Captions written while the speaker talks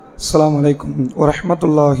السلام عليكم ورحمة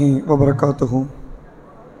الله وبركاته.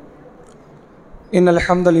 إن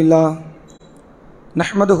الحمد لله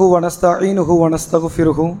نحمده ونستعينه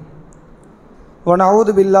ونستغفره ونعوذ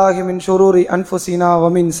بالله من شرور أنفسنا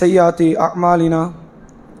ومن سيئات أعمالنا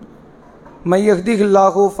من يهده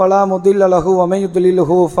الله فلا مضل له ومن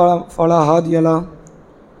يضلله فلا هادي له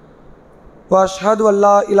وأشهد أن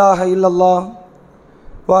لا إله إلا الله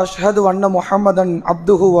وأشهد أن محمدا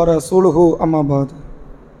عبده ورسوله أما بعد.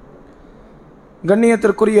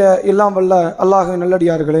 கண்ணியத்திற்குரிய எல்லாம் வல்ல அல்லாஹ்வின்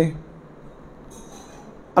நல்லடியார்களே,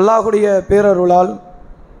 அல்லாஹுடைய பேரருளால்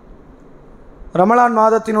ரமலான்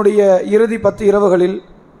மாதத்தினுடைய இறுதி 10 இரவுகளில்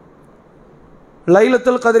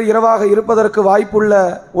லைலத்துல் கத்ர் இரவாக இருப்பதற்கு வாய்ப்புள்ள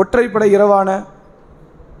ஒற்றைப்படை இரவான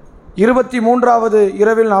 23வது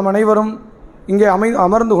இரவில் நாம் அனைவரும் இங்கே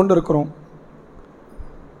அமர்ந்து கொண்டிருக்கிறோம்.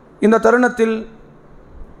 இந்த தருணத்தில்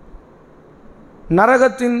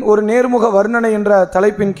நரகத்தின் ஒரு நேர்முக வர்ணனை என்ற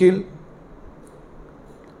தலைப்பின் கீழ்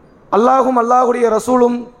அல்லாஹும் அல்லாஹுடைய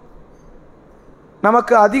ரசூலும்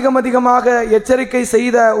நமக்கு அதிகமாக எச்சரிக்கை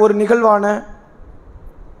செய்த ஒரு நிகழ்வான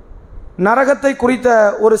நரகத்தை குறித்த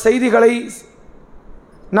ஒரு செய்திகளை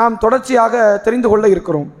நாம் தொடர்ச்சியாக தெரிந்து கொள்ள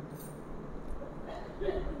இருக்கிறோம்.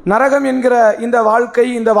 நரகம் என்கிற இந்த வாழ்க்கை,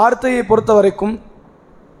 இந்த வார்த்தையை பொறுத்த வரைக்கும்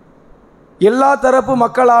எல்லா தரப்பு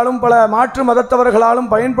மக்களாலும் பல மாற்று மதத்தவர்களாலும்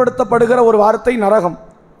பயன்படுத்தப்படுகிற ஒரு வார்த்தை நரகம்.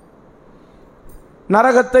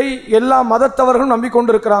 நரகத்தை எல்லா மதத்தவர்களும்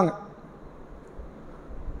நம்பிக்கொண்டிருக்கிறாங்க.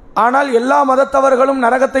 ஆனால் எல்லா மதத்தவர்களும்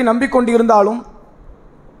நரகத்தை நம்பிக்கொண்டிருந்தாலும்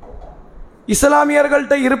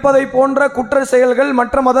இஸ்லாமியர்கள்ட்ட இருப்பதை போன்ற குற்ற செயல்கள்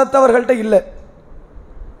மற்ற மதத்தவர்கள்ட்ட இல்லை.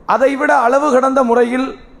 அதைவிட அளவு கடந்த முறையில்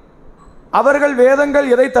அவர்கள்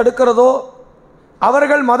வேதங்கள் எதை தடுக்கிறதோ,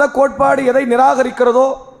 அவர்கள் மத கோட்பாடு எதை நிராகரிக்கிறதோ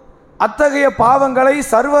அத்தகைய பாவங்களை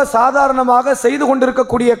சர்வ சாதாரணமாக செய்து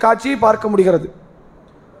கொண்டிருக்கக்கூடிய காட்சியை பார்க்க முடிகிறது.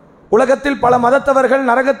 உலகத்தில் பல மதத்தவர்கள்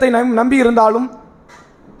நரகத்தை நம்பி இருந்தாலும்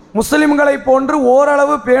முஸ்லிம்களை போன்று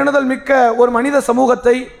ஓரளவு பேணுதல் மிக்க ஒரு மனித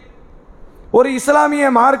சமூகத்தை, ஒரு இஸ்லாமிய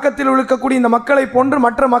மார்க்கத்தில் இருக்கக்கூடிய இந்த மக்களை போன்று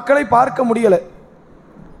மற்ற மக்களை பார்க்க முடியலை.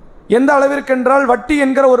 எந்த அளவிற்கென்றால் வட்டி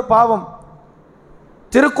என்கிற ஒரு பாவம்,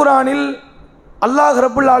 திருக்குரானில் அல்லாஹ்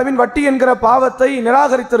ரப்புல் ஆலமீன் வட்டி என்கிற பாவத்தை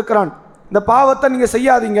நிராகரித்திருக்கிறான். இந்த பாவத்தை நீங்கள்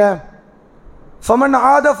செய்யாதீங்க. ஃபமன்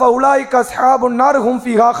ஆத ஃபஉலாயிக அஸ்ஹாபுன் நார் ஹும்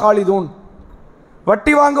ஃபீஹா காலிதூன்.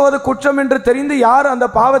 வட்டி வாங்குவது குற்றம் என்று தெரிந்து யார் அந்த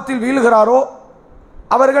பாவத்தில் வீழ்கிறாரோ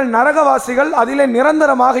அவர்கள் நரகவாசிகள், அதிலே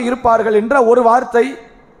நிரந்தரமாக இருப்பார்கள் என்ற ஒரு வார்த்தை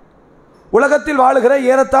உலகத்தில் வாழுகிற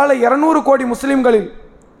ஏறத்தாழ 200 கோடி முஸ்லிம்களில்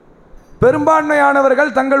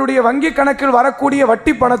பெரும்பான்மையானவர்கள் தங்களுடைய வங்கி கணக்கில் வரக்கூடிய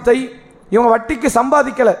வட்டி பணத்தை இவங்க வட்டிக்கு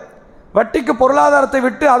சம்பாதிக்கலை, வட்டிக்கு பொருளாதாரத்தை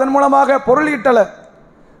விட்டு அதன் மூலமாக பொருள் ஈட்டலை,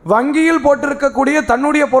 வங்கியில் போட்டிருக்கக்கூடிய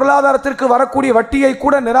தன்னுடைய பொருளாதாரத்திற்கு வரக்கூடிய வட்டியை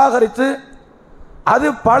கூட நிராகரித்து அது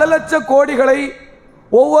பல லட்ச கோடிகளை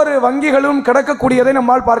ஒவ்வொரு வங்கிகளும் கிடக்கக்கூடியதை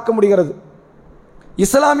நம்மால் பார்க்க முடிகிறது.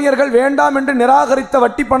 இஸ்லாமியர்கள் வேண்டாம் என்று நிராகரித்த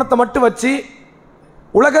வட்டி பணத்தை மட்டும் வச்சு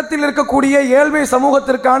உலகத்தில் இருக்கக்கூடிய ஏழ்மை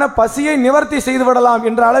சமூகத்திற்கான பசியை நிவர்த்தி செய்துவிடலாம்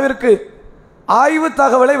என்ற அளவிற்கு ஆய்வு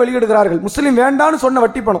தகவலை வெளியிடுகிறார்கள். முஸ்லீம் வேண்டான்னு சொன்ன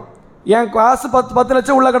வட்டி பணம், என் காசு 10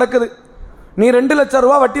 லட்சம் உள்ள கிடக்குது, நீ 2 லட்சம்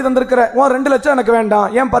ரூபா வட்டி தந்திருக்கிற, 2 லட்சம் எனக்கு வேண்டாம்,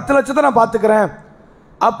 என் 10 லட்சத்தை நான் பார்த்துக்கிறேன்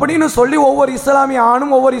அப்படின்னு சொல்லி ஒவ்வொரு இஸ்லாமிய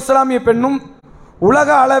ஆணும் ஒவ்வொரு இஸ்லாமிய பெண்ணும் உலக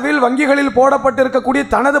அளவில் வங்கிகளில் போடப்பட்டிருக்கக்கூடிய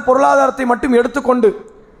தனது பொருளாதாரத்தை மட்டும் எடுத்துக்கொண்டு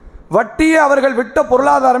வட்டியை அவர்கள் விட்ட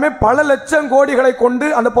பொருளாதாரமே பல லட்சம் கோடிகளை கொண்டு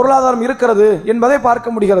அந்த பொருளாதாரம் இருக்கிறது என்பதை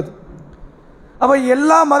பார்க்க முடிகிறது. அப்போ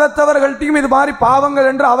எல்லா மதத்தவர்கள்ட்டையும் இது மாதிரி பாவங்கள்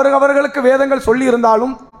என்று அவர்களுக்கு வேதங்கள் சொல்லி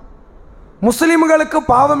இருந்தாலும் முஸ்லிம்களுக்கு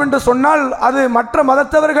பாவம் என்று சொன்னால் அது மற்ற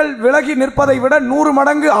மதத்தவர்கள் விலகி நிற்பதை விட 100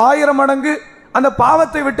 மடங்கு 1000 மடங்கு அந்த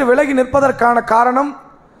பாவத்தை விட்டு விலகி நிற்பதற்கான காரணம்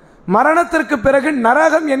மரணத்திற்கு பிறகு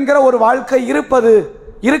நரகம் என்கிற ஒரு வாழ்க்கை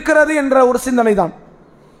இருக்கிறது என்ற ஒரு சிந்தனை தான்.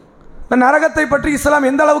 இந்த நரகத்தை பற்றி இஸ்லாம்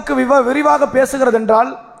எந்த அளவுக்கு விரிவாக பேசுகிறது என்றால்,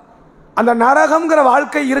 அந்த நரகம்ங்கிற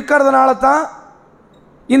வாழ்க்கை இருக்கிறதுனால தான்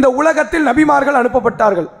இந்த உலகத்தில் நபிமார்கள்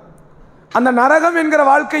அனுப்பப்பட்டார்கள். அந்த நரகம் என்கிற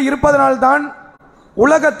வாழ்க்கை இருப்பதனால்தான்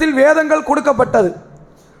உலகத்தில் வேதங்கள் கொடுக்கப்பட்டது.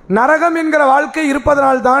 நரகம் என்கிற வாழ்க்கை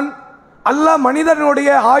இருப்பதனால்தான் அல்லாஹ் மனிதனுடைய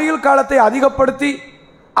ஆயுள் காலத்தை அதிகப்படுத்தி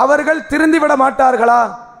அவர்கள் திருந்திவிட மாட்டார்களா,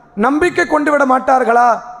 நம்பிக்கை கொண்டு விட மாட்டார்களா,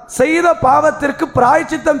 செய்த பாவத்திற்கு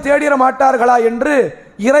பிராயச்சித்தம் தேடிட மாட்டார்களா என்று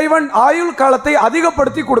இறைவன் ஆயுள் காலத்தை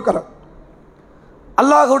அதிகப்படுத்தி கொடுக்கிறார்.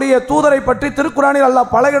 அல்லாஹுடைய தூதரை பற்றி திருக்குரானில்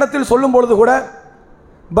அல்லாஹ் பல இடத்தில் சொல்லும் பொழுது கூட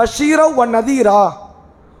பஷீரா வ நதீரா,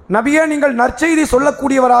 நபியே நீங்கள் நற்செய்தி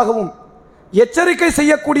சொல்லக்கூடியவராகவும் எச்சரிக்கை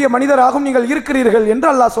செய்யக்கூடிய மனிதராகவும் நீங்கள் இருக்கிறீர்கள் என்று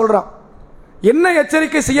அல்லாஹ் சொல்றான். என்ன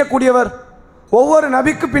எச்சரிக்கை செய்யக்கூடியவர்? ஒவ்வொரு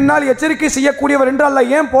நபிக்கு பின்னால் எச்சரிக்கை செய்யக்கூடியவர் என்று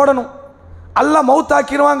அல்லாஹ் ஏன் போடணும்? அல்லாஹ்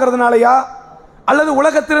மௌத்தாக்கிடுவாங்கிறதுனாலயா அல்லது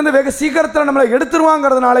உலகத்திலிருந்து வெகு சீக்கிரத்தில் நம்மளை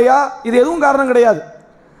எடுத்துருவாங்கிறதுனாலயா? இது எதுவும் காரணம் கிடையாது.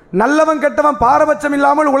 நல்லவன் கெட்டவன் பாரபட்சம்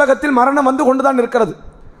இல்லாமல் உலகத்தில் மரணம் வந்து கொண்டுதான் இருக்கிறது.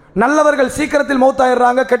 நல்லவர்கள் சீக்கிரத்தில்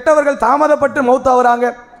மௌத்தாயிடுறாங்க, கெட்டவர்கள் தாமதப்பட்டு மௌத்தாகிறாங்க.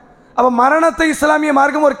 அப்ப மரணத்தை இஸ்லாமிய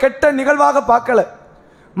மார்க்கம் ஒரு கெட்ட நிகழ்வாக பார்க்கல.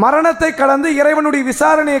 மரணத்தை கடந்து இறைவனுடைய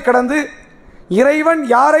விசாரணையை கடந்து இறைவன்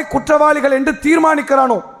யாரை குற்றவாளிகள் என்று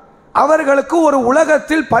தீர்மானிக்கிறானோ அவர்களுக்கு ஒரு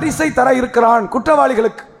உலகத்தில் பரிசை தர இருக்கிறான்.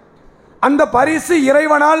 குற்றவாளிகளுக்கு அந்த பரிசு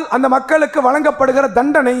இறைவனால் அந்த மக்களுக்கு வழங்கப்படுகிற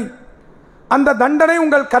தண்டனை. அந்த தண்டனை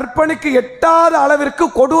உங்கள் கற்பனைக்கு எட்டாத அளவிற்கு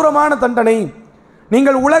கொடூரமான தண்டனை.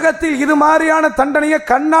 நீங்கள் உலகத்தில் இது மாதிரியான தண்டனையை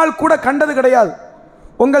கண்ணால் கூட கண்டது கிடையாது,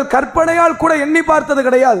 உங்கள் கற்பனையால் கூட எண்ணி பார்த்தது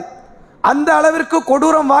கிடையாது. அந்த அளவிற்கு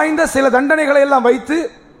கொடூரம் வாய்ந்த சில தண்டனைகளை எல்லாம் வைத்து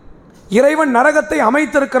இறைவன் நரகத்தை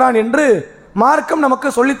அமைத்திருக்கிறான் என்று மார்க்கம் நமக்கு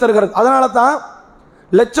சொல்லித் தருகிறது. அதனால தான்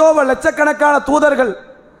லட்சக்கணக்கான தூதர்கள்,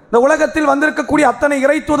 இந்த உலகத்தில் வந்திருக்கக்கூடிய அத்தனை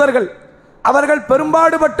இறை தூதர்கள், அவர்கள்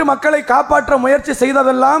பெரும்பாடுபட்டு மக்களை காப்பாற்ற முயற்சி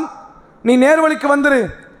செய்ததெல்லாம், நீ நேர்வழிக்கு வந்துரு,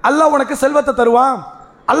 அல்லாஹ் உனக்கு செல்வத்தை தருவான்,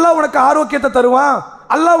 அல்லாஹ் உனக்கு ஆரோக்கியத்தை தருவான்,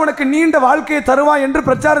 அல்லாஹ் உனக்கு நீண்ட வாழ்க்கையை தருவான் என்று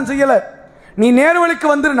பிரச்சாரம் செய்யல. நீ நேர்வழிக்கு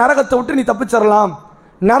வந்துரு, நரகத்தை விட்டு நீ தப்பிச்சிடலாம்,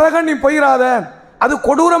 நரகம் நீ போயிடாத, அது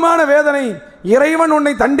கொடூரமான வேதனை, இறைவன்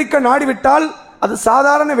உன்னை தண்டிக்க நாடிவிட்டால் அது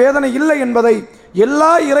சாதாரண வேதனை இல்லை என்பதை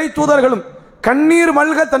எல்லா இறை தூதர்களும் கண்ணீர்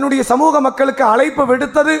மல்க தன்னுடைய சமூக மக்களுக்கு அழைப்பு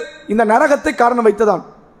விடுத்தது இந்த நரகத்தை காரணம் வைத்துதான்.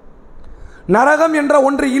 நரகம் என்ற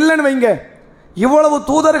ஒன்று இல்லைன்னு வைங்க, இவ்வளவு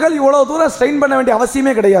தூதர்கள் இவ்வளவு தூரம் ஸ்ட்ரெயின் பண்ண வேண்டிய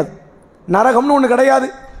அவசியமே கிடையாது. நரகம்னு ஒன்று கிடையாது.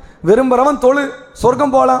 விரும்புகிறவன் தொழு,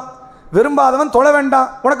 சொர்க்கம் போகலாம், விரும்பாதவன் தொழ வேண்டாம்,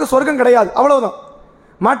 உனக்கு சொர்க்கம் கிடையாது, அவ்வளவுதான்.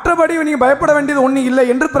 மற்றபடி நீ பயப்பட வேண்டியது ஒன்றும் இல்லை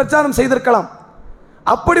என்று பிரச்சாரம் செய்திருக்கலாம்.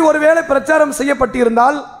 அப்படி ஒருவேளை பிரச்சாரம்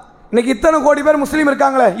செய்யப்பட்டிருந்தால் இன்னைக்கு இத்தனை கோடி பேர் முஸ்லீம்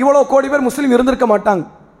இருக்காங்களே, இவ்வளவு கோடி பேர் முஸ்லீம் இருந்திருக்க மாட்டாங்க.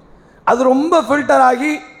 அது ரொம்ப ஃபில்டர்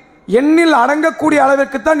ஆகி எண்ணில் அடங்கக்கூடிய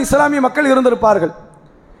அளவிற்கு தான் இஸ்லாமிய மக்கள் இருந்திருப்பார்கள்.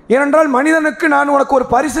 ஏனென்றால் மனிதனுக்கு நான் உனக்கு ஒரு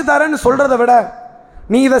பரிசு தரேன்னு சொல்றதை விட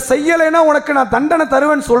நீ இதை செய்யலைன்னா உனக்கு நான் தண்டனை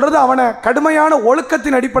தருவேன்னு சொல்றது அவனை கடுமையான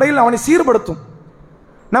ஒழுக்கத்தின் அடிப்படையில் அவனை சீர்படுத்தும்.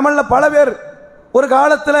 நம்மள பல பேர் ஒரு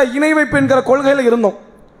காலத்தில் இணை வைப்பு என்கிற கொள்கையில் இருந்தோம்.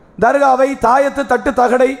 தர்காவை, தாயத்து, தட்டு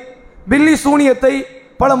தகடை, பில்லி சூனியத்தை,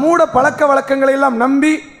 பல மூட பழக்க வழக்கங்களை எல்லாம்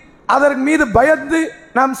நம்பி அதன் மீது பயந்து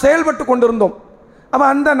நாம் செயல்பட்டு கொண்டிருந்தோம். அப்ப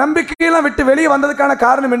அந்த நம்பிக்கையெல்லாம் விட்டு வெளியே வந்ததுக்கான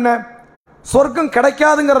காரணம் என்ன? சொர்க்கம்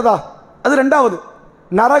கிடைக்காதுங்கிறதா? அது ரெண்டாவது.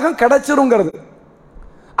 நரகம் கிடைச்சிருங்கிறது.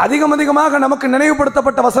 அதிகமாக நமக்கு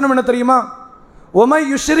நினைவுபடுத்தப்பட்ட வசனம் என்ன தெரியுமா? ஒமை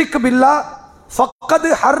யுஷ்ரிக் பில்லா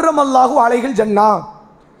ஃபக்கது ஹர்ரமல்லாஹு அலைஹில் ஜன்னா.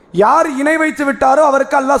 யார் இணை வைத்து விட்டாரோ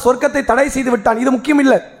அவருக்கு அல்லாஹ் சொர்க்கத்தை தடை செய்து விட்டான். இது முக்கியம்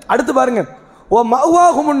இல்லை. அடுத்து பாருங்க, ஓ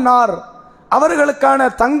மஅவாஹுமுன் நார், அவர்களுக்கான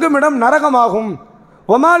தங்குமிடம் நரகமாகும்.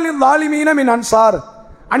 ஒமாலில் லாலிமீன மின் அன்சார்,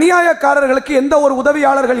 அநியாயக்காரர்களுக்கு எந்த ஒரு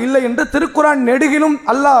உதவியாளர்கள் இல்லை என்று திருக்குரான் நெடுகிலும்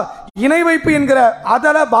அல்லாஹ் இணை வைப்பு என்கிற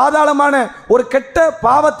அதல பாதாளமான ஒரு கெட்ட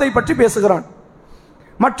பாவத்தை பற்றி பேசுகிறான்.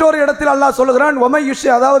 மற்றொரு இடத்தில் அல்லாஹ் சொல்லுகிறான், ஒமை யுஷ்,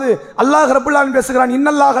 அதாவது அல்லாஹ் ரப்புல் ஆலமீன் பேசுகிறான்,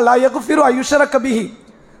 இன்னல்லாஹ லா யக்ஃபிரு அய்யுஷ்ரக பிஹி,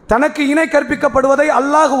 தனக்கு இணை கற்பிக்கப்படுவதை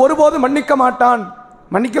அல்லாஹ் ஒருபோது மன்னிக்க மாட்டான்.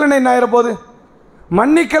 மன்னிக்கலன்னு என்ன ஆயிர போது?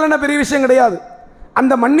 மன்னிக்கலன்னு பெரிய விஷயம் கிடையாது.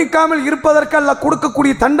 அந்த மன்னிக்காமல் இருப்பதற்கு அல்லாஹ்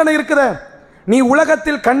கொடுக்கக்கூடிய தண்டனை இருக்குத, நீ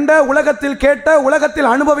உலகத்தில் கண்ட, உலகத்தில் கேட்ட, உலகத்தில்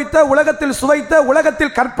அனுபவித்த, உலகத்தில் சுவைத்த,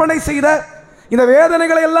 உலகத்தில் கற்பனை செய்த இந்த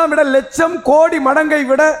வேதனைகளை எல்லாம் விட லட்சம் கோடி மடங்கை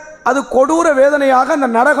விட அது கொடூர வேதனையாக அந்த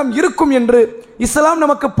நரகம் இருக்கும் என்று இஸ்லாம்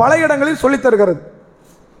நமக்கு பல இடங்களில் சொல்லித் தருகிறது.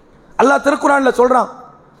 அல்லாஹ் திருக்குரான்ல சொல்றான்,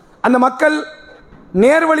 அந்த மக்கள்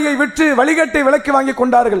நேர்வழியை விட்டு வழிகட்டை விலக்கி வாங்கி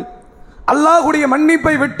கொண்டார்கள், அல்லாஹுடைய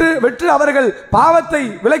மன்னிப்பை விட்டு அவர்கள் பாவத்தை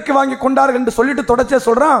விலக்கி வாங்கி கொண்டார்கள் என்று சொல்லிட்டு தொடர்ச்சியா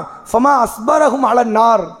சொல்றான், ஃபமா அஸ்பரஹும்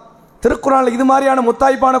அலன்னார். திருக்குறான்ல இது மாதிரியான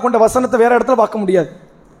முத்தாய்ப்பான கொண்ட வசனத்தை வேற இடத்துல பார்க்க முடியாது.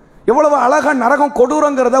 எவ்வளவு அழகா நரகம்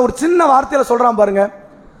கொடூரங்கிறத ஒரு சின்ன வார்த்தையில சொல்றான் பாருங்க.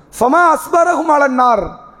 ஃபமா அஸ்பரஹும் அலன்னார்,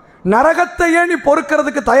 நரகத்தையே நீ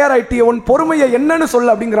பொறுக்கிறதுக்கு தயாராயிட்டிய, உன் பொறுமையை என்னன்னு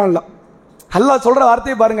சொல்ல அப்படிங்கிறான்ல. அல்லாஹ் சொல்ற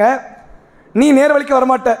வார்த்தையை பாருங்க, நீ நேர்வழிக்கு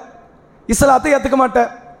வரமாட்ட, இஸ்லாத்தை ஏத்துக்க மாட்ட,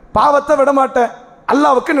 பாவத்தை விட மாட்ட,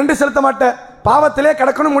 அல்லாவுக்கு நன்றி செலுத்த மாட்ட, பாவத்திலே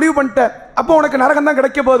கிடக்கணும் முடிவு பண்ணிட்ட, அப்போ உனக்கு நரகம் தான்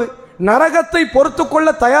கிடைக்க போகுது. நரகத்தை பொறுத்து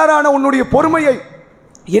கொள்ள தயாரான உன்னுடைய பொறுமையை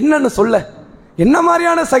என்னன்னு சொல்ல, என்ன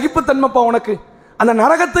மாதிரியான சகிப்புத்தன்மைப்பா உனக்கு, அந்த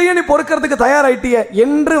நரகத்தையே நீ பொறுக்கிறதுக்கு தயாராயிட்டிய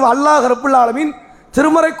என்று அல்லாஹ் ரப்புல் ஆலமீன்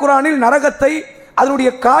திருமறை குர்ஆனில் நரகத்தை, அதனுடைய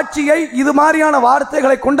காட்சியை இது மாதிரியான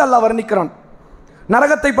வார்த்தைகளை கொண்டு அல்லாஹ் வர்ணிக்கிறான்.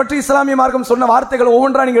 நரகத்தை பற்றி இஸ்லாமிய மார்க்கம் சொன்ன வார்த்தைகள்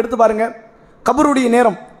ஒவ்வொன்றா நீங்க எடுத்து பாருங்க. கபருடைய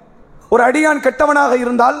நேரம், ஒரு அடியான் கெட்டவனாக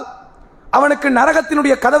இருந்தால் அவனுக்கு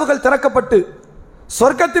நரகத்தினுடைய கதவுகள் திறக்கப்பட்டு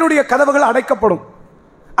சொர்க்கத்தினுடைய கதவுகள் அடைக்கப்படும்.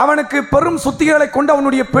 அவனுக்கு பெரும் சுத்திகளை கொண்டு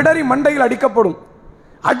அவனுடைய பிடரி மண்டையில் அடிக்கப்படும்.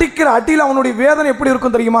 அடிக்கிற அடியில் அவனுடைய வேதனை எப்படி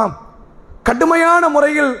இருக்கும் தெரியுமா? கடுமையான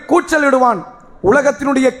முறையில் கூச்சல் இடுவான்.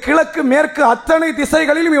 உலகத்தினுடைய கிழக்கு மேற்கு அத்தனை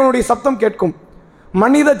திசைகளிலும் இவனுடைய சப்தம் கேட்கும்,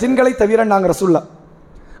 மனித ஜின்களை தவிர. நாங்கள் ரசூல்லா,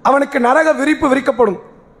 அவனுக்கு நரக விரிப்பு விரிக்கப்படும்.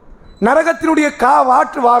 நரகத்தினுடைய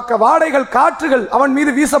வாடைகள், காற்றுகள் அவன்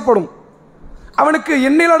மீது வீசப்படும். அவனுக்கு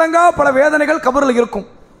எண்ணிலடங்கா பல வேதனைகள் கபரில் இருக்கும்.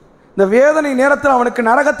 இந்த வேதனை நேரத்தில் அவனுக்கு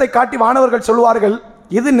நரகத்தை காட்டி வானவர்கள் சொல்வார்கள்,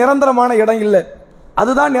 இது நிரந்தரமான இடம் இல்லை,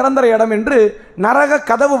 அதுதான் நிரந்தர இடம் என்று நரக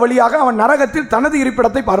கதவு வழியாக அவன் நரகத்தில் தனது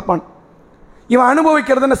இருப்பிடத்தை பார்ப்பான். இவன்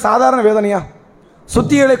அனுபவிக்கிறது சாதாரண வேதனையா?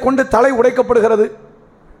 சுத்திகளை கொண்டு தலை உடைக்கப்படுகிறது,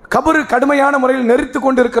 கபரு கடுமையான முறையில் நெறித்து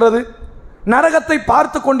கொண்டிருக்கிறது, நரகத்தை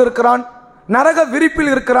பார்த்து கொண்டிருக்கிறான், நரக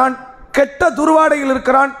விரிப்பில் இருக்கிறான், கெட்ட துர்வாடையில்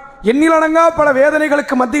இருக்கிறான். எண்ணிலடங்கா பல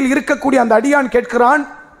வேதனைகளுக்கு மத்தியில் இருக்கக்கூடிய அந்த அடியான் கேட்கிறான்,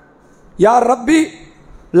 யார் ரப்பி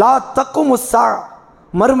லா தக்கும் உஸ்ஸா,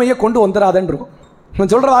 மறுமையை கொண்டு வந்துடாதன்று.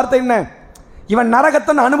 இவன் சொல்ற வார்த்தை என்ன? இவன்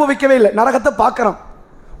நரகத்தை அனுபவிக்கவே இல்லை, நரகத்தை பார்க்கிறான்.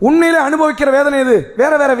 உண்மையிலே அனுபவிக்கிற வேதனை இது,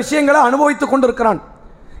 வேற வேற விஷயங்களை அனுபவித்துக் கொண்டிருக்கிறான்.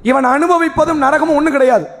 இவன் அனுபவிப்பதும் நரகமும் ஒண்ணு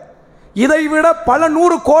கிடையாது. இதை விட பல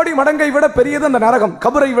 100 கோடி மடங்கை விட பெரியது அந்த நரகம்,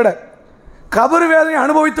 கபரை விட. கபரு வேதனை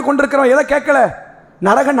அனுபவித்துக் கொண்டிருக்கிறவன் எதை கேட்கல,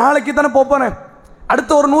 நரகம் நாளைக்கு தானே போறேன்,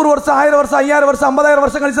 அடுத்த ஒரு 100 வருஷம் 1000 வருஷம் 5000 வருஷம் 50000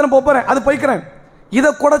 வருஷம் கழிச்சு தானே போறேன், அது போய்க்கிறேன், இதை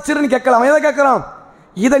குடைச்சிருன்னு கேட்கலாம். எதை கேட்கலாம்?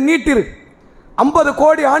 இதை நீட்டிரு, 50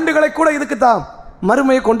 கோடி ஆண்டுகளை கூட இதுக்கு தான்,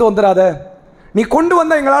 மறுமையை கொண்டு வந்துடாத, நீ கொண்டு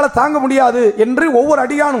வந்த எங்களால் தாங்க முடியாது என்று ஒவ்வொரு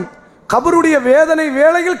அடியானும் கபருடைய வேதனை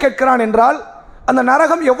வேளையில் கேட்கிறான் என்றால் அந்த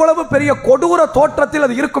நரகம் எவ்வளவு பெரிய கொடூர தோற்றத்தில்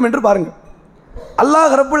அது இருக்கும் என்று பாருங்க.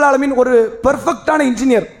 அல்லாஹ் ரப்புல் ஆலமீன் ஒரு பெர்ஃபெக்டான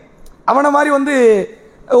இன்ஜினியர், அவனை மாதிரி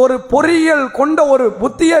ஒரு பொறியியல் கொண்ட ஒரு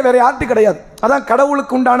புத்தியே வேற யார்ட்டு கிடையாது. அதான்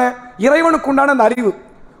கடவுளுக்கு உண்டான இறைவனுக்கு உண்டான அந்த அறிவு.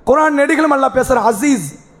 குர்ஆன் நெடிகளும் அல்லாஹ் பேசுறான், அசீஸ்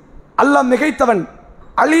அல்லாஹ் மிகைத்தவன்,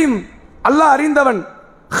 அலீம் அல்லாஹ் அறிந்தவன்,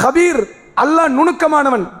 ஹபீர் அல்லாஹ்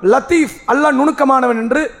நுணுக்கமானவன், லத்தீஃப் அல்லாஹ் நுணுக்கமானவன்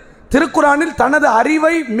என்று திருக்குர்ஆனில் தனது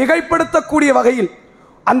அறிவை மிகைப்படுத்தக்கூடிய வகையில்,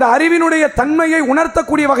 அந்த அறிவினுடைய தன்மையை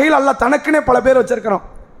உணர்த்தக்கூடிய வகையில் அல்லாஹ் தனக்குனே பல பேர் வச்சிருக்கிறான்.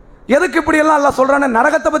 எதுக்கு இப்படி எல்லாம் அல்லாஹ் சொல்றான?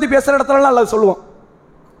 நரகத்தை பத்தி பேசுற இடத்துல அல்லாஹ் சொல்லுவான்,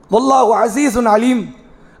 வல்லாஹு அசீசுன் அலீம்,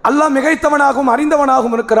 அல்லாஹ் மிகைத்தவனாகவும்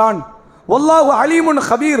அறிந்தவனாகவும் இருக்கிறான். வல்லாஹு அலீமுன்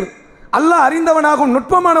ஹபீர், அல்லாஹ் அறிந்தவனாகவும்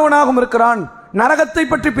நுட்பமானவனாகவும் இருக்கிறான். நரகத்தை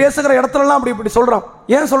பற்றி பேசுகிற இடத்துலலாம் அப்படி இப்படி சொல்றான்.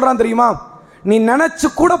 ஏன் சொல்றான் தெரியுமா? நீ நினைச்சு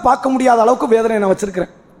கூட பார்க்க முடியாத அளவுக்கு வேதனை நான்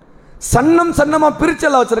வச்சிருக்கிறேன், சன்னம் சன்னமா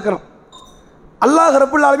பிரிச்செல்லாம் வச்சிருக்கிறேன். அல்லாஹ்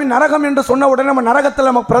ரப்புல் ஆலமீன் நரகம் என்று சொன்ன உடனே நம்ம நரகத்தில்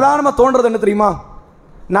நமக்கு பிரதானமாக தோன்றது என்ன தெரியுமா?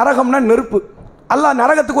 நரகம்னா நெருப்பு. அல்லாஹ்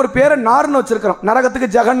நரகத்துக்கு ஒரு பேரை நார்னு வச்சிருக்கிறோம். நரகத்துக்கு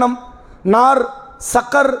ஜஹன்னம், நார்,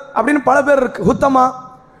 சக்கர் அப்படின்னு பல பேர் இருக்கு, ஹுத்தமா.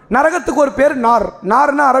 நரகத்துக்கு ஒரு பேர் நார்.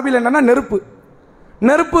 நார்னா அரபியில் என்னன்னா நெருப்பு.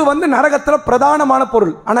 நெருப்பு நரகத்தில் பிரதானமான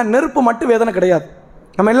பொருள். ஆனால் நெருப்பு மட்டும் வேதனை கிடையாது.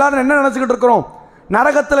 நம்ம எல்லாரும் என்ன நினைச்சுக்கிட்டு இருக்கிறோம்?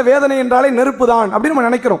 நரகத்தில் வேதனை என்றாலே நெருப்பு தான் அப்படின்னு நம்ம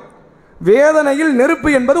நினைக்கிறோம். வேதனையில் நெருப்பு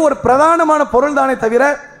என்பது ஒரு பிரதானமான பொருள் தானே தவிர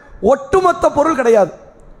ஒட்டுமொத்த பொருள் கிடையாது.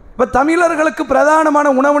 இப்போ தமிழர்களுக்கு பிரதானமான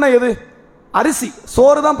உணவுனா எது? அரிசி,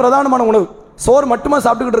 சோறு தான் பிரதானமான உணவு. சோறு மட்டுமா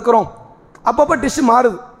சாப்பிட்டுக்கிட்டு இருக்கிறோம்? அப்பப்போ டிஷ்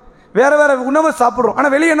மாறுது, வேற வேற உணவு சாப்பிட்றோம்.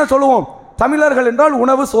 ஆனால் வெளியே என்ன சொல்லுவோம்? தமிழர்கள் என்றால்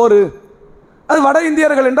உணவு சோறு, அது வட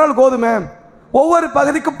இந்தியர்கள் என்றால் கோதுமை. ஒவ்வொரு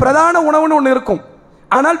பகுதிக்கும் பிரதான உணவுன்னு ஒன்று இருக்கும்.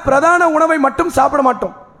 ஆனால் பிரதான உணவை மட்டும் சாப்பிட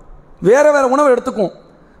மாட்டோம், வேற வேற உணவை எடுத்துக்கும்.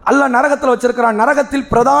 அல்லாஹ் நரகத்தில் வச்சிருக்கிறான். நரகத்தில்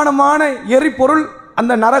பிரதானமான எரிபொருள்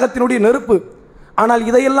அந்த நரகத்தினுடைய நெருப்பு. ஆனால்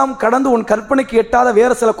இதையெல்லாம் கடந்து உன் கற்பனைக்கு எட்டாத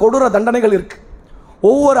வேறு சில கொடூர தண்டனைகள் இருக்கு.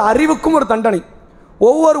 ஒவ்வொரு அறிவுக்கும் ஒரு தண்டனை,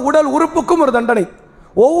 ஒவ்வொரு உடல் உறுப்புக்கும் ஒரு தண்டனை,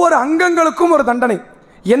 ஒவ்வொரு அங்கங்களுக்கும் ஒரு தண்டனை.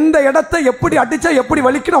 எந்த இடத்தை எப்படி அடிச்சா எப்படி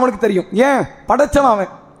வலிக்குன்னு அவனுக்கு தெரியும். ஏன்? படைச்சவன்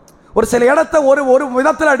அவன். ஒரு சில இடத்த ஒரு ஒரு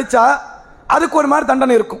விதத்தில் அடிச்சா அதுக்கு ஒரு மாதிரி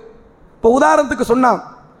தண்டனை இருக்கும். இப்போ உதாரணத்துக்கு சொன்னா,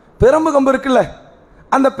 பெரம்பு கம்பு இருக்குல்ல,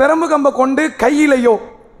 அந்த பெரம்பு கம்பை கொண்டு கையிலையோ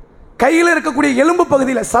கையில் இருக்கக்கூடிய எலும்பு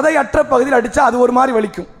பகுதியில், சதை அற்ற பகுதியில் அடிச்சா அது ஒரு மாதிரி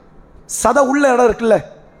வலிக்கும். சதை உள்ள இடம் இருக்குல்ல,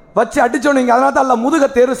 வச்சு அடிச்சோன்னு. அதனால தான் அல்ல முதுகை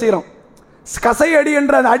தேர்வு செய்கிறோம். கசை அடி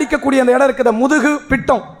என்ற அடிக்கக்கூடிய அந்த இடம் இருக்குது, முதுகு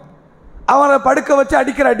பிட்டம், அவனை படுக்க வச்சு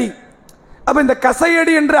அடிக்கிற அடி. அப்போ இந்த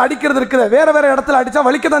கசையடி என்று அடிக்கிறது இருக்குது, வேற வேற இடத்துல அடித்தா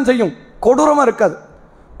வலிக்க தான் செய்யும், கொடூரமாக இருக்காது.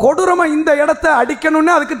 கொடூரமாக இந்த இடத்த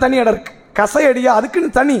அடிக்கணும்னு அதுக்கு தனி இடம் இருக்கு. கசையடியா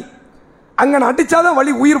அதுக்குன்னு தனி, அங்கே அடித்தாதான்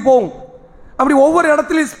வலி, உயிர் போகும். அப்படி ஒவ்வொரு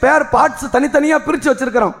இடத்துலையும் ஸ்பேர் பார்ட்ஸ் தனித்தனியாக பிரித்து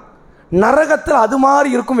வச்சிருக்கிறோம். நரகத்தில் அது மாதிரி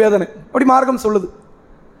இருக்கும் வேதனை, அப்படி மார்க்கம் சொல்லுது.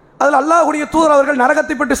 அதில் அல்லாஹ்வுடைய தூதர் அவர்கள்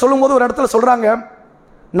நரகத்தை பற்றி சொல்லும்போது ஒரு இடத்துல சொல்கிறாங்க,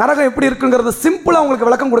 நரகம் எப்படி இருக்குங்கிறது சிம்பிளாக உங்களுக்கு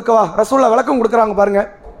விளக்கம் கொடுக்கவா? ரசூலுல்லாஹ் விளக்கம் கொடுக்குறாங்க பாருங்க.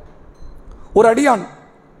 ஒரு அடியான்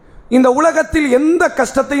இந்த உலகத்தில் எந்த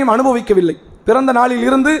கஷ்டத்தையும் அனுபவிக்கவில்லை. பிறந்த நாளில்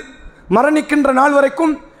இருந்து மரணிக்கின்ற நாள்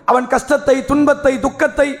வரைக்கும் அவன் கஷ்டத்தை, துன்பத்தை,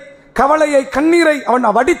 துக்கத்தை, கவலையை, கண்ணீரை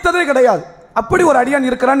அவன் வடித்ததே கிடையாது. அப்படி ஒரு அடியான்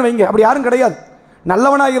இருக்கிறான்னு வைங்க. அப்படி யாரும் கிடையாது.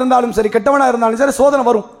 நல்லவனாக இருந்தாலும் சரி, கெட்டவனாக இருந்தாலும் சரி, சோதனை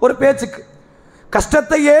வரும் ஒரு பேச்சுக்கு.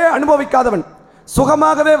 கஷ்டத்தையே அனுபவிக்காதவன்,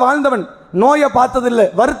 சுகமாகவே வாழ்ந்தவன், நோயை பார்த்ததில்லை,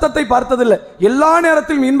 வருத்தத்தை பார்த்ததில்லை, எல்லா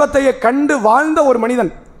நேரத்திலும் இன்பத்தையே கண்டு வாழ்ந்த ஒரு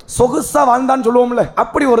மனிதன், சொகுசா வாழ்ந்தான்னு சொல்லுவோம்ல,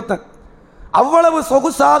 அப்படி ஒருத்தன். அவ்வளவு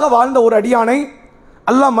சொகுசாக வாழ்ந்த ஒரு அடியானை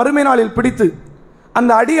அல்லாஹ் மறுமை நாளில் பிடித்து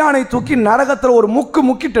அந்த அடியானை தூக்கி நரகத்தில் ஒரு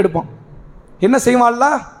முக்கிட்டு எடுப்பான். என்ன செய்வான்ல?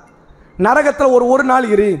 நரகத்தில் ஒரு நாள்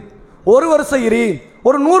இரு, ஒரு வருஷம் இரு,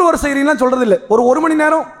 ஒரு 100 வருஷம் எரியும்லாம் சொல்றது இல்லை. ஒரு மணி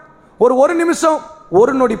நேரம், ஒரு நிமிஷம்,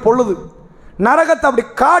 ஒரு நொடி பொழுது நரகத்தை அப்படி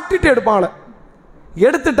காட்டிட்டு எடுப்பாங்கள.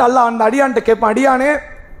 எடுத்துட்டு அல்லாஹ் அந்த அடியான்ட்ட கேட்பான், அடியானே,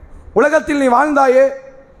 உலகத்தில் நீ வாழ்ந்தாயே,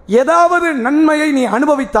 ஏதாவது நன்மையை நீ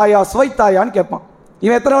அனுபவித்தாயா, சுவைத்தாயான்னு கேட்பான்.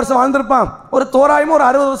 இவன் எத்தனை வருஷம் வாழ்ந்திருப்பான்? ஒரு தோராயமா ஒரு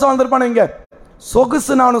 60 வருஷம் வாழ்ந்திருப்பான். இங்க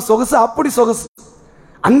சொகுசு, நானும் சொகுசு, அப்படி சொகுசு.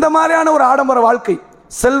 அந்த மாதிரியான ஒரு ஆடம்பர வாழ்க்கை,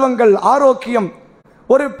 செல்வங்கள், ஆரோக்கியம்,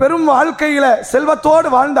 ஒரு பெரும் வாழ்க்கையில செல்வத்தோடு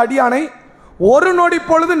வாழ்ந்த அடியானை ஒரு நொடி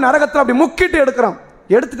பொழுது நரகத்தில் அப்படி முக்கிட்டு எடுக்கிறான்.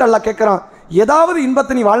 எடுத்துட்டு அல்லாஹ் கேட்கிறான், ஏதாவது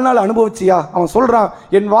இன்பத்தை நீ வாழ்நாள் அனுபவிச்சியா? அவன் சொல்றான்,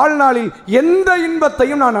 என் வாழ்நாளில் எந்த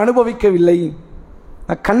இன்பத்தையும் நான் அனுபவிக்கவில்லை,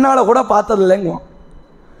 நான் கண்ணால கூட பார்த்தது இல்லைங்குவான்.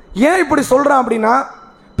 ஏன் இப்படி சொல்றான் அப்படின்னா,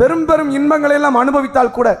 பெரும் பெரும் இன்பங்களை எல்லாம்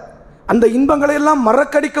அனுபவித்தால் கூட அந்த இன்பங்களை எல்லாம்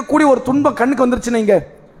மறக்கடிக்கக்கூடிய ஒரு துன்பம் கண்ணுக்கு வந்துருச்சு. நீங்க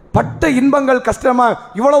பட்ட இன்பங்கள் கஷ்டமா,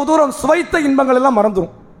 இவ்வளவு தூரம் சுவைத்த இன்பங்கள் எல்லாம்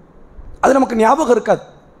மறந்துடும். அது நமக்கு ஞாபகம் இருக்காது.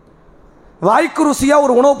 வாய்க்கு ருசியா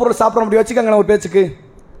ஒரு உணவுப் பொருள் சாப்பிட முடியும் வச்சுக்கோங்க. ஒரு பேச்சுக்கு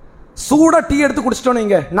சூடா டீ எடுத்து குடிச்சிட்டோம்,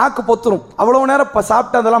 நீங்க நாக்கு பொத்துரும். அவ்வளவு நேரம்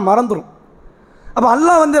சாப்பிட்டு அதெல்லாம் மறந்துடும். அப்ப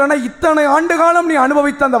அல்லாஹ் வந்து என்னன்னா, இத்தனை ஆண்டு காலம் நீ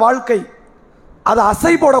அனுபவித்த அந்த வாழ்க்கை, அதை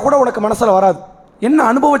அசை போட கூட உனக்கு மனசுல வராது. என்ன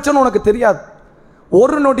அனுபவிச்சோன்னு உனக்கு தெரியாது.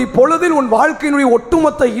 ஒரு நொடி பொழுதில் உன் வாழ்க்கையினுடைய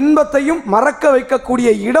ஒட்டுமொத்த இன்பத்தையும் மறக்க வைக்கக்கூடிய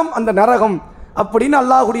இடம் அந்த நரகம் அப்படின்னு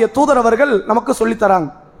அல்லாஹ்வுடைய தூதர் அவர்கள் நமக்கு சொல்லித்தராங்க.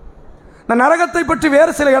 இந்த நரகத்தை பற்றி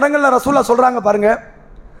வேறு சில இடங்கள்ல ரசூலா சொல்றாங்க பாருங்க.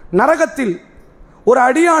 நரகத்தில் ஒரு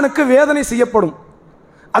அடியானுக்கு வேதனை செய்யப்படும்.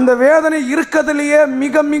 அந்த வேதனை இருக்கிறதுலேயே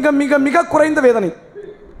மிக மிக மிக மிக குறைந்த வேதனை.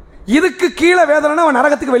 இதுக்கு கீழே வேதனைனா அவன்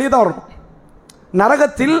நரகத்துக்கு வெளியே தான் வரணும்.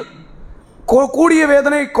 நரகத்தில் கூடிய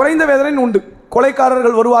வேதனை, குறைந்த வேதனை உண்டு.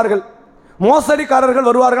 கொலைக்காரர்கள் வருவார்கள், மோசடிக்காரர்கள்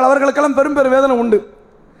வருவார்கள், அவர்களுக்கெல்லாம் பெரும் பெரும் வேதனை உண்டு.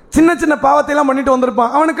 சின்ன சின்ன பாவத்தை எல்லாம் பண்ணிட்டு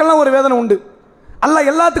வந்திருப்பான், அவனுக்கெல்லாம் ஒரு வேதனை உண்டு. அல்லாஹ்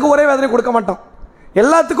எல்லாத்துக்கும் ஒரே வேதனை கொடுக்க மாட்டான்.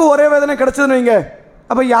 எல்லாத்துக்கும் ஒரே வேதனை கிடைச்சதுன்னு வைங்க,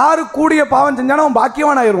 அப்போ யாரு கூடிய பாவம் செஞ்சாலும் அவன்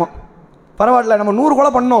பாக்கியவான் ஆயிடுவான். பரவாயில்ல, நம்ம 100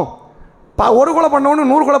 கொலை பண்ணோம், ஒரு கொலை பண்ணவனு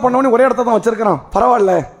 100 கொலை பண்ணவனு ஒரே இடத்த தான் வச்சிருக்கிறான்,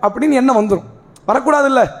 பரவாயில்ல அப்படின்னு என்ன வந்துடும். வரக்கூடாது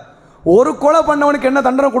இல்லை. ஒரு கொலை பண்ணவனுக்கு என்ன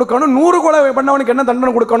தண்டனை கொடுக்கணும், 100 கொலை பண்ணவனுக்கு என்ன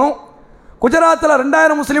தண்டனை கொடுக்கணும், குஜராத்தில்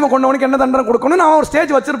 2000 முஸ்லீமை கொண்டவனுக்கு என்ன தண்டனை கொடுக்கணும்னு அவன் ஒரு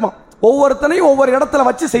ஸ்டேஜ் வச்சிருப்பான். ஒவ்வொருத்தனையும் ஒவ்வொரு இடத்துல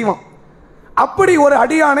வச்சு செய்வான். அப்படி ஒரு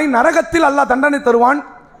அடியானை நரகத்தில் அல்லாஹ் தண்டனை தருவான்.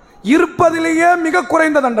 இருப்பதிலேயே மிக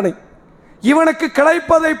குறைந்த தண்டனை. இவனுக்கு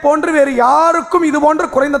கிடைப்பதை போன்று வேறு யாருக்கும் இது போன்ற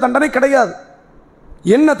குறைந்த தண்டனை கிடையாது.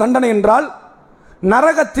 என்ன தண்டனை என்றால்,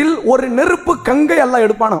 நரகத்தில் ஒரு நெருப்பு கங்கை அல்லாஹ்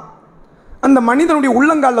எடுப்பானாம். அந்த மனிதனுடைய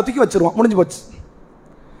உள்ளங்காலில் தூக்கி வச்சிருவான். முடிஞ்சு போச்சு.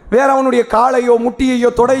 வேற அவனுடைய காலையோ, முட்டியையோ,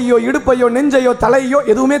 தொடையோ, இடுப்பையோ, நெஞ்சையோ, தலையோ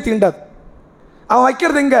எதுவுமே தீண்டாது. அவன்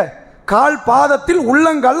வைக்கிறது எங்க? கால் பாதத்தில்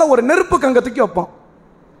உள்ளங்கால ஒரு நெருப்பு கங்கை தூக்கி வைப்பான்.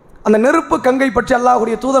 அந்த நெருப்பு கங்கை பற்றி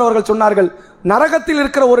அல்லாஹ்வுடைய தூதர் அவர்கள் சொன்னார்கள், நரகத்தில்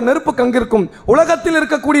இருக்கிற ஒரு நெருப்பு கங்கிற்கும் உலகத்தில்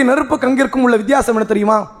இருக்கக்கூடிய நெருப்பு கங்கிற்கும் உள்ள வித்தியாசம் என்ன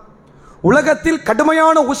தெரியுமா? உலகத்தில்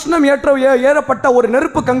கடுமையான உஷ்ணம் ஏறப்பட்ட ஒரு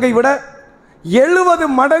நெருப்பு கங்கை விட 70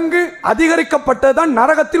 மடங்கு அதிகரிக்கப்பட்டதுதான்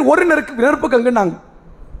நரகத்தில் ஒரு நெருப்பு கங்குனாங்க.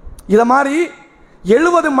 இத மாதிரி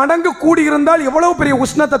 70 மடங்கு கூடியிருந்தால் எவ்வளவு பெரிய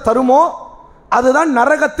உஷ்ணத்தை தருமோ அதுதான்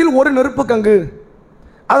நரகத்தில் ஒரு நெருப்பு கங்கு.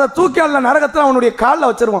 அதை தூக்கி அதில் நரகத்தில் அவனுடைய காலில்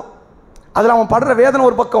வச்சிருவான். அதில் அவன் படுற வேதனை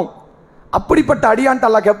ஒரு பக்கம். அப்படிப்பட்ட அடியான்ட்டு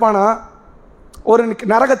அல்லாஹ் கேட்பானா, ஒரு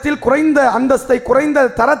நரகத்தில் குறைந்த அந்தஸ்தை, குறைந்த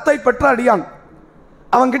தரத்தை பெற்ற அடியான்,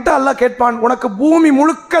 அவன்கிட்ட அல்லாஹ் கேட்பான், உனக்கு பூமி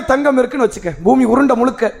முழுக்க தங்கம் இருக்குன்னு வச்சுக்க, பூமி உருண்டை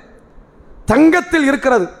முழுக்க தங்கத்தில்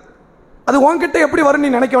இருக்கிறது, அது உன்கிட்ட எப்படி வரும்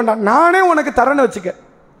நீ நினைக்க வேண்டாம், நானே உனக்கு தரேன்னு வச்சுக்க,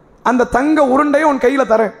 அந்த தங்க உருண்டையை உன்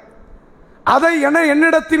கையில் தரேன், அதை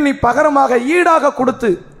என்னிடத்தில் நீ பகரமாக ஈடாக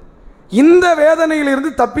கொடுத்து இந்த வேதனையிலிருந்து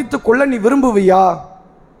தப்பித்துக் கொள்ள நீ விரும்புவியா?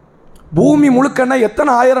 பூமி முழுக்கன்னா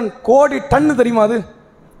எத்தனை ஆயிரம் கோடி டன் தெரியுமா? அது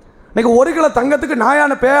இன்னைக்கு 1 கிலோ தங்கத்துக்கு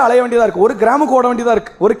நாயான அலைய வேண்டியதா இருக்கு, 1 கிராமுக்கு ஓட வேண்டியதா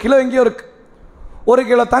இருக்கு, 1 கிலோ எங்கேயோ இருக்கு. 1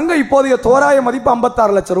 கிலோ தங்கம் இப்போதைய தோராய மதிப்பு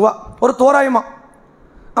 56 லட்சம் ரூபா. ஒரு தோராயமா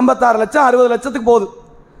 56 லட்சம் 60 லட்சத்துக்கு போகுது.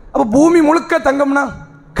 அப்ப பூமி முழுக்க தங்கம்னா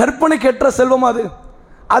கற்பனைக்கு ஏற்ற செல்வம் அது.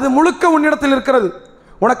 அது முழுக்க உன்னிடத்தில் இருக்கிறது.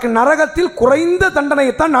 உனக்கு நரகத்தில் குறைந்த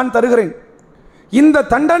தண்டனையைத்தான் நான் தருகிறேன். இந்த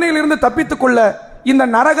தண்டனையிலிருந்து தப்பித்துக் கொள்ள, இந்த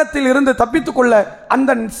நரகத்தில் இருந்து தப்பித்துக் கொள்ள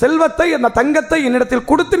அந்த செல்வத்தை, அந்த தங்கத்தை என்னிடத்தில்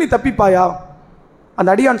கொடுத்து நீ தப்பிப்பாயா? அந்த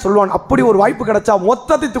அடியான் சொல்லுவான், அப்படி ஒரு வாய்ப்பு கிடைச்சா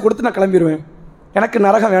மொத்தத்தை கொடுத்து நான் கிளம்பிடுவேன், எனக்கு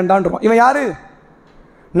நரகம் வேண்டான்றான். இவன் யாரு?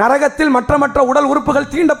 நரகத்தில் மற்ற உடல்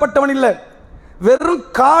உறுப்புகள் தீண்டப்பட்டவன் இல்லை, வெறும்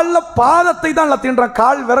காலில் பாதத்தை தான் தீண்டான்.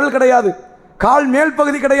 கால் விரல் கிடையாது, கால் மேல்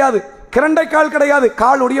பகுதி கிடையாது, கிரண்டை கால் கிடையாது,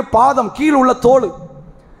 காலுடைய பாதம், கீழ் உள்ள தோல்.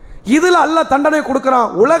 இதுல அல்லாஹ் தண்டனை கொடுக்கிறான்.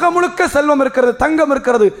 உலகம் முழுக்க செல்வம் இருக்கிறது, தங்கம்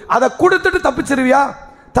இருக்கிறது, அதை கொடுத்துட்டு தப்பிச்சிருவியா?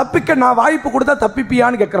 தப்பிக்க நான் வாய்ப்பு கொடுத்தா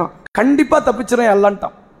தப்பிப்பியான்னு கேட்கிறான். கண்டிப்பா தப்பிச்சிருவேன்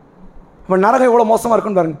அல்லான்ட்டான். இப்ப நரகம் எவ்வளவு மோசமா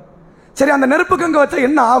இருக்குன்னு பாருங்க. சரி, அந்த நெருப்பு கங்கை வச்சா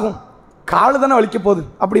என்ன ஆகும்? காலு தானே வலிக்க போகுது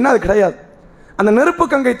அப்படின்னா அது கிடையாது. அந்த நெருப்பு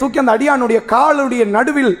கங்கை தூக்கி அந்த அடியானுடைய காலுடைய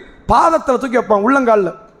நடுவில் பாதத்தில் தூக்கி வைப்பான்,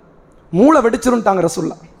 உள்ளங்காலில். மூளை வெடிச்சிருந்தாங்க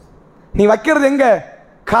ரசூல்லா. நீ வைக்கிறது எங்க?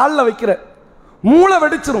 காலில் வைக்கிற, மூளை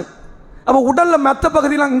வெடிச்சிரும். அப்போ உடல்ல மற்ற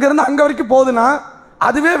பகுதியில் இங்கிருந்து அங்கே வரைக்கும் போகுதுன்னா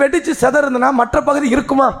அதுவே வெடிச்சு செதறதுன்னா மற்ற பகுதி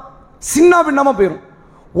இருக்குமா? சின்ன பின்னமா போயிடும்.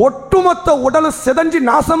 ஒட்டுமொத்த உடலும் சிதஞ்சி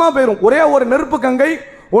நாசமா போயிடும். ஒரே ஒரு நெருப்பு கங்கை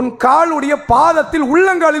உன் காலுடைய பாதத்தில்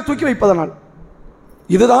உள்ளங்காலில் தூக்கி வைப்பதனால்.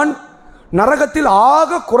 இதுதான் நரகத்தில்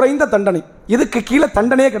ஆக குறைந்த தண்டனை. இதுக்கு கீழே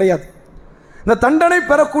தண்டனையே கிடையாது. இந்த தண்டனை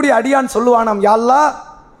பெறக்கூடிய அடியான் சொல்லுவானாம், யா அல்லாஹ்,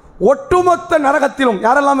 ஒட்டுமொத்த நரகத்திலும்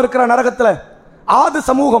யாரெல்லாம் இருக்கிற நரகத்தில்? ஆது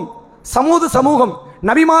சமூகம், சமூது சமூகம்,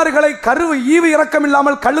 நபிமார்களை கருவு ஈவு இரக்கம்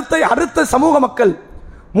இல்லாமல் கழுத்தை அறுத்த சமூக மக்கள்,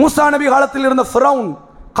 மூசா நபி காலத்தில் இருந்த ஃபிரௌன்,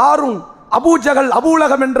 காரூன், அபூஜகல்,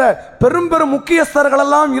 அபூலகம் என்ற பெரும் பெரும் முக்கியஸ்தர்கள்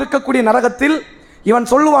எல்லாம் இருக்கக்கூடிய நரகத்தில் இவன்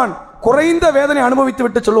சொல்லுவான், குறைந்த வேதனை அனுபவித்து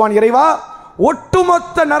விட்டு சொல்லுவான், இறைவா,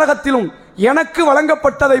 ஒட்டுமொத்த நரகத்திலும் எனக்கு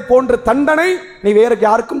வழங்கப்பட்டதை போன்ற தண்டனை நீ வேறு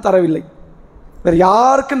யாருக்கும் தரவில்லை. வேறு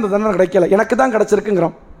யாருக்கும் இந்த தண்டனை கிடைக்கல, எனக்கு தான்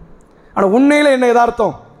கிடைச்சிருக்குங்கிறான். ஆனால் உண்மையில என்ன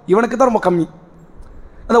யதார்த்தம்? இவனுக்கு தான் ரொம்ப கம்மி.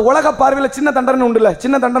 அந்த உலக பார்வையில் சின்ன தண்டனை உண்டு இல்லை?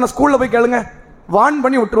 சின்ன தண்டனை ஸ்கூலில் போய் கேளுங்க, வான்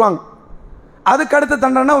பண்ணி விட்டுருவாங்க. அதுக்கு அடுத்த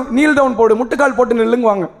தண்டனை நீல் டவுன் போடு, முட்டுக்கால் போட்டு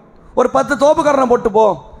நில்லுங்குவாங்க. ஒரு 10 தோப்புக்காரனை போட்டு போ,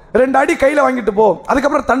 2 அடி கையில் வாங்கிட்டு போ.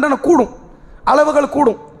 அதுக்கப்புறம் தண்டனை கூடும், அளவுகள்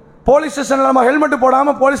கூடும். போலீஸ் ஸ்டேஷனில் நம்ம ஹெல்மெட்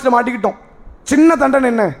போடாமல் போலீஸில் மாட்டிக்கிட்டோம், சின்ன தண்டனை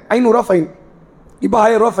என்ன? 500 ரூபா ஃபைன். இப்போ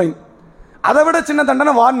 1000 ரூபா ஃபைன். அதை விட சின்ன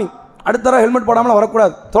தண்டனை வார்னிங், அடுத்த தடவை ஹெல்மெட் போடாமல்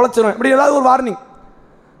வரக்கூடாது, தொலைச்சிடும், இப்படி ஏதாவது ஒரு வார்னிங்.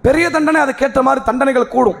 பெரிய தண்டனை அதுக்கேற்ற மாதிரி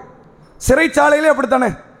தண்டனைகள் கூடும். சிறைச்சாலையிலே அப்படித்தானே,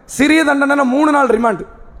 சிறிய தண்டனை 3 நாள் ரிமாண்டு,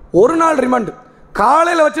 1 நாள் ரிமாண்டு,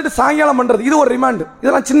 காலையில் வச்சுட்டு சாயங்காலம் பண்ணுறது, இது ஒரு ரிமாண்டு.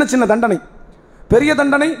 இதெல்லாம் சின்ன சின்ன தண்டனை. பெரிய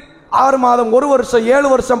தண்டனை 6 மாதம், 1 வருஷம், 7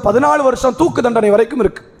 வருஷம், 14 வருஷம், தூக்கு தண்டனை வரைக்கும்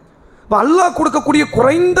இருக்கு. அல்லாஹ் கொடுக்கக்கூடிய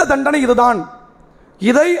குறைந்த தண்டனை இதுதான்.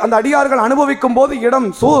 இதை அந்த அடியார்கள் அனுபவிக்கும் போது இடம்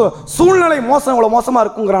சூழ்நிலை மோசம், இவ்வளவு மோசமா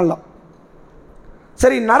இருக்குங்கிறான்ல.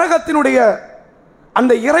 சரி, நரகத்தினுடைய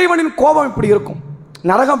அந்த இறைவனின் கோபம் இப்படி இருக்கும்,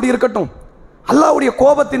 நரகம் அப்படி இருக்கட்டும், அல்லாஹ்வுடைய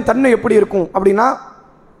கோபத்தின் தன்மை எப்படி இருக்கும் அப்படின்னா,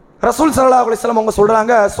 ரசூல் ஸல்லல்லாஹு அலைஹி வஸல்லம் அவங்க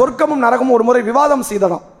சொல்றாங்க, சொர்க்கமும் நரகமும் ஒரு முறை விவாதம்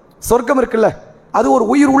செய்ததாம். சொர்க்கம் இருக்குல்ல, அது ஒரு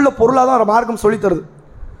உயிர் உள்ள பொருளாக தான் மார்க்கம் சொல்லி தருது.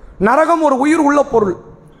 நரகம் ஒரு உயிர் உள்ள பொருள்.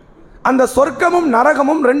 அந்த சொர்க்கமும்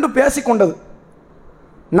நரகமும் 2 பேசிக்கொண்டது.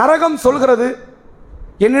 நரகம் சொல்கிறது,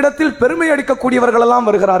 என்னிடத்தில் பெருமை அடிக்கக்கூடியவர்கள் எல்லாம்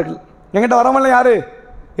வருகிறார்கள். என்கிட்ட வரவங்கள யாரு?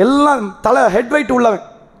 எல்லாம் தலை ஹெட் வெயிட் உள்ளவன்.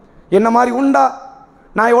 என்ன மாதிரி உண்டா,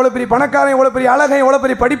 நான் எவ்வளோ பெரிய பணக்காரன், எவ்வளோ பெரிய அழகன், எவ்வளோ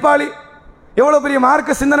பெரிய படிப்பாளி, எவ்வளோ பெரிய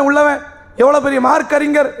மார்க்க சிந்தனை உள்ளவன், எவ்வளோ பெரிய மார்க்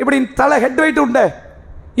அறிஞர், இப்படி தலை ஹெட் வெயிட் உண்ட,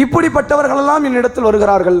 இப்படிப்பட்டவர்கள் எல்லாம் என்னிடத்தில்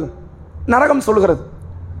வருகிறார்கள் நரகம் சொல்கிறது.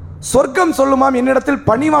 சொர்க்கம் சொல்லுமாம், என்னிடத்தில்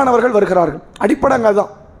பணிவானவர்கள் வருகிறார்கள். அடிப்படைங்க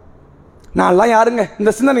அதுதான். நான் எல்லாம் யாருங்க,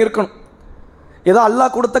 இந்த சிந்தனை இருக்கணும். ஏதோ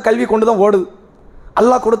அல்லாஹ் கொடுத்த கல்வி கொண்டு தான் ஓடுது,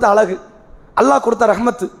 அல்லாஹ் கொடுத்த அழகு, அல்லாஹ் கொடுத்த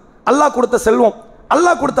ரஹ்மத்து, அல்லாஹ் கொடுத்த செல்வம்,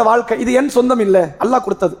 அல்லாஹ் கொடுத்த வாழ்க்கை, இது என் சொந்தம் இல்லை, அல்லாஹ்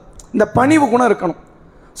கொடுத்தது. இந்த பணிவு குணம் இருக்கணும்.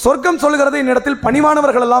 சொர்க்கம் சொல்கிறது, என்னிடத்தில்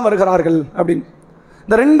பணிவானவர்கள் எல்லாம் வருகிறார்கள் அப்படின்னு.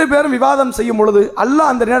 இந்த 2 பேரும் விவாதம் செய்யும் பொழுது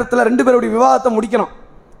அல்லாஹ் அந்த நேரத்தில் 2 பேருடைய விவாதத்தை முடிக்கணும்.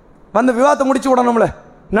 வந்து விவாதத்தை முடிச்சு விடணும்ல,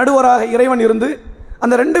 நடுவராக இறைவன் இருந்து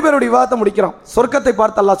அந்த 2 பேருடைய விவாதத்தை முடிக்கிறான். சொர்க்கத்தை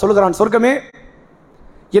பார்த்து அல்லாஹ் சொல்கிறான், சொர்க்கமே,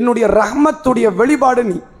 என்னுடைய ரஹ்மத்துடைய வெளிப்பாடு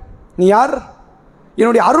நீ. நீ யார்?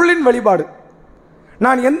 என்னுடைய அருளின் வெளிப்பாடு.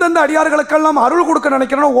 நான் எந்தெந்த அடியார்களுக்கெல்லாம் அருள் கொடுக்க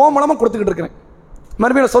நினைக்கிறேனோ ஓ மூலமா கொடுத்துக்கிட்டு இருக்கிறேன்.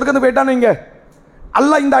 மறுபடியும் சொர்க்கத்துக்கு போயிட்டான்னு இங்க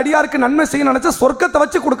அல்லாஹ் இந்த அடியாருக்கு நன்மை செய்ய நினைச்ச சொர்க்கத்தை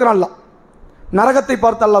வச்சு கொடுக்கிறான். நரகத்தை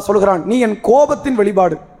பார்த்து அல்லாஹ் சொல்கிறான், நீ என் கோபத்தின்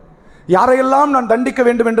வெளிப்பாடு. யாரையெல்லாம் நான் தண்டிக்க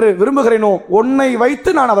வேண்டும் என்று விரும்புகிறேனோ உன்னை வைத்து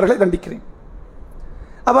நான் அவர்களை தண்டிக்கிறேன்.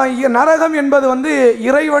 அப்ப நரகம் என்பது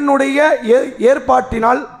இறைவனுடைய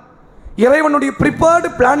ஏற்பாட்டினால், இறைவனுடைய ப்ரிப்பேர்டு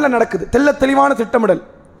பிளான்ல நடக்குது. தெல்ல தெளிவான திட்டமிடல்.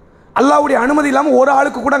 அல்லாஹ்வுடைய அனுமதி இல்லாமல் ஒரு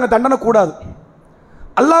ஆளுக்கு கூட அங்கே தண்டனை கூடாது.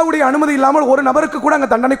 அல்லாஹ்வுடைய அனுமதி இல்லாமல் ஒரு நபருக்கு கூட அங்கே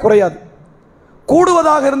தண்டனை குறையாது.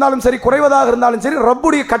 கூடுவதாக இருந்தாலும் சரி, குறைவதாக இருந்தாலும் சரி,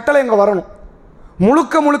 ரப்புடைய கட்டளை அங்கே வரணும்.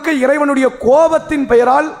 முழுக்க முழுக்க இறைவனுடைய கோபத்தின்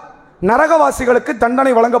பெயரால் நரகவாசிகளுக்கு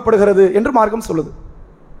தண்டனை வழங்கப்படுகிறது என்று மார்க்கம் சொல்லுது.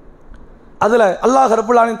 அதுல அல்லாஹ்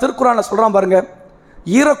ரப்புல் ஆலமீன் திருக்குர்ஆன்ல சொல்றான் பாருங்க,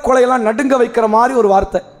 ஈரக்கொலையெல்லாம் நடுங்க வைக்கிற மாதிரி ஒரு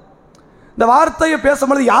வார்த்தை. இந்த வார்த்தையை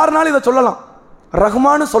பேசும்போது யாருனாலும் இதை சொல்லலாம்,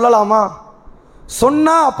 ரஹ்மான்னு சொல்லலாமா?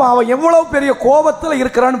 சொன்னா அப்ப அவன் எவ்வளவு பெரிய கோபத்தில்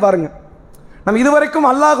இருக்கிறான்னு பாருங்க. நம்ம இதுவரைக்கும்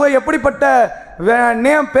அல்லாஹ்வை எப்படிப்பட்ட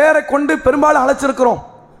பேரை கொண்டு பெரும்பாலும் அழைச்சிருக்கிறோம்?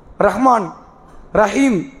 ரஹ்மான்,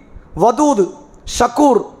 ரஹீம், வதூத்,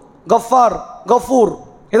 ஷக்கூர், கஃபார், கஃபூர்.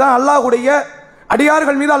 இதான் அல்லாஹ்வுடைய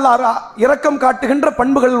அடியார்கள் மீது அல்லாஹ் இரக்கம் காட்டுகின்ற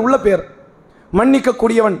பண்புகள் உள்ள பேர்.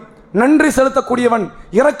 மன்னிக்கக்கூடியவன், நன்றி செலுத்தக்கூடியவன்,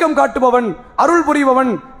 இரக்கம் காட்டுபவன், அருள்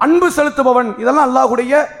புரிபவன், அன்பு செலுத்துபவன். இதெல்லாம்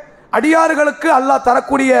அல்லாஹ்வுடைய அடியார்களுக்கு அல்லாஹ்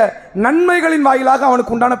தரக்கூடிய நன்மைகளின் வாயிலாக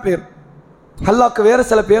அவனுக்கு உண்டான பேர். அல்லாஹ்க்கு வேறு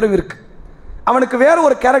சில பேரும் இருக்கு, அவனுக்கு வேறு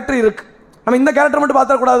ஒரு கேரக்டர் இருக்கு. நம்ம இந்த கேரக்டர் மட்டும்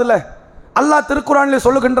பார்த்தா கூடாதுல்ல. அல்லாஹ் திருக்குர்ஆனில்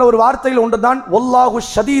சொல்லுகின்ற ஒரு வார்த்தையில் ஒன்றுதான், வல்லாஹு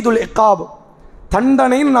ஷதீதுல் இகாப்.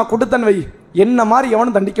 தண்டனைன்னு நான் கொடுத்தன் வை, என்ன மாதிரி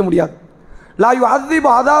எவனும் தண்டிக்க முடியாது. லா யுஅذிபு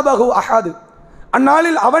அஸாபஹு அஹத்.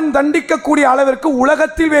 அந்நாளில் அவன் தண்டிக்கக்கூடிய அளவிற்கு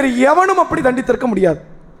உலகத்தில் வேறு எவனும் அப்படி தண்டித்திருக்க முடியாது.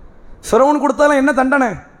 ஃபிரௌன் கொடுத்ததெல்லாம் என்ன தண்டனை?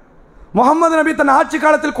 முகமது நபி தன் ஆட்சி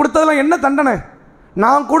காலத்தில் கொடுத்ததெல்லாம் என்ன தண்டனை?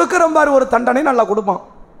 நான் கொடுக்கிற மாதிரி ஒரு தண்டனை நல்லா கொடுப்பான்.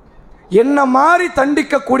 என்ன மாதிரி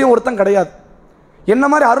தண்டிக்கக்கூடிய ஒருத்தன் கிடையாது, என்ன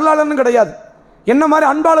மாதிரி அருளாளனும் கிடையாது, என்ன மாதிரி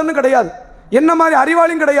அன்பாளனும் கிடையாது, என்ன மாதிரி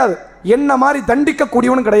அறிவாளியும் கிடையாது, என்ன மாதிரி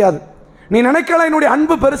தண்டிக்கக்கூடியவனும் கிடையாது. நீ நினைக்கலாம் என்னுடைய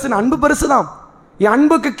அன்பு பெருசு, அன்பு பெருசு தான், என்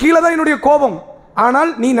அன்புக்கு கீழே தான் என்னுடைய கோபம். ஆனால்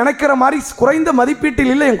நீ நினைக்கிற மாதிரி குறைந்த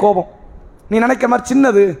மதிப்பீட்டில் இல்லை என் கோபம். நீ நினைக்கிற மாதிரி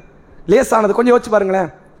சின்னது லேசானது. கொஞ்சம் யோசிச்சு பாருங்களேன்.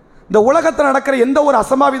 இந்த உலகத்தில் நடக்கிற எந்த ஒரு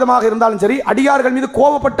அசம்பாவிதமாக இருந்தாலும் சரி, அடியார்கள் மீது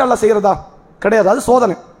கோபப்பட்டு அல்ல செய்யறதா கிடையாது, அது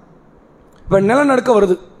சோதனை. இப்போ நிலநடுக்க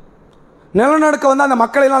வருது, நிலநடுக்க வந்து அந்த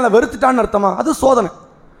மக்களை எல்லாம் வெறுத்துட்டான்னு அர்த்தமா? அது சோதனை.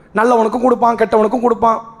 நல்லவனுக்கும் கொடுப்பான், கெட்டவனுக்கும்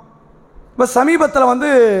கொடுப்பான். இப்போ சமீபத்தில் வந்து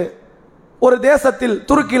ஒரு தேசத்தில்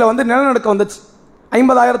துருக்கியில் வந்து நிலநடுக்கம் வந்துச்சு.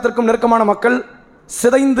 50,000த்திற்கும் நெருக்கமான மக்கள்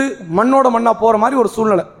சிதைந்து மண்ணோட மண்ணா போகிற மாதிரி ஒரு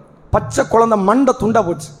சூழ்நிலை. பச்சை குழந்தை மண்டை துண்டா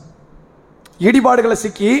போச்சு, இடிபாடுகளை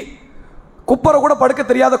சிக்கி குப்பரை கூட படுக்க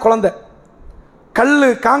தெரியாத குழந்தை, கல்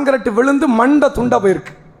காங்கிரட்டு விழுந்து மண்டை துண்டா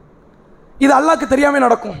போயிருக்கு. இது அல்லாஹ்க்கு தெரியாமல்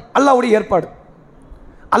நடக்கும், அல்லாஹ்வுடைய ஏற்பாடு.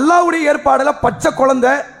 அல்லாஹ்வுடைய ஏற்பாடுல பச்சை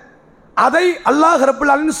குழந்தை, அதை அல்லாஹ்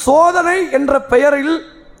ரப்பல் ஆலமீன் சோதனை என்ற பெயரில்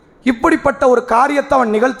இப்படிப்பட்ட ஒரு காரியத்தை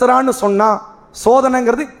அவன் நிகழ்த்துறான்னு சொன்னா,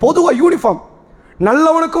 சோதனைங்கிறது பொதுவாக யூனிஃபார்ம்,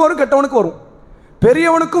 நல்லவனுக்கும் வரும் கெட்டவனுக்கும் வரும்,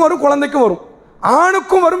 பெரியவனுக்கும் வரும் குழந்தைக்கும் வரும்,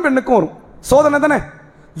 ஆணுக்கும் வரும் பெண்ணுக்கும் வரும். சோதனை தானே.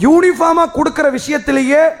 யூனிஃபார்மா கொடுக்கிற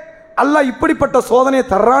விஷயத்திலேயே அல்லாஹ் இப்படிப்பட்ட சோதனையை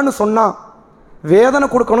தர்றான்னு சொன்னா, வேதனை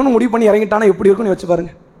கொடுக்கணும்னு முடிவு பண்ணி இறங்கிட்டானா எப்படி இருக்குன்னு வச்சு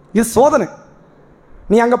பாருங்க. இது சோதனை.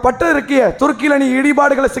 நீ அங்க பட்டு இருக்கிய துருக்கியில, நீ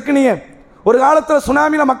இடிபாடுகளை சிக்கினிய. ஒரு காலத்தில்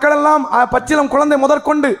சுனாமியில மக்கள் எல்லாம் பச்சிலம் குழந்தை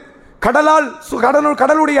முதற்கொண்டு கடலால்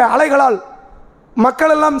கடலுடைய அலைகளால்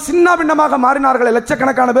மக்கள் எல்லாம் சின்ன பின்னமாக மாறினார்கள்,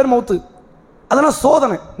 லட்சக்கணக்கான பேர் மௌத்து. அதெல்லாம்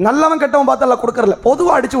சோதனை. நல்லவன் கெட்டவன் பார்த்து எல்லாம் கொடுக்கறல,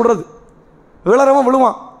 பொதுவாக அடிச்சு விடுறது. விளறவன்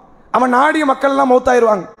விழுவான், அவன் நாடிய மக்கள் எல்லாம்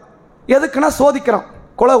மௌத்தாயிருவாங்க. எதுக்குன்னா சோதிக்கிறான்.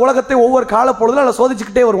 உலகத்தை ஒவ்வொரு கால பொழுதுல அதை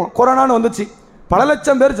சோதிச்சுக்கிட்டே வருவான். கொரோனான்னு வந்துச்சு, பல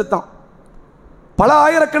லட்சம் பேர் செத்தான், பல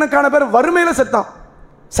ஆயிரக்கணக்கான பேர் வறுமையில செத்தான்.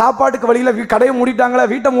 சாப்பாட்டுக்கு வழியில் கடையை மூடிட்டாங்களா,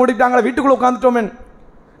 வீட்டை மூடிட்டாங்களா, வீட்டுக்குள்ள உட்காந்துட்டோமே.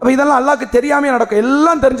 அப்போ இதெல்லாம் அல்லாஹ்க்கு தெரியாமே நடக்கும்,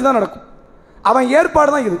 எல்லாம் தெரிஞ்சுதான் நடக்கும். அவன்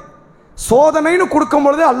ஏற்பாடு தான் இது. சோதனைன்னு கொடுக்கும்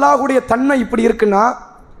பொழுது அல்லாஹ்வுடைய தன்மை இப்படி இருக்குன்னா,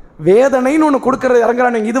 வேதனைன்னு ஒன்று கொடுக்கறது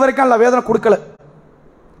இறங்குறான். இது வரைக்கும் அல்லாஹ் வேதனை கொடுக்கல.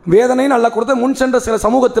 வேதனைன்னு அல்லாஹ் கொடுத்த முன் சென்ற சில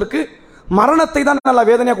சமூகத்திற்கு மரணத்தை தான் நல்லா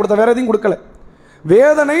வேதனையாக கொடுத்த, வேற எதையும் கொடுக்கல.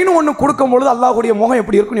 வேதனைன்னு ஒன்று கொடுக்கும் பொழுது அல்லாஹ்வுடைய முகம்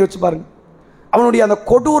எப்படி இருக்குன்னு யோசிச்சு பாருங்க. அவனுடைய அந்த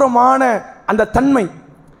கொடூரமான அந்த தன்மை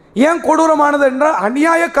ஏன் கொடூரமானது என்றால்,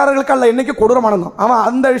 அநியாயக்காரர்களுக்கு அல்ல என்னைக்கு கொடூரமானது. அவன்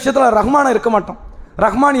அந்த விஷயத்தில் ரஹ்மானா இருக்க மாட்டான்.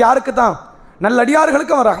 ரஹ்மான் யாருக்கு தான்?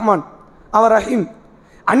 நல்லடியார்களுக்கு அவன் ரஹ்மான், அவன் ரஹீம்.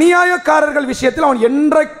 அநியாயக்காரர்கள் விஷயத்தில் அவன்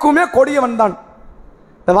என்றைக்குமே கொடியவன் தான்.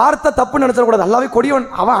 இந்த வார்த்தை தப்பு நினைச்சிடக்கூடாது. அல்லாவே கொடியவன்.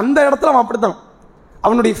 அவன் அந்த இடத்துல அவன் அப்படித்தான்.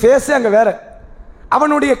 அவனுடைய ஃபேஸே அங்கே வேற,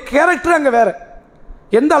 அவனுடைய கேரக்டர் அங்கே வேற.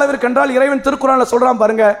 எந்த அளவிற்கு என்றால், இறைவன் திருக்குறான்ல சொல்றான்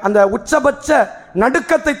பாருங்க, அந்த உச்சபட்ச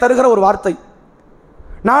நடுக்கத்தை தருகிற ஒரு வார்த்தை.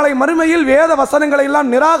 நாளை மறுமையில் வேத வசனங்களை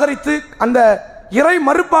எல்லாம் நிராகரித்து அந்த இறை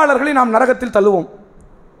மறுப்பாளர்களை நாம் நரகத்தில் தள்ளுவோம்.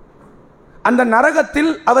 அந்த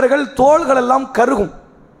நரகத்தில் அவர்கள் தோள்கள் எல்லாம் கருகும்.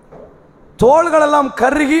 தோள்கள் எல்லாம்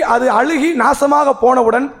கருகி அது அழுகி நாசமாக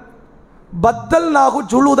போனவுடன், பத்தல் நாகு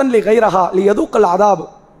ஜுலுதன் லி கைரஹா லி யதுக்கல் அதாப்,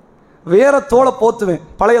 வேற தோலை போத்துவேன்,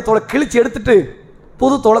 பழைய தோலை கிழிச்சு எடுத்துட்டு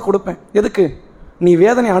புது தோலை கொடுப்பேன். எதுக்கு? நீ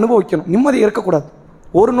வேதனை அனுபவிக்கணும், நிம்மதி இருக்கக்கூடாது.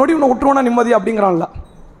 ஒரு நொடி உன்னை விட்டுருவோனா நிம்மதி அப்படிங்கிறான்ல.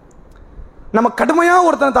 நம்ம கடுமையாக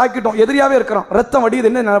ஒருத்தனை தாக்கிட்டோம், எதிரியாவே இருக்கிறோம், ரத்தம் வடியுது,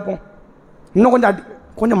 என்ன நினைப்போம்? இன்னும்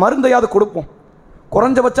கொஞ்சம் மருந்தையாவது கொடுப்போம்,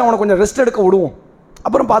 குறைஞ்சபட்சம் அவனை கொஞ்சம் ரெஸ்ட் எடுக்க விடுவோம்,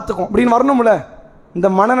 அப்புறம் பார்த்துக்கோம் அப்படின்னு வரணும்ல. இந்த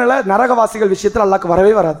மனநிலை நரகவாசிகள் விஷயத்தில் அல்லாஹ்க்கு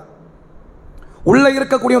வரவே வராது. உள்ள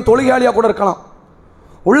இருக்கக்கூடிய தொழுகையாளியாக கூட இருக்கலாம்,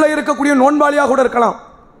 உள்ள இருக்கக்கூடிய நோன்பாளியாக கூட இருக்கலாம்.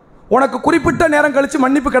 உனக்கு குறிப்பிட்ட நேரம் கழிச்சு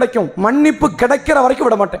மன்னிப்பு கிடைக்கும், மன்னிப்பு கிடைக்கிற வரைக்கும்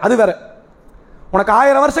விட மாட்டேன். அது வேற. உனக்கு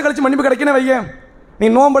 1000 வருஷம் கழிச்சு மன்னிப்பு கிடைக்கணும் வையேன், நீ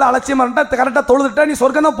நோம்புல அலட்சியமா கரெக்டாக தொழுதுட்ட, நீ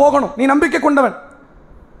சொர்க்கம் தான் போகணும், நீ நம்பிக்கை கொண்டவன்.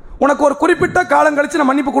 உனக்கு ஒரு குறிப்பிட்ட காலம் கழிச்சு நான்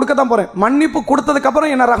மன்னிப்பு கொடுக்க தான் போறேன். மன்னிப்பு கொடுத்ததுக்கு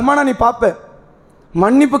அப்புறம் என்ன ரஹ்மானா நீ பார்ப்ப.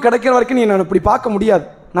 மன்னிப்பு கிடைக்கிற வரைக்கும் நீ நான் இப்படி பார்க்க முடியாது,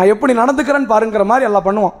 நான் எப்படி நடந்துக்கிறேன்னு பாருங்கிற மாதிரி எல்லாம்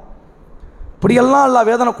பண்ணுவான். இப்படியெல்லாம் அல்லாஹ்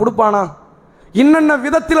வேதனை கொடுப்பானா? இன்னென்ன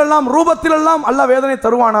விதத்திலெல்லாம் ரூபத்திலெல்லாம் அல்லாஹ் வேதனை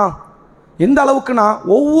தருவானா? எந்த அளவுக்குன்னா,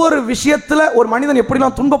 ஒவ்வொரு விஷயத்துல ஒரு மனிதன்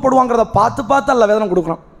எப்படிலாம் துன்பப்படுவாங்கிறத பார்த்து பார்த்து அல்லாஹ் வேதனை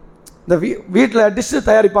கொடுக்குறான். இந்த வீட்டில் டிஷ்ஷு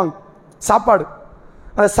தயாரிப்பாங்க, சாப்பாடு.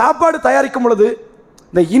 அந்த சாப்பாடு தயாரிக்கும் பொழுது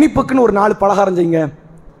இந்த இனிப்புக்குன்னு ஒரு 4 பலகாரம் செய்யுங்க,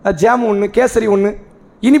 ஜாமு ஒன்று, கேசரி ஒன்று,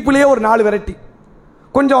 இனிப்புலேயே ஒரு 4 வெரைட்டி,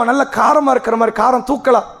 கொஞ்சம் நல்ல காரமாக இருக்கிற மாதிரி காரம்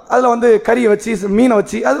தூக்கலாம், அதில் வந்து கறியை வச்சு மீனை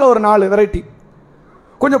வச்சு அதில் ஒரு 4 வெரைட்டி,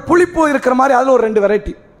 கொஞ்சம் புளிப்பு இருக்கிற மாதிரி அதில் ஒரு 2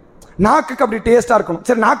 வெரைட்டி. நாக்குக்கு அப்படி டேஸ்ட்டாக இருக்கணும்.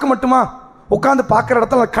 சரி, நாக்கு மட்டுமா? உட்காந்து பார்க்குற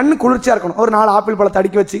இடத்துல கண்ணு குளிர்ச்சியாக இருக்கணும். ஒரு 4 ஆப்பிள் பழத்தை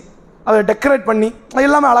அடுக்கி வச்சு அதை டெக்கரேட் பண்ணி அது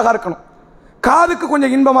எல்லாமே அழகாக இருக்கணும். காதுக்கு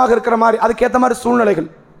கொஞ்சம் இன்பமாக இருக்கிற மாதிரி, அதுக்கேற்ற மாதிரி சூழ்நிலைகள்,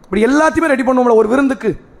 இப்படி எல்லாத்தையுமே ரெடி பண்ணுவோம்ல. ஒரு விருந்துக்கு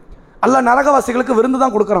அல்லாஹ் நரகவாசிகளுக்கு விருந்து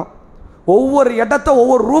தான் கொடுக்குறான். ஒவ்வொரு இடத்த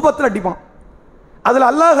ஒவ்வொரு ரூபத்தில் அடிப்பான். அதில்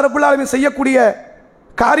அல்லாஹ் ரப்புல் ஆலமீன் செய்யக்கூடிய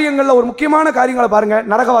காரியங்களில் ஒரு முக்கியமான காரியங்களை பாருங்க.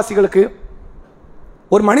 நரகவாசிகளுக்கு,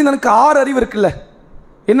 ஒரு மனிதனுக்கு 6 அறிவு இருக்குல்ல.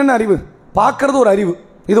 என்னென்ன அறிவு? பார்க்கறது ஒரு அறிவு,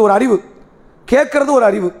 இது ஒரு அறிவு. கேட்கறது ஒரு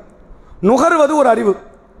அறிவு, நுகர்வது ஒரு அறிவு,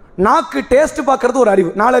 நாக்கு டேஸ்ட் பார்க்கறது ஒரு அறிவு,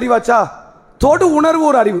 4 அறிவாச்சா. தொடு உணர்வு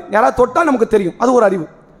ஒரு அறிவு, யாராவது தொட்டால் நமக்கு தெரியும், அது ஒரு அறிவு.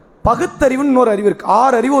 பகுத்தறிவுன்னு இன்னொரு அறிவு இருக்கு.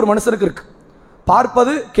 6 அறிவு ஒரு மனுஷனுக்கு இருக்கு.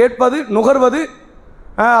 பார்ப்பது, கேட்பது, நுகர்வது,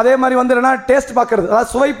 அதே மாதிரி வந்து என்னன்னா டேஸ்ட் பார்க்கறது,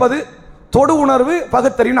 அதாவது சுவைப்பது, தொடு உணர்வு,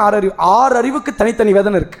 பகுத்தறிவுன்னு 6 அறிவு. 6 அறிவுக்கு தனித்தனி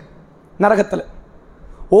வேதனை இருக்கு நரகத்தில்.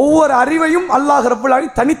 ஒவ்வொரு அறிவையும் அல்லாஹ் ரப்புல்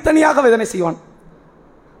ஆலமீன் தனித்தனியாக வேதனை செய்வான்.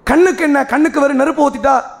 கண்ணுக்கு என்ன? கண்ணுக்கு வெறும் நெருப்பு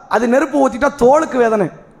ஊத்திட்டா, அது நெருப்பு ஊத்திட்டா தோலுக்கு வேதனை,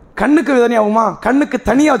 கண்ணுக்கு வேதனை ஆகுமா? கண்ணுக்கு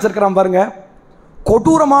தனியாக வச்சிருக்கிறான் பாருங்க.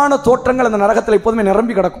 கொடூரமான தோற்றங்கள் அந்த நரகத்தில் எப்போதுமே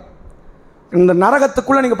நிரம்பி கிடக்கும். இந்த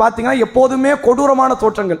நரகத்துக்குள்ள நீங்க பார்த்தீங்கன்னா எப்போதுமே கொடூரமான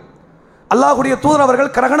தோற்றங்கள். அல்லாஹ்வுடைய தூதர்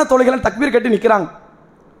அவர்கள் கிரகண தொழுகையில தக்பீர் கட்டி நிற்கிறாங்க.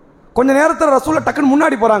 கொஞ்ச நேரத்தில் ரசூலுல்லாஹ் டக்குன்னு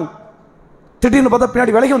முன்னாடி போறாங்க. திடீர்னு பார்த்தா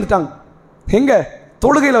பின்னாடி விலகி வந்துட்டாங்க. எங்க?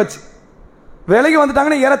 தொழுகையில் வச்சு விலகி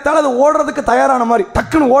வந்துட்டாங்கன்னு ஏறத்தாழ அது ஓடுறதுக்கு தயாரான மாதிரி,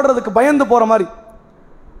 டக்குன்னு ஓடுறதுக்கு பயந்து போற மாதிரி.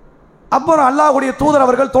 அப்புறம் அல்லாஹ்வுடைய தூதர்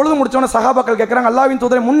அவர்கள் தொழுது முடிச்சோன்னு சஹாபாக்கள் கேட்குறாங்க, அல்லாஹ்வின்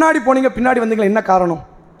தூதரை முன்னாடி போனீங்க பின்னாடி வந்தீங்களா, என்ன காரணம்?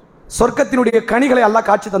 சொர்க்கத்தினுடைய கனிகளை அல்லாஹ்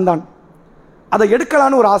காட்சி தந்தான், அதை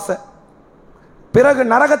எடுக்கலான்னு ஒரு ஆசை. பிறகு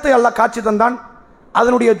நரகத்தை அல்லாஹ் காட்சி தந்தான்,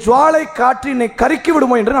 அதனுடைய ஜுவாலை காற்று என்னை கருக்கி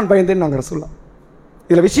விடுமோ என்று நான் பயந்தேன். நாங்கள் சொல்லலாம்.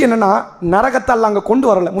 இதில் விஷயம் என்னன்னா, நரகத்தை அல்லாஹ் அங்கே கொண்டு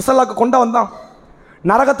வரல, முசல்லாக்கு கொண்டு வந்தான்.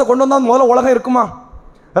 நரகத்தை கொண்டு வந்தால் முதல்ல உலகம் இருக்குமா?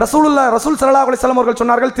 ரசூல் ஸல்லல்லாஹு அலைஹி வஸல்லம் அவர்கள்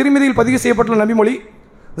சொன்னார்கள், திருமதியில் பதிவு செய்யப்பட்டுள்ள நபிமொழி,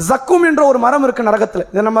 ஜக்கும் என்ற ஒரு மரம் இருக்கு நரகத்தில்.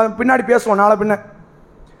 இதை நம்ம பின்னாடி பேசுவோம் நாளை பின்ன.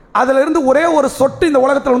 அதுல இருந்து ஒரே ஒரு சொட்டு இந்த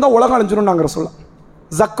உலகத்தில் இருந்தால் உலகம் அழிஞ்சிடும். நாங்கள் சொல்லலாம்,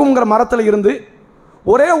 ஜக்குங்கிற மரத்தில் இருந்து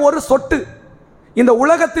ஒரே ஒரு சொட்டு இந்த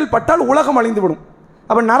உலகத்தில் பட்டால் உலகம் அழிந்து விடும்.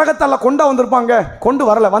 அப்ப நரகத்தை எல்லாம் கொண்டா வந்திருப்பாங்க, கொண்டு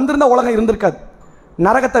வரல. வந்திருந்தா உலகம் இருந்திருக்காது.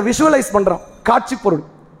 நரகத்தை விஷுவலைஸ் பண்றோம், காட்சி பொருள்.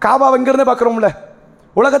 காபாவை இங்கிருந்து பார்க்குறோம்ல,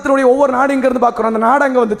 உலகத்தினுடைய ஒவ்வொரு நாடு இங்கிருந்து பார்க்குறோம். அந்த நாடு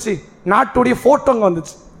அங்கே வந்துச்சு, நாட்டுடைய போட்டோ அங்கே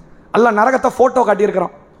வந்துச்சு. அல்லாஹ் நரகத்தை போட்டோ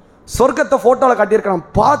காட்டியிருக்கிறான், சொர்க்கத்தை போட்டோவில் காட்டியிருக்கிறான்.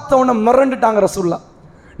 பார்த்தவன மிரண்டுட்டாங்க ரசூலுல்லாஹ்.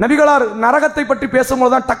 நபிகளார் நரகத்தை பற்றி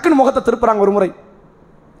பேசும்போது தான் டக்குன்னு முகத்தை திருப்புறாங்க. ஒரு முறை,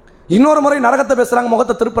 இன்னொரு முறை நரகத்தை பேசுறாங்க,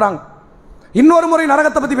 முகத்தை திருப்புறாங்க. இன்னொரு முறை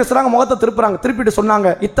நரகத்தை பற்றி பேசுறாங்க, முகத்தை திருப்புறாங்க. திருப்பிட்டு சொன்னாங்க,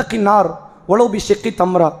 இத்தக்கி நார் ஒலோபி ஷெக்கி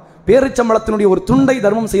தம்ரா, பேரிச்சம்பளத்தினுடைய ஒரு துண்டை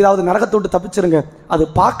தர்மம் செய்தாவது நரகத்தை விட்டு தப்பிச்சிருங்க. அது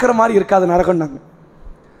பார்க்குற மாதிரி இருக்காது நரகம்னாங்க.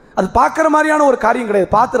 அது பார்க்குற மாதிரியான ஒரு காரியம் கிடையாது,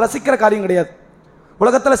 பார்த்து ரசிக்கிற காரியம் கிடையாது.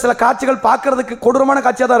 உலகத்தில் சில காட்சிகள் பார்க்கறதுக்கு கொடூரமான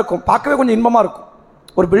காட்சியாக தான் இருக்கும், பார்க்கவே கொஞ்சம் இன்பமாக இருக்கும்.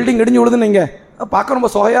 ஒரு பில்டிங் இடிஞ்சு விழுதுன்னு நீங்க பார்க்க ரொம்ப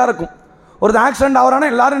சுவையாக இருக்கும். ஒரு ஆக்சிடென்ட் ஆகிறானா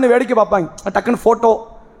எல்லாரும் என்ன வேடிக்கை பார்ப்பாங்க, டக்குன்னு ஃபோட்டோ,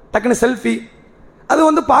 டக்குன்னு செல்ஃபி. அது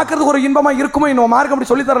வந்து பார்க்கறதுக்கு ஒரு இன்பமாக இருக்குமோ இன்னும் மார்க்கம்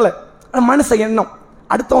அப்படி சொல்லி தரல. ஆனால் மனுஷ எண்ணம்,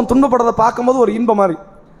 அடுத்தவன் துன்பப்படுறதை பார்க்கும்போது ஒரு இன்பம் மாதிரி.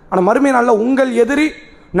 ஆனால் மறுமை நாளில் உங்கள் எதிரி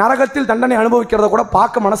நரகத்தில் தண்டனை அனுபவிக்கிறத கூட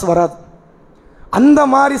பார்க்க மனசு வராது. அந்த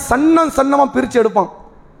மாதிரி சன்னமாக பிரித்து எடுப்பான்.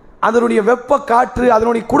 அதனுடைய வெப்ப காற்று,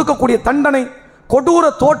 அதனுடைய கொடுக்கக்கூடிய தண்டனை, கொடூர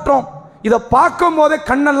தோற்றம், இதை பார்க்கும் போதே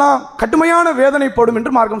கண்ணெல்லாம் கடுமையான வேதனைப்படும்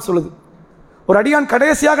என்று மார்க்கம் சொல்லுது. ஒரு அடியான்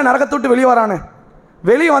கடைசியாக நரகத்தை விட்டு வெளியே வரானே,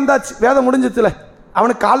 வெளியே வந்தாச்சு, வேதம் முடிஞ்சதுல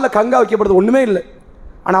அவனுக்கு காலில் கங்கா வைக்கப்படுது, ஒன்றுமே இல்லை.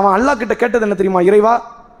 ஆனால் அவன் அல்லாஹ் கிட்ட கேட்டது என்ன தெரியுமா? இறைவா,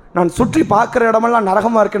 நான் சுற்றி பார்க்குற இடமெல்லாம்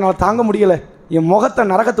நரகமாக இருக்கு, என்னால் தாங்க முடியலை, என் முகத்தை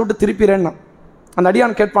நரகத்தை விட்டு திருப்பிறேன்னா. அந்த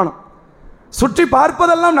அடியான் கேட்பானோ, சுற்றி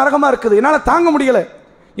பார்ப்பதெல்லாம் நரகமாக இருக்குது, என்னால் தாங்க முடியலை,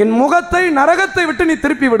 என் முகத்தை நரகத்தை விட்டு நீ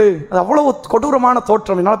திருப்பி விடு. அது அவ்வளவு கொடூரமான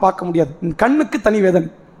தோற்றம், என்னால் பார்க்க முடியாது. என் கண்ணுக்கு தனி வேதனை.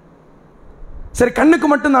 சரி, கண்ணுக்கு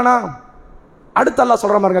மட்டும்தானா? அடுத்து அல்லாஹ்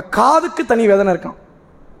சொல்ற பாருங்க, காதுக்கு தனி வேதனை இருக்கான்.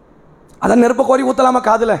 அதான் நெருப்ப கோரி ஊத்தலாமா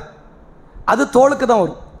காதுல? அது தோலுக்கு தான்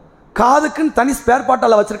வரும். காதுக்குன்னு தனி ஸ்பேர் பார்ட்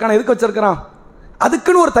அல்ல வச்சிருக்கான். எதுக்கு வச்சிருக்கிறான்?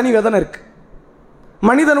 அதுக்குன்னு ஒரு தனி வேதனை இருக்கு.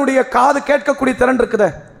 மனிதனுடைய காது கேட்கக்கூடிய திறன் இருக்குதே,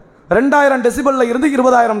 2000 டெசிபல்ல இருந்து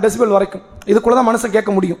 20000 டெசிபல் வரைக்கும் இதுக்குள்ளதான் மனுஷன்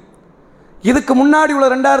கேட்க முடியும். இதுக்கு முன்னாடி உள்ள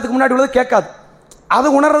 2000க்கு முன்னாடி உள்ளது கேட்காது. அதை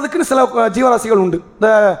உணர்றதுக்குன்னு சில ஜீவராசிகள் உண்டு, இந்த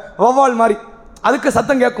வௌவால் மாதிரி, அதுக்கு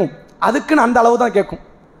சத்தம் கேட்கும், அதுக்குன்னு அந்த அளவு தான் கேட்கும்.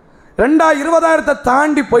 2000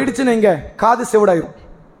 தாண்டி போயிடுச்சுன்னு இங்க காது செவிடாயிரும்.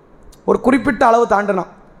 ஒரு குறிப்பிட்ட அளவு தாண்டினா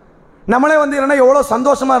நம்மளே வந்து என்னன்னா எவ்வளோ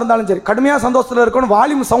சந்தோஷமா இருந்தாலும் சரி, கடுமையாக சந்தோஷத்தில் இருக்கணும்,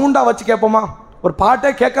 வால்யூம் சவுண்டாக வச்சு கேட்போமா? ஒரு பாட்டே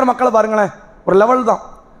கேட்குற மக்களை பாருங்களேன், ஒரு லெவல் தான்.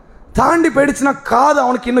 தாண்டி போயிடுச்சுன்னா காது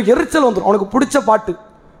அவனுக்கு இன்னும் எரிச்சல் வந்துடும். அவனுக்கு பிடிச்ச பாட்டு,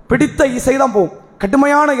 பிடித்த இசை தான் போகும்.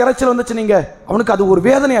 கடுமையான இறைச்சல் வந்துச்சு நீங்க, அவனுக்கு அது ஒரு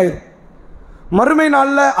வேதனை ஆயிடும். மறுமை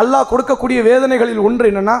நாளில் அல்லாஹ் கொடுக்கக்கூடிய வேதனைகளில்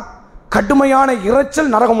ஒன்று என்னன்னா, கடுமையான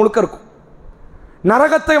இறைச்சல் நரகம் முழுக்க இருக்கும்.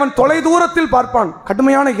 நரகத்தை அவன் தொலை தூரத்தில் பார்ப்பான்,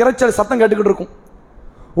 கடுமையான இறைச்சல் சத்தம் கேட்டுக்கிட்டு இருக்கும்.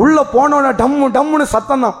 உள்ள போனோட டம்மு டம்முன்னு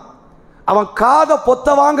சத்தம் தான். அவன் காதை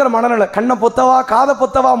பொத்தவாங்கிற மனநிலை, கண்ணை பொத்தவா, காதை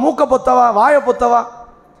பொத்தவா, மூக்க பொத்தவா, வாயை பொத்தவா,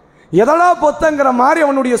 எதனா பொத்தங்கிற மாதிரி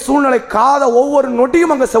அவனுடைய சூழ்நிலை. காதை ஒவ்வொரு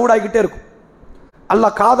நொடியும் அங்கே செவிடாகிக்கிட்டே இருக்கும்.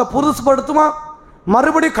 அல்லாஹ் காதை புதுசுபடுத்துமா,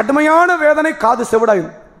 மறுபடியும் கடுமையான வேதனை, காது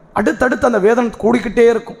செவிடாயிடும். அடுத்தடுத்து அந்த வேதனை கூடிக்கிட்டே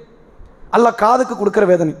இருக்கும். அல்லாஹ் காதுக்கு கொடுக்குற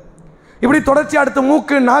வேதனை இப்படி தொடர்ச்சி. அடுத்து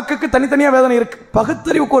மூக்கு, நாக்குக்கு தனித்தனியாக வேதனை இருக்கு.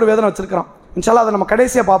 பகுத்தறிவுக்கு ஒரு வேதனை வச்சிருக்கிறான். இன்ஷா அல்லாஹ் அதை நம்ம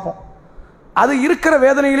கடைசியாக பார்ப்போம். அது இருக்கிற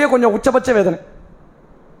வேதனையிலேயே கொஞ்சம் உச்சபட்ச வேதனை.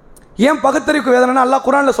 ஏன் பகுத்தறிவுக்கு வேதனைனா, அல்லாஹ்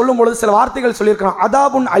குர்ஆன்ல சொல்லும் பொழுது சில வார்த்தைகள் சொல்லியிருக்கிறான்.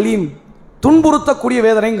 அதாபுன் அலீம், துன்புறுத்தக்கூடிய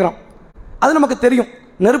வேதனைங்கிறான். அது நமக்கு தெரியும்,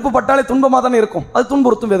 நெருப்பு பட்டாலே துன்பமாக தானே இருக்கும், அது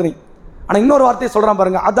துன்புறுத்தும் வேதனை. ஆனால் இன்னொரு வார்த்தையை சொல்கிறான்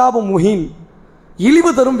பாருங்க, அதாபு முஹீன்,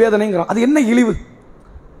 இழிவு தரும் வேதனைங்கிறான். அது என்ன இழிவு?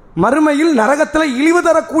 மறுமையில் நரகத்தில் இழிவு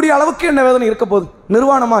தரக்கூடிய அளவுக்கு என்ன வேதனை இருக்க போகுது?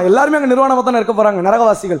 நிர்வாணமா? எல்லாருமே அங்கே நிர்வாணமாக தானே இருக்க போகிறாங்க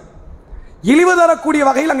நரகவாசிகள். இழிவு தரக்கூடிய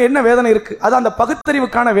வகையில் அங்கே என்ன வேதனை இருக்குது? அது அந்த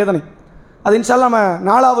பகுத்தறிவுக்கான வேதனை. அது இன்ஷா அல்லாஹ் நம்ம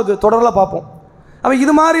 4வது தொடரில் பார்ப்போம். அப்போ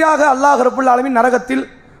இது மாதிரியாக அல்லாஹ் ரப்புல் ஆலமீன் நரகத்தில்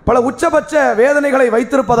பல உச்சபட்ச வேதனைகளை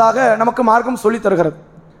வைத்திருப்பதாக நமக்கு மார்க்கம் சொல்லி தருகிறது.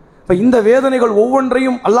 இப்போ இந்த வேதனைகள்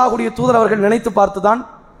ஒவ்வொன்றையும் அல்லாஹ்வுடைய தூதர் அவர்கள் நினைத்து பார்த்து தான்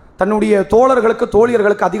தன்னுடைய தோழர்களுக்கு,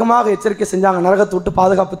 தோழியர்களுக்கு அதிகமாக எச்சரிக்கை செஞ்சாங்க. நரகத்தை விட்டு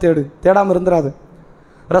பாதுகாப்பு தேடாமல் இருந்துராது.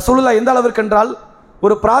 ரசூலுல்லாஹ் எந்த அளவிற்கு என்றால்,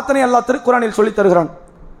 ஒரு பிரார்த்தனை அல்லாஹ் திருக்குர்ஆனில் சொல்லி தருகிறான்.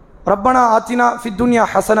 ரப்பனா ஆத்தினா ஃபித் துன்யா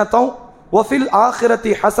ஹஸனத்தம் வஃபில்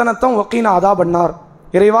ஆখিরাতি ஹஸனத்தம் வகீனா அதாபன்னார்.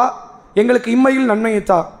 இறைவா, எங்களுக்கு இம்மையில்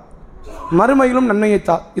நன்மையைத்தா, மறுமையிலும்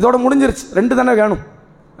நன்மையைத்தா. இதோட முடிஞ்சிருச்சு, 2 தானே வேணும்.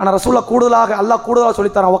 ஆனால் ரசூலுல்லாஹ் கூடுதலாக அல்லாஹ் கூடுதலாக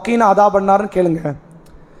சொல்லித்தரான், வகீனா அதாபன்னார்னு கேளுங்க.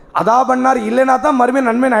 அதாபன்னார் இல்லைனா தான் மறுமை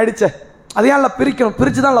நன்மை ஆயிடுச்சே. அதையும் அல்லாஹ் பிரிக்கணும்,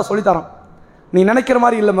 பிரித்து தான் அல்லாஹ் சொல்லித்தரான். நீ நினைக்கிற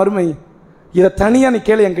மாதிரி இல்லை மறுமை, இதை தனியாக நீ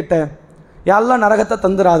கேளு என்கிட்ட. யாரெல்லாம் நரகத்தை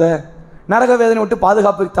தந்துடாத, நரக வேதனை விட்டு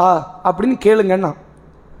பாதுகாப்புத்தா அப்படின்னு கேளுங்கன்னா.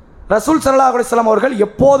 ரசூல் ஸல்லல்லாஹு அலைஹி வஸல்லம் அவர்கள்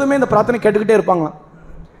எப்போதுமே இந்த பிரார்த்தனை கேட்டுக்கிட்டே இருப்பாங்களாம்.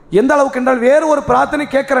 எந்த அளவுக்கு என்றால், வேறு ஒரு பிரார்த்தனை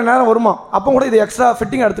கேட்குற நேரம் வருமா, அப்போ கூட இது எக்ஸ்ட்ரா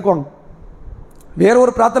ஃபிட்டிங் எடுத்துக்குவாங்க. வேறு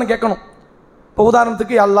ஒரு பிரார்த்தனை கேட்கணும். இப்போ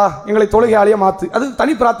உதாரணத்துக்கு, யா அல்லாஹ் எங்களை தொழுகையாளியாக மாற்று, அது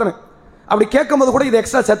தனி பிரார்த்தனை. அப்படி கேட்கும்போது கூட இதை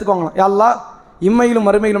எக்ஸ்ட்ரா சேர்த்துக்குவாங்களாம். யா அல்லாஹ் இம்மையிலும்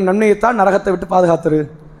மறுமையிலும் நன்மையைத்தான், நரகத்தை விட்டு பாதுகாத்துரு.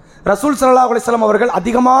 ரசூல் ஸல்லல்லாஹு அலைஹி வஸல்லம் அவர்கள்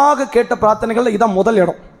அதிகமாக கேட்ட பிரார்த்தனைகள் இதான் முதல்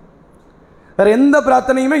இடம். வேற எந்த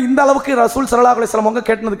பிரார்த்தனையுமே இந்த அளவுக்கு ரசூல் ஸல்லல்லாஹு அலைஹி வஸல்லம் அவங்க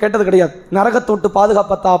கேட்டது கிடையாது. நரகத்தை விட்டு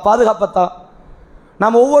பாதுகாப்பத்தா.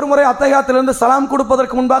 நாம் ஒவ்வொரு முறை அத்தஹியாத்திலிருந்து சலாம்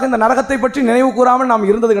கொடுப்பதற்கு முன்பாக இந்த நரகத்தை பற்றி நினைவு கூறாமல் நாம்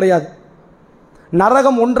இருந்தது கிடையாது.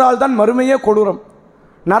 நரகம் ஒன்றால் தான் மறுமையே கொடூரம்,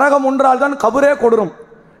 நரகம் ஒன்றால் தான் கபரே கொடூரம்,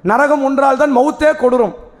 நரகம் ஒன்றால் தான் மௌத்தே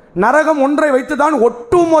கொடூரம். நரகம் ஒன்றை வைத்து தான்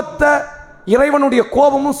ஒட்டுமொத்த இறைவனுடைய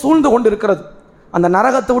கோபமும் சூழ்ந்து கொண்டு இருக்கிறது. அந்த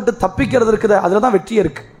நரகத்தை விட்டு தப்பிக்கிறது இருக்குது, அதில் தான் வெற்றியே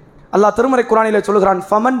இருக்கு. அல்லாஹ் திருமறை குர்ஆனிலே சொல்கிறான்,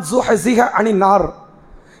 ஃபமன் ஸுஹ்ஸிஹ அனின் நார்,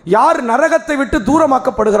 யார் நரகத்தை விட்டு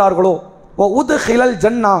தூரமாக்கப்படுகிறார்களோ, வ உத்ஹிலல்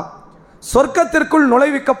ஜன்னா, சொர்க்கத்திற்குள்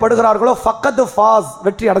நுழைவிக்கப்படுகிறார்களோ, ஃபக்கத் ஃபாஸ்,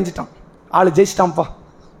 வெற்றி அடைஞ்சிட்டான், ஆள் ஜெயிச்சிட்டான்ப்பா.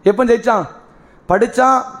 எப்போ ஜெயிச்சான்?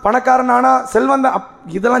 படித்தான், பணக்காரனானா, செல்வந்த,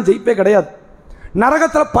 இதெல்லாம் ஜெயிப்பே கிடையாது.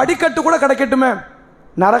 நரகத்தில் படிக்கட்டு கூட கிடைக்கட்டுமே,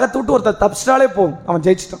 நரகத்தை விட்டு ஒருத்தர் தப்பிச்சிட்டாலே போகும், அவன்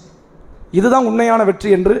ஜெயிச்சிட்டான். இதுதான் உண்மையான வெற்றி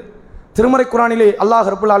என்று திருமறை குர்ஆனிலே அல்லாஹ்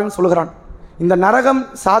ரப்புல் ஆலமீன் சொல்கிறான். இந்த நரகம்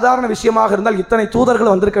சாதாரண விஷயமாக இருந்தால் இத்தனை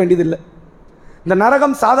தூதர்கள் வந்திருக்க வேண்டியதில்லை. இந்த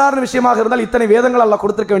நரகம் சாதாரண விஷயமாக இருந்தால் இத்தனை வேதங்கள் அல்லாஹ்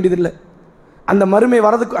கொடுத்திருக்க வேண்டியதில்லை. அந்த மறுமை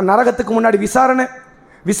வரதுக்கு, நரகத்துக்கு முன்னாடி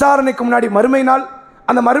விசாரணைக்கு முன்னாடி மறுமை நாள்,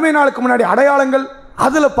 அந்த மறுமை நாளுக்கு முன்னாடி அடையாளங்கள்,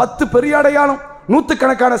 அதுல 10 பெரிய அடையாளம்,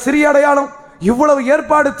 100கணக்கான சிறிய அடையாளம், இவ்வளவு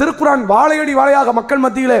ஏற்பாடு. திருக்குர்ஆன் வாழையடி வாழையாக மக்கள்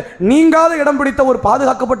மத்தியிலே நீங்காத இடம் பிடித்த ஒரு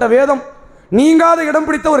பாதுகாக்கப்பட்ட வேதம், நீங்காத இடம்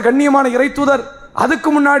பிடித்த ஒரு கண்ணியமான இறை தூதர், அதுக்கு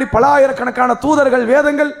முன்னாடி பல ஆயிரக்கணக்கான தூதர்கள்,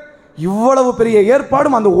 வேதங்கள், இவ்வளவு பெரிய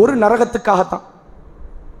ஏற்பாடும் அந்த ஒரு நரகத்துக்காகத்தான்.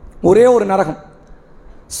 ஒரே ஒரு நரகம்.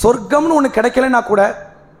 சொர்க்கம்னு ஒன்று கிடைக்கலன்னா கூட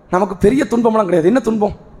நமக்கு பெரிய துன்பம்லாம் கிடையாது. என்ன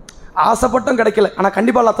துன்பம்? ஆசைப்பட்டும் கிடைக்கல, ஆனால்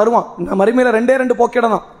கண்டிப்பாக அல்லாஹ் தருவான். இந்த மறுமையில் 2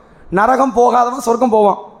 போக்கிடம் தான். நரகம் போகாதவன் சொர்க்கம்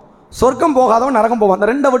போவான், சொர்க்கம் போகாதவன் நரகம் போவான். அந்த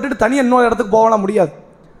 2 விட்டுட்டு தனியாக இன்னொரு இடத்துக்கு போகலாம் முடியாது.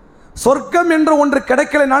 சொர்க்கம் என்ற ஒன்று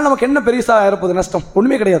கிடைக்கலைனாலும் நமக்கு என்ன பெருசாக இருப்பது நஷ்டம்?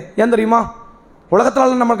 ஒன்றுமே கிடையாது. ஏன் தெரியுமா?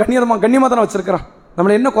 உலகத்தினால நம்ம கண்ணியமாக தானே வச்சிருக்கிறான்.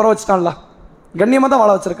 நம்மளை என்ன குறை வச்சுட்டான்ல? கண்ணியமாக தான்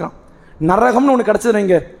வாழ வச்சிருக்கிறான். நரகம்னு ஒன்று கிடைச்சது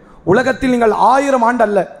நீங்க உலகத்தில் நீங்கள் 1000 ஆண்டு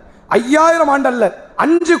அல்ல, 5000 ஆண்டு அல்ல,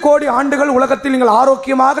 5 கோடி ஆண்டுகள் உலகத்தில் நீங்கள்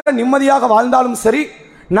ஆரோக்கியமாக நிம்மதியாக வாழ்ந்தாலும் சரி,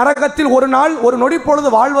 நரகத்தில் ஒரு நாள், ஒரு நொடி பொழுது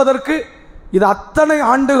வாழ்வதற்கு இது அத்தனை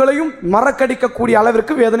ஆண்டுகளையும் மறக்கடிக்கக்கூடிய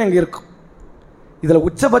அளவிற்கு வேதனை அங்கே இருக்கும். இதில்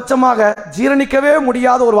உச்சபட்சமாக ஜீரணிக்கவே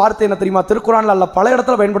முடியாத ஒரு வார்த்தை என்ன தெரியுமா? திருக்குர்ஆன்ல அல்லாஹ் பல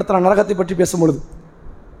இடத்துல பயன்படுத்துகிறான். நரகத்தை பற்றி பேசும்பொழுது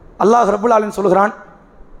அல்லாஹ் ரப்புல் ஆலமீன் சொல்கிறான்,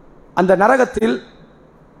 அந்த நரகத்தில்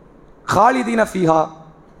காலிதீன ஃபீஹா,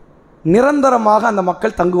 நிரந்தரமாக அந்த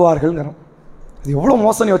மக்கள் தங்குவார்கள். அது எவ்வளோ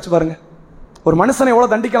மோசம் வச்சு பாருங்க. ஒரு மனுஷனை எவ்வளோ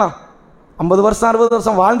தண்டிக்கலாம்? 50 வருஷம் 60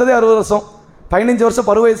 வருஷம் வாழ்ந்ததே 60 வருஷம், 15 வருஷம்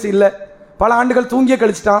பருவ வயசு இல்லை, பல ஆண்டுகள் தூங்கியே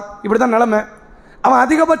கழிச்சிட்டான். இப்படி தான் நிலைமை. அவன்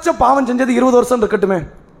அதிகபட்ச பாவம் செஞ்சது 20 வருஷம் இருக்கட்டுமே,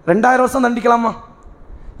 2000 வருஷம் தண்டிக்கலாமா?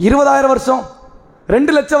 20,000 வருஷம்,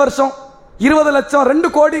 2 லட்சம் வருஷம், 20 லட்சம், 2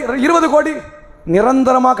 கோடி, 20 கோடி,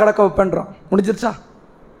 நிரந்தரமாக கடக்க வைப்பேன்றான். முடிஞ்சிருச்சா?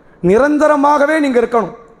 நிரந்தரமாகவே நீங்க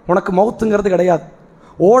இருக்கணும். உனக்கு மௌத்துங்கிறது கிடையாது.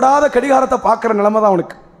 ஓடாத கடிகாரத்தை பார்க்குற நிலைமை தான்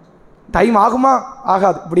அவனுக்கு. டைம் ஆகுமா?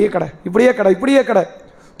 ஆகாது. இப்படியே கடை, இப்படியே கடை, இப்படியே கடை.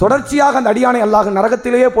 தொடர்ச்சியாக அந்த அடியானை அல்லாஹ்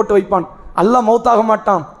நரகத்திலேயே போட்டு வைப்பான். அல்லாஹ் மௌத்தாக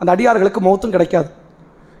மாட்டான், அந்த அடியார்களுக்கு மௌத்தும் கிடைக்காது.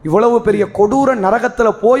 இவ்வளவு பெரிய கொடூர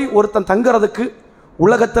நரகத்தில் போய் ஒருத்தன் தங்குறதுக்கு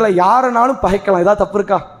உலகத்தில் யாருனாலும் பகைக்கலாம். ஏதாவது தப்பு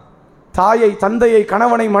இருக்கா? தாயை, தந்தையை,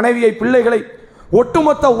 கணவனை, மனைவியை, பிள்ளைகளை,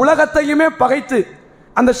 ஒட்டுமொத்த உலகத்தையுமே பகைத்து,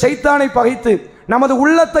 அந்த ஷைத்தானை பகைத்து, நமது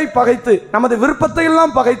உள்ளத்தை பகைத்து, நமது விருப்பத்தை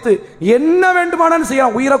எல்லாம் பகைத்து என்ன வேண்டுமானாலும்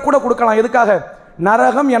செய்யலாம். உயிரை கூட கொடுக்கலாம். எதுக்காக?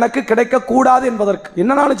 நரகம் எனக்கு கிடைக்க கூடாது என்பதற்கு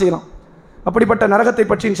என்னனாலும் செய்யலாம். அப்படிப்பட்ட நரகத்தை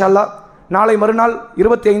பற்றி இன்ஷா அல்லாஹ் நாளை மறுநாள்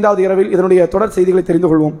 25வது இரவில் இதனுடைய தொடர் செய்திகளை தெரிந்து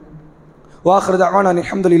கொள்வோம். வாஹிரு தஅவானா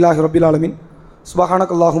அல்ஹம்துலில்லாஹி ரப்பில் ஆலமீன்.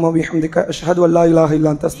 சுப்ஹானக்கல்லாஹும்ம வ பிஹம்திக அஷ்ஹது அல்லா இலாஹ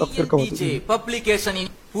இல்லா அன்த அஸ்தக்ஃபிருக வ அத்தூபு இலைக். பப்ளிகேஷனின்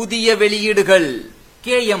புதிய வெளியீடுகள்.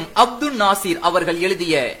 KM அப்துல் நாசிர் அவர்கள்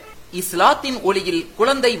எழுதிய இஸ்லாத்தின் ஒளியில்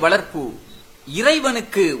குழந்தை வளர்ப்பு,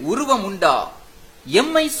 இறைவனுக்கு உருவம் உண்டா,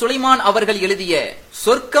 எம்ஐ சுலைமான் அவர்கள் எழுதிய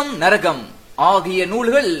சொர்க்கம் நரகம் ஆகிய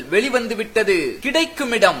நூல்கள் வெளிவந்து விட்டது.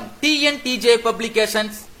 கிடைக்கும் இடம் TNTJ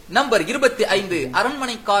பப்ளிகேஷன்ஸ், நம்பர் 25,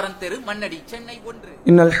 அரண்மனைக்காரன் தெரு, மண்ணடி, சென்னை 1.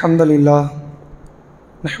 இன்னல் ஹம்துலில்லாஹ்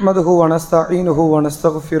நஹ்மதுஹு வ நஸ்தஈனுஹு வ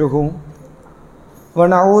நஸ்தக்ஃபிருஹு வ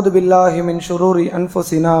நஊது பில்லாஹி மின் ஷுரூரி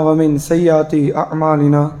அன்ஃபுஸினா வ மின் ஸய்யிஆத்தி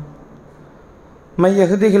அஅமாலினா. மை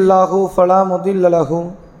யஹ்திஹில்லாஹு ஃபலா முதில்ல லஹு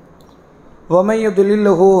வ மை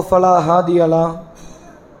யுத்லில்ஹு ஃபலா ஹாதிய லஹு.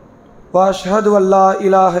 வ அஷ்ஹது அல்லா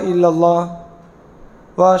இலாஹ இல்லல்லாஹ்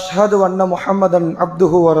வ அஷ்ஹது அன்ன முஹம்மதன்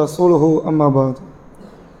அப்துஹு வ ரசூலுஹு. அம்மா பஅத்.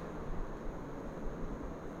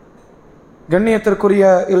 கண்ணியத்திற்குரிய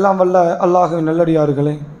எல்லாம் வல்ல அல்லாஹுவின்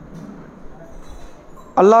நல்லடியார்களே,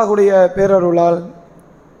 அல்லாஹுடைய பேரருளால்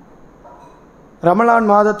ரமலான்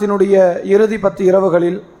மாதத்தினுடைய இறுதி 10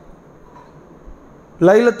 இரவுகளில்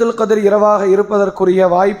லைலத்துல் கத்ர் இரவாக இருப்பதற்குரிய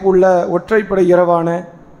வாய்ப்பு உள்ள ஒற்றைப்படை இரவான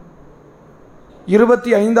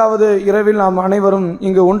 25வது இரவில் நாம் அனைவரும்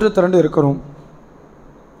இங்கு ஒன்று திரண்டு இருக்கிறோம்.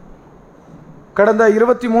 கடந்த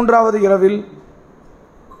 23வது இரவில்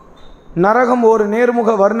நரகம் ஒரு நேர்முக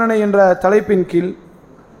வர்ணனை என்ற தலைப்பின் கீழ்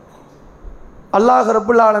அல்லாஹ்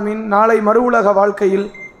ரப்புல் ஆலமீன் நாளை மறு உலக வாழ்க்கையில்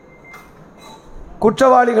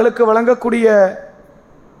குற்றவாளிகளுக்கு வழங்கக்கூடிய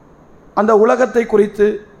அந்த உலகத்தை குறித்து,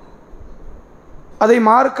 அதை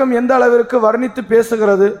மார்க்கம் எந்த அளவிற்கு வர்ணித்து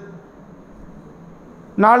பேசுகிறது,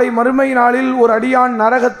 நாளை மறுமை நாளில் ஒரு அடியான்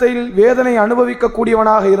நரகத்தில் வேதனை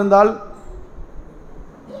அனுபவிக்கக்கூடியவனாக இருந்தால்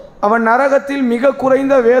அவன் நரகத்தில் மிக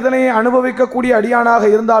குறைந்த வேதனையை அனுபவிக்கக்கூடிய அடியானாக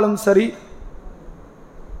இருந்தாலும் சரி,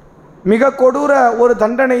 மிக கொடூர ஒரு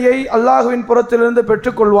தண்டனையை அல்லாஹுவின் புறத்திலிருந்து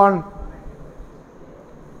பெற்றுக்கொள்வான்.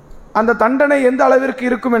 அந்த தண்டனை எந்த அளவிற்கு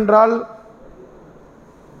இருக்கும் என்றால்,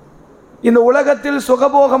 இந்த உலகத்தில்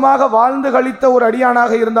சுகபோகமாக வாழ்ந்து கழித்த ஒரு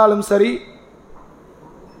அடியானாக இருந்தாலும் சரி,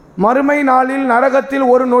 மறுமை நாளில் நரகத்தில்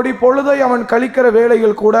ஒரு நொடி பொழுதை அவன் கழிக்கிற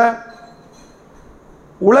வேளையில் கூட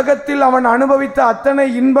உலகத்தில் அவன் அனுபவித்த அத்தனை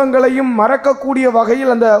இன்பங்களையும் மறக்கக்கூடிய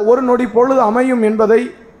வகையில் அந்த ஒரு நொடி பொழுது அமையும் என்பதை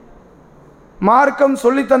மார்க்கம்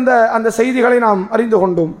சொல்லித்தந்த அந்த செய்திகளை நாம் அறிந்து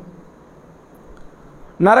கொண்டோம்.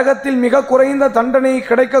 நரகத்தில் மிக குறைந்த தண்டனை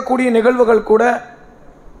கிடைக்கக்கூடிய நிகழ்வுகள் கூட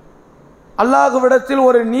அல்லாஹ்விடத்தில்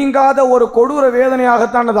ஒரு நீங்காத ஒரு கொடூர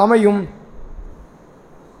வேதனையாகத்தான் அது அமையும்.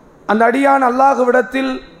 அந்த அடியான்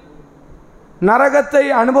அல்லாஹ்விடத்தில் நரகத்தை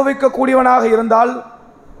அனுபவிக்கக்கூடியவனாக இருந்தால்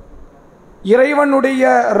இறைவனுடைய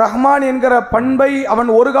ரஹ்மான் என்கிற பண்பை அவன்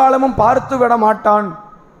ஒரு காலமும் பார்த்து விட மாட்டான்.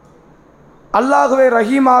 அல்லாஹுவை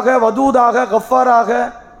ரஹீமாக, வதூதாக, கஃபாராக,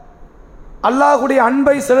 அல்லாஹுடைய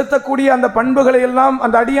அன்பை செலுத்தக்கூடிய அந்த பண்புகளை எல்லாம்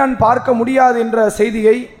அந்த அடியான் பார்க்க முடியாது என்ற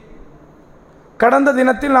செய்தியை கடந்த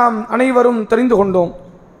தினத்தில் நாம் அனைவரும் தெரிந்து கொண்டோம்.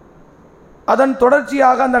 அதன்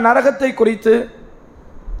தொடர்ச்சியாக அந்த நரகத்தை குறித்து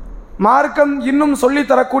மார்க்கம் இன்னும்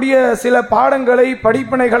சொல்லித்தரக்கூடிய சில பாடங்களை,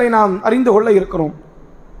 படிப்பினைகளை நாம் அறிந்து கொள்ள இருக்கிறோம்.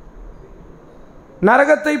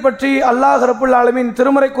 நரகத்தை பற்றி அல்லாஹ் ரப்புல் ஆலமீன்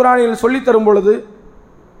திருமறை குர்ஆனில் சொல்லித் தரும் பொழுது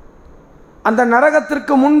அந்த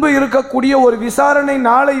நரகத்திற்கு முன்பு இருக்கக்கூடிய ஒரு விசாரணை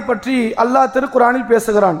நாளை பற்றி அல்லாஹ் திருக்குர்ஆனில்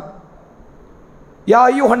பேசுகிறான். யா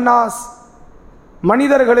அய்யுஹன்னாஸ்,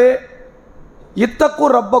 மனிதர்களே, இத்தகு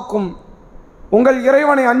ரப்பக்கும், உங்கள்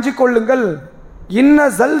இறைவனை அஞ்சிக் கொள்ளுங்கள். இன்ன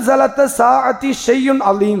ஸல்ஸலத ஸாஅத்தி ஷையுன்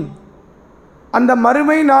அலீம், அந்த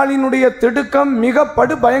மறுமை நாளினுடைய திடுக்கம் மிக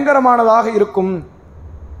படு பயங்கரமானதாக இருக்கும்.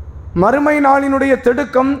 மறுமை நாளினுடைய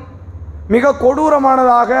திடுக்கம் மிக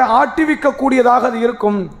கொடூரமானதாக, ஆட்டிவிக்கக்கூடியதாக அது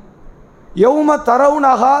இருக்கும். யௌம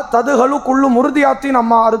தரவுனஹா ததுஹலு குல்லு முர்தியாத்தின்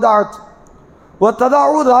அம்மா அர்தாத் வ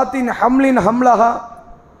ததஉ தாத்தின் ஹம்லின் ஹம்லஹா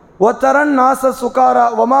வ தரன் நாஸ சுகாரா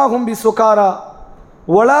வமா ஹும் பி சுகாரா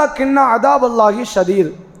வலாகின்ன அதாபல்லாஹி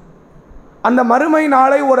ஷதீர். அந்த மறுமை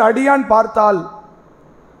நாளை ஒரு அடியான் பார்த்தால்,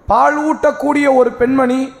 பால் ஊட்டக்கூடிய ஒரு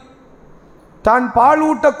பெண்மணி தான் பால்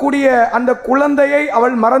ஊட்டக்கூடிய அந்த குழந்தையை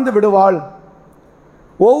அவள் மறந்து விடுவாள்.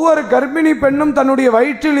 ஒவ்வொரு கர்ப்பிணி பெண்ணும் தன்னுடைய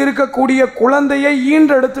வயிற்றில் இருக்கக்கூடிய குழந்தையை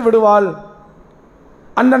ஈன்றெடுத்து விடுவாள்.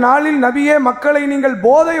 அந்த நாளில் நபியே, மக்களை நீங்கள்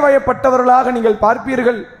போதை வயப்பட்டவர்களாக நீங்கள்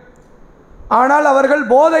பார்ப்பீர்கள். ஆனால் அவர்கள்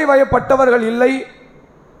போதை வயப்பட்டவர்கள் இல்லை.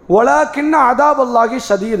 வலாக்கின்ன அதாபல்லாஹி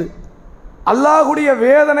ஷதீது, அல்லாஹுடைய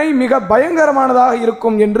வேதனை மிக பயங்கரமானதாக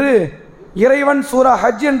இருக்கும் என்று இறைவன் சூரா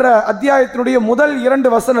ஹஜ் என்ற அத்தியாயத்தினுடைய முதல் 2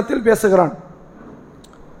 வசனத்தில் பேசுகிறான்.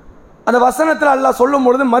 அந்த வசனத்தில் அல்லாஹ் சொல்லும்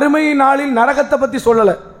பொழுது மறுமை நாளில் நரகத்தை பற்றி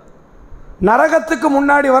சொல்லலை, நரகத்துக்கு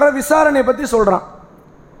முன்னாடி வர விசாரணை பற்றி சொல்கிறான்.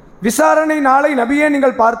 விசாரணை நாளை நபியே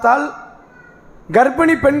நீங்கள் பார்த்தால்,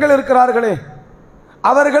 கர்ப்பிணி பெண்கள் இருக்கிறார்களே,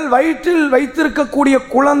 அவர்கள் வயிற்றில் வைத்திருக்கக்கூடிய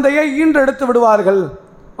குழந்தையை ஈன்றெடுத்து விடுவார்கள்.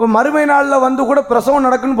 மறுமை நாளில் வந்து கூட பிரசவம்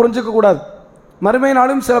நடக்குன்னு புரிஞ்சுக்க கூடாது. மறுமை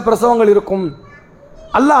நாளும் சில பிரசவங்கள் இருக்கும்.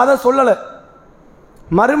 அல்லாஹ் அதை சொல்லலை.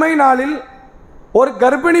 மறுமை நாளில் ஒரு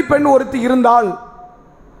கர்ப்பிணி பெண் ஒருத்தி இருந்தால்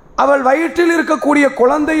அவள் வயிற்றில் இருக்கக்கூடிய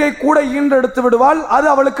குழந்தையை கூட ஈன்றெடுத்து விடுவாள். அது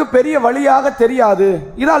அவளுக்கு பெரிய வழியாக தெரியாது.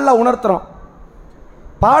 இதை அல்லாஹ் உணர்த்துறான்.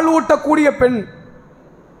 பால் ஊட்டக்கூடிய பெண்,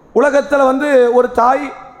 உலகத்தில் ஒரு தாய்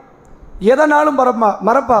எதனாலும்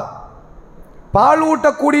மறப்பா. பால்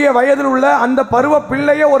ஊட்டக்கூடிய வயதில் உள்ள அந்த பருவ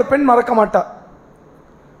பிள்ளையை ஒரு பெண் மறக்க மாட்டா.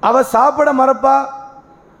 அவள் சாப்பிட மறப்பா,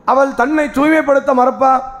 அவள் தன்னை தூய்மைப்படுத்த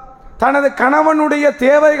மறப்பா, தனது கணவனுடைய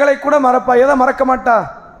தேவைகளை கூட மறப்பா. எதை மறக்க மாட்டா?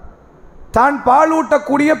 தான் பால்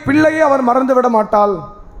ஊட்டக்கூடிய பிள்ளையை அவர் மறந்து விட மாட்டாள்.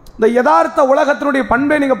 இந்த யதார்த்த உலகத்தினுடைய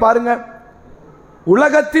பண்பை நீங்க பாருங்க.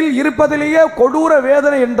 உலகத்தில் இருப்பதிலேயே கொடூர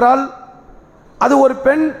வேதனை என்றால் அது ஒரு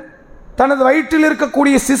பெண் தனது வயிற்றில்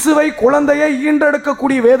இருக்கக்கூடிய சிசுவை, குழந்தையை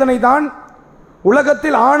ஈன்றெடுக்கக்கூடிய வேதனை தான்.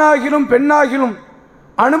 உலகத்தில் ஆணாகிலும் பெண்ணாகிலும்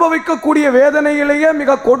அனுபவிக்கக்கூடிய வேதனையிலேயே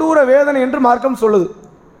மிக கொடூர வேதனை என்று மார்க்கம் சொல்லுது.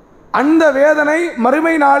 அந்த வேதனை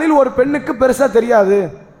மறுமை நாளில் ஒரு பெண்ணுக்கு பெருசா தெரியாது.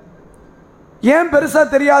 ஏன் பெருசா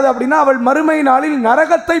தெரியாது அப்படின்னா, அவள் மறுமை நாளில்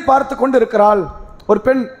நரகத்தை பார்த்து கொண்டு இருக்கிறாள் ஒரு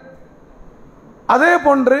பெண். அதே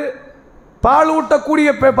போன்று பால் ஊட்டக்கூடிய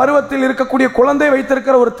பருவத்தில் இருக்கக்கூடிய குழந்தை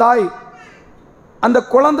வைத்திருக்கிற ஒரு தாய், அந்த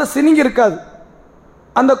குழந்தை சினிங்கி இருக்காது.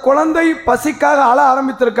 அந்த குழந்தை பசிக்காக அழ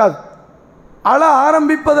ஆரம்பித்திருக்காது. அழ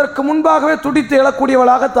ஆரம்பிப்பதற்கு முன்பாகவே துடித்து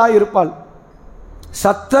எழக்கூடியவளாக தாய் இருப்பாள்.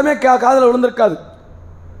 சத்தமே காதில் விழுந்திருக்காது.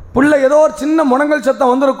 புள்ள ஏதோ ஒரு சின்ன முனங்கல்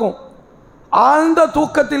சத்தம் வந்திருக்கும். ஆழ்ந்த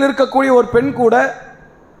தூக்கத்தில் இருக்கக்கூடிய ஒரு பெண் கூட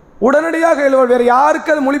உடனடியாக எழுவாள். வேற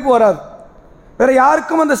யாருக்கு அது முழிப்பு வராது, வேற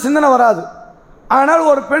யாருக்கும் அந்த சிந்தனை வராது. ஆனால்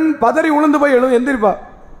ஒரு பெண் பதறி உளுந்து போய் எந்திரிப்பா.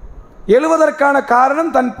 எழுவதற்கான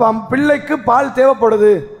காரணம் தன் பிள்ளைக்கு பால்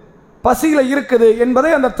தேவைப்படுது, பசியில் இருக்குது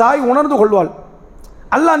என்பதை அந்த தாய் உணர்ந்து கொள்வாள்.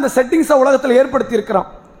 அல்லாஹ் அந்த செட்டிங்ஸை உலகத்தில் ஏற்படுத்தி இருக்கிறான்.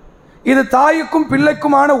 இது தாய்க்கும்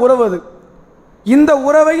பிள்ளைக்குமான உறவு. அது இந்த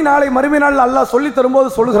உறவை நாளை மறுமை நாள் அல்லாஹ் சொல்லி தரும்போது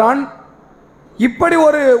சொல்கிறான், இப்படி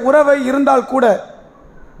ஒரு உறவை இருந்தால் கூட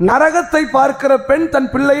நரகத்தை பார்க்கிற பெண் தன்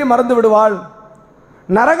பிள்ளையை மறந்து விடுவாள்.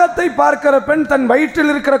 நரகத்தை பார்க்கிற பெண் தன்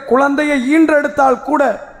வயிற்றில் இருக்கிற குழந்தையை ஈன்றெடுத்தால் கூட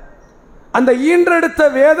அந்த ஈன்றெடுத்த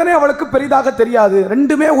வேதனை அவளுக்கு பெரிதாக தெரியாது.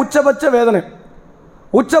 ரெண்டுமே உச்சபட்ச வேதனை,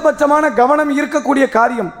 உச்சபட்சமான கவனம் இருக்கக்கூடிய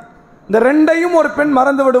காரியம். இந்த ரெண்டையும் ஒரு பெண்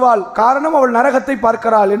மறந்து விடுவாள். காரணம், அவள் நரகத்தை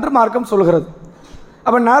பார்க்கிறாள் என்று மார்க்கம் சொல்கிறது.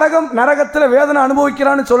 அப்ப நரகத்தில் வேதனை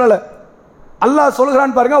அனுபவிக்கிறான்னு சொல்லல, அல்லாஹ்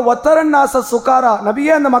சொல்கிறான் பாருங்க, ஒத்தரன் நாச சுகாரா,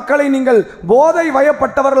 நபியே அந்த மக்களை நீங்கள் போதை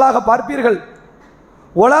வயப்பட்டவர்களாக பார்ப்பீர்கள்.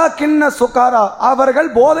 ஒலா கிண்ண சுகாரா, அவர்கள்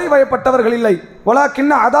போதை வயப்பட்டவர்கள் இல்லை. ஒலா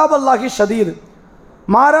கிண்ண அதாபல்லாஹி ஷதீது,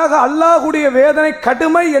 மாறாக அல்லாஹுடைய வேதனை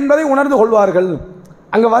கடுமை என்பதை உணர்ந்து கொள்வார்கள்.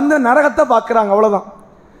 அங்க வந்து நரகத்தை பார்க்கிறாங்க, அவ்வளவுதான்.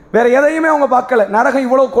 வேற எதையுமே அவங்க பார்க்கல. நரகம்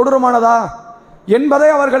இவ்வளவு கொடூரமானதா என்பதை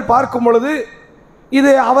அவர்கள் பார்க்கும் பொழுது,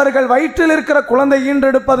 இது அவர்கள் வயிற்றில் இருக்கிற குழந்தை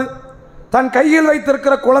ஈன்றெடுப்பது, தன் கையில்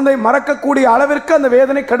வைத்திருக்கிற குழந்தை மறக்கக்கூடிய அளவிற்கு அந்த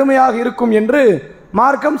வேதனை கடுமையாக இருக்கும் என்று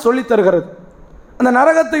மார்க்கம் சொல்லி தருகிறது. அந்த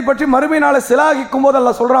நரகத்தை பற்றி மறுமை நாளை சிலாகிக்கும் போது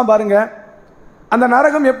அல்லாஹ் சொல்றான் பாருங்க, அந்த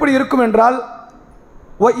நரகம் எப்படி இருக்கும் என்றால்,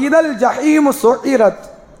 இதல் ஜஹீமு சுஇரத்,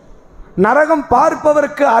 நரகம்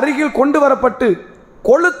பார்ப்பவருக்கு அருகில் கொண்டு வரப்பட்டு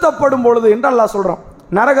கொளுத்தப்படும் பொழுது என்று அல்லாஹ் சொல்றான்.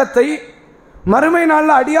 நரகத்தை மறுமை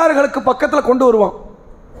நாளில் அடியார்களுக்கு பக்கத்தில் கொண்டு வருவான்.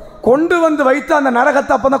 கொண்டு வந்து வைத்து அந்த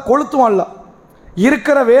நரகத்தை அப்பதான் கொளுத்துவான்ல.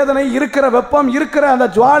 இருக்கிற வேதனை, இருக்கிற வெப்பம், இருக்கிற அந்த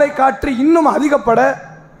ஜுவாலை காற்று இன்னும் அதிகப்பட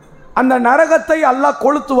அந்த நரகத்தை அல்லாஹ்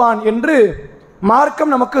கொளுத்துவான் என்று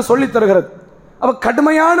மார்க்கம் நமக்கு சொல்லி தருகிறது. அப்ப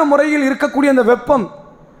கடுமையான முறையில் இருக்கக்கூடிய அந்த வெப்பம்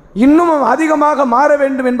இன்னும் அதிகமாக மாற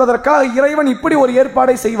வேண்டும் என்பதற்காக இறைவன் இப்படி ஒரு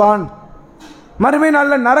ஏற்பாடை செய்வான். மறுமை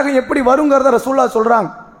நாளில் நரகம் எப்படி வருங்கிறத ரசூலுல்லாஹ்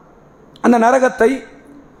சொல்றாங்க. அந்த நரகத்தை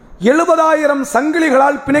 70,000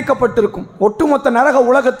 சங்கிலிகளால் பிணைக்கப்பட்டிருக்கும். ஒட்டுமொத்த நரக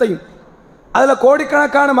உலகத்தையும். அதில்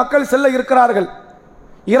கோடிக்கணக்கான மக்கள் செல்ல இருக்கிறார்கள்.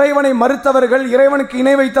 இறைவனை மறுத்தவர்கள், இறைவனுக்கு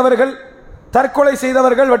இணை வைத்தவர்கள், தற்கொலை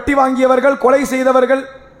செய்தவர்கள், வட்டி வாங்கியவர்கள், கொலை செய்தவர்கள்,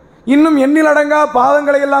 இன்னும் எண்ணிலடங்கா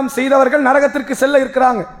பாவங்களை எல்லாம் செய்தவர்கள் நரகத்திற்கு செல்ல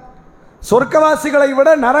இருக்கிறாங்க. சொர்க்கவாசிகளை விட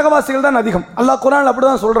நரகவாசிகள் தான் அதிகம். அல்லாஹ் குர்ஆன்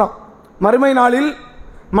அப்படிதான் சொல்றான். மறுமை நாளில்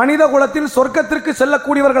மனித குலத்தில் சொர்க்கத்திற்கு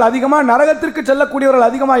செல்லக்கூடியவர்கள் அதிகமா நரகத்திற்கு செல்லக்கூடியவர்கள்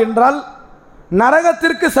அதிகமா என்றால்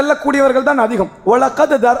நரகத்திற்கு செல்லக்கூடியவர்கள் தான் அதிகம்.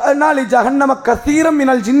 வலகத் தர்அனா லி ஜஹன்னம கஸீரம்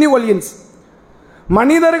மினல் ஜின்னி வல் இன்ஸ்.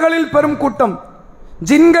 மனிதர்களில் பெரும் கூட்டம்,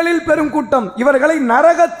 ஜின்களில் பெரும் கூட்டம், இவர்களை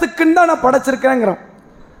நரகத்துக்குன்னு தான் நான் படைச்சிருக்கிறேங்கிறோம்.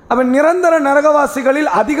 அப்ப நிரந்தர நரகவாசிகளில்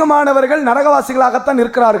அதிகமானவர்கள் நரகவாசிகளாகத்தான்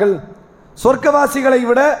இருக்கிறார்கள். சொர்க்கவாசிகளை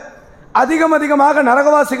விட அதிகமாக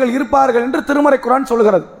நரகவாசிகள் இருப்பார்கள் என்று திருமறை குர்ஆன்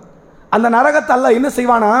சொல்கிறது. அந்த நரகத்தை அல்லாஹ் என்ன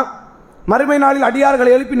செய்வானா, மறுமை நாளில்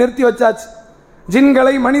அடியார்களை எழுப்பி நிறுத்தி வச்சாச்சு.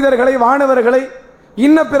 ஜின்களை, மனிதர்களை, வானவர்களை,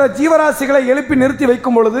 இன்ன பிற ஜீவராசிகளை எழுப்பி நிறுத்தி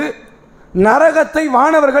வைக்கும் பொழுது நரகத்தை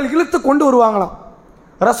வானவர்கள் இழுத்து கொண்டு வருவாங்களாம்.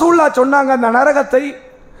 ரசூலுல்லாஹ் சொன்னாங்க, அந்த நரகத்தை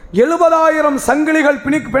 70,000 சங்கிலிகள்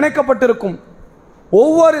பிணைக்கப்பட்டிருக்கும்.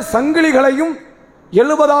 ஒவ்வொரு சங்கிலிகளையும்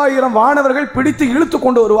 70,000 வானவர்கள் பிடித்து இழுத்து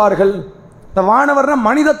கொண்டு வருவார்கள். இந்த வானவர்னா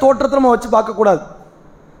மனித தோற்றத்தை நம்ம வச்சு பார்க்கக்கூடாது.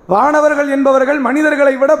 வானவர்கள் என்பவர்கள்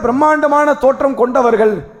மனிதர்களை விட பிரம்மாண்டமான தோற்றம்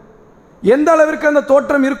கொண்டவர்கள். எந்த அளவிற்கு அந்த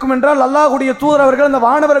தோற்றம் இருக்கும் என்றால் அல்லாஹ்வுடைய தூதர் அவர்கள் அந்த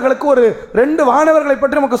வானவர்களுக்கு ஒரு 2 வானவர்களை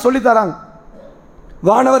பற்றி நமக்கு சொல்லி தராங்க.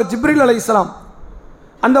 வானவர் ஜிப்ரீல் அலைஹிஸ்ஸலாம்.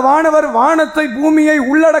 அந்த வானவர் வானத்தை பூமியை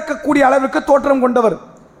உள்ளடக்கக்கூடிய அளவிற்கு தோற்றம் கொண்டவர்.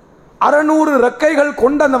 600 ரெக்கைகள்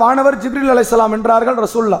கொண்ட அந்த வானவர் ஜிப்ரீல் அலைஹிஸ்ஸலாம் என்றார்கள்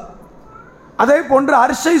ரசூலுல்லாஹ். அதே போன்று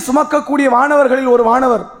அர்ஷை சுமக்கக்கூடிய வானவர்களில் ஒரு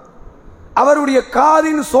வானவர், அவருடைய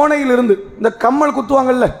காதின் சோனையில் இருந்து, இந்த கம்மல்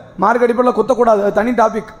குத்துவாங்கல்ல, மார்க்கடிப்பில் குத்தக்கூடாது, அது தனி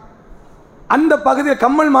டாபிக், அந்த பகுதியில்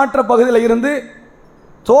கம்மல் மாற்ற பகுதியில் இருந்து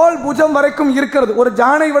தோல் புஜம் வரைக்கும் இருக்கிறது, ஒரு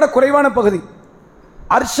ஜானை விட குறைவான பகுதி.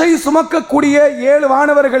 அர்ஷை சுமக்கக்கூடிய 7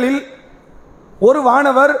 வானவர்களில் ஒரு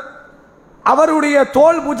வானவர் அவருடைய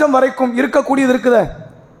தோல் புஜம் வரைக்கும் இருக்கக்கூடியது இருக்குது.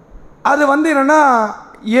 அது என்னன்னா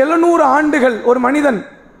 700 ஆண்டுகள் ஒரு மனிதன்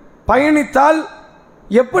பயணித்தால்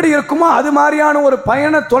எப்படி இருக்குமோ அது மாதிரியான ஒரு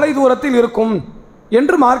பயண தொலை தூரத்தில் இருக்கும்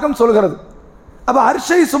என்று மார்க்கம் சொல்கிறது. அப்ப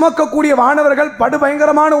அர்ஷை சுமக்கக்கூடிய வானவர்கள்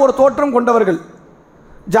படுபயங்கரமான ஒரு தோற்றம் கொண்டவர்கள்.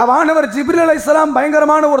 வானவர் ஜிப்ரீல் அலைஹிஸ்ஸலாம்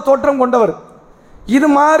பயங்கரமான ஒரு தோற்றம் கொண்டவர். இது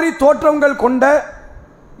மாதிரி தோற்றங்கள் கொண்ட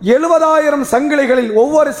 70,000 சங்கிலிகளில்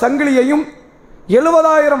ஒவ்வொரு சங்கிலியையும்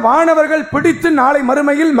 70,000 வானவர்கள் பிடித்து நாளை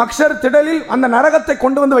மறுமையில் மக்ஷர் திடலில் அந்த நரகத்தை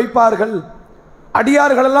கொண்டு வந்து வைப்பார்கள்.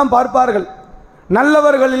 அடியார்கள் எல்லாம் பார்ப்பார்கள்.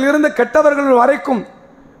 நல்லவர்களில் இருந்து கெட்டவர்கள் வரைக்கும்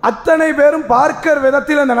அத்தனை பேரும் பார்க்கிற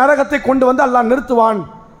விதத்தில் அந்த நரகத்தை கொண்டு வந்து அல்லாஹ் நிறுத்துவான்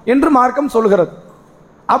என்று மார்க்கம் சொல்கிறது.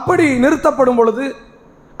 அப்படி நிறுத்தப்படும் பொழுது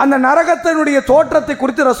அந்த நரகத்தினுடைய தோற்றத்தை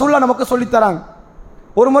குறித்து ரசூலுல்லாஹ் நமக்கு சொல்லித்தராங்க.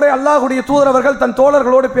 ஒரு முறை அல்லாஹ்வுடைய தூதர் அவர்கள் தன்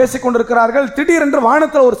தோழர்களோடு பேசிக் கொண்டிருக்கிறார்கள். திடீரென்று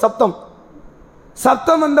வானத்தில் ஒரு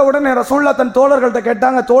சப்தம் வந்த உடனே ரசூலுல்லாஹ் தன் தோழர்கள்ட்ட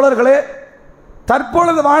கேட்டாங்க, தோழர்களே,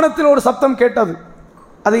 தற்பொழுது வானத்தில் ஒரு சப்தம் கேட்டது,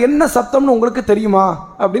 அது என்ன சப்தம்னு உங்களுக்கு தெரியுமா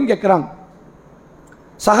அப்படின்னு கேட்கிறாங்க.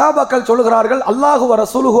 சஹாபாக்கள் சொல்லுகிறார்கள், அல்லாஹு வ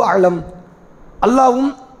ரசூலுஹு அலம்,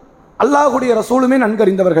 அல்லாஹ்வும் அல்லாஹ்வுடைய ரசூலுமே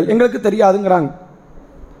நன்கறிந்தவர்கள், எங்களுக்கு தெரியாதுங்கிறாங்க.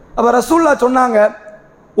 அப்ப ரசூலுல்லாஹ் சொன்னாங்க,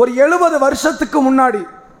 ஒரு 70 வருஷத்துக்கு முன்னாடி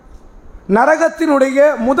நரகத்தினுடைய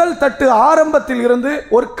முதல் தட்டு ஆரம்பத்தில் இருந்து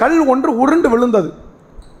ஒரு கல் ஒன்று உருண்டு விழுந்தது.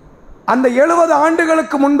 அந்த 70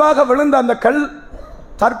 ஆண்டுகளுக்கு முன்பாக விழுந்த அந்த கல்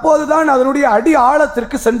தற்போதுதான் அதனுடைய அடி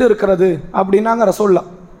ஆழத்திற்கு சென்று இருக்கிறது அப்படின்னாங்க ரசூலுல்லாஹ்.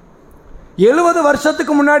 70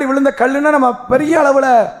 வருஷத்துக்கு முன்னாடி விழுந்த கல்லுன்னா நம்ம பெரிய அளவில்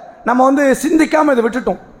நம்ம சிந்திக்காம இதை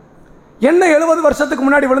விட்டுட்டோம். என்ன 70 வருஷத்துக்கு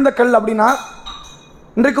முன்னாடி விழுந்த கல் அப்படின்னா,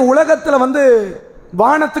 இன்றைக்கு உலகத்தில்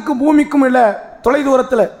வானத்துக்கும் பூமிக்கும் இல்லை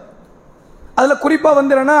தொலைதூரத்தில், அதில் குறிப்பாக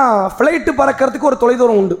என்னன்னா ஃப்ளைட்டு பறக்கிறதுக்கு ஒரு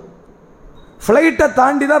தொலைதூரம் உண்டு. ஃப்ளைட்டை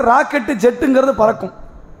தாண்டி தான் ராக்கெட்டு ஜெட்டுங்கிறது பறக்கும்.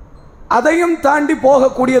 அதையும் தாண்டி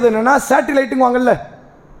போகக்கூடியது என்னன்னா சேட்டிலைட்டுங்க வாங்கல்ல,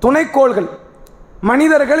 துணைக்கோள்கள்.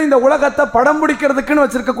 மனிதர்கள் இந்த உலகத்தை படம் பிடிக்கிறதுக்குன்னு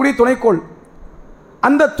வச்சிருக்கக்கூடிய துணைக்கோள்.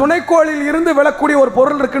 அந்த துணைக்கோளில் இருந்து விழக்கூடிய ஒரு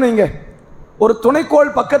பொருள் இருக்குன்னு வைங்க. ஒரு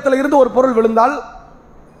துணைக்கோள் பக்கத்தில் இருந்து ஒரு பொருள் விழுந்தால்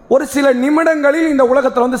ஒரு சில நிமிடங்களில் இந்த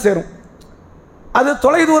உலகத்தில் சேரும். அது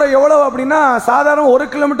தொலைதூரம் எவ்வளவு அப்படின்னா, சாதாரண 1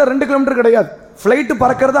 கிலோமீட்டர் 2 கிலோமீட்டர் கிடையாது. ஃப்ளைட்டு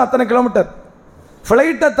பறக்கிறது அத்தனை கிலோமீட்டர்.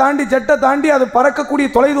 ஃப்ளைட்டை தாண்டி ஜெட்டை தாண்டி அது பறக்கக்கூடிய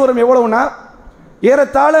தொலைதூரம் எவ்வளவுனா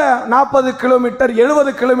ஏறத்தாழ 40 கிலோமீட்டர்,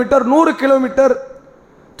 70 கிலோமீட்டர், 100 கிலோமீட்டர்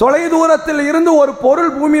தொலைதூரத்தில் இருந்து ஒரு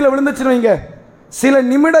பொருள் பூமியில் விழுந்துச்சுன்னு வைங்க, சில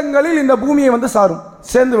நிமிடங்களில் இந்த பூமியை சாரும்,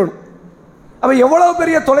 சேர்ந்து விடும். அப்ப எவ்வளவு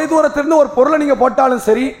பெரிய தொலைதூரத்திலிருந்து ஒரு பொருளை நீங்க போட்டாலும்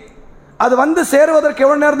சரி, அது சேருவதற்கு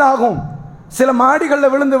எவ்வளவு நேரம் தான் ஆகும்? சில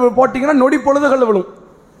மாடிகளில் விழுந்து போட்டீங்கன்னா நொடி பொழுதுகளில் விழும்.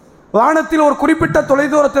 வானத்தில் ஒரு குறிப்பிட்ட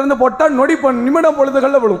தொலைதூரத்திலிருந்து போட்டால் நிமிடம்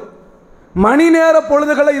பொழுதுகளில் விழும். மணி நேர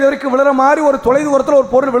பொழுதுகளை இது வரைக்கும் விழுற மாதிரி ஒரு தொலைதூரத்தில் ஒரு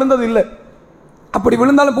பொருள் விழுந்தது இல்லை. அப்படி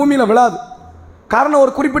விழுந்தாலும் பூமியில் விழாது. காரணம்,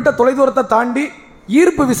 ஒரு குறிப்பிட்ட தொலைதூரத்தை தாண்டி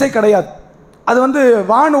ஈர்ப்பு விசை கிடையாது. அது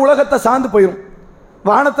வான உலகத்தை சார்ந்து போயிடும்.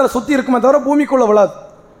 வானத்தில் சுற்றி இருக்குமே தவிர பூமிக்குள்ள விழாது.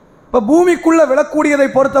 இப்போ பூமிக்குள்ள விழக்கூடியதை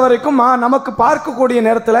பொறுத்த வரைக்கும் நமக்கு பார்க்கக்கூடிய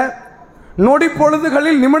நேரத்தில் நொடி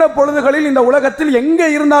பொழுதுகளில், நிமிட பொழுதுகளில் இந்த உலகத்தில் எங்கே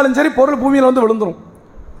இருந்தாலும் சரி பொருள் பூமியில் விழுந்துடும்.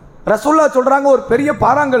 ரசூலுல்லாஹ் சொல்றாங்க, ஒரு பெரிய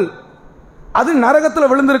பாறாங்கல் அது நரகத்தில்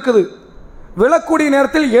விழுந்திருக்குது. விழக்கூடிய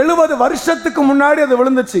நேரத்தில் 70 வருஷத்துக்கு முன்னாடி அது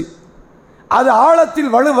விழுந்துச்சு. அது ஆழத்தில்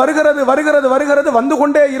வருகிறது வருகிறது வருகிறது வந்து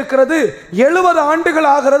கொண்டே இருக்கிறது. 70 ஆண்டுகள்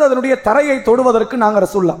ஆகிறது அதனுடைய தரையை தொடுவதற்கு. நாங்கள்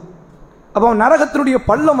ரசூல்லா அப்போ நரகத்தினுடைய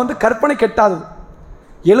பள்ளம் கற்பனை கெட்டாது.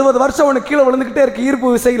 70 வருஷம் அவனுக்கு கீழே விழுந்துக்கிட்டே இருக்கு ஈர்ப்பு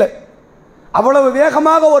விசையில். அவ்வளவு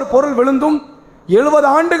வேகமாக ஒரு பொருள் விழுந்தும் 70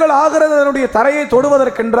 ஆண்டுகள் ஆகிறது அதனுடைய தரையை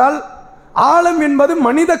தொடுவதற்கென்றால் ஆழம் என்பது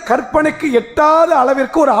மனித கற்பனைக்கு எட்டாத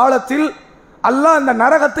அளவிற்கு ஒரு ஆழத்தில் அல்லாஹ் அந்த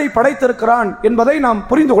நரகத்தை படைத்திருக்கிறான் என்பதை நாம்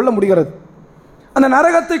புரிந்து கொள்ள முடிகிறது. அந்த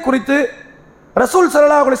நரகத்தை குறித்து ரசூல்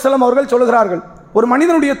ஸல்லல்லாஹு அலைஹி வஸல்லம் அவர்கள் சொல்கிறார்கள், ஒரு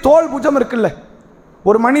மனிதனுடைய தோல் புஜம் இருக்குல்ல,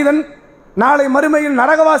 ஒரு மனிதன் நாளை மறுமையில்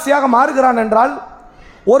நரகவாசியாக மாறுகிறான் என்றால்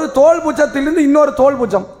ஒரு தோல் புஜத்திலிருந்து இன்னொரு தோல்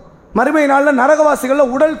புஜம் மறுமை நாளில்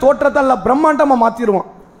நரகவாசிகளில் உடல் தோற்றத்தை அல்ல பிரம்மாண்டமாக மாற்றிடுவான்.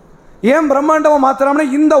 ஏன் பிரம்மாண்டமாக மாற்றுறான்னா,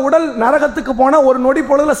 இந்த உடல் நரகத்துக்கு போனால் ஒரு நொடி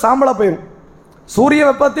பொழுதுல சாம்பலாக போயிடும். சூரிய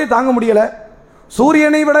வெப்பத்தை தாங்க முடியலை.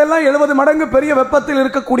 சூரியனை விட எல்லாம் 70 மடங்கு பெரிய வெப்பத்தில்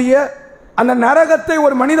இருக்கக்கூடிய அந்த நரகத்தை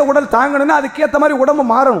ஒரு மனித உடல் தாங்கணும்னா அதுக்கேற்ற மாதிரி உடம்பு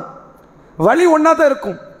மாறணும். வலி ஒன்றா தான்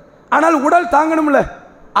இருக்கும், ஆனால் உடல் தாங்கணும்ல.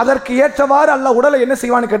 அதற்கு ஏற்றவாறு அல்ல உடலை என்ன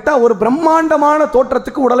செய்வான்னு கேட்டால் ஒரு பிரம்மாண்டமான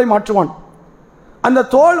தோற்றத்துக்கு உடலை மாற்றுவான். அந்த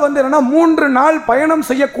தோல் என்னன்னா 3 நாள் பயணம்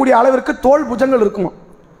செய்யக்கூடிய அளவிற்கு தோல் புஜங்கள் இருக்குமா.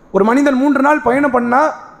 ஒரு மனிதன் 3 நாள் பயணம் பண்ணா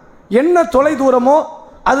என்ன தொலை தூரமோ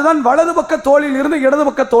அதுதான் வலது பக்க தோலில் இருந்து இடது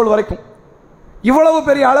பக்க தோல் வரைக்கும். இவ்வளவு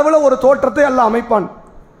பெரிய அளவில் ஒரு தோற்றத்தை அல்லாஹ் அமைப்பான்.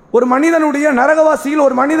 ஒரு மனிதனுடைய நரகவாசியில்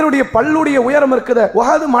ஒரு மனிதனுடைய பல்லுடைய உயரம் இருக்குது,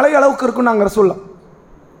 உஹது மலை அளவுக்கு இருக்கும். நாங்கள் ரசூல்லா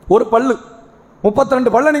ஒரு பல்லு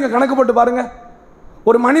 32 பல்ல நீங்க கணக்கு போட்டு பாருங்க.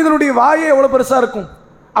 ஒரு மனிதனுடைய வாயே எவ்வளவு பெருசா இருக்கும்.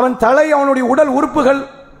 அவன் தலை, அவனுடைய உடல் உறுப்புகள்,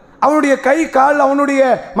 அவனுடைய கை கால், அவனுடைய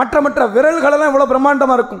மற்ற மற்ற விரல்கள் எல்லாம் இவ்வளவு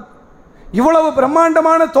பிரம்மாண்டமா இருக்கும். இவ்வளவு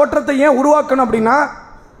பிரம்மாண்டமான தோற்றத்தை ஏன் உருவாக்கணும் அப்படின்னா,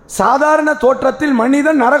 சாதாரண தோற்றத்தில்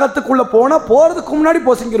மனிதன் நரகத்துக்குள்ள போறதுக்கு முன்னாடி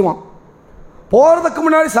பொசுங்கிடுவான், போறதுக்கு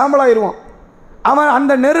முன்னாடி சாம்பலாயிருவான். அவன்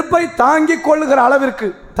அந்த நெருப்பை தாங்கி கொள்ளுகிற அளவிற்கு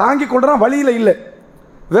தாங்கி கொள்றான், வழியில இல்லை,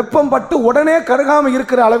 வெப்பம் பட்டு உடனே கருகாம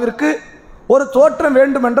இருக்கிற அளவிற்கு ஒரு தோற்றம்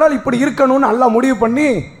வேண்டும் என்றால் இப்படி இருக்கணும்னு அல்லாஹ் முடிவு பண்ணி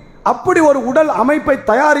அப்படி ஒரு உடல் அமைப்பை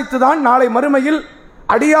தயாரித்து தான் நாளை மறுமையில்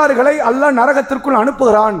அடியார்களை அல்லாஹ் நரகத்திற்குள்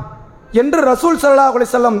அனுப்புகிறான் என்று ரசூல் ஸல்லல்லாஹு அலைஹி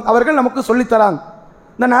வஸல்லம் அவர்கள் நமக்கு சொல்லித்தராங்க.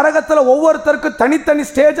 இந்த நரகத்தில் ஒவ்வொருத்தருக்கும் தனித்தனி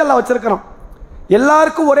ஸ்டேஜ் எல்லாம் வச்சிருக்கிறோம்.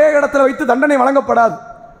 எல்லாருக்கும் ஒரே இடத்துல வைத்து தண்டனை வழங்கப்படாது.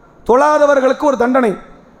 தொழாதவர்களுக்கு ஒரு தண்டனை,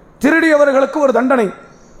 திருடியவர்களுக்கு ஒரு தண்டனை,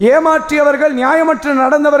 ஏமாற்றியவர்கள் நியாயமற்று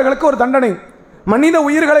நடந்தவர்களுக்கு ஒரு தண்டனை, மனித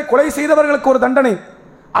உயிர்களை கொலை செய்தவர்களுக்கு ஒரு தண்டனை,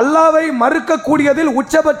 அல்லாவை மறுக்கக்கூடியதில்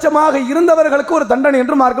உச்சபட்சமாக இருந்தவர்களுக்கு ஒரு தண்டனை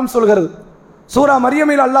என்று மார்க்கம் சொல்கிறது. சூரா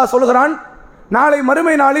மரியமில் அல்லாஹ் சொல்கிறான், நாளை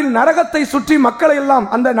மறுமை நாளில் நரகத்தை சுற்றி மக்களை எல்லாம்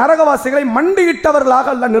அந்த நரகவாசிகளை மண்டியிட்டவர்களாக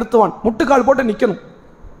அல்லாஹ் நிறுத்துவான். முட்டுக்கால் போட்டு நிற்கணும்.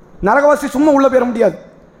 நரகவாசி சும்மா உள்ள போயிட முடியாது.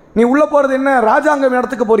 நீ உள்ள போறது என்ன, ராஜாங்கம்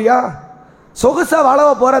இடத்துக்கு போறியா, சொகுசா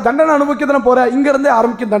வாழவா போற, தண்டனை அனுபவிக்க போற, இங்க இருந்தே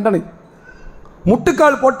ஆரம்பிக்கும் தண்டனை.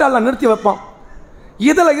 முட்டுக்கால் போட்டு அல்லாஹ் நிறுத்தி வைப்பான்.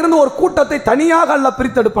 இதுல இருந்து ஒரு கூட்டத்தை தனியாக அல்லாஹ்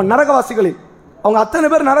பிரித்தெடுப்பான். நரகவாசிகளில் அவங்க அத்தனை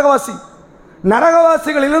பேர் நரகவாசி.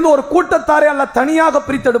 நரகவாசிகளிலிருந்து ஒரு கூட்டத்தாரை அல்லாஹ் தனியாக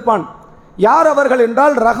பிரித்தெடுப்பான். யார் அவர்கள்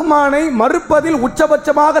என்றால், ரஹ்மானை மறுப்பதில்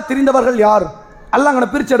உச்சபட்சமாக தெரிந்தவர்கள் யார், அல்லாஹ் அங்கே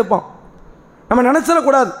பிரித்து எடுப்பான். நம்ம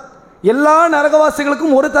நினைச்சிடக்கூடாது எல்லா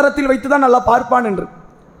நரகவாசிகளுக்கும் ஒரு தரத்தில் வைத்து தான் நல்லா பார்ப்பான் என்று.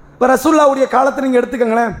 இப்போ ரசூலுல்லாஹ்வுடைய காலத்தை நீங்கள்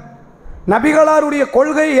எடுத்துக்கங்களேன், நபிகளாருடைய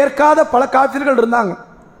கொள்கையை ஏற்காத பல காஃபிர்கள் இருந்தாங்க.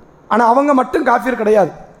 ஆனால் அவங்க மட்டும் காஃபிர்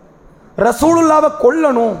கிடையாது. ரசூலுல்லாவை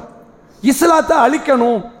கொல்லணும், இஸ்லாத்தை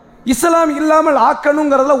அழிக்கணும், இஸ்லாம் இல்லாமல்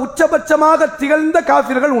ஆக்கணுங்கிறதுல உச்சபட்சமாக திகழ்ந்த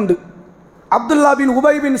காஃபிர்கள் உண்டு. அப்துல்லா பின்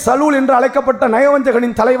உபை பின் சலூல் என்று அழைக்கப்பட்ட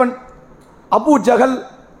நயவஞ்சகனின் தலைவன், அபு ஜஹல்,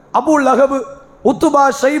 அபு லஹப், உத்துபா,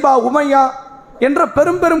 ஷைபா, உமையா என்ற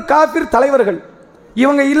பெரும் பெரும் காஃபிர் தலைவர்கள்.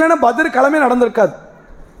 இவங்க இல்லைன்னா பத்ர் களமே நடந்திருக்காது.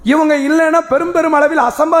 இவங்க இல்லைன்னா பெரும் பெரும் அளவில்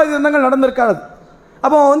அசம்பாவிதங்கள் நடந்திருக்காது.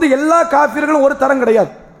 அப்போ எல்லா காஃபிர்களும் ஒரு தரம்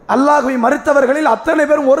கிடையாது. அல்லாஹ்வை மறுத்தவர்களில் அத்தனை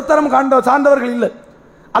பேரும் ஒரு தரம் சார்ந்தவர்கள் இல்லை.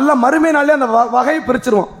 அல்லாஹ் மறுமை நாளே அந்த வகையை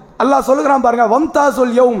பிரிச்சிருவான். அல்லாஹ் சொல்லுகிறான் பாருங்க,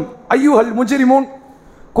 வம்தாசுல் யௌம் அய்யுஹல் முஜ்ரிமூன்,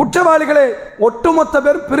 குற்றவாளிகளே ஒட்டுமொத்த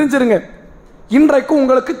பேர் பிரிஞ்சிருங்க, இன்றைக்கு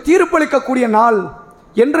உங்களுக்கு தீர்ப்பளிக்கக்கூடிய நாள்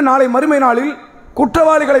என்று நாளை மறுமை நாளில்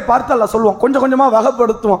குற்றவாளிகளை பார்த்து அல்லாஹ் சொல்லுவான். கொஞ்சம் கொஞ்சமாக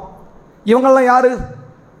வகைப்படுத்துவான். இவங்கெல்லாம் யாரு,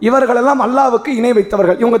 இவர்களெல்லாம் அல்லாஹ்வுக்கு இணை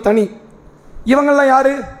வைத்தவர்கள், இவங்க தனி. இவங்கெல்லாம்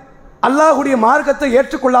யாரு, அல்லாஹ்வுடைய மார்க்கத்தை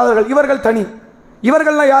ஏற்றுக்கொள்ளாதவர்கள், இவர்கள் தனி.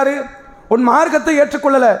 இவர்கள்லாம் யாரு, உன் மார்க்கத்தை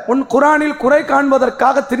ஏற்றுக்கொள்ளல, உன் குரானில் குறை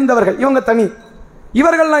காண்பதற்காக தெரிந்தவர்கள், இவங்க தனி.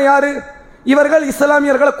 இவர்கள்லாம் யாரு, இவர்கள்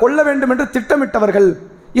இஸ்லாமியர்களை கொல்ல வேண்டும் என்று திட்டமிட்டவர்கள்,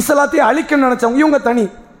 இஸ்லாத்தை அழிக்க நினைச்சவங்க, இவங்க தனி.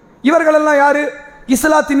 இவர்களெல்லாம் யாரு,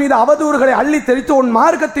 இஸ்லாத்தின் மீது அவதூறுகளை அள்ளி தெரித்து உன்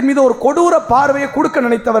மார்க்கத்தின் மீது ஒரு கொடூர பார்வையை கொடுக்க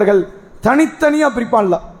நினைத்தவர்கள். தனித்தனியா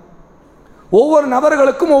பிரிப்பான்ல. ஒவ்வொரு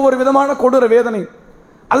நபர்களுக்கும் ஒவ்வொரு விதமான கொடூர வேதனை.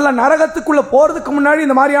 அல்லாஹ் நரகத்துக்குள்ள போறதுக்கு முன்னாடி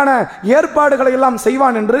இந்த மாதிரியான ஏற்பாடுகளை எல்லாம்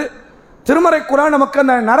செய்வான் என்று திருமறை குர்ஆன் நமக்கு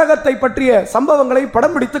அந்த நரகத்தை பற்றிய சம்பவங்களை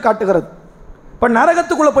படம் பிடித்து காட்டுகிறது. இப்போ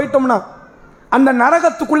நரகத்துக்குள்ளே போயிட்டோம்னா அந்த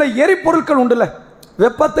நரகத்துக்குள்ளே எரிபொருட்கள் உண்டுல்ல,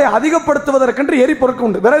 வெப்பத்தை அதிகப்படுத்துவதற்கென்று எரிபொருட்கள்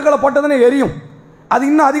உண்டு. விறகுகளை போட்டதுன்னு எரியும், அது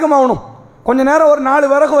இன்னும் அதிகமாகணும். கொஞ்ச நேரம் ஒரு 4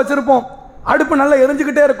 விறகு வச்சுருப்போம், அடுப்பு நல்லா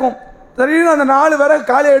எரிஞ்சுக்கிட்டே இருக்கும். திடீர்னு அந்த 4 விறகு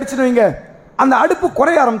காலையை அடிச்சுட்டு வைங்க, அந்த அடுப்பு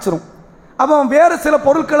குறைய ஆரம்பிச்சிடும். அப்போ வேறு சில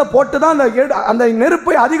பொருட்களை போட்டு தான் அந்த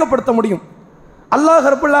நெருப்பை அதிகப்படுத்த முடியும்.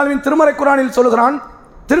 அல்லாஹ் ரப்பல் ஆலமீன் திருமறை குர்ஆனில் சொல்கிறான்,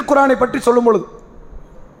 திருக்குர்ஆனை பற்றி சொல்லும் பொழுது,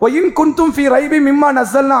 வயின் குன்தும் ஃபீ ரைபி மிம்மா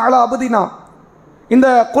நஸல்னா அலா அப்தினா, இந்த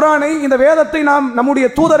குர்ஆனை, இந்த வேதத்தை நாம் நம்முடைய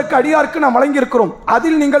தூதருக்கு அடியாருக்கு நாம் வழங்கியிருக்கிறோம்,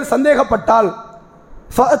 அதில் நீங்கள் சந்தேகப்பட்டால்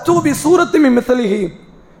ஃபஅது பி சூரத்தின் மின் மிஸ்லிஹி,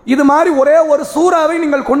 இது மாதிரி ஒரே ஒரு சூறாவை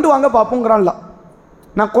நீங்கள் கொண்டு வாங்க பார்ப்போங்கிறான்ல.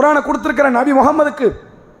 நான் குர்ஆனை கொடுத்துருக்கிற நபி முகமதுக்கு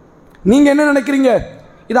நீங்க என்ன நினைக்கிறீங்க?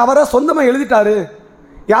 இது அவரை சொந்தமாக எழுதிட்டாரு,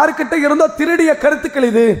 யாருக்கிட்ட இருந்தோ திருடிய கருத்துக்கள்,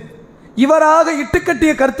 இது இவராக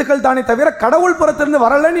இட்டுக்கட்டிய கருத்துக்கள் தானே தவிர கடவுள் புறத்திலிருந்து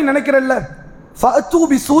வரலன்னு நீ நினைக்கிறல்ல. ஃபஅது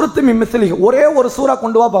பி சூரத்தின் மின் மிஸ்லிஹி, ஒரே ஒரு சூறா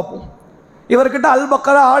கொண்டு வா பார்ப்போம். இவர்கிட்ட அல்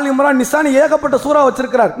பக்கரா, ஆல் இம்ரான், நிசானி ஏகப்பட்ட சூறா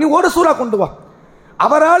வச்சிருக்கிறார், நீ ஒரு சூறா கொண்டு வா.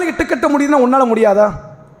 அவரால் இட்டுக்கட்ட முடியுதுன்னா உன்னால முடியாதா?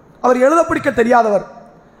 அவர் எழுத பிடிக்க தெரியாதவர்,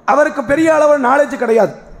 அவருக்கு பெரிய அளவு நாலேஜ்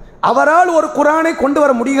கிடையாது. அவரால் ஒரு குர்ஆனை கொண்டு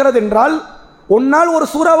வர முடிகிறது என்றால் உன்னால் ஒரு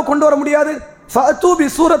சூறாவை கொண்டு வர முடியாது? ஃபஅது பி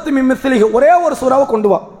சூரத்தின் மின் மிஸ்லிஹி, ஒரே ஒரு சூறாவை கொண்டு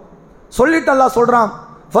வா. சொல்லிட்டு அல்லாஹ் சொல்றான்,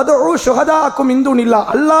 ஃபதுஉ ஷுஹதாஅக்கும் மின் துனில்லாஹ்,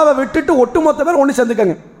 அல்லாஹ்வை விட்டுட்டு ஒட்டுமொத்த பேர் ஒன்று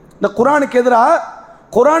சேர்ந்துக்கங்க. இந்த குர்ஆனுக்கு எதிராக,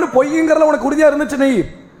 குர்ஆன் பொய்ங்கிறதுல உனக்கு உறுதியா இருந்துச்சு, நீ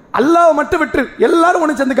அல்லாஹ்வை மட்டும் விட்டு எல்லாரும்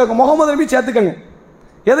ஒன்று சேர்ந்துக்கங்க, முகமது நபி சேர்த்துக்கங்க.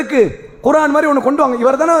 எதுக்கு? குர்ஆன் மாதிரி ஒன்று கொண்டு வாங்க.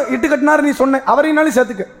 இவர் தானே இட்டு கட்டினார் நீ சொன்ன, அவரையினாலும்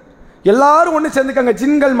சேர்த்துக்க. எல்லாரும் ஒன்று சேர்ந்துக்கங்க,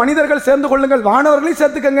 ஜின்கள் மனிதர்கள் சேர்ந்து கொள்ளுங்கள், வானவர்களையும்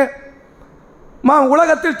சேர்த்துக்கங்க.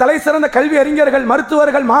 உலகத்தில் தலை சிறந்த கல்வி அறிஞர்கள்,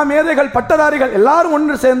 மருத்துவர்கள், மாமேதைகள், பட்டதாரிகள் எல்லாரும்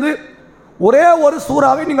ஒன்று சேர்ந்து ஒரே ஒரு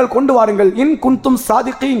சூறாவை நீங்கள் கொண்டு வாருங்கள். இன் குன்தும்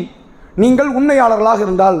சாதிகீன், நீங்கள் உண்மையாளர்களாக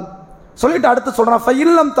இருந்தால். சொல்லிட்டு அடுத்து சொல்றான்,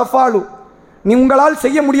 ஃபஇல்லம் தஃபாலு, நீ உங்களால்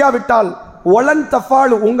செய்ய முடியாவிட்டால், வலன்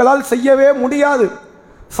தஃபாலு, உங்களால் செய்யவே முடியாது,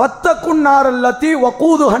 ஃபத்தகுன் நாரல்லதி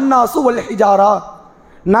வகூதுஹன் நாசு வல் ஹிஜாரா,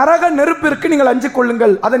 நரக நெருப்பிற்கு நீங்கள் அஞ்சிக்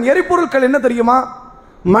கொள்ளுங்கள். அதன் எரிபொருட்கள் என்ன தெரியுமா?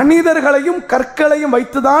 மனிதர்களையும் கற்களையும்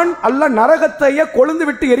வைத்துதான் அல்லாஹ் நரகத்தையே கொழுந்து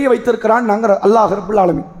விட்டு எரிய வைத்திருக்கிறான். நாங்கள் அல்லாஹ் ரப்பல்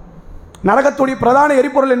ஆலமீன். நரகத்துடைய பிரதான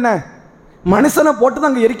எரிபொருள் என்ன? மனுஷனை போட்டு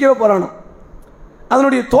தான் அங்கே எரிக்கவே போறானோ.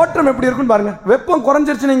 அதனுடைய தோற்றம் எப்படி இருக்குன்னு பாருங்க. வெப்பம்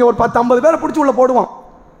குறைஞ்சிருச்சு, நீங்க ஒரு 10-50 பேரை பிடிச்சி உள்ள போடுவான்,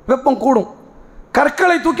 வெப்பம் கூடும்.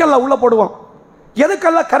 கற்களை தூக்கி எல்லாம் உள்ள போடுவான்.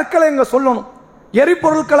 எதுக்கெல்லாம் கற்களை இங்க சொல்லணும்?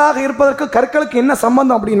 எரிபொருட்களாக இருப்பதற்கு கற்களுக்கு என்ன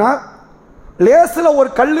சம்பந்தம் அப்படின்னா, லேசில் ஒரு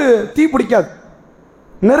கல் தீ பிடிக்காது,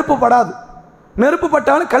 நெருப்பு படாது. நெருப்பு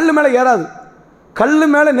பட்டாலும் கல் மேலே ஏறாது. கல்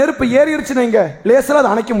மேலே நெருப்பு ஏறிடுச்சுன்னு இங்க லேசில் அதை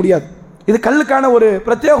அணைக்க முடியாது. இது கல்லுக்கான ஒரு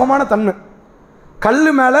பிரத்யேகமான தன்மை. கல்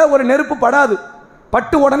மேலே ஒரு நெருப்பு படாது,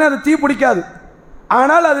 பட்டு உடனே அது தீ பிடிக்காது.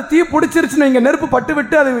 ஆனால் அது தீ பிடிச்சிருச்சுன்னு இங்க நெருப்பு பட்டு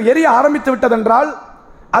விட்டு அது எரிய ஆரம்பித்து விட்டதென்றால்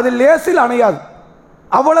அது லேசில் அணையாது.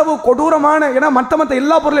 அவ்வளவு கொடூரமான, ஏன்னா மற்ற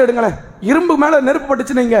எல்லா பொருளும் எடுங்களேன், இரும்பு மேலே நெருப்பு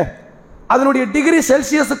பட்டுச்சுன்னு இங்க அதனுடைய டிகிரி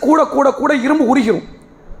செல்சியஸ் கூட கூட கூட இரும்பு உருகிரும்,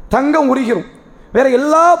 தங்கம் உருகிரும், வேற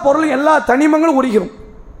எல்லா பொருளும் எல்லா தனிமங்களும் உருகிரும்.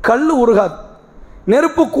 கல் உருகாது.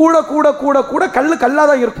 நெருப்பு கூட கூட கூட கூட கல்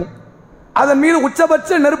கல்லாதான் இருக்கும். அதன் மீது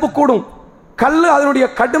உச்சபட்ச நெருப்பு கூடும், கல் அதனுடைய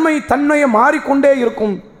கடுமை தன்மையை மாறிக்கொண்டே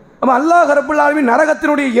இருக்கும். அல்லாஹ் ரப்பல் ஆலமீன்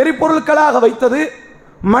நரகத்தினுடைய எரிபொருட்களாக வைத்தது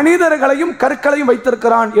மனிதர்களையும் கற்களையும்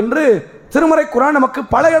வைத்திருக்கிறான் என்று திருமறை குர்ஆன் நமக்கு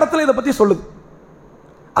பல இடத்துல இதை பற்றி சொல்லுது.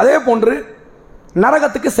 அதே போன்று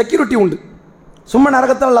நரகத்துக்கு செக்யூரிட்டி உண்டு. சும்மா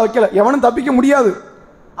நரகத்தில் அல்லாஹ் வைக்கல, எவனும் தப்பிக்க முடியாது.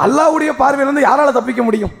 அல்லாஹ்வுடைய பார்வையிலிருந்து யாரால தப்பிக்க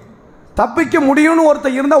முடியும்? தப்பிக்க முடியும்னு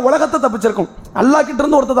ஒருத்தர் இருந்தால் உலகத்தை தப்பிச்சிருக்கும். அல்லாஹ் கிட்ட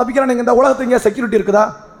இருந்து ஒருத்தர் தப்பிக்கிறான், இந்த உலகத்துக்கு இங்கே செக்யூரிட்டி இருக்குதா?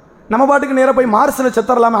 நம்ம பாட்டுக்கு நேராக போய் மார்ஸில்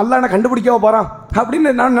செத்துறலாமே, அல்லாஹ் என்ன கண்டுபிடிக்கவா போறான்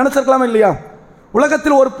அப்படின்னு நான் நினைச்சிருக்கலாமா இல்லையா?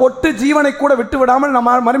 உலகத்தில் ஒரு பொட்டு ஜீவனை கூட விட்டு விடாமல்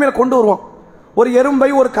நம்ம மறுமையில கொண்டு வருவோம். ஒரு எறும்பை,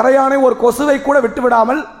 ஒரு கரையானை, ஒரு கொசுவை கூட விட்டு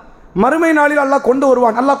விடாமல் மறுமை நாளில் அல்லாஹ் கொண்டு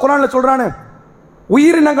வருவான். அல்லாஹ் குர்ஆன்ல சொல்றானே,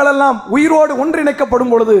 உயிரினங்கள் எல்லாம் உயிரோடு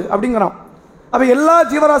ஒன்றிணைக்கப்படும் பொழுது அப்படிங்கிறான். அப்ப எல்லா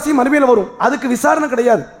ஜீவராசியும் மறுமையில வரும், அதுக்கு விசாரணை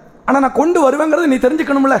கிடையாது. ஆனா நான் கொண்டு வருவேங்கிறது நீ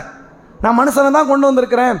தெரிஞ்சுக்கணும்ல. நான் மனுஷனை தான் கொண்டு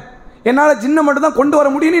வந்திருக்கிறேன், என்னால் ஜின்ன மட்டும் தான் கொண்டு வர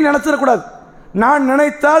முடியும் நீ நினைச்சிடக்கூடாது. நான்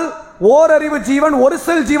நினைத்தால் ஓரறிவு ஜீவன், ஒரு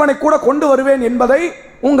செல் ஜீவனை கூட கொண்டு வருவேன் என்பதை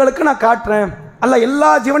உங்களுக்கு நான் காட்டுறேன். அல்ல,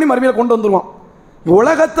 எல்லா ஜீவனையும் மறுமையில கொண்டு வந்துருவான்.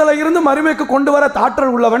 உலகத்தில் இருந்து மறுமைக்கு கொண்டு வர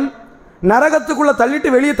தாற்றல் உள்ளவன் நரகத்துக்குள்ள தள்ளிட்டு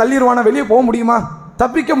வெளியே தள்ளிடுவானா? வெளியே போக முடியுமா?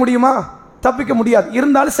 தப்பிக்க முடியுமா? தப்பிக்க முடியாது.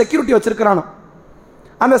 இருந்தாலும் செக்யூரிட்டி வச்சிருக்கிறானோ.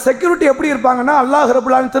 அந்த செக்யூரிட்டி எப்படி இருப்பாங்கன்னா, அல்லாஹ்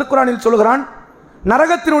ரப்பல் ஆலமீன் திருக்குர்ஆனில் சொல்கிறான்,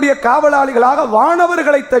 நரகத்தினுடைய காவலாளிகளாக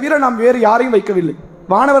வானவர்களை தவிர நாம் வேறு யாரையும் வைக்கவில்லை.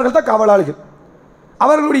 வானவர்கள் தான் காவலாளிகள்.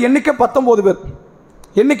 அவர்களுடைய எண்ணிக்கை 19 பேர்.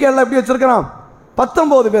 எண்ணிக்கை எல்லாம் எப்படி வச்சிருக்கிறான்?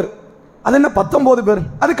 19 பேர். அது என்ன 19 பேர்?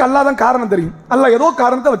 அதுக்கு அல்லாஹ் தான் காரணம் தெரியும். அல்லாஹ் ஏதோ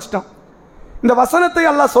காரணத்தை வச்சுட்டான். இந்த வசனத்தை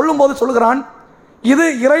அல்லாஹ் சொல்லும் போது சொல்கிறான், இது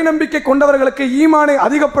இறை நம்பிக்கை கொண்டவர்களுக்கு ஈமானை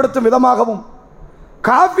அதிகப்படுத்தும் விதமாகவும்,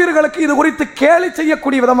 காபிர்களுக்கு இது குறித்து கேலி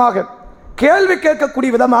செய்யக்கூடிய விதமாக, கேள்வி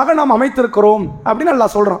கேட்கக்கூடிய விதமாக நாம் அமைத்திருக்கிறோம் அப்படின்னு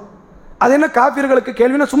அல்லாஹ் சொல்றான். அது என்ன காபிர்களுக்கு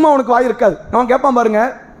கேள்வினா சும்மா அவனுக்கு வாய் இருக்காது. அவன் கேட்பான் பாருங்க,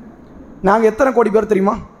 நாங்கள் எத்தனை கோடி பேர்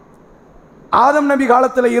தெரியுமா? ஆதம் நபி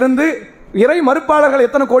காலத்தில் இருந்து இறை மறுப்பாளர்கள்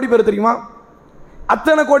எத்தனை கோடி பேர் தெரியுமா?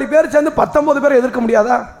 அத்தனை கோடி பேர் சேர்ந்து 19 பேரை எதிர்க்க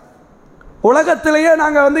முடியாதா? உலகத்திலேயே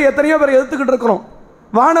நாங்கள் எத்தனையோ பேரை எதிர்த்துக்கிட்டு இருக்கிறோம்,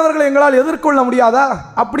 வானவர்களை எங்களால் எதிர்கொள்ள முடியாதா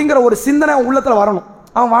அப்படிங்கிற ஒரு சிந்தனை உள்ளத்தில் வரணும்.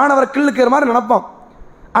 அவன் வானவரை கிள்ளுக்கிற மாதிரி நினைப்பான்.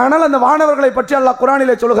 ஆனால் அந்த வானவர்களை பற்றி அல்லாஹ்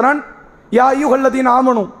குர்ஆனிலே சொல்கிறான், யா அய்யுஹல்லதீன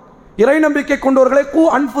ஆமனு, இறை நம்பிக்கை கொண்டவர்களை கூ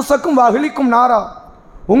அன்ஃபுஸக்கும் வஅஹ்லிக்கும் நாரா,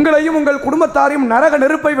 உங்களையும் உங்கள் குடும்பத்தாரையும் நரக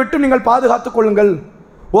நெருப்பை விட்டு நீங்கள் பாதுகாத்துக் கொள்ளுங்கள்.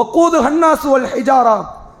 வக்கூது ஹன்னாசு வல் ஹிஜாரா,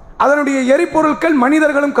 அதனுடைய எரிபொருட்கள்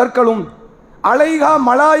மனிதர்களும் கற்களும். அலைஹா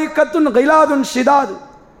மலாயிக்கத்துன் கிலாதுன் ஷிதாத்,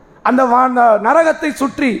 அந்த நரகத்தை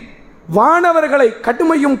சுற்றி வானவர்களை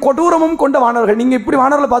கடுமையும் கொடூரமும் கொண்ட வானவர்கள். நீங்க இப்படி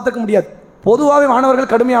வானவர்களை பார்த்துக்க முடியாது. பொதுவாகவே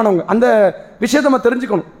வானவர்கள் கடுமையானவங்க. அந்த விஷயத்தை நம்ம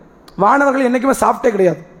தெரிஞ்சுக்கணும். வானவர்கள் என்னைக்குமே சாப்பிட்டே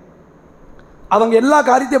கிடையாது. அவங்க எல்லா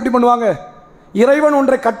காரியத்தையும் எப்படி பண்ணுவாங்க? இறைவன்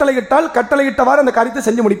ஒன்றை கட்டளையிட்டால் கட்டளையிட்டவாறு அந்த காரியத்தை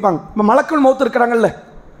செஞ்சு முடிப்பாங்க. இப்போ மலக்குள் மௌத்து இருக்கிறாங்கல்ல,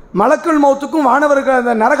 மலக்குள் மௌத்துக்கும் வானவர்கள்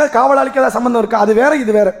அந்த நரக காவலாளிக்கு ஏதாவது சம்பந்தம் இருக்கா? அது வேற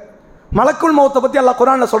இது வேற. மலக்குள் மௌத்தை பற்றி அல்லாஹ்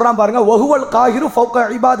குர்ஆன்ல சொல்றான் பாருங்க, வஹுவல் காஹிரு ஃபௌக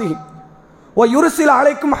இபாதிஹி வ யுர்சில்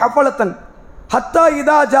அலைக்கும் ஹஃபலத்தன் ஹத்தா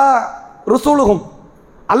இதா ஜா ருசூலுஹும்,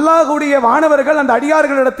 அல்லாஹ்வுடைய வானவர்கள் அந்த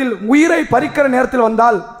அடியார்களிடத்தில் உயிரை பறிக்கிற நேரத்தில்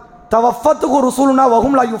வந்தால் தவஃபத்துஹு ருசூலுனா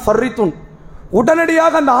வஹும் லா யுஃபர்ரித்துன்,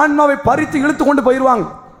 உடனடியாக அந்த ஆன்மாவை பறித்து இழுத்து கொண்டு போயிடுவாங்க.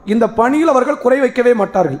 இந்த பணியில் அவர்கள் குறை வைக்கவே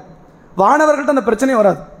மாட்டார்கள். வானவர்கள்ட்ட அந்த பிரச்சனை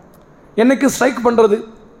வராது. என்னைக்கு ஸ்ட்ரைக் பண்ணுறது,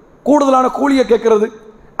 கூடுதலான கூலியை கேட்கறது,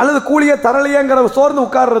 அல்லது கூலியை தரலையேங்கிற சோர்ந்து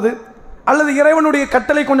உட்கார்றது, அல்லது இறைவனுடைய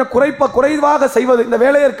கட்டளை கொஞ்சம் குறைவாக செய்வது, இந்த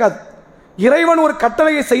வேலையே இருக்காது. இறைவன் ஒரு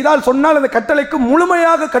கட்டளையை செய்தால் சொன்னால் அந்த கட்டளைக்கு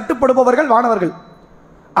முழுமையாக கட்டுப்படுபவர்கள் வானவர்கள்.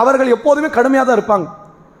 அவர்கள் எப்போதுமே கடுமையாக தான் இருப்பாங்க.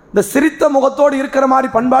 இந்த சிரித்த முகத்தோடு இருக்கிற மாதிரி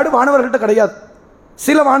பண்பாடு வானவர்கள்ட்ட கிடையாது,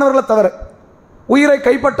 சில வானவர்களை தவிர. உயிரை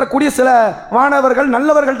கைப்பற்றக்கூடிய சில வானவர்கள்,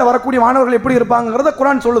 நல்லவர்கள்ட்ட வரக்கூடிய வானவர்கள் எப்படி இருப்பாங்கிறத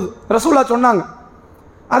குர்ஆன் சொல்லுது, ரசூலா சொன்னாங்க.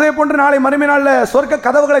 அதே போன்று நாளை மறுமை நாளில் சொர்க்க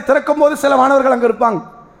கதவுகளை திறக்கும் போது சில வானவர்கள் அங்கே இருப்பாங்க,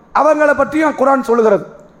 அவங்களை பற்றியும் குர்ஆன் சொல்லுகிறது.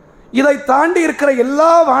 இதை தாண்டி இருக்கிற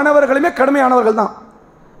எல்லா வானவர்களுமே கடுமையானவர்கள் தான்.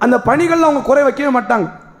 அந்த பணிகள் அவங்க குறை வைக்கவே மாட்டாங்க.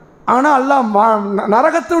 ஆனால் அல்லாஹ்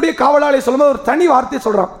நரகத்தினுடைய காவலாளி சொல்லும்போது ஒரு தனி வார்த்தை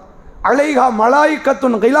சொல்றான், அலைஹா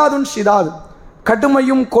மலாயிக்கத்துன் கிலாதுன் ஷிதாத்,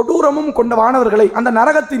 கடுமையும் கொடூரமும் கொண்ட வானவர்களை அந்த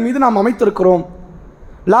நரகத்தின் மீது நாம் அமைத்திருக்கிறோம்.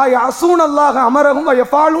 லா யஸூன் அல்லாஹ் அமரஹும் வ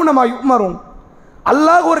யஃபாலூன மா யுமரூன்,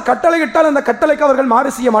 அல்லாஹ் ஒரு கட்டளை இட்டால் அந்த கட்டளைக்கு அவர்கள் மாறு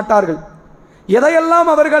செய்ய மாட்டார்கள். எதையெல்லாம்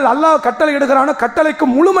அவர்கள் அல்லாஹ் கட்டளை இடுகிறானோ கட்டளைக்கு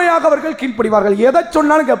முழுமையாக அவர்கள் கீழ்ப்படிவார்கள். எதை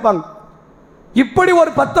சொன்னாலும் கேட்பாங்க. இப்படி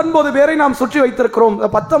ஒரு 19 பேரை நாம் சுற்றி வைத்திருக்கிறோம்.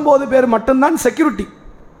 19 பேர் மட்டும்தான் செக்யூரிட்டி.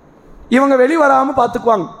 இவங்க வெளிவராமல்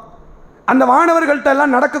பார்த்துக்குவாங்க. அந்த வானவர்கள்ட்ட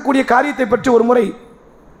எல்லாம் நடக்கக்கூடிய காரியத்தை பற்றி ஒரு முறை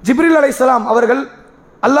ஜிப்ரீல் அலைஹிஸ்ஸலாம் அவர்கள்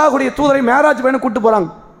அல்லாஹ்வுடைய தூதரை மேராஜ் பயணம் கூட்டு போறாங்க.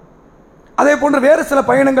 அதே போன்று வேறு சில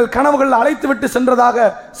பயணங்கள் கனவுகள் அழைத்து விட்டு சென்றதாக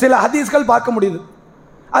சில ஹதீஸ்கள் பார்க்க முடியுது.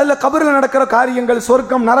 அதில் கபரில் நடக்கிற காரியங்கள்,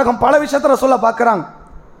 சொர்க்கம், நரகம், பல விஷயத்தை சொல்ல பார்க்குறாங்க.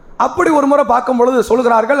 அப்படி ஒரு முறை பார்க்கும் பொழுது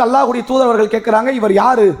சொல்கிறார்கள், அல்லாஹ்வுடைய தூதர்கள் கேட்குறாங்க, இவர்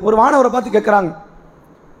யாரு? ஒரு வானவரை பார்த்து கேட்குறாங்க.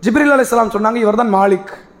 ஜிப்ரீல் அலைஹிஸ்ஸலாம் சொன்னாங்க, இவர் தான்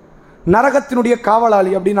மாலிக், நரகத்தினுடைய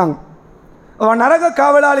காவலாளி அப்படின்னாங்க. நரக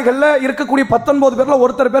காவலாளிகளில் இருக்கக்கூடிய 19 பேரில்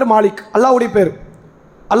ஒருத்தர் பேர் மாலிக், அல்லாஹ்வுடைய பேர்.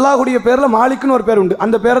 அல்லாஹ்வுடைய பேரில் மாலிக்னு ஒரு பேர் உண்டு.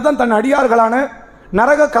 அந்த பேர் தான் தன் அடியார்களான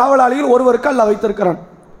நரக காவலாளிகள் ஒருவருக்கு அல்லாஹ் வைத்திருக்கிறான்.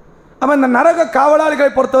 அப்போ இந்த நரக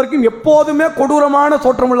காவலாளிகளை பொறுத்த வரைக்கும் எப்போதுமே கொடூரமான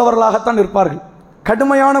தோற்றம் உள்ளவர்களாகத்தான் இருப்பார்கள்,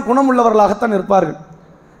 கடுமையான குணம் உள்ளவர்களாகத்தான் இருப்பார்கள்.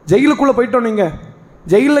 ஜெயிலுக்குள்ளே போயிட்டோம், நீங்கள்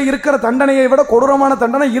ஜெயிலில் இருக்கிற தண்டனையை விட கொடூரமான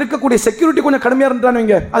தண்டனை இருக்கக்கூடிய செக்யூரிட்டி கொஞ்சம் கடுமையாக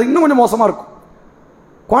இருந்தானுங்க, அது இன்னும் கொஞ்சம் மோசமாக இருக்கும்.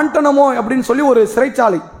 குவாண்டனமோ அப்படின்னு சொல்லி ஒரு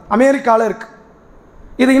சிறைச்சாலை அமெரிக்காவில் இருக்கு.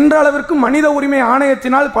 இது இன்றளவிற்கும் மனித உரிமை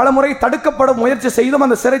ஆணையத்தினால் பல முறை தடுக்கப்பட முயற்சி செய்தும்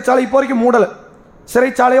அந்த சிறைச்சாலை இப்போ வரைக்கும் மூடலை.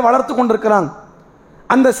 சிறைச்சாலையை வளர்த்து கொண்டிருக்கிறாங்க.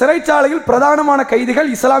 அந்த சிறைச்சாலையில் பிரதானமான கைதிகள்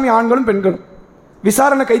இஸ்லாமிய ஆண்களும் பெண்களும்.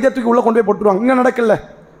 விசாரணை கைதியத்துக்கு உள்ள கொண்டு போய் போட்டுருவாங்க. இங்கே நடக்கல,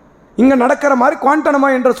 இங்கே நடக்கிற மாதிரி குவாண்டனமா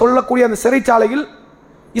என்று சொல்லக்கூடிய அந்த சிறைச்சாலையில்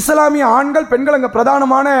இஸ்லாமிய ஆண்கள் பெண்கள் அங்கே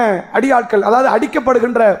பிரதானமான அடியாட்கள், அதாவது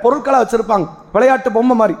அடிக்கப்படுகின்ற பொருட்களாக வச்சிருப்பாங்க. விளையாட்டு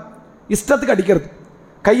பொம்மை மாதிரி இஷ்டத்துக்கு அடிக்கிறது,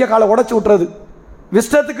 கையை காலை உடச்சி விட்டுறது,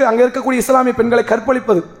 இஷ்டத்துக்கு அங்கே இருக்கக்கூடிய இஸ்லாமிய பெண்களை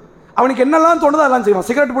கற்பழிப்பது. அவனுக்கு என்னெல்லாம் தோணுதோ அதெல்லாம் செய்வான்.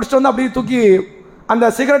 சிகரெட் பிடிச்சிட்டு வந்து அப்படியே தூக்கி அந்த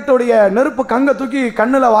சிகரெட்டுடைய நெருப்பு கங்கை தூக்கி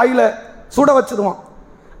கண்ணில் வாயில சுட வச்சிருவான்.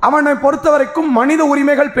 அவனை பொறுத்த வரைக்கும் மனித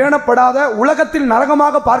உரிமைகள் பேணப்படாத உலகத்தில்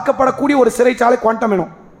நரகமாக பார்க்கப்படக்கூடிய ஒரு சிறைச்சாலை குவாண்டமனோ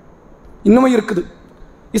இன்னுமே இருக்குது.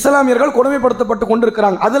 இஸ்லாமியர்கள் கொடுமைப்படுத்தப்பட்டு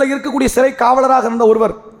கொண்டிருக்கிறாங்க. அதில் இருக்கக்கூடிய சிறை காவலராக இருந்த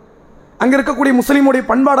ஒருவர் அங்கே இருக்கக்கூடிய முஸ்லீமுடைய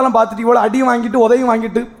பண்பாடெல்லாம் பார்த்துட்டு இவ்வளோ அடியும் வாங்கிட்டு உதவியும்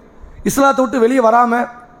வாங்கிட்டு இஸ்லாத்தை விட்டு வெளியே வராமல்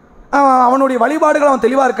அவனுடைய வழிபாடுகள் அவன்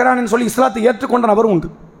தெளிவாக இருக்கிறான்னு சொல்லி இஸ்லாத்தை ஏற்றுக்கொண்ட நபரும் உண்டு.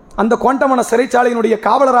 அந்த குவாண்டமன சிறைச்சாலையினுடைய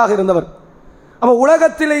காவலராக இருந்தவர். அப்போ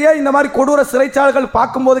உலகத்திலேயே இந்த மாதிரி கொடூர சிறைச்சாலைகள்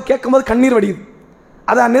பார்க்கும்போது கேட்கும்போது கண்ணீர் வடியுது.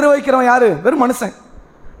 அதை நிர்வகிக்கிறவன் யாரு? வெறும் மனுஷன்.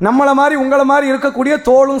 நம்மளை மாதிரி உங்களை மாதிரி இருக்கக்கூடிய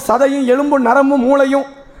தோலும் சதையும் எலும்பும் நரம்பும் மூளையும்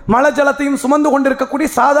மலை ஜலத்தையும் சுமந்து கொண்டு இருக்கக்கூடிய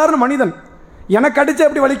சாதாரண மனிதன். எனக்கு அடிச்சா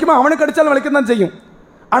எப்படி வலிக்குமோ அவனுக்கு அடித்தாலும் வலிக்க தான் செய்யும்.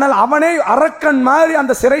 ஆனால் அவனே அரக்கன் மாதிரி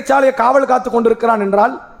அந்த சிறைச்சாலையை காவல் காத்து கொண்டிருக்கிறான்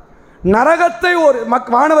என்றால் நரகத்தை ஒரு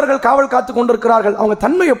வானவர்கள் காவல் காத்து கொண்டிருக்கிறார்கள். அவங்க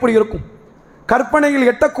தன்மை எப்படி இருக்கும்? கற்பனையில்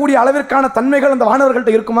எட்டக்கூடிய அளவிற்கான தன்மைகள் அந்த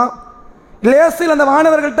வானவர்கள்ட்ட இருக்குமா? லேசில் அந்த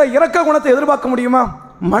வானவர்கள்ட்ட இரக்க குணத்தை எதிர்பார்க்க முடியுமா?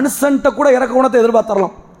 மனுஷன்ட்ட கூட இரக்க குணத்தை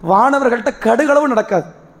எதிர்பார்த்தரலாம், வானவர்கள்ட்ட கடுகளவு நடக்காது.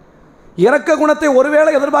 இரக்க குணத்தை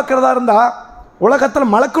ஒருவேளை எதிர்பார்க்கிறதா இருந்தால்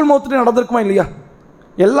உலகத்தில் மலக்குள் மௌத்து நடந்திருக்குமா இல்லையா?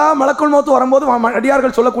 எல்லா மலக்குள் மௌத்து வரும்போது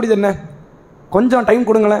அடியார்கள் சொல்லக்கூடியது என்ன? கொஞ்சம் டைம்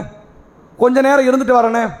கொடுங்களேன், கொஞ்ச நேரம் இருந்துட்டு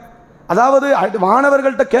வரேனே. அதாவது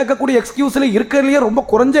வானவர்கள்ட்ட கேட்கக்கூடிய எக்ஸ்கியூஸ்ல இருக்கிறதுலையே ரொம்ப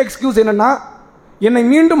குறைஞ்ச எக்ஸ்கியூஸ் என்னன்னா, என்னை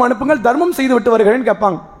மீண்டும் அனுப்புங்கள், தர்மம் செய்து விட்டு வருகிறேன்னு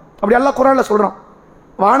கேட்பாங்க. அப்படி அல்லாஹ் குர்ஆன்ல சொல்றான்.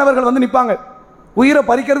 வானவர்கள் வந்து நிற்பாங்க, உயிரை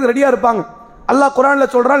பறிக்கிறது ரெடியாக இருப்பாங்க. அல்லாஹ் குர்ஆன்ல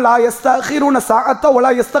சொல்றான், லா யஸ்தஅகிருன ஸாஅத்த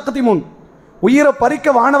வலா யஸ்தக்திமூன். உயிரை பறிக்க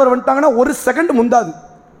வானவர் வந்துட்டாங்கன்னா ஒரு செகண்ட் முந்தாது,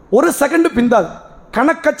 ஒரு செகண்ட் பிந்தாது,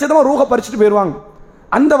 கணக்கச்சிதமாக ரூஹை பறிச்சுட்டு போயிடுவாங்க.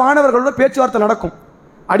 அந்த வானவர்களோட பேச்சுவார்த்தை நடக்கும்.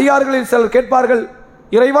 அடியார்களில் சிலர் கேட்பார்கள்,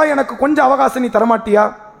 இறைவா எனக்கு கொஞ்சம் அவகாசம் நீ தரமாட்டியா,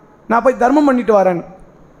 நான் போய் தர்மம் பண்ணிட்டு வரேன்.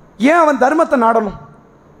 ஏன் அவன் தர்மத்தை நாடணும்?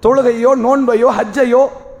 தொழுகையோ நோன்பையோ ஹஜ்ஜையோ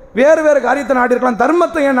வேறு வேறு காரியத்தை நாடி இருக்கலாம்,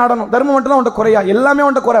 தர்மத்தை ஏன் நாடணும்? தர்மம் மட்டும் தான் அவன்கிட்ட குறையா? எல்லாமே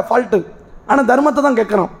அவன்கிட்ட குறை, ஃபால்ட்டு. ஆனால் தர்மத்தை தான்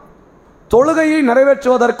கேட்கணும். தொழுகையை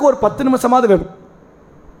நிறைவேற்றுவதற்கு ஒரு 10 நிமிஷமாவது வேணும்,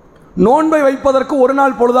 நோன்பை வைப்பதற்கு ஒரு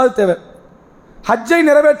நாள் பொழுதாவது தேவை, ஹஜ்ஜை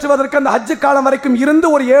நிறைவேற்றுவதற்கு அந்த ஹஜ்ஜு காலம் வரைக்கும் இருந்து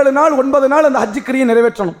ஒரு 7 நாள் 9 நாள் அந்த ஹஜ்ஜு கிரியை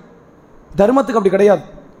நிறைவேற்றணும். தர்மத்துக்கு அப்படி கிடையாது.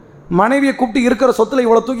 மனைவியை கூப்பிட்டு இருக்கிற சொத்துல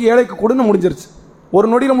இவ்வளோ தூக்கி ஏழைக்கு கொடுன்னு முடிஞ்சிருச்சு. ஒரு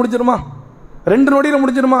நொடியில் முடிஞ்சிருமா? 2 நொடியில்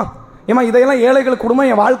முடிஞ்சிருமா? ஏமா இதையெல்லாம் ஏழைகளுக்கு கொடுமா,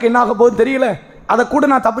 என் வாழ்க்கை என்ன ஆக போகுது தெரியல, அதை கூட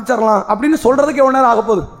நான் தப்பிச்சிடலாம் அப்படின்னு சொல்றதுக்கு எவ்வளோ நேரம் ஆக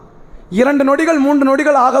போகுது? 2 நொடிகள் 3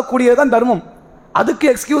 நொடிகள் ஆகக்கூடியதான் தர்மம். அதுக்கு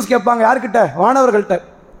எக்ஸ்கியூஸ் கேட்பாங்க. யார்கிட்ட? வானவர்கள்ட்ட.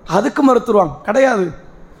 அதுக்கு மறுத்துருவாங்க. கிடையாது,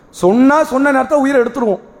 சொன்ன நேரத்தை உயிரை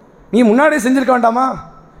எடுத்துருவோம். நீ முன்னாடியே செஞ்சிருக்க வேண்டாமா,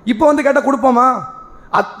 இப்போ வந்து கேட்டால் கொடுப்போமா?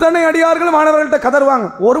 அத்தனை அடியார்களும் மாணவர்கள்ட்ட கதறுவாங்க.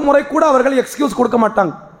 ஒரு முறை கூட அவர்கள் எக்ஸ்கியூஸ் கொடுக்க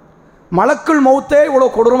மாட்டாங்க. மலக்குள் மௌத்தே இவ்வளோ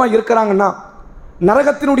கொடூரமாக இருக்கிறாங்கன்னா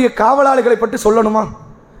நரகத்தினுடைய காவலாளிகளை பற்றி சொல்லணுமா?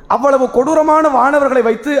 அவ்வளவு கொடூரமான வானவர்களை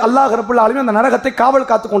வைத்து அல்லாஹ் ரப்புல் ஆலமீன் அந்த நரகத்தை காவல்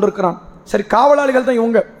காத்து கொண்டிருக்கிறான். சரி, காவலாளிகள் தான்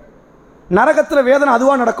இவங்க. நரகத்தில் வேதனை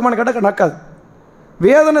அதுவாக நடக்குமான்னு கேட்டால் நடக்காது.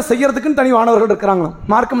 வேதனை செய்யறதுக்குன்னு தனி வானவர்கள் இருக்கிறாங்களாம்,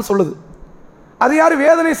 மார்க்கம் சொல்லுது. அது யார்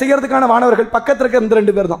வேதனை செய்யறதுக்கான வானவர்கள்? பக்கத்தில் இருக்க இந்த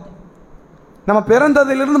 2 பேர் தான். நம்ம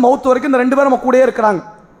பிறந்ததிலிருந்து மௌத்து வரைக்கும் இந்த 2 பேர் நம்ம கூடயே இருக்கிறாங்க.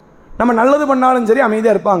 நம்ம நல்லது பண்ணாலும் சரி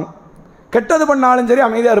அமைதியாக இருப்பாங்க, கெட்டது பண்ணாலும் சரி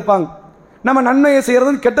அமைதியாக இருப்பாங்க. நம்ம நன்மையை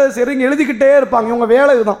செய்யறது கெட்டது செய்யறது எழுதிக்கிட்டே இருப்பாங்க. இவங்க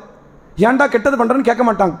வேலை இதுதான். ஏன்டா கெட்டது பண்ணுறேன்னு கேட்க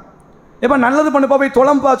மாட்டாங்க. எப்போ நல்லது பண்ணுப்பா, போய்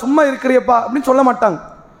தொலம்பா, சும்மா இருக்கிறியப்பா அப்படின்னு சொல்ல மாட்டாங்க.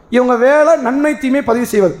 இவங்க வேலை நன்மை தீமை பதிவு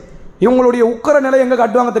செய்வது. இவங்களுடைய உக்கர நிலை எங்கே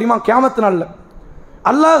காட்டுவாங்க தெரியுமா? கியாமத்து நாளில்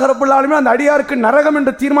அல்லாஹ் ரப்புல் ஆலமீன் அந்த அடியாருக்கு நரகம்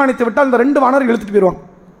என்று தீர்மானித்து விட்டால் அந்த 2 வானவர்கள் இழுத்துட்டு போயிடுவாங்க.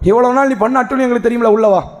 எவ்வளோ நாள் நீ பண்ண அட்டுன்னு எங்களுக்கு தெரியுமில,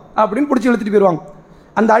 உள்ளவா அப்படின்னு பிடிச்சி இழுத்துட்டு போயிடுவாங்க.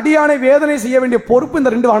 அந்த அடியானை வேதனை செய்ய வேண்டிய பொறுப்பு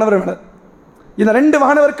இந்த 2 வானவர்கள். இந்த 2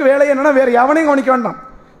 வானவருக்கு வேலை என்னன்னா, வேற எவனையும் கவனிக்க வேண்டாம்.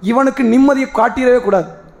 இவனுக்கு நிம்மதியை காட்டிடவே கூடாது.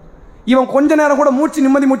 இவன் கொஞ்ச நேரம் கூட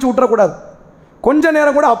நிம்மதி மூச்சு விட்டுறக்கூடாது. கொஞ்ச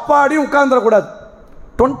நேரம் கூட அப்பாடியும் உட்கார்ந்துடக்கூடாது.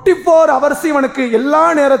 24 hours இவனுக்கு எல்லா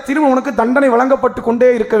நேரத்திலும் உனக்கு தண்டனை வழங்கப்பட்டு கொண்டே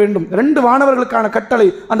இருக்க வேண்டும். 2 வானவர்களுக்கான கட்டளை.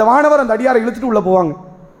 அந்த வானவர் அந்த அடியாரை இழுத்துட்டு உள்ள போவாங்க.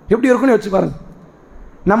 எப்படி இருக்குன்னு வச்சு பாருங்க.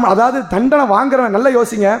 நம்ம அதாவது தண்டனை வாங்குறவன், நல்லா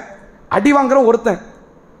யோசிங்க. அடி வாங்குறவன் ஒருத்தன்,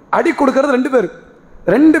 அடி கொடுக்கறது 2 பேர்.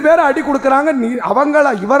 2 பேரும் அடி கொடுக்குறாங்க.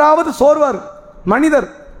 அவங்கள இவராவது சோர்வார் மனிதர்.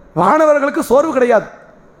 வானவர்களுக்கு சோர்வு கிடையாது,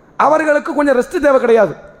 அவர்களுக்கு கொஞ்சம் ரெஸ்ட் தேவை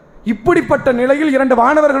கிடையாது. இப்படிப்பட்ட நிலையில் 2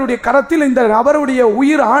 வானவர்களுடைய கரத்தில் இந்த அவருடைய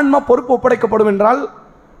உயிர் ஆன்மா பொறுப்பு ஒப்படைக்கப்படும் என்றால்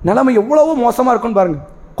நிலைமை எவ்வளவோ மோசமா இருக்கும் பாருங்க.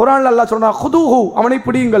 குர்ஆன்ல அல்லாஹ் சொல்றான், குதூஹு, அவனை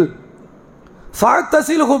பிடியுங்கள்,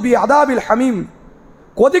 ஃபஅத்தஸிலுஹு பி அதாபில் ஹமீம்,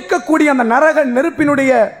 கொதிக்கக்கூடிய அந்த நரக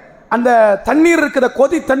நெருப்பினுடைய அந்த தண்ணீர் இருக்குது,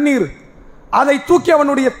 கொதி தண்ணீர், அதை தூக்கி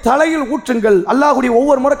அவனுடைய தலையில் ஊற்றுங்கள். அல்லாஹ்வுடைய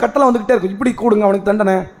ஒவ்வொரு முறை கட்டளை வந்துகிட்டே இருக்கும். இப்படி கொடுங்க அவனுக்கு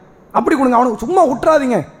தண்டனை, அப்படி கொடுங்க அவனுக்கு, சும்மா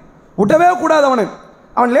விட்டுறாதீங்க, விடவே கூடாது.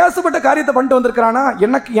 அவன் லேசுப்பட்ட காரியத்தை பண்ணிட்டு வந்திருக்கிறானா,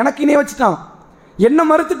 எனக்கு இணைய வச்சுட்டான், என்ன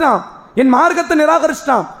மறுத்துட்டான், என் மார்க்கத்தை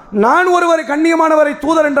நிராகரிச்சிட்டான், நான் ஒருவரை கண்ணியமானவரை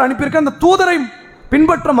தூதர் என்று அனுப்பியிருக்கேன், அந்த தூதரை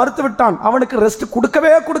பின்பற்ற மறுத்து விட்டான். அவனுக்கு ரெஸ்ட்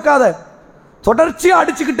கொடுக்கவே கொடுக்காத, தொடர்ச்சியா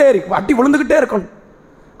அடிச்சுக்கிட்டே இருக்கு, அட்டி விழுந்துகிட்டே இருக்கணும்.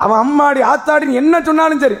 அவன் அம்மாடி ஆத்தாடின்னு என்ன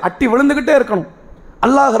சொன்னாலும் சரி அட்டி விழுந்துகிட்டே இருக்கணும்.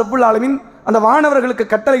 அல்லாஹ் ரப்புல் ஆலமீன் அந்த வானவர்களுக்கு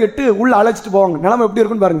கட்டளை இட்டு உள்ள அழைச்சிட்டு போவாங்க. நிலைமை எப்படி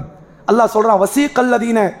இருக்குன்னு பாருங்க. அல்லாஹ் சொல்றான்,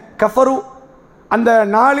 வசீகல்லதீன கஃபரு, அந்த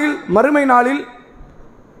நாளில், மறுமை நாளில்,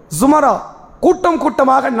 ஜுமரா, கூட்டம்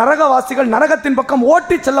கூட்டமாக நரகவாசிகள் நரகத்தின் பக்கம்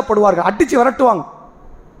ஓட்டி செல்லப்படுவார்கள், அடிச்சு விரட்டுவாங்க.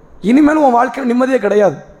 இனிமேலும் உன் வாழ்க்கையில் நிம்மதியே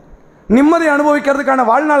கிடையாது. நிம்மதி அனுபவிக்கிறதுக்கான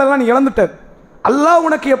வாழ்நாளெல்லாம் நீ இழந்துட்ட. அல்லாஹ்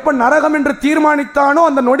உனக்கு எப்ப நரகம் என்று தீர்மானித்தானோ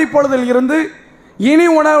அந்த நொடி பொழுதில் இருந்து இனி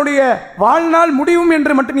உன்னுடைய வாழ்நாள் முடியும்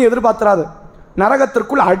என்று மட்டும் நீ எதிர்பார்த்திராது.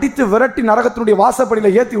 நரகத்திற்குள் அடித்து விரட்டி நரகத்தினுடைய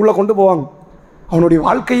வாசப்படியில் ஏற்றி உள்ள கொண்டு போவாங்க. அவனுடைய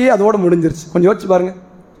வாழ்க்கையே அதோடு முடிஞ்சிருச்சு. கொஞ்சம் யோசிச்சு பாருங்க.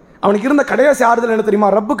 அவனுக்கு இருந்த கடைசி ஆறுதல் என்ன தெரியுமா?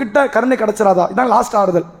 ரப்பு கிட்ட கருணை கிடைச்சிடாதா? இதான் லாஸ்ட்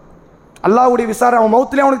ஆறுதல். அல்லாஹ்வுடைய விசாரணை. அவன்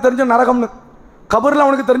மௌத்திலே அவனுக்கு தெரிஞ்ச நரகம்னு, கபரில்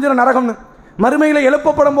அவனுக்கு தெரிஞ்ச நரகம்னு, மறுமையில்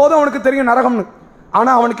எழுப்பப்படும் போது அவனுக்கு தெரியும் நரகம்னு.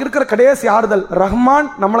 ஆனால் அவனுக்கு இருக்கிற கடைசி ஆறுதல், ரஹ்மான்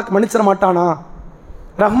நம்மளுக்கு மன்னிச்சிட மாட்டானா?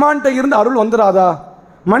 ரஹ்மான்கிட்ட இருந்து அருள் வந்துடாதா?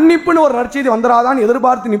 மன்னிப்புன்னு ஒரு நற்செய்தி வந்துடாதான்னு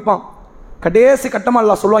எதிர்பார்த்து நிற்பான். கடைசி கட்டமாக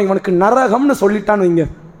அல்லாஹ் சொல்லுவான், இவனுக்கு நரகம்னு சொல்லிட்டான்னு வைங்க.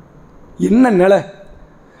 என்ன நிலை?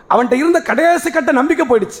 அவன்கிட்ட இருந்த கடைசி கட்ட நம்பிக்கை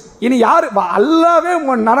போயிடுச்சு. இனி யார்? அல்லாவே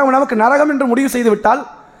நமக்கு நரகம் என்று முடிவு செய்து விட்டால்,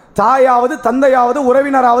 தாயாவது தந்தையாவது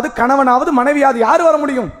உறவினராவது கணவனாவது மனைவியாவது யார் வர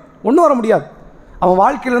முடியும்? ஒன்றும் வர முடியாது. அவன்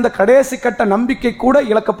வாழ்க்கையில் இருந்த கடைசி கட்ட நம்பிக்கை கூட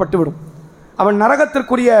இழக்கப்பட்டு விடும். அவன்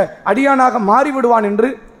நரகத்திற்குரிய அடியானாக மாறிவிடுவான் என்று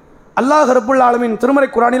அல்லாஹ் ரப்புல் ஆலமீன் திருமறை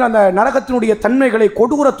குர்ஆனில் அந்த நரகத்தினுடைய தன்மைகளை,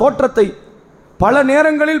 கொடூர தோற்றத்தை பல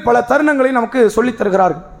நேரங்களில் பல தருணங்களில் நமக்கு சொல்லித்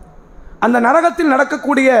தருகிறார்கள். அந்த நரகத்தில்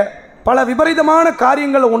நடக்கக்கூடிய பல விபரீதமான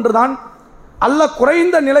காரியங்கள் ஒன்றுதான், அல்லாஹ்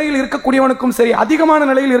குறைந்த நிலையில் இருக்கக்கூடியவனுக்கும் சரி அதிகமான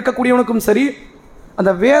நிலையில் இருக்கக்கூடியவனுக்கும் சரி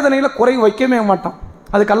அந்த வேதனையில் குறை வைக்கவே மாட்டான்.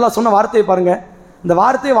 அதுக்கு அல்லாஹ் சொன்ன வார்த்தையை பாருங்க. இந்த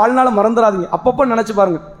வார்த்தையை வாழ்நாளை மறந்துடாதீங்க. அப்பப்போ நினைச்சு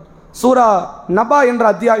பாருங்க. சூரா நபா என்ற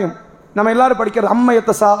அத்தியாயம் நம்ம எல்லாரும் படிக்கிறது.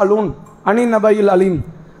 அம்மையத்த சா அலூன் அனி நபையில் அலீம்.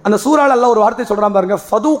 அந்த சூறால அல்லாஹ் ஒரு வார்த்தை சொல்றான் பாருங்க,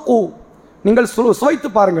 ஃபதூகு, நீங்கள் சுவைத்து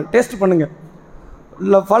பாருங்கள், டேஸ்ட் பண்ணுங்க.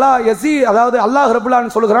 ஃபலா யஸி, அதாவது அல்லாஹ் ரப்புல்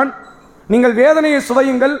ஆலமீன் சொல்கிறான், நீங்கள் வேதனையை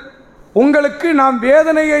சுவையுங்கள், உங்களுக்கு நாம்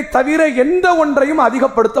வேதனையை தவிர எந்த ஒன்றையும்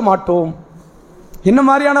அதிகப்படுத்த மாட்டோம். என்ன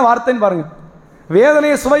மாதிரியான வார்த்தைன்னு பாருங்க.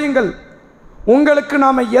 வேதனையை சுவையுங்கள், உங்களுக்கு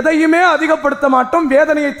நாம எதையுமே அதிகப்படுத்த மாட்டோம்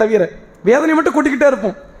வேதனையை தவிர. வேதனை மட்டும் கூட்டிக்கிட்டே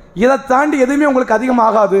இருப்போம், இதை தாண்டி எதுவுமே உங்களுக்கு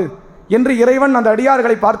அதிகமாகாது என்று இறைவன் அந்த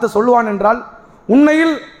அடியார்களை பார்த்து சொல்லுவான் என்றால்,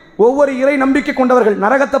 உண்மையில் ஒவ்வொரு இறை நம்பிக்கை கொண்டவர்கள்,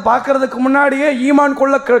 நரகத்தை பார்க்கறதுக்கு முன்னாடியே ஈமான்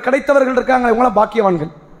கொள்ள கிடைத்தவர்கள் இருக்காங்க, இவங்களாம்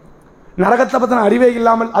பாக்கியவான்கள். நரகத்தை பற்றின அறிவே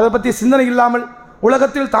இல்லாமல், அதை பற்றி சிந்தனை இல்லாமல்,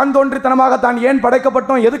 உலகத்தில் தான் தோன்றித்தனமாக தான் ஏன்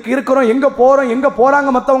படைக்கப்பட்டோம், எதுக்கு இருக்கிறோம், எங்கே போகிறோம், எங்கே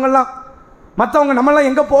போகிறாங்க மற்றவங்க நம்மளாம்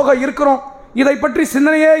எங்கே போக இருக்கிறோம், இதை பற்றி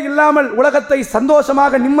சிந்தனையே இல்லாமல் உலகத்தை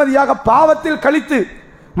சந்தோஷமாக நிம்மதியாக பாவத்தில் கழித்து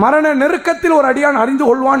மரண நெருக்கத்தில் ஒரு அடியான் அறிந்து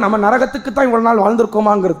கொள்வான், நம்ம நரகத்துக்கு தான் இவ்வளவு நாள்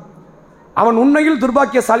வாழ்ந்திருக்கோமாங்கிறது. அவன் உண்மையில்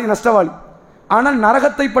துர்பாக்கியசாலி, நஷ்டவாளி. ஆனால்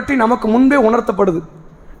நரகத்தை பற்றி நமக்கு முன்பே உணர்த்தப்படுது.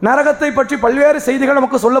 நரகத்தை பற்றி பல்வேறு செய்திகள்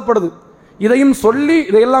நமக்கு சொல்லப்படுது. இதையும் சொல்லி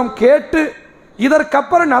இதையெல்லாம் கேட்டு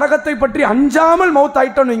இதற்கப்புறம் நரகத்தை பற்றி அஞ்சாமல் மௌத்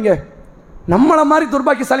ஆயிட்டோன்னு வைங்க, நம்மளை மாதிரி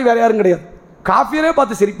துர்பாக்கியசாலி வேற யாரும் கிடையாது. காஃபியரே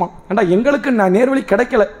பார்த்து சிரிப்பான், ஏண்டா எங்களுக்கு நேர்வழி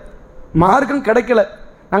கிடைக்கல, மார்க்கம் கிடைக்கல,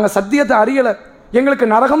 நாங்கள் சத்தியத்தை அறியலை, எங்களுக்கு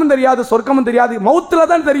நரகமும் தெரியாது சொர்க்கமும் தெரியாது, மௌத்துல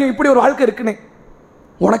தான் தெரியும் இப்படி ஒரு வாழ்க்கை இருக்குன்னு,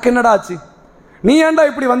 உனக்கு என்னடா ஆச்சு, நீ ஏண்டா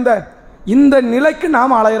இப்படி வந்த? இந்த நிலைக்கு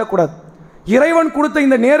நாம் அலையிடக்கூடாது. இறைவன் கொடுத்த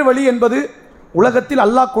இந்த நேர்வழி என்பது உலகத்தில்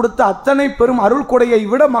அல்லாஹ் கொடுத்த அத்தனை பெரும் அருள் கொடையை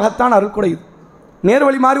விட மகத்தான அருள் கொடை.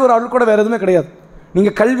 நேர்வழி மாதிரி ஒரு அருள் கொடை வேற எதுவுமே கிடையாது.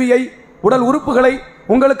 நீங்கள் கல்வியை, உடல் உறுப்புகளை,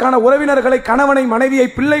 உங்களுக்கான உறவினர்களை, கணவனை, மனைவியை,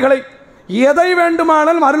 பிள்ளைகளை, எதை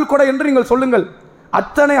வேண்டுமானாலும் அருள் கொடை என்று நீங்கள் சொல்லுங்கள்.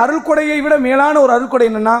 அத்தனை அருள் கொடையை விட மேலான ஒரு அருள் கொடை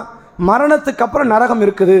என்னன்னா, மரணத்துக்கு அப்புறம் நரகம்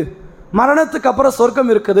இருக்குது, மரணத்துக்கு அப்புறம்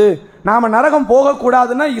சொர்க்கம் இருக்குது. நாம நரகம்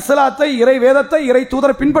போகக்கூடாதுன்னா இஸ்லாத்தை, இறை வேதத்தை, இறை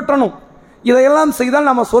தூதரை பின்பற்றணும். இதையெல்லாம் செய்தால்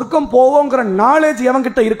நம்ம சொர்க்கம் போவோங்கிற நாலேஜ்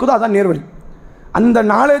எவன்கிட்ட இருக்குதோ அதான் நேர்வழி. அந்த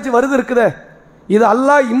நாலேஜ் வருது இருக்குதே, இது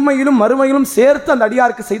அல்லாஹ் இம்மையிலும் மறுமையிலும் சேர்த்து அந்த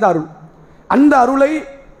அடியாருக்கு செய்த அருள். அந்த அருளை,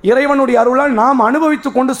 இறைவனுடைய அருளால் நாம் அனுபவித்து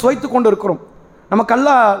கொண்டு சுவைத்து கொண்டு இருக்கிறோம். நமக்கு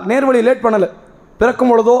அல்லாஹ் நேர்வழி லேட் பண்ணலை.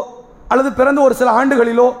 பிறக்கும் பொழுதோ அல்லது பிறந்த ஒரு சில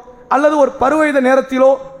ஆண்டுகளிலோ அல்லது ஒரு பருவயத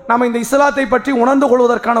நேரத்திலோ நாம் இந்த இஸ்லாத்தை பற்றி உணர்ந்து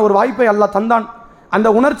கொள்வதற்கான ஒரு வாய்ப்பை அல்லாஹ் தந்தான். அந்த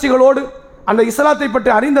உணர்ச்சிகளோடு, அந்த இஸ்லாத்தை பற்றி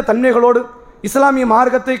அறிந்த தன்மைகளோடு இஸ்லாமிய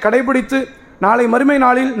மார்க்கத்தை கடைபிடித்து நாளை மறுமை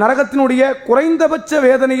நாளில் நரகத்தினுடைய குறைந்தபட்ச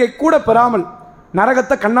வேதனையை கூட பெறாமல்,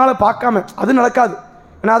 நரகத்தை கண்ணால் பார்க்காம, அது நடக்காது.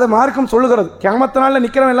 ஏன்னா அதை மார்க்கம் சொல்லுகிறது, கியாமத் நாளில்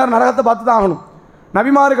நிற்கிறவன் எல்லாரும் நரகத்தை பார்த்து தான் ஆகணும்.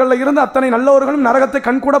 நபிமார்களில் இருந்து அத்தனை நல்லவர்களும் நரகத்தை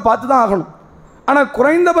கண் கூட பார்த்து தான் ஆகணும். ஆனால்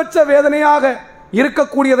குறைந்தபட்ச வேதனையாக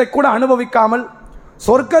இருக்கக்கூடியதை கூட அனுபவிக்காமல்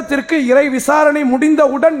சொர்க்கத்திற்கு இறை விசாரணை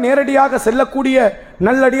முடிந்தவுடன் நேரடியாக செல்லக்கூடிய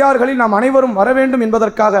நல்லடியார்களில் நாம் அனைவரும் வர வேண்டும்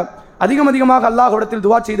என்பதற்காக அதிகமாக அல்லாஹ்விடத்தில்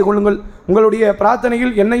துஆ செய்து கொள்ளுங்கள். உங்களுடைய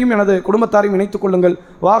பிரார்த்தனையில் என்னையும் எனது குடும்பத்தாரையும் இணைத்துக் கொள்ளுங்கள்.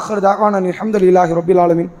 வாஹிர் தஅவானா அல்ஹம்துலில்லாஹி ரப்பில்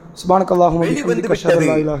ஆலமீன். சுப்ஹானக்கல்லாஹும்ம வ பிஹம்திக அஷ்ஹது அல்லா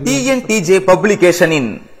இலாஹா இல்லா அன்த. டிஎன்டிஜே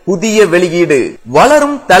பப்ளிகேஷனின் புதிய வெளியீடு,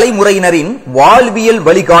 வளரும் தலைமுறையினரின் வாழ்வியல்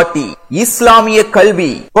வழிகாட்டி இஸ்லாமிய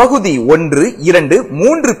கல்வி பகுதி 1, 2,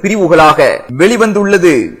 3 பிரிவுகளாக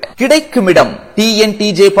வெளிவந்துள்ளது. கிடைக்குமிடம்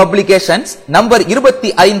டிஎன்டிஜே பப்ளிகேஷன்ஸ், நம்பர்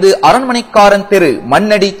 25, அரண்மனைக்காரன் தெரு,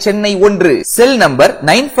 மண்ணடி, சென்னை 1. Cell number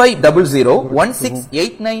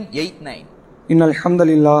 9500168989. இன்னல்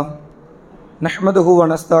ஹம்தலில்லாஹ் நஹ்மதுஹு வ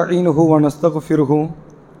நஸ்தஈனுஹு வ நஸ்தக்ஃபிருஹு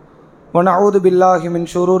ونعوذ بالله من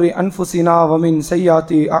شرور أنفسنا ومن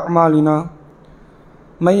سيئات أعمالنا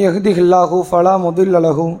من يهده الله فلا مضل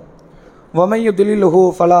له ومن يضلله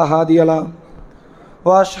فلا هادي له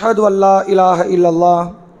وأشهد أن لا إله إلا الله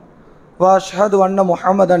وأشهد أن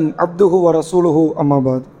محمدا عبده ورسوله أما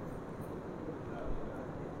بعد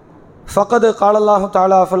فقد قال الله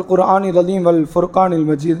تعالى في القرآن العظيم والفرقان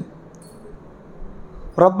المجيد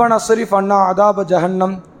ربنا اصرف عنا عذاب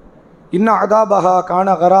جهنم إن عذابها كان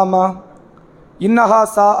غراما إنها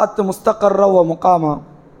ساءت مستقرا ومقاما.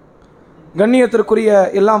 கண்ணியத்திற்குரிய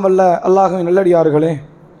எல்லாம் வல்ல அல்லாஹ்வின் நல்லடியார்களே,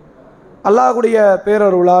 அல்லாஹ்வுடைய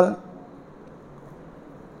பேரருளால்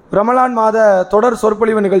ரமலான் மாத தொடர்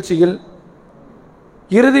சொற்பொழிவு நிகழ்ச்சியில்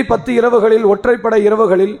இறுதி 10 இரவுகளில், ஒற்றைப்படை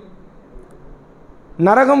இரவுகளில்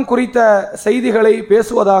நரகம் குறித்த செய்திகளை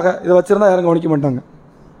பேசுவதாக. இதை வச்சுருந்தா யாரும் கவனிக்க மாட்டாங்க,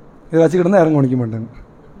 இதை வச்சுக்கிட்டு இருந்தால் யாரும் கவனிக்க மாட்டாங்க.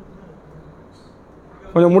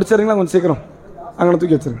 கொஞ்சம் முடிச்சிருங்களா? கொஞ்சம் சீக்கிரம் அங்கே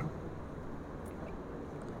தூக்கி வச்சிருங்க.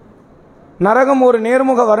 நரகம் ஒரு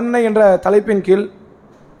நேர்முக வர்ணனை என்ற தலைப்பின் கீழ்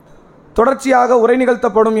தொடர்ச்சியாக உரை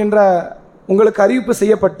நிகழ்த்தப்படும் என்ற உங்களுக்கு அறிவிப்பு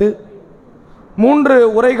செய்யப்பட்டு 3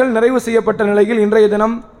 உரைகள் நிறைவு செய்யப்பட்ட நிலையில் இன்றைய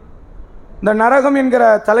தினம் இந்த நரகம் என்கிற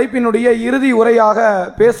தலைப்பினுடைய இறுதி உரையாக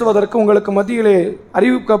பேசுவதற்கு உங்களுக்கு மத்தியிலே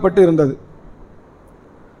அறிவிக்கப்பட்டு இருந்தது.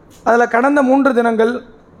 அதில் கடந்த 3 தினங்கள்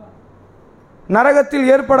நரகத்தில்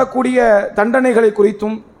ஏற்படக்கூடிய தண்டனைகளை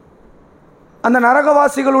குறித்தும், அந்த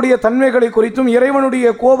நரகவாசிகளுடைய தன்மைகளை குறித்தும், இறைவனுடைய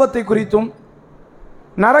கோபத்தை குறித்தும்,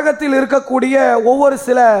 நரகத்தில் இருக்கக்கூடிய ஒவ்வொரு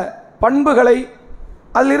சில பண்புகளை,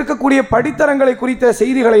 அதில் இருக்கக்கூடிய படித்தரங்களை குறித்த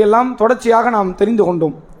செய்திகளை எல்லாம் தொடர்ச்சியாக நாம் தெரிந்து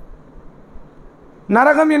கொண்டோம்.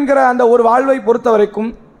 நரகம் என்கிற அந்த ஒரு வாழ்வை பொறுத்த வரைக்கும்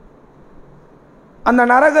அந்த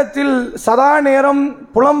நரகத்தில் சதா நேரம்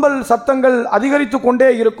புலம்பல் சத்தங்கள் அதிகரித்து கொண்டே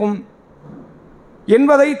இருக்கும்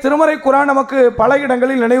என்பதை திருமறை குர்ஆன் நமக்கு பல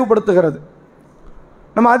இடங்களில் நினைவுபடுத்துகிறது.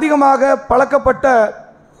 நம்ம அதிகமாக பழக்கப்பட்ட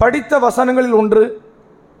படித்த வசனங்களில் ஒன்று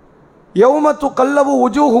யௌமத்து கல்லவு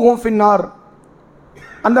உஜூஹுஹும் ஃபின்னார்.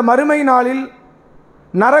 அந்த மறுமை நாளில்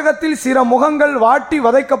நரகத்தில் சில முகங்கள் வாட்டி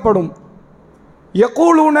வதைக்கப்படும்.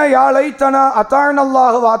 யகூலூன யா லைத்தனா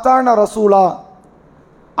அத்தானல்லாஹு வ அத்தான ரசூலா.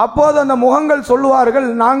 அப்போது அந்த முகங்கள் சொல்லுவார்கள்,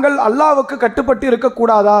 நாங்கள் அல்லாஹ்வுக்கு கட்டுப்பட்டு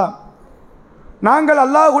இருக்கக்கூடாதா, நாங்கள்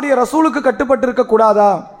அல்லாஹ்வுடைய ரசூலுக்கு கட்டுப்பட்டு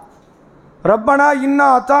இருக்கக்கூடாதா. ரப்பனா இன்னா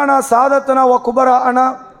அத்தானா சாதத்தனா வ குபரானா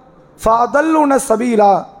ஃபஅதல்லுன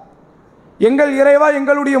சபீலா. எங்கள் இறைவா,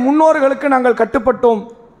 எங்களுடைய முன்னோர்களுக்கு நாங்கள் கட்டுப்பட்டோம்,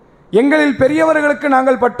 எங்களில் பெரியவர்களுக்கு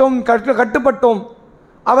நாங்கள் கட்டுப்பட்டோம்,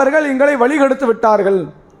 அவர்கள் எங்களை வழிகெடுத்து விட்டார்கள்.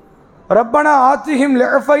 ரப்பனா ஆத்திஹிம்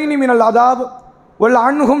லஃபைனி மினல் அதாப் வல்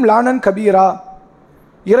அன்ஹும் லானன் கபீரா.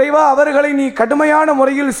 இறைவா, அவர்களை நீ கடுமையான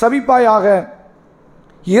முறையில் சபிப்பாயாக,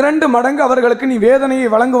 2 மடங்கு அவர்களுக்கு நீ வேதனையை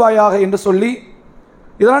வழங்குவாயாக என்று சொல்லி,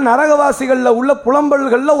 இதெல்லாம் நரகவாசிகளில் உள்ள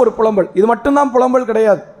புலம்பல்களில் ஒரு புலம்பல். இது மட்டும்தான் புலம்பல்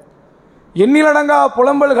கிடையாது. எண்ணிலடங்கா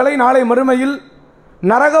புலம்பல்களை நாளை மறுமையில்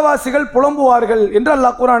நரகவாசிகள் புலம்புவார்கள் என்று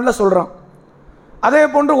அல்லாஹ் குர்ஆனில் சொல்கிறான். அதே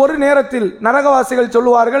போன்று ஒரு நேரத்தில் நரகவாசிகள்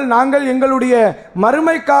சொல்லுவார்கள், நாங்கள் எங்களுடைய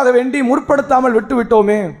மறுமைக்காக வேண்டி முற்படுத்தாமல்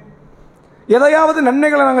விட்டுவிட்டோமே, எதையாவது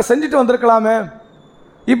நன்மைகளை நாங்கள் செஞ்சுட்டு வந்திருக்கலாமே,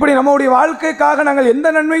 இப்படி நம்முடைய வாழ்க்கைக்காக நாங்கள் எந்த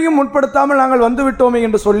நன்மையும் முற்படுத்தாமல் நாங்கள் வந்துவிட்டோமே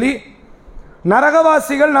என்று சொல்லி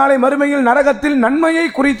நரகவாசிகள் நாளை மறுமையில் நரகத்தில் நன்மையை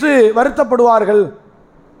குறித்து வருத்தப்படுவார்கள்.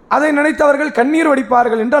 அதை நினைத்தவர்கள் கண்ணீர்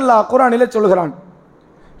வடிப்பார்கள் என்று அல்லாஹ் குர்ஆனிலே சொல்கிறான்.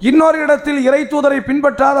 இன்னொரு இடத்தில் இறை தூதரை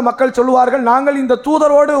பின்பற்றாத மக்கள் சொல்லுவார்கள், நாங்கள் இந்த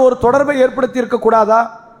தூதரோடு ஒரு தொடர்பை ஏற்படுத்தி இருக்கக்கூடாதா,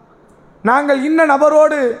 நாங்கள் இன்ன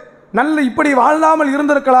நபரோடு நல்ல இப்படி வாழ்ந்தாமல்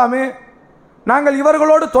இருந்திருக்கலாமே, நாங்கள்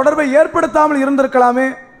இவர்களோடு தொடர்பை ஏற்படுத்தாமல் இருந்திருக்கலாமே,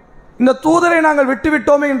 இந்த தூதரை நாங்கள்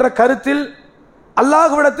விட்டுவிட்டோமே என்ற கருத்தில்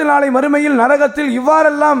அல்லாஹ்விடத்தில் நாளை மறுமையில் நரகத்தில்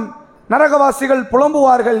இவ்வாறெல்லாம் நரகவாசிகள்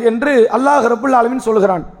புலம்புவார்கள் என்று அல்லாஹ் ரப்புல் ஆலமீன்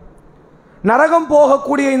சொல்கிறான். நரகம்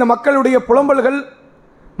போகக்கூடிய இந்த மக்களுடைய புலம்பல்கள்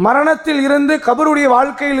மரணத்தில் இருந்து, கபருடைய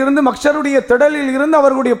வாழ்க்கையில் இருந்து, மக்ஷருடைய திடலில் இருந்து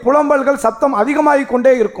அவர்களுடைய புலம்பல்கள் சத்தம் அதிகமாகிக்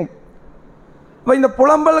கொண்டே இருக்கும். இந்த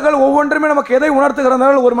புலம்பல்கள் ஒவ்வொன்றுமே நமக்கு எதை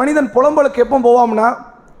உணர்த்துகிறதுனால, ஒரு மனிதன் புலம்பலுக்கு எப்போ போவாம்னா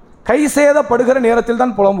கை சேதப்படுகிற நேரத்தில்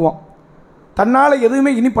தான் புலம்புவான். தன்னால்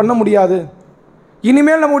எதுவுமே இனி பண்ண முடியாது,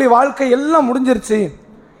 இனிமேல் நம்முடைய வாழ்க்கை எல்லாம் முடிஞ்சிருச்சு,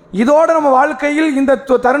 இதோடு நம்ம வாழ்க்கையில் இந்த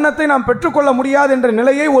தருணத்தை நாம் பெற்றுக்கொள்ள முடியாது என்ற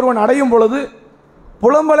நிலையை ஒருவன் அடையும் பொழுது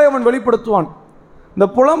புலம்பலை அவன் வெளிப்படுத்துவான். இந்த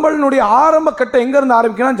புலம்பலினுடைய ஆரம்ப கட்டம் எங்கிருந்து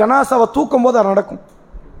ஆரம்பிக்கணும்? ஜனாசாவை தூக்கும் போது அது நடக்கும்.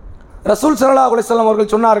 ரசூல் ஸல்லல்லாஹு அலைஹி வஸல்லம்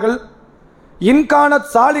அவர்கள் சொன்னார்கள், இன்கானத்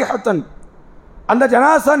சாலிஹத்தன், அந்த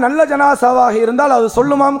ஜனாசா நல்ல ஜனாசாவாக இருந்தால் அது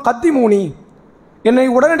சொல்லுமாம், கத்திமூனி, என்னை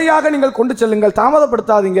உடனடியாக நீங்கள் கொண்டு செல்லுங்கள்,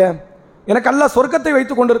 தாமதப்படுத்தாதீங்க, எனக்கு அல்லாஹ் சொர்க்கத்தை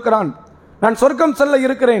வைத்துக் கொண்டிருக்கிறான், நான் சொர்க்கம் செல்ல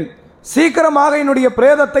இருக்கிறேன், சீக்கிரமாக என்னுடைய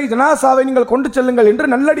பிரேதத்தை ஜனாசாவை நீங்கள் கொண்டு செல்லுங்கள் என்று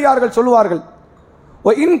நல்லடியார்கள் சொல்லுவார்கள்.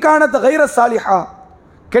 இன்கானத் கைர சாலிஹா,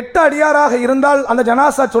 கெட்ட அடியாராக இருந்தால் அந்த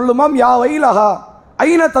ஜனாசா சொல்லுமாம், யா வைலஹா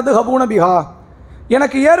ஐன ததுஹபூன பிஹா,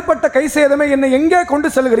 எனக்கு ஏற்பட்ட கை சேதமே, என்னை எங்கே கொண்டு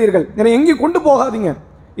செல்கிறீர்கள், என்னை எங்கேயும் கொண்டு போகாதீங்க,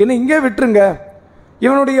 என்னை இங்கே விட்டுருங்க,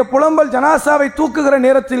 இவனுடைய புலம்பல் ஜனாசாவை தூக்குகிற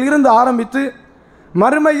நேரத்தில் இருந்து ஆரம்பித்து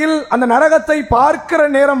மறுமையில் அந்த நரகத்தை பார்க்கிற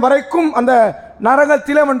நேரம் வரைக்கும் அந்த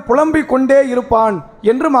நரகத்தில் அவன் புலம்பிக் கொண்டே இருப்பான்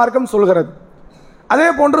என்று மார்க்கம் சொல்கிறது. அதே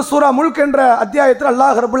போன்று சூரா முல்க் என்ற அத்தியாயத்தில்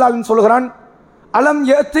அல்லாஹ் ரப்பல் ஆலமீன் சொல்கிறான், அலம்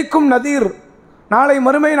யத்திக்கும் நதீர், நாளை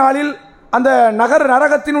மறுமை நாளில் அந்த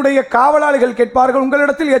நரகத்தினுடைய காவலாளிகள் கேட்பார்கள்,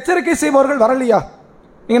 உங்களிடத்தில் எச்சரிக்கை செய்பவர்கள் வரலையா?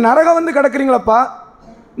 நீங்கள் நரகம் வந்து கிடக்கிறீங்களப்பா,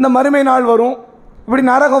 இந்த மறுமை நாள் வரும், இப்படி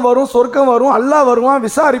நரகம் வரும், சொர்க்கம் வரும், அல்லாஹ் வருவான்,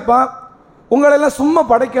 விசாரிப்பான், உங்களெல்லாம் சும்மா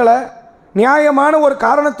படைக்கலை, நியாயமான ஒரு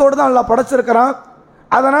காரணத்தோடு தான் அல்லாஹ் படைச்சிருக்கிறான்,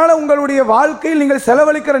 அதனால் உங்களுடைய வாழ்க்கையில் நீங்கள்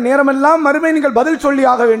செலவழிக்கிற நேரமெல்லாம் மறுமை நீங்கள் பதில் சொல்லி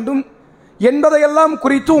ஆக வேண்டும் என்பதையெல்லாம்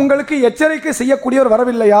குறித்து உங்களுக்கு எச்சரிக்கை செய்யக்கூடியவர்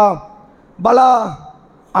வரவில்லையா? பலா,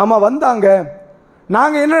 ஆமாம் வந்தாங்க.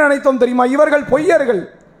 நாங்கள் என்ன நினைத்தோம் தெரியுமா? இவர்கள் பொய்யர்கள்,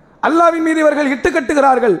 அல்லாஹ்வின் மீது இவர்கள் இட்டு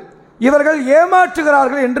கட்டுகிறார்கள், இவர்கள்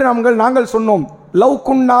ஏமாற்றுகிறார்கள் என்று நாங்கள் சொன்னோம். லவ்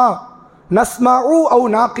குன்னா நஸ்மஉ அவ்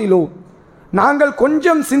நாகிலு, நாங்கள்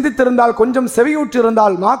கொஞ்சம் சிந்தித்திருந்தால், கொஞ்சம்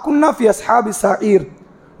செவியூற்றிருந்தால், மா குன்னா ஃபி அஸ்ஹாபி ஸஈர்,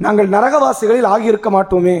 நாங்கள் நரகவாசிகளில் ஆகியிருக்க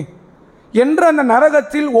மாட்டோமே என்று அந்த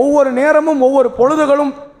நரகத்தில் ஒவ்வொரு நேரமும் ஒவ்வொரு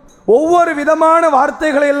பொழுதுகளும் ஒவ்வொரு விதமான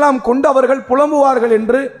வார்த்தைகளை எல்லாம் கொண்டு அவர்கள் புலம்புவார்கள்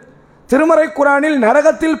என்று திருமறை குரானில்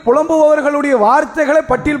நரகத்தில் புலம்புபவர்களுடைய வார்த்தைகளை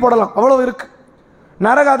பட்டியல் போடலாம், அவ்வளவு இருக்கு.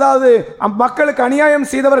 அதாவது மக்களுக்கு அநியாயம்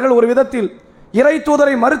செய்தவர்கள் ஒரு விதத்தில், இறை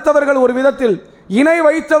தூதரை மறுத்தவர்கள் ஒரு விதத்தில், இணை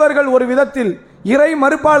வைத்தவர்கள் ஒரு விதத்தில், இறை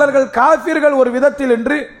மறுப்பாளர்கள் காஃபிர்கள் ஒரு விதத்தில்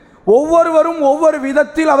என்று ஒவ்வொருவரும் ஒவ்வொரு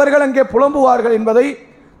விதத்தில் அவர்கள் அங்கே புலம்புவார்கள் என்பதை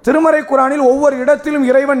திருமறை குரானில் ஒவ்வொரு இடத்திலும்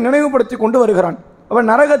இறைவன் நினைவுபடுத்தி கொண்டு வருகிறான். அவன்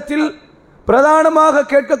நரகத்தில் பிரதானமாக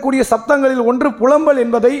கேட்கக்கூடிய சப்தங்களில் ஒன்று புலம்பல்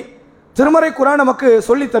என்பதை திருமறை குரான் நமக்கு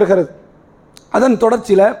சொல்லித் தருகிறது. அதன்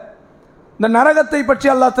தொடர்ச்சியில் இந்த நரகத்தை பற்றி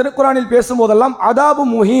அல்லாஹ் திருக்குரானில் பேசும்போதெல்லாம் அதாபு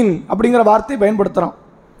முஹீன் அப்படிங்கிற வார்த்தை பயன்படுத்துகிறான்.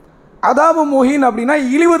 அதாபு முஹீன் அப்படின்னா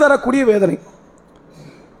இழிவு தரக்கூடிய வேதனை.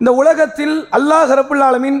 இந்த உலகத்தில் அல்லாஹ் ரப்பல்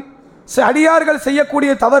ஆலமீன் அடியார்கள்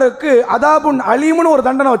செய்யக்கூடிய தவறுக்கு அதாபுன் அலீமுன்னு ஒரு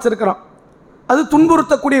தண்டனை வச்சிருக்கிறான். அது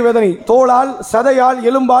துன்புறுத்தக்கூடிய வேதனை, தோளால், சதையால்,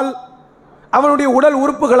 எலும்பால், அவனுடைய உடல்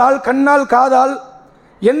உறுப்புகளால், கண்ணால், காதால்,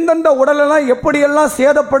 எந்தெந்த உடலெல்லாம் எப்படியெல்லாம்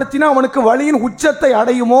சேதப்படுத்தினா அவனுக்கு வலியின் உச்சத்தை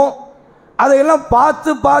அடையுமோ அதையெல்லாம்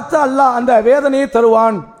பார்த்து பார்த்து அல்லாஹ் அந்த வேதனையை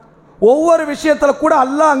தருவான். ஒவ்வொரு விஷயத்தில் கூட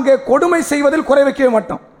அல்லாஹ் அங்கே கொடுமை செய்வதில் குறை வைக்கவே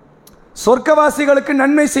மாட்டான். சொர்க்கவாசிகளுக்கு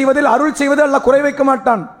நன்மை செய்வதில், அருள் செய்வதில் அல்லாஹ் குறை வைக்க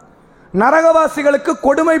மாட்டான். நரகவாசிகளுக்கு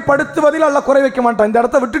கொடுமைப்படுத்துவதில் அல்லாஹ் குறை வைக்க மாட்டான். இந்த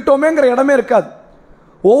இடத்த விட்டுட்டோமேங்கிற இடமே இருக்காது.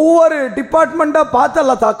 ஒவ்வொரு டிபார்ட்மெண்ட்டாக பார்த்து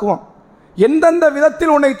அல்லாஹ் தாக்குவான். எந்தெந்த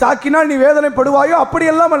விதத்தில் உன்னை தாக்கினால் நீ வேதனைப்படுவாயோ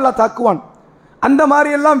அப்படியெல்லாம் அல்லாஹ் தாக்குவான். அந்த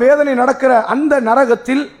மாதிரியெல்லாம் வேதனை நடக்கிற அந்த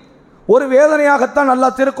நரகத்தில் ஒரு வேதனையாகத்தான்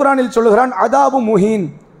அல்லாஹ் திருக்குரானில் சொல்லுகிறான், அதாபு முஹீன்,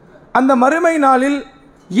 அந்த மறுமை நாளில்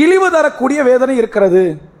இழிவு தரக்கூடிய வேதனை இருக்கிறது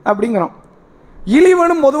அப்படிங்கிறோம்.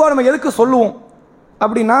 இழிவுன்னு பொதுவாக நம்ம எதுக்கு சொல்லுவோம்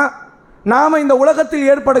அப்படின்னா, நாம் இந்த உலகத்தில்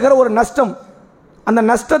ஏற்படுகிற ஒரு நஷ்டம், அந்த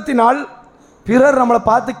நஷ்டத்தினால் பிறர் நம்மளை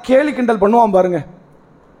பார்த்து கேலி கிண்டல் பண்ணுவான் பாருங்க.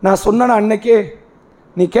 நான் சொன்னேன்னா அன்னைக்கே,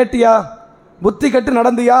 நீ கேட்டியா, புத்தி கட்டு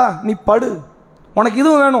நடந்தியா, நீ படு, உனக்கு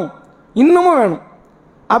இதுவும் வேணும் இன்னமும் வேணும்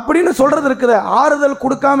அப்படின்னு சொல்றது இருக்குத, ஆறுதல்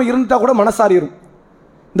கொடுக்காம இருந்தா கூட மனசாரிரும்.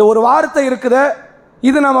 இந்த ஒரு வார்த்தை இருக்குத,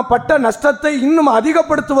 இது நம்ம பட்ட நஷ்டத்தை இன்னும்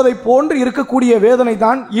அதிகப்படுத்துவதை போன்று இருக்கக்கூடிய வேதனை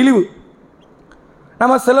தான் இழிவு.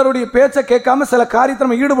 நம்ம சிலருடைய பேச்சை கேட்காம சில காரியத்தை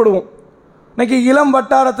நம்ம ஈடுபடுவோம். இன்னைக்கு இளம்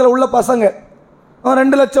வட்டாரத்தில் உள்ள பசங்க அவன்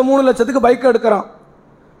 2 லட்சம் 3 லட்சத்துக்கு பைக் எடுக்கிறான்,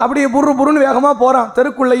 அப்படியே புருன்னு வேகமாக போகிறான்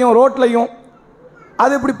தெருக்குள்ளையும் ரோட்லையும்.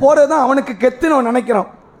 அது இப்படி போகிறது தான் அவனுக்கு கெத்துன்னு அவன் நினைக்கிறான்.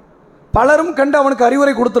 பலரும் கண்டு அவனுக்கு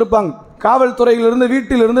அறிவுரை கொடுத்துருப்பாங்க, காவல்துறையிலிருந்து,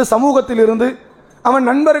 வீட்டிலிருந்து, சமூகத்திலிருந்து, அவன்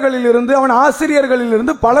நண்பர்களிலிருந்து, அவன்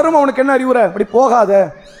ஆசிரியர்களிலிருந்து பலரும் அவனுக்கு என்ன அறிவுரை, அப்படி போகாத,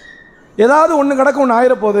 ஏதாவது ஒன்று கிடக்க ஒன்று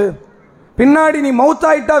ஆயிரப்போகுது, பின்னாடி நீ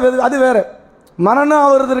மவுத்தாயிட்டா அது வேற, மரணம்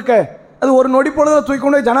ஆகுறது இருக்க, அது ஒரு நொடி பொழுதுல தூக்கி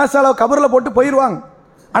கொண்டு ஜனாசால கபரில் போட்டு போயிடுவாங்க,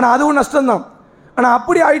 ஆனால் அதுவும் நஷ்டம்தான். ஆனால்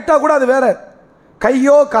அப்படி ஆயிட்டா கூட அது வேற,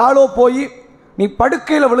 கையோ காலோ போய் நீ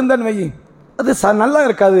படுக்கையில் விழுந்தன்னு வை, அது நல்லா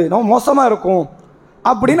இருக்காது, நம்ம மோசமாக இருக்கும்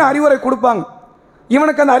அப்படின்னு அறிவுரை கொடுப்பாங்க.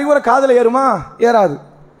 இவனுக்கு அந்த அறிவுரை காதில் ஏறுமா? ஏறாது.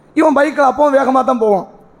 இவன் பைக்கில் அப்பவும் வேகமாக தான் போவான்.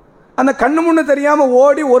 அந்த கண்ணு முன்னு தெரியாமல்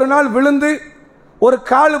ஓடி ஒரு நாள் விழுந்து ஒரு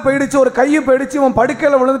கால் போயிடுச்சு, ஒரு கையை போயிடுச்சு, இவன்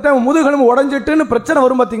படுக்கையில் விழுந்துட்டு அவன் முதுகெலும்பு உடஞ்சிட்டுன்னு பிரச்சனை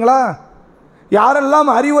வரும் பார்த்தீங்களா? யாரெல்லாம்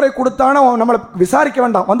அறிவுரை கொடுத்தானோ அவன் நம்மளை விசாரிக்க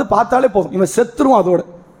வேண்டாம், வந்து பார்த்தாலே போதும், இவன் செத்துருவான். அதோடு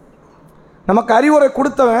நமக்கு அறிவுரை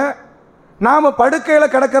கொடுத்தவன் நாம்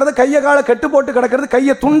படுக்கையில் கிடக்கிறது, கையை காலை கெட்டு போட்டு கிடக்கிறது,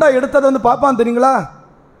 கையை துண்டா எடுத்ததை வந்து பார்ப்பான் தெரியுங்களா?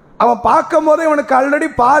 அவன் பார்க்கும் போதே இவனுக்கு ஆல்ரெடி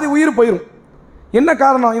பாதி உயிர் போயிடும். என்ன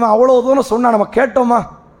காரணம்? இவன் அவ்வளோ தூரம் சொன்னான், நம்ம கேட்டோமா?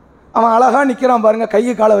 அவன் அழகாக நிற்கிறான் பாருங்க,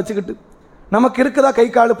 கையை காலை வச்சுக்கிட்டு. நமக்கு இருக்குதா கை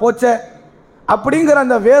கால் போச்ச அப்படிங்கிற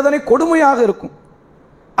அந்த வேதனை கொடுமையாக இருக்கும்.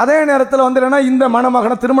 அதே நேரத்தில் வந்து என்னன்னா, இந்த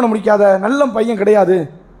மணமகனை திருமணம் முடிக்காத, நல்ல பையன் கிடையாது,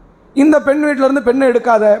 இந்த பெண் வீட்டில் இருந்து பெண்ணை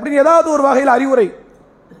எடுக்காத அப்படின்னு ஏதாவது ஒரு வகையில் அறிவுரை.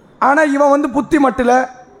 ஆனால் இவன் வந்து புத்தி மட்டில்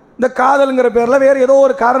இந்த காதலுங்கிற பேரில் வேறு ஏதோ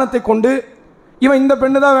ஒரு காரணத்தை கொண்டு இவன் இந்த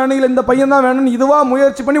பெண்ணு தான் வேணும், இல்லை இந்த பையன் தான் வேணும்னு இதுவாக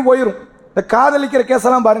முயற்சி பண்ணி போயிடும். இந்த காதலிக்கிற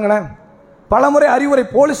கேஸெல்லாம் பாருங்களேன், பலமுறை அறிவுரை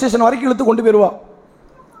போலீஸ் ஸ்டேஷன் வரைக்கும் இழுத்து கொண்டு போயிடுவா.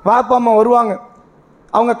 வாப்பா அம்மா வருவாங்க,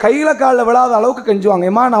 அவங்க கையில் காலில் விழாத அளவுக்கு கெஞ்சுவாங்க,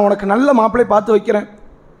 ஏம்மா நான் உனக்கு நல்ல மாப்பிள்ளை பார்த்து வைக்கிறேன்,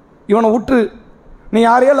 இவனை விட்டு நீ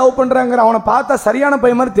யாரையோ லவ் பண்ணுறாங்கிற, அவனை பார்த்தா சரியான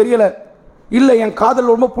பையன் மாதிரி தெரியலை, இல்லை என்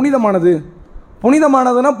காதல் ரொம்ப புனிதமானது.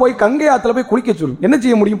 புனிதமானதுன்னா போய் கங்கை ஆற்றுல போய் குளிக்க சொல்லு. என்ன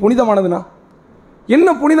செய்ய முடியும் புனிதமானதுன்னா? என்ன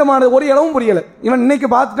புனிதமானது? ஒரு இடமும் புரியலை. இவன் இன்னைக்கு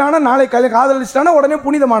பார்த்துட்டானா நாளை காதலிச்சிட்டானா உடனே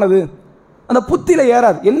புனிதமானது. அந்த புத்தியில்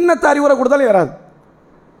ஏறாது, என்ன அறிவுரை கொடுத்தாலும் ஏறாது.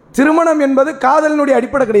 திருமணம் என்பது காதலினுடைய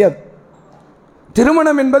அடிப்படை கிடையாது.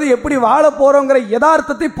 திருமணம் என்பது எப்படி வாழ போகிறோங்கிற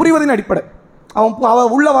யதார்த்தத்தை புரிவதின் அடிப்படை.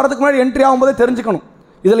 அவன் உள்ள வரதுக்கு முன்னாடி என்ட்ரி ஆகும்போதே தெரிஞ்சுக்கணும்,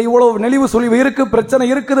 இதில் இவ்வளோ நெளிவு சுழிவு இருக்குது, பிரச்சனை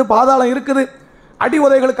இருக்குது, பாதாளம் இருக்குது, அடி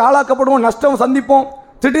உதைகளுக்கு ஆளாக்கப்படுவோம், நஷ்டம் சந்திப்போம்,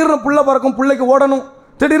 திடீர்னு புள்ள பிறக்கும், பிள்ளைக்கு ஓடணும்,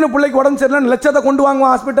 திடீர்னு பிள்ளைக்கு உடம்பு சரியில்லை, லட்சத்தை கொண்டு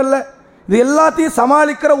வாங்குவோம் ஹாஸ்பிட்டலில். இது எல்லாத்தையும்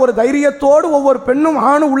சமாளிக்கிற ஒரு தைரியத்தோடு ஒவ்வொரு பெண்ணும்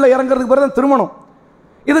ஆணும் உள்ள இறங்குறதுக்கு பிறகு தான் திருமணம்.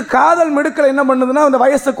 இது காதல் மெடுக்கல் என்ன பண்ணுதுன்னா, அந்த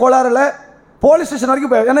வயசு கோளாறில் போலீஸ் ஸ்டேஷன்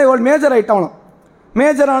வரைக்கும் போய், ஏன்னா இவள் மேஜர் ஆகிட்டாவணும்.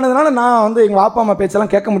 மேஜர் ஆனதுனால நான் எங்கள் அப்பா அம்மா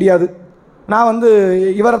பேச்செல்லாம் கேட்க முடியாது, நான்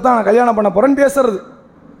இவரை தான் நான் கல்யாணம் பண்ண போகிறேன்னு பேசுறது.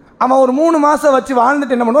 அவன் ஒரு 3 மாதம் வச்சு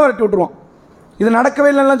வாழ்ந்துட்டு என்ன பண்ணுவோம், விரட்டி விட்டுருவான். இது நடக்கவே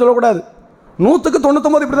இல்லைன்னு சொல்லக்கூடாது, 100க்கு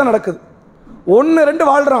 99 இப்படி தான் நடக்குது. 1-2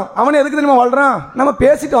 வாழ்கிறான். அவனை எதுக்கு தெரியுமா வாழ்கிறான்? நம்ம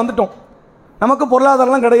பேசிட்டு வந்துட்டோம், நமக்கு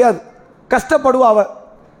பொருளாதாரம்லாம் கிடையாது, கஷ்டப்படுவா, அவ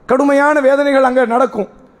கடுமையான வேதனைகள் அங்கே நடக்கும்.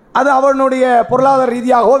 அது அவனுடைய பொருளாதார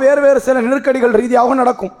ரீதியாகவோ வேறு வேறு சில நெருக்கடிகள் ரீதியாகவும்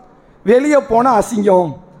நடக்கும். வெளியே போனால்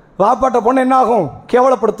அசிங்கம், வாப்பாட்ட போனால் என்ன ஆகும்,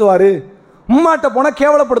 கேவலப்படுத்துவார், உம்மாட்ட போனால்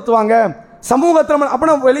கேவலப்படுத்துவாங்க, சமூகத்தில்.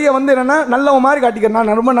 அப்போ வெளியே என்னென்னா நல்லவன் மாதிரி காட்டிக்கிறேன்,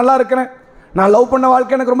 நான் ரொம்ப நல்லா இருக்கிறேன், நான் லவ் பண்ண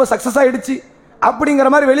வாழ்க்கை எனக்கு ரொம்ப சக்ஸஸ் ஆகிடுச்சு அப்படிங்கிற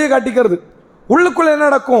மாதிரி வெளியே காட்டிக்கிறது. உள்ளுக்குள்ளே என்ன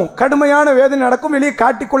நடக்கும், கடுமையான வேதனை நடக்கும், வெளியே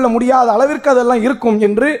காட்டிக்கொள்ள முடியாத அளவிற்கு அதெல்லாம் இருக்கும்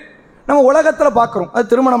என்று நம்ம உலகத்தில் பார்க்குறோம். அது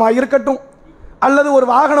திருமணமாக இருக்கட்டும் அல்லது ஒரு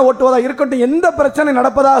வாகனம் ஓட்டுவதாக இருக்கட்டும், எந்த பிரச்சனை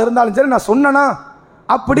நடப்பதாக இருந்தாலும் சரி, நான் சொன்னனா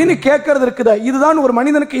அப்படின்னு கேட்கறது இருக்குதா, இதுதான் ஒரு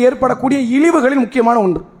மனிதனுக்கு ஏற்படக்கூடிய இழிவுகளில் முக்கியமான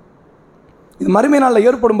ஒன்று. இது மறுமை நாளில்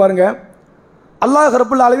ஏற்படும் பாருங்க. அல்லாஹ்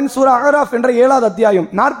ரப்புல் ஆலமீன் சூரா அஹ்ராஃப் என்ற 7வது அத்தியாயம்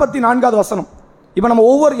 44வது வசனம். இப்போ நம்ம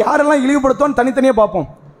ஒவ்வொரு யாரெல்லாம் இழிவுபடுத்தோன்னு தனித்தனியாக பார்ப்போம்.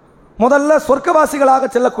 முதல்ல சொர்க்கவாசிகளாக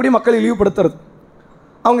செல்லக்கூடிய மக்களை இழிவுபடுத்துறது.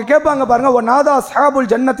 அவங்க கேட்பாங்க பாருங்க, ஒ நாதா அஸ்ஹாபுல்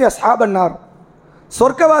ஜன்னத்தி அஸ்ஹாபன்னார்,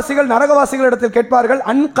 சொர்க்கவாசிகள் நரகவாசிகள் இடத்தில் கேட்பார்கள்,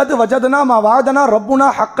 அன்கது வஜதுனா மா வாதனா ரப்புனா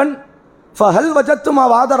ஹக்கன் ஃபஹல் வஜத்து மா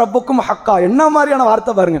வாத ரப்புக்கும் ஹக்கா. என்ன மாதிரியான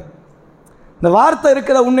வார்த்தை பாருங்க. இந்த வார்த்தை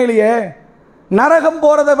இருக்கிற உண்மையிலேயே நரகம்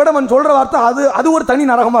போகிறத விட அவன் சொல்கிற வார்த்தை அது ஒரு தனி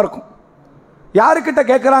நரகமாக இருக்கும். யாருக்கிட்ட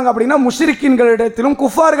கேட்குறாங்க அப்படின்னா, முஷ்ரிக்கீன்களிடத்திலும்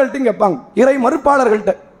குஃபார்கள்ட்டையும் கேட்பாங்க, இறை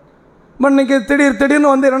மறுப்பாளர்கள்ட்ட. இன்னைக்கு திடீர்னு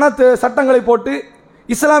என்னன்னா சட்டங்களை போட்டு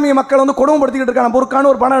இஸ்லாமிய மக்கள் கொடுமைப்படுத்திக்கிட்டு இருக்காங்க.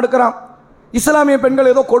 புர்கான்னு ஒரு பணம் எடுக்கிறான், இஸ்லாமிய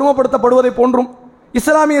பெண்கள் ஏதோ கொடுமைப்படுத்தப்படுவதை போன்றும்,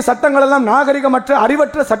 இஸ்லாமிய சட்டங்கள் எல்லாம் நாகரிகமற்ற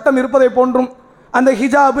அறிவற்ற சட்டம் இருப்பதை போன்றும், அந்த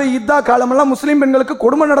ஹிஜாபு இத்தா காலமெல்லாம் முஸ்லீம் பெண்களுக்கு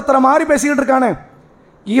கொடுமை நடத்துகிற மாதிரி பேசிக்கிட்டு இருக்கானே,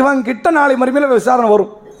 இவன் கிட்ட நாளை மறுமையில் விசாரணை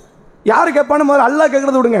வரும். யார் கேட்பான்னு முதல்ல அல்லாஹ்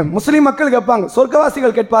கேட்கறது விடுங்க, முஸ்லீம் மக்கள் கேட்பாங்க.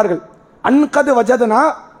 சொர்க்கவாசிகள் கேட்பார்கள், அன்கது வஜதனா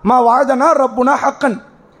மா வாதனா ரப்புனா ஹக்கன்,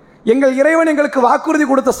 எங்கள் இறைவன் எங்களுக்கு வாக்குறுதி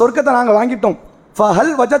கொடுத்த சொர்க்கத்தை நாங்கள் வாங்கிட்டோம்.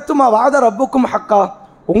 ஃபஹல் வஜத்து மா வாத ரப்புக்கும் ஹக்கா,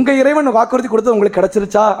 உங்கள் இறைவன் வாக்குறுதி கொடுத்தது உங்களுக்கு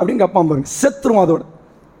கிடைச்சிருச்சா அப்படின்னு கேட்பான் பாருங்க. செத்துரும் அதோட.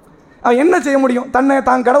 அவன் என்ன செய்ய முடியும், தன்னை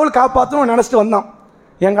தான் கடவுள் காப்பாற்றணும் நினச்சிட்டு வந்தான்.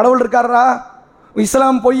 என் கடவுள் இருக்காரா,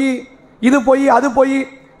 இஸ்லாம் போய் இது போய் அது போய்,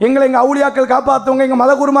 எங்களை எங்கள் அவுளியாக்கள் காப்பாற்றுவாங்க, எங்கள்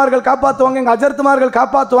மதகுருமார்கள் காப்பாற்றுவாங்க, எங்கள் அஜர்த்துமார்கள்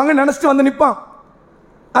காப்பாற்றுவாங்க நினச்சிட்டு வந்து நிற்பான்.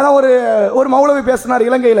 அதான் ஒரு மௌலவி பேசினார்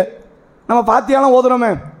இலங்கையில், நம்ம பாத்தியாலாம்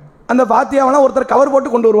ஓதுனோமே, அந்த பாத்தியாவெல்லாம் ஒருத்தர் கவர் போட்டு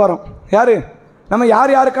கொண்டு வருவாரோம். யார், நம்ம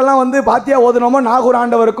யாருக்கெல்லாம் பாத்தியா ஓதுனோமோ நாகூர்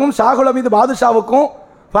ஆண்டவருக்கும் ஷாகுல் அமீது பாதுஷாவுக்கும்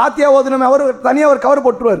பாத்தியா ஓதுனோமே, அவர் தனியாக ஒரு கவர்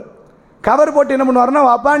போட்டுருவார். கவர் போட்டு என்ன பண்ணுவாருன்னா,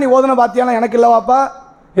 வாப்பா நீ ஓதுன பாத்தியாலாம் எனக்கு இல்லை வாப்பா,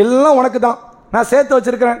 எல்லாம் உனக்கு தான், நான் சேர்த்து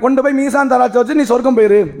வச்சிருக்கிறேன், கொண்டு போய் மீசான் தராட்சி வச்சு நீ சொர்க்கம்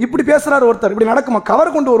போயிரு. இப்படி பேசுகிறார் ஒருத்தர். இப்படி நடக்குமா?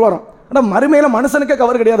 கவர் கொண்டு வருவாரோம். ஆனால் மறுமையில் மனுஷனுக்கே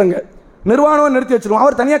கவர் கிடையாதுங்க, நிர்வாணம் நிறுத்தி வச்சிருவோம்.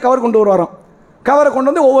 அவர் தனியாக கவர் கொண்டு வருவாரோம். கவரை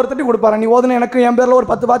கொண்டு ஒவ்வொருத்தட்டையும் கொடுப்பாரு. நீ ஓதுன, எனக்கு என் பேரில் ஒரு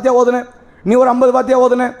 10 பாத்தியா ஓதுனேன், நீ ஒரு 50 பாத்தியா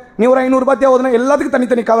ஓதுனேன், நீ ஒரு 500 பாத்தியா ஓதுனேன், எல்லாத்துக்கும்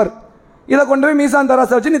தனித்தனி கவர். இதை கொண்டு போய் மீசான்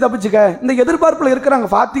தராசை வச்சு நீ தப்பிச்சுக்க. இந்த எதிர்பார்ப்பில் இருக்கிறாங்க,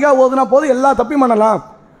 ஃபாத்திகா ஓதுனா போதும் எல்லா தப்பையும் பண்ணலாம்,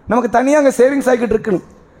 நமக்கு தனியாக அங்கே சேவிங்ஸ் ஆகிட்டு இருக்குன்னு.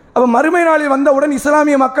 அப்போ மறுமை நாளில் வந்தவுடன்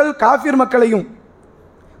இஸ்லாமிய மக்கள் காஃபிர் மக்களையும்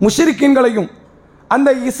முஷ்ரிக்கீன்களையும் அந்த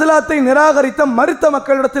இஸ்லாத்தை நிராகரித்த மறுத்த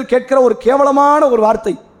மக்களிடத்தில் கேட்கிற ஒரு கேவலமான ஒரு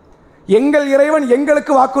வார்த்தை, எங்கள் இறைவன்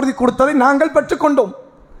எங்களுக்கு வாக்குறுதி கொடுத்ததை நாங்கள் பெற்றுக்கொண்டோம்,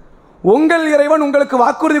 உங்கள் இறைவன் உங்களுக்கு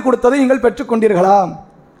வாக்குறுதி கொடுத்ததை நீங்கள் பெற்றுக்கொண்டீர்களா?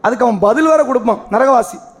 அதுக்கு அவன் பதில் வேற கொடுப்பான்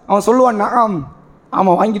நரகவாசி. அவன் சொல்லுவான்,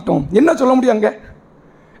 ஆமாம் வாங்கிட்டோம். என்ன சொல்ல முடியும்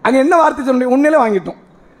அங்கே என்ன வார்த்தை சொல்ல முடியும்? உண்மையிலே வாங்கிட்டோம்.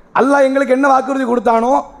 அல்லாஹ் எங்களுக்கு என்ன வாக்குறுதி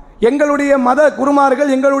கொடுத்தானோ, எங்களுடைய மத குருமார்கள்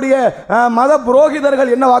எங்களுடைய மத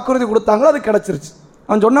புரோகிதர்கள் என்ன வாக்குறுதி கொடுத்தாங்களோ அது கிடைச்சிருச்சு.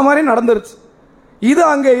 அவன் சொன்ன மாதிரி நடந்துருச்சு. இது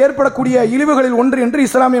அங்கே ஏற்படக்கூடிய இழிவுகளில் ஒன்று என்று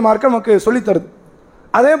இஸ்லாமிய மார்க்கம் நமக்கு சொல்லித்தருது.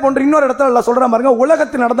 அதே போன்று இன்னொரு இடத்துல அல்லாஹ் சொல்றான் பாருங்க,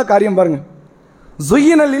 உலகத்தில் நடந்த காரியம் பாருங்க.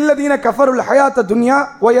 ஜுய்யினல் இல்லதீன கஃபருல் ஹயாத்த துன்யா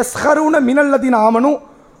வ யஸ்ஹரூன மினல்லதீன ஆமனு.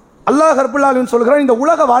 அல்லாஹ் ரப்பல் ஆலமீன் சொல்கிறான், இந்த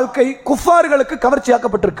உலக வாழ்க்கை குஃபார்களுக்கு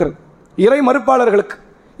கவர்ச்சியாக்கப்பட்டிருக்கிறது. இறை மறுப்பாளர்களுக்கு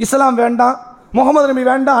இஸ்லாம் வேண்டாம், முகமது நபி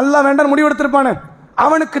வேண்டாம், அல்லாஹ் வேண்டாம் முடிவெடுத்திருப்பானே,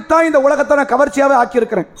 அவனுக்குத்தான் இந்த உலகத்தை நான் கவர்ச்சியாவே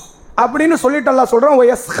ஆக்கியிருக்கிறேன் அப்படின்னு சொல்லிட்டு அல்லாஹ் சொல்றான், வ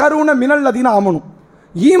யஸ்ஹரூன மினல்லதீன ஆமனு.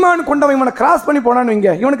 ஈமான் கொண்டவன் இவனை கிராஸ் பண்ணி போனான்னு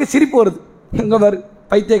வைங்க, இவனுக்கு சிரிப்பு வருது. இங்க பாரு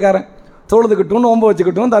பைத்தியக்காரன், தொழுதுக்கிட்டும் நோன்பு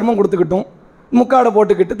வச்சுக்கிட்டும் தர்மம் கொடுத்துக்கிட்டும் முக்காடை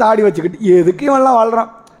போட்டுக்கிட்டு தாடி வச்சுக்கிட்டு எதுக்கு இவன்லாம் வாழ்றான்,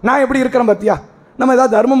 நான் எப்படி இருக்கிறேன் பத்தியா, நம்ம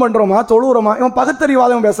ஏதாவது தர்மம் பண்றோமா தொழுகிறோமா, இவன்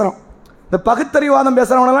பகுத்தறிவாதம் பேசுறான். இந்த பகுத்தறிவாதம்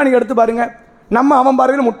பேசுறவனெல்லாம் நீங்க எடுத்து பாருங்க, நம்ம அவன்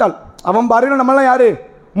பார்வையில் முட்டாள், அவன் பார்வையில் நம்மளாம் யாரு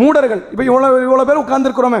மூடர்கள். இப்போ இவ்வளோ பேர்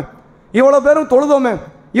உட்கார்ந்துருக்கிறோமே, இவ்வளோ பேரும் தொழுதோமே,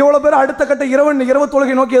 இவ்வளோ பேர் அடுத்த கட்ட இரவு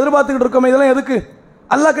தொழுகை நோக்கி எதிர்பார்த்துக்கிட்டு இருக்கோமே, இதெல்லாம் எதுக்கு?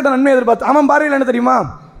 அல்லாஹ் கிட்ட நன்மை எதிர்பார்த்து. அவன் பார்வையில் என்ன தெரியுமா,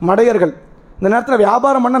 மடையர்கள். இந்த நேரத்தில்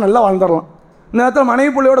வியாபாரம் பண்ண நல்லா வாழ்ந்துடலாம், இந்த நேரத்தில்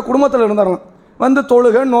மனைவி பிள்ளையோட குடும்பத்தில் இருந்துடலாம், வந்து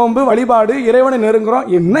தொழுகை நோன்பு வழிபாடு இறைவனை நெருங்குறோம்,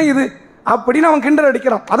 என்ன இது அப்படின்னு அவன் கிண்டல்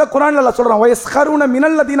அடிக்கிறான். அதை குர்ஆன்ல அல்லாஹ் சொல்றான், வயஸ்கருன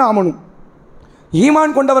மினல்லதீன ஆமனு.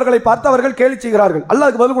 ஈமான் கொண்டவர்களை பார்த்து அவர்கள் கேலி செய்கிறார்கள்.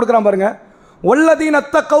 அல்லாஹ்க்கு பதில் கொடுக்குறான் பாருங்க, வல்லதீன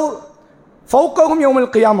தக்கௌ ஃபௌகஹும்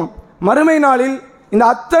யௌமல் கியாமா. மறுமை நாளில் இந்த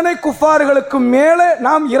அத்தனை குஃபார்களுக்கு மேலே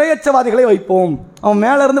நாம் இறையச்சவாதிகளை வைப்போம். அவன்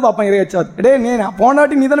மேல இருந்து பார்ப்பான் இறையச்சவாதி. டே நீ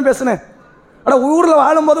போனாட்டி நீ தானே பேசுனேன், அட ஊரில்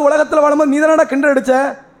வாழும்போது உலகத்தில் வாழும்போது நீ தானடா கிண்டல் அடிச்ச,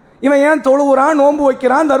 இவன் ஏன் தொழுவுறான் நோன்பு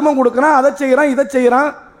வைக்கிறான் தர்மம் கொடுக்குறான் அதை செய்கிறான் இதை செய்கிறான்,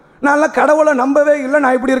 நான்லாம் கடவுளை நம்பவே இல்லை,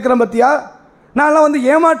 நான் இப்படி இருக்கிறேன் பத்தியா, நான்லாம் வந்து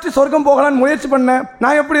ஏமாற்றி சொர்க்கம் போகலான்னு முயற்சி பண்ணேன்,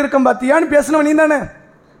 நான் எப்படி இருக்கேன் பத்தியான்னு பேசினவன் நீ தானே,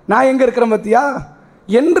 நான் எங்கே இருக்கிறேன் பத்தியா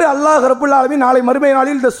என்று அல்லாஹ் ரப்புல் ஆலமீன் நாளை மறுமை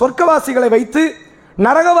நாளில் இந்த சொர்க்கவாசிகளை வைத்து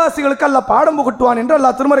நரகவாசிகளுக்கு அல்லாஹ் பாடம் புகட்டுவான் என்று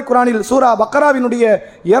அல்லாஹ் திருமறை குர்ஆனில் சூரா பக்கராவினுடைய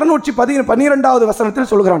 212வது வசனத்தில்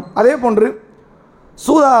சொல்கிறான். அதே போன்று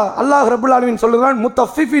சூரா அல்லாஹ் ரப்புல் ஆலமீன் சொல்கிறான்,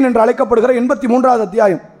 முத்தஃபிஃபின் என்று அழைக்கப்படுகிற 83வது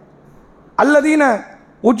அத்தியாயம், அல்லதீன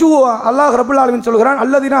உஜு அல்லாஹ் ரப்புல் ஆலமீன் சொல்கிறான்,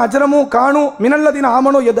 அல்லதீன அஜ்ரமு கானு மினல்லதீன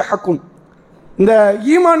ஆமனு யத்ஹக்குன். இந்த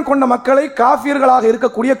ஈமான் கொண்ட மக்களை காஃபியர்களாக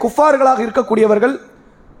இருக்கக்கூடிய குஃபார்களாக இருக்கக்கூடியவர்கள்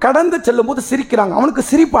கடந்து செல்லும் போது சிரிக்கிறாங்க. அவனுக்கு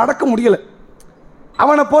சிரிப்பு அடக்க முடியல.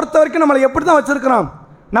 அவனை பொறுத்த வரைக்கும் நம்மளை எப்படி தான் வச்சிருக்கிறான்,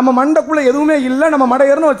 நம்ம மண்டைக்குள்ள எதுவுமே இல்லை, நம்ம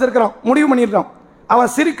மடையர்னு வச்சிருக்கிறான், முடிவு பண்ணியிருக்கான். அவன்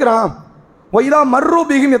சிரிக்கிறான். ஒய்தா மர்ரு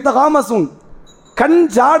பிஹிம் யத்தகாமஸூன். கண்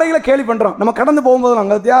ஜாடையில கேலி பண்றான். நம்ம கடந்து போகும்போது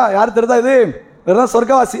அங்கத்தியா யார் தெரியுதா, இது இதுதான்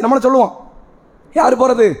சொர்க்கவாசி நம்மளை சொல்லுவான். யார்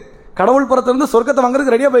போறது, கடவுள் புறத்திலிருந்து சொர்க்கத்தை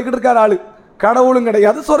வாங்குறதுக்கு ரெடியா போய்கிட்டு இருக்காரு ஆளு, கடவுளும்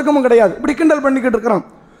கிடையாது சொர்க்கமும் கிடையாது, இப்படி கிண்டல் பண்ணிக்கிட்டு இருக்கிறான்.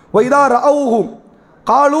 ஒய்தா ரஅவுஹு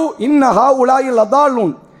காலு இன்னஹா உலாயில்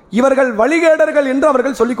லதாலூன். இவர்கள் வழிகேடர்கள் என்று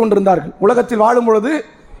அவர்கள் சொல்லிக் கொண்டிருந்தார்கள். உலகத்தில் வாழும் பொழுது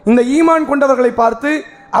இந்த ஈமான் கொண்டவர்களை பார்த்து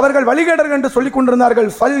அவர்கள் வழிகேடர்கள் என்று சொல்லிக் கொண்டிருந்தார்கள்.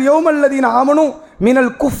 ஃபல் யௌமல்லதீன ஆமனு மினல்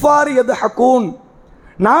குஃபாரி யத்ஹகூன்.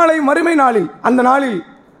 நாளை மறுமை நாளில், அந்த நாளில்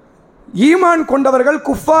ஈமான் கொண்டவர்கள்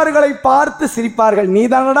குஃபார்களை பார்த்து சிரிப்பார்கள். நீ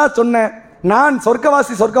தானடா சொன்ன நான்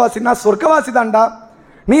சொர்க்கவாசி சொர்க்கவாசி, நான் சொர்க்கவாசி தான்டா,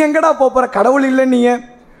 நீ எங்கடா போற, கடவுள் இல்லை நீ,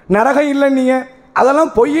 நரகம் இல்லை நீ,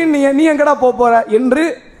 அதெல்லாம் பொய்யின் நீ எங்கடா போற என்று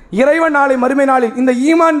இறைவன் நாளை மறுமை நாளில் இந்த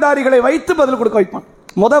ஈமான்தாரிகளை வைத்து பதில் கொடுக்க வைப்பான்.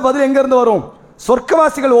 பதில் எங்க இருந்து வரும்,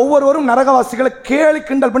 சொர்க்கவாசிகள் ஒவ்வொருவரும் நரகவாசிகளை கேலி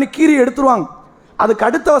கிண்டல் பண்ணி கீறி எடுத்துருவாங்க. அதுக்கு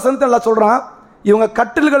அடுத்த வசனத்தை எல்லாம் சொல்றான், இவங்க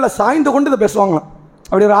கட்டில்களில் சாய்ந்து கொண்டு இதை பேசுவாங்களாம்.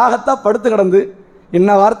 அப்படி ராகத்தா படுத்து கிடந்து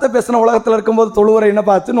என்ன வார்த்தை பேசின உலகத்தில் இருக்கும்போது தொழுவுற என்ன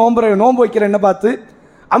பார்த்து, நோன்பு வைக்கிற என்ன பார்த்து,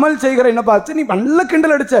 அமல் செய்கிற என்ன பார்த்து நீ நல்ல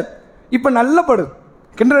கிண்டல் அடிச்ச, இப்ப நல்ல படு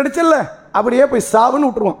கிண்டல் அடிச்சல்ல, அப்படியே போய் சாவுன்னு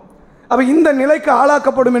விட்டுருவான். அப்ப இந்த நிலைக்கு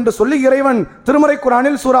ஆளாக்கப்படும் என்று சொல்லி இறைவன் திருமறை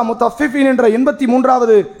குர்ஆனில் சூரா முத்தஃபிஃபின் என்ற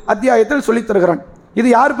 83வது அத்தியாயத்தில் சொல்லித் தருகிறான். இது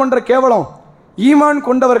யார் பண்ற கேவலம், ஈமான்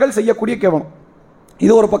கொண்டவர்கள் செய்யக்கூடிய கேவலம்.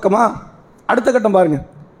 இது ஒரு பக்கமா. அடுத்த கட்டம் பாருங்க,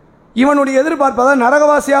 இவனுடைய எதிர்பார்ப்பு, அதாவது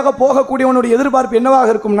நரகவாசியாக போகக்கூடியவனுடைய எதிர்பார்ப்பு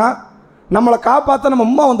என்னவாக இருக்கும்னா, நம்மளை காப்பாற்ற நம்ம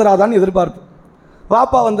அம்மா வந்துடாதான்னு எதிர்பார்ப்பு.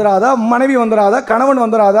 வாப்பா வந்துடாதா, மனைவி வந்துடாதா, கணவன்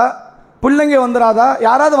வந்துடாதா, பிள்ளைங்க வந்துடாதா,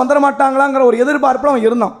 யாராவது வந்துட மாட்டாங்களாங்கிற ஒரு எதிர்பார்ப்பில் அவன்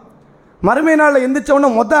இருந்தான். மறுமை நாளில் எந்திரிச்சவன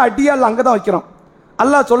அடியால் அங்கே தான் வைக்கிறான்.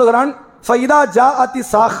 அல்லாஹ் சொல்லுகிறான், ஃபைதா ஜாஅத்தி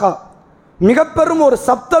சாஹா, மிக பெரும் ஒரு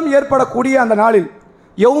சப்தம் ஏற்படக்கூடிய அந்த நாளில்,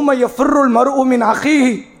 யௌம யஃபிர்ருல் மர்உ மின்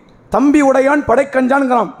அஹீஹி, தம்பி உடையான்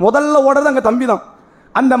படைக்கஞ்சான்ங்கிறான். முதல்ல ஓடுறது அங்கே தம்பி தான்.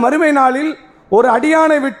 அந்த மறுமை நாளில் ஒரு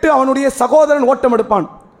அடியானை விட்டு அவனுடைய சகோதரன் ஓட்டம் எடுப்பான்.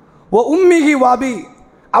 ஓ உம்மிஹி வாபி,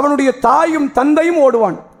 அவனுடைய தாயும் தந்தையும்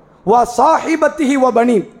ஓடுவான். வா சாஹிபத்திஹி வ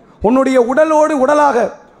பனி, உன்னுடைய உடலோடு உடலாக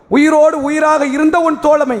உயிரோடு உயிராக இருந்த உன்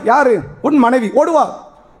தோழமை யாரு, உன் மனைவி ஓடுவா,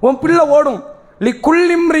 உன் பிள்ளை ஓடும். லி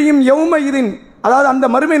குல்லிம்ரியும் யௌம இதின், அதாவது அந்த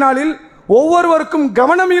மறுமை நாளில் ஒவ்வொருவருக்கும்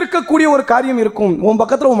கவனம் இருக்கக்கூடிய ஒரு காரியம் இருக்கும். உன்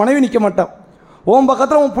பக்கத்தில் உன் மனைவி நிற்க மாட்டான், உன்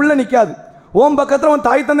பக்கத்தில் உன் பிள்ளை நிற்காது, உன் பக்கத்தில் உன்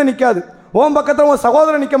தாய் தந்தை நிற்காது, உன் பக்கத்தில் உன்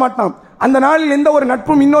சகோதரன் நிற்க மாட்டான். அந்த நாளில் எந்த ஒரு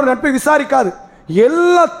நட்பும் இன்னொரு நட்பை விசாரிக்காது,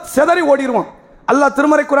 எல்லாம் செதறி ஓடிடுவான். அல்லாஹ்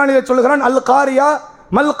திருமறை குர்ஆனிலே சொல்லுகிறான், அல் காரியா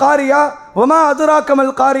மல் காரியா வமா அதுராக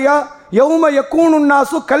மல் காரியா யௌம யகூனுன்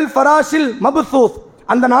நாசு கல் ஃபராஷில் மப்சூஸ்.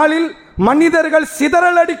 அந்த நாளில் மனிதர்கள்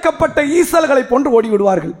சிதறல் அடிக்கப்பட்ட ஈசல்களை போன்று ஓடி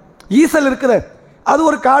விடுவார்கள். ஈசல் இருக்குது, அது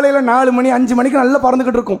ஒரு காலையில் 4 மணி 5 மணிக்கு நல்லா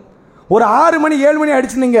பறந்துக்கிட்டு இருக்கும். ஒரு 6 மணி 7 மணி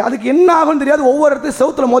அடிச்சுனீங்க, அதுக்கு என்ன ஆகும் தெரியாது, ஒவ்வொரு இடத்துல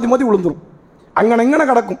செவுத்துல மோதி மோதி விழுந்துரும், அங்கன இங்கன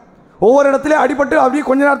கிடக்கும். ஒவ்வொரு இடத்துலையும் அடிபட்டு அப்படியே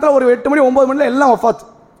கொஞ்ச நேரத்தில் ஒரு 8 மணி 9 மணில எல்லாம் வஃபாத்.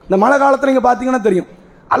 இந்த மழை காலத்தில் நீங்கள் பார்த்தீங்கன்னா தெரியும்.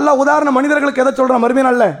 அல்லாஹ் உதாரண மனிதர்களுக்கு எதை சொல்கிறான் மறுமை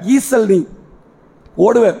நாள்ல? ஈசல். நீ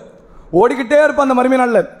ஓடுவேன், ஓடிக்கிட்டே இருப்ப அந்த மறுமை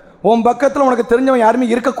நாள்ல உன் பக்கத்தில் உனக்கு தெரிஞ்சவன் யாருமே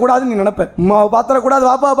இருக்கக்கூடாதுன்னு நீ நினைப்ப. அம்மாவை பாத்திரக்கூடாது,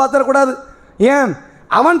 வாப்பாவை பாத்திரக்கூடாது. ஏன்?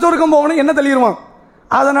 அவன் சொர்க்கம் போகணும் என்ன தெளிவான்.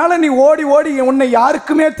 அதனால நீ ஓடி ஓடி உன்னை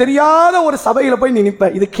யாருக்குமே தெரியாத ஒரு சபையில் போய் நீ நிற்ப.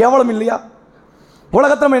 இது கேவலம் இல்லையா?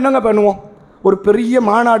 உலகத்தில் நம்ம என்னங்க பண்ணுவோம்? ஒரு பெரிய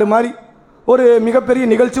மாநாடு மாதிரி ஒரு மிகப்பெரிய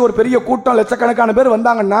நிகழ்ச்சி, ஒரு பெரிய கூட்டம், லட்சக்கணக்கான பேர்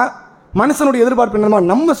வந்தாங்கன்னா மனுஷனுடைய எதிர்பார்ப்பு என்னமா?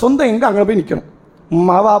 நம்ம சொந்தம் எங்கே அங்கே போய் நிற்கணும்.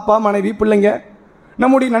 அம்மா அப்பா மனைவி பிள்ளைங்க,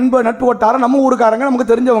 நம்முடைய நட்பு வட்டாரம், நம்ம ஊருக்காரங்க,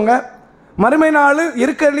 நமக்கு தெரிஞ்சவங்க. மறுமை நாள்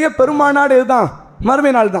இருக்கிறதுலையே பெருமாநாடு இதுதான்,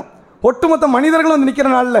 மறுமை நாள் தான். ஒட்டுமொத்த மனிதர்களும் வந்து நிற்கிற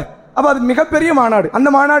நாளில். அப்போ அது மிகப்பெரிய மாநாடு. அந்த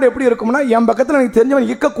மாநாடு எப்படி இருக்கும்னா, என் பக்கத்தில் எனக்கு தெரிஞ்சவன்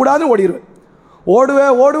இருக்கக்கூடாதுன்னு ஓடிடுவேன்.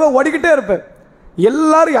 ஓடுவேன், ஓடிக்கிட்டே இருப்பேன்.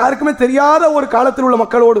 எல்லாரும் யாருக்குமே தெரியாத ஒரு காலத்தில் உள்ள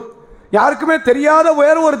மக்களோடு, யாருக்குமே தெரியாத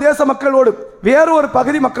வேறு ஒரு தேச மக்களோடு, வேறு ஒரு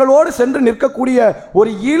பகுதி மக்களோடு சென்று நிற்கக்கூடிய ஒரு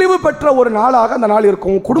இழிவு பெற்ற ஒரு நாளாக அந்த நாள்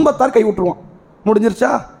இருக்கும். குடும்பத்தார் கை விட்டுருவான்.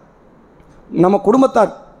 முடிஞ்சிருச்சா? நம்ம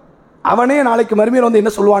குடும்பத்தார் அவனே நாளைக்கு மறுமையில் வந்து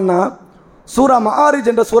என்ன சொல்லுவான்னா, சூரா மஆரிஜ்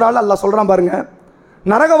என்ற சூறால அல்லாஹ் சொல்றான் பாருங்க,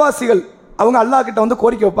 நரகவாசிகள் அவங்க அல்லாஹ் கிட்ட வந்து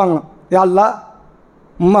கோரிக்கை வைப்பாங்களாம். யா அல்லாஹ்,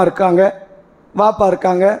 அம்மா இருக்காங்க, வாப்பா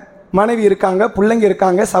இருக்காங்க, மனைவி இருக்காங்க, பிள்ளைங்க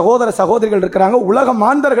இருக்காங்க, சகோதர சகோதரிகள் இருக்கிறாங்க, உலக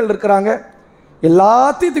மாந்தர்கள் இருக்கிறாங்க,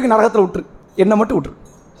 எல்லாத்தையும் தூக்கி நரகத்தில் விட்டுரு, என்னை மட்டும் விட்டுரு.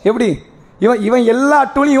 எப்படி? இவன் எல்லா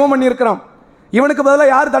அட்டுவலையும் இவன் பண்ணியிருக்கிறான். இவனுக்கு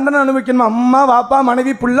பதிலாக யார் தண்டனை அனுபவிக்கணுமா? அம்மா வாப்பா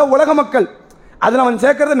மனைவி பிள்ளை உலக மக்கள். அதில் அவன்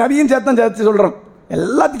சேர்க்கறத நபியும் சேர்த்து சொல்கிறான்.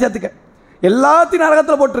 எல்லாத்தையும் சேர்த்துக்க, எல்லாத்தையும்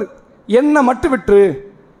நரகத்தில் போட்டுரு, என்னை மட்டும் விட்டுரு,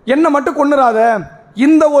 என்னை மட்டும் கொண்டுறாத.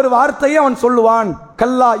 இந்த ஒரு வார்த்தையை அவன் சொல்லுவான்.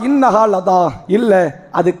 கல்லா இன்னஹால் அதா, இல்லை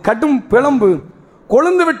அது கடும் பிளம்பு,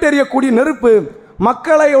 கொழுந்து விட்டு எறியக்கூடிய நெருப்பு,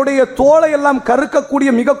 மக்களையுடைய தோலை எல்லாம் கருக்கக்கூடிய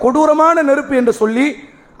மிக கொடூரமான நெருப்பு என்று சொல்லி,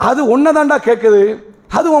 அது ஒன்னதாண்டா கேட்குது,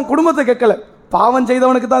 அது உன் குடும்பத்தை கேட்கல, பாவம்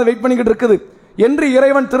செய்தவனுக்கு தான் வெயிட் பண்ணிக்கிட்டு இருக்குது என்று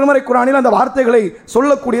இறைவன் திருமறை குர்ஆனில் அந்த வார்த்தைகளை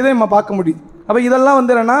சொல்லக்கூடியதை நம்ம பார்க்க முடியும். அப்போ இதெல்லாம்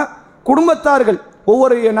வந்து என்னன்னா, குடும்பத்தார்கள்,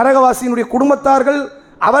 ஒவ்வொரு நரகவாசியினுடைய குடும்பத்தார்கள்,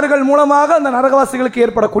 அவர்கள் மூலமாக அந்த நரகவாசிகளுக்கு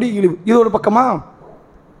ஏற்படக்கூடிய இழிவு. இது ஒரு பக்கமா.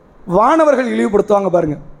 வானவர்கள் இழிவுபடுத்துவாங்க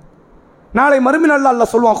பாருங்க. நாளை மறுமை நாள்ல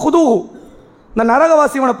அல்லாஹ் சொல்லுவான், ஹுது, இந்த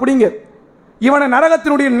நரகவாசி இவனை பிடிங்க, இவனை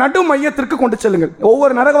நரகத்தினுடைய நடு மையத்திற்கு கொண்டு செல்லுங்கள்.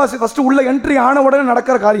 ஒவ்வொரு நரகவாசி ஃபர்ஸ்ட் உள்ள என்ட்ரி ஆன உடனே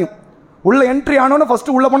நடக்கிற காரியம், உள்ள என்ட்ரி ஆனோன்னு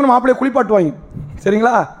ஃபர்ஸ்ட் உள்ள போன மாப்பிள்ளையை குளிப்பாட்டுவாங்க.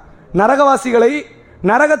 சரிங்களா? நரகவாசிகளை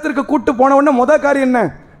நரகத்திற்கு கூட்டு போன உடனே முதல் காரியம் என்ன?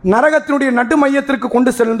 நரகத்தினுடைய நடு மையத்திற்கு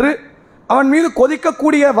கொண்டு சென்று அவன் மீது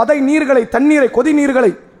கொதிக்கக்கூடிய வதை நீர்களை, தண்ணீரை, கொதி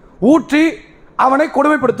நீர்களை ஊற்றி அவனை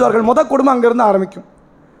கொடுமைப்படுத்துவார்கள். கொடுமை அங்கிருந்து ஆரம்பிக்கும்.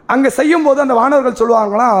 அங்கே செய்யும் போது அந்த வானவர்கள்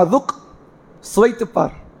சொல்லுவாங்களாம், அதுக்,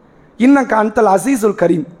 சுவைத்துப்பார், இன்னக்க அந்தல் அசீசுல்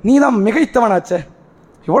கரீம், நீ தான் மிகைத்தவனாச்சே,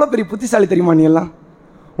 எவ்வளோ பெரிய புத்திசாலி தெரியுமா நீ எல்லாம்,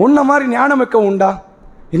 உன்ன மாதிரி ஞானம் வைக்க உண்டா,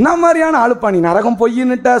 என்ன மாதிரியான ஆளுப்பா நீ, நரகம்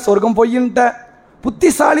பொய்யின்னுட்ட, சொர்க்கம் பொய்யின்னுட்ட,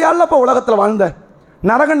 புத்திசாலியாலப்பா உலகத்தில் வாழ்ந்த,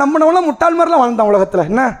 நரகம் நம்பினவெல்லாம் முட்டாள் மாதிரிலாம் வாழ்ந்தான் உலகத்தில்,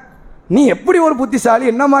 என்ன நீ எப்படி ஒரு புத்திசாலி,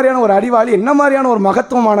 என்ன மாதிரியான ஒரு அறிவாளி, என்ன மாதிரியான ஒரு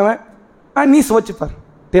மகத்துவமானவன், நீ சுவைச்சுப்பார்,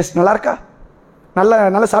 டேஸ்ட் நல்லா இருக்கா,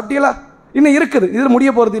 நல்லா சாப்பிட்டீங்களா, இன்னும் இருக்குது, இது முடிய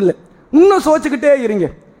போகிறது இல்லை, இன்னும் சுவைச்சுக்கிட்டே இருங்க,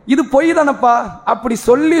 இது பொய் தானப்பா. அப்படி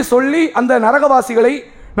சொல்லி சொல்லி அந்த நரகவாசிகளை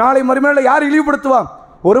நாளை மறுமையில யார் இழிவுபடுத்துவா?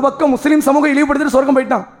 ஒரு பக்கம் முஸ்லீம் சமூகம் இழிவுபடுத்திட்டு சொர்க்கம்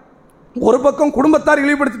போயிட்டான், ஒரு பக்கம் குடும்பத்தார்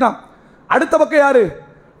இழிவுபடுத்திட்டான், அடுத்த பக்கம் யாரு?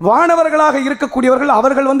 வானவர்களாக இருக்கக்கூடியவர்கள்,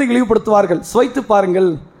 அவர்கள் வந்து இழிவுபடுத்துவார்கள். சுவைத்து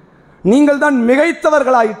பாருங்கள், நீங்கள் தான்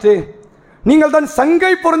மிகைத்தவர்களாயிற்று, நீங்கள் தான்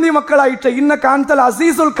சங்கை பொருந்திய மக்கள் ஆயிற்று, இன்ன காந்தல்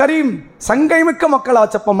அசீசுல் கரீம், சங்கை மிக்க மக்கள்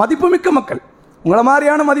ஆச்சப்பா, மதிப்பு மிக்க மக்கள். உங்களை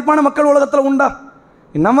மாதிரியான மதிப்பான மக்கள் உலகத்தில் உண்டா?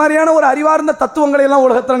 என்ன மாதிரியான ஒரு அறிவார்ந்த தத்துவங்களை எல்லாம்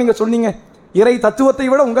உலகத்தில் நீங்க சொன்னீங்க, இறை தத்துவத்தை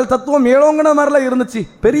விட உங்கள் தத்துவம் மேலோங்கிற மாதிரிலாம் இருந்துச்சு,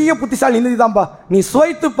 பெரிய புத்திசாலி இந்திதான்பா, நீ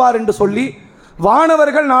சுவைத்து பார் என்று சொல்லி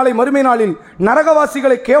வானவர்கள் நாளை மறுமை நாளில்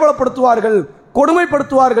நரகவாசிகளை கேவலப்படுத்துவார்கள்,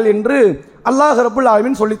 கொடுமைப்படுத்துவார்கள் என்று அல்லாஹ் ரப்புல்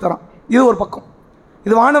ஆலமீன் சொல்லித்தரான். இது ஒரு பக்கம்,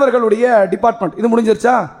 இது வானவர்களுடைய டிபார்ட்மெண்ட். இது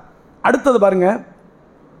முடிஞ்சிருச்சா? அடுத்தது பாருங்க,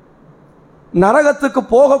 நரகத்துக்கு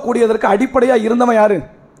போகக்கூடியதற்கு அடிப்படையாக இருந்தவன் யாரு?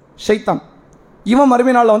 ஷைத்தான். இவன்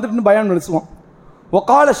மறுமை நாளில் வந்துட்டு பயான் நினைச்சுவான்.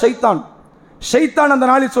 ஒகால ஷைத்தான் அந்த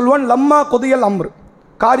நாளில் சொல்வான், லம்மா கொதியல் அம்ரு,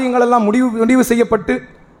 காரியங்கள் எல்லாம் முடிவு செய்யப்பட்டு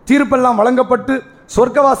தீர்ப்பெல்லாம் வழங்கப்பட்டு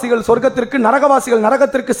சொர்க்கவாசிகள் சொர்க்கத்திற்கு, நரகவாசிகள்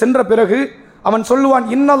நரகத்திற்கு சென்ற பிறகு அவன் சொல்லுவான்,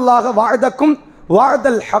 இன்னல்லாக வாழ்தக்கும்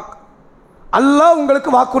வாழ்தல் ஹக், அல்லாஹ் உங்களுக்கு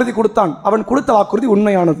வாக்குறுதி கொடுத்தான், அவன் கொடுத்த வாக்குறுதி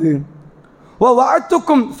உண்மையானது. ஓ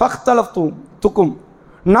வாழ்த்துக்கும் ஃபக்தலஃப்துக்கும்,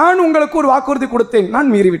 நான் உங்களுக்கு ஒரு வாக்குறுதி கொடுத்தேன்,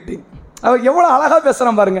 நான் மீறிவிட்டேன். அவர் எவ்வளோ அழகாக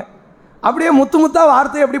பேசுகிறான் பாருங்க. அப்படியே முத்து முத்தா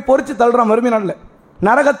வார்த்தையை அப்படி பொறிச்சு தள்ளுறான். மறுமை நாளில்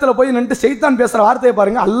நரகத்தில் போய் நின்று செய்தான் பேசுகிற வார்த்தையை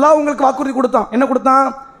பாருங்க. அல்லாஹ் உங்களுக்கு வாக்குறுதி கொடுத்தான். என்ன கொடுத்தான்?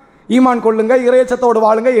 ஈமான் கொள்ளுங்க, இறையச்சத்தோடு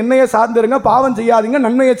வாழுங்க, என்னையே சார்ந்துருங்க, பாவம் செய்யாதீங்க,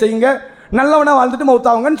 நன்மையை செய்யுங்க, நல்லவனா வாழ்ந்துட்டு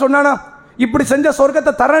மௌத்தாவுங்கன்னு சொன்னானா? இப்படி செஞ்ச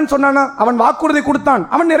சொர்க்கத்தை தரேன்னு சொன்னானா? அவன் வாக்குறுதி கொடுத்தான்,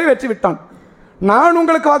 அவன் நிறைவேற்றி விட்டான். நான்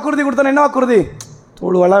உங்களுக்கு வாக்குறுதி கொடுத்தேன். என்ன வாக்குறுதி?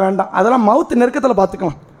 தொழுவெல்லாம் வேண்டாம், அதெல்லாம் மவுத்து நெருக்கத்தில்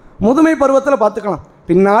பார்த்துக்கலாம், முதுமை பருவத்தில் பார்த்துக்கலாம்,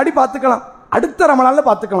 பின்னாடி பார்த்துக்கலாம், அடுத்த ரமலானில்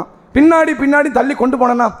பார்த்துக்கலாம். பின்னாடி தள்ளி கொண்டு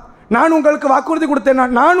போனேன்னா நான் உங்களுக்கு வாக்குறுதி கொடுத்தேன்னா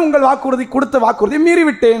நான் உங்கள் வாக்குறுதி கொடுத்த வாக்குறுதியை மீறி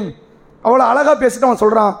விட்டேன். அவ்வளோ அழகாக பேசிட்டு அவன்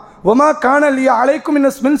சொல்கிறான், ஒமா காணலியா அழைக்கும்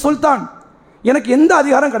மின் சுல்தான், எனக்கு எந்த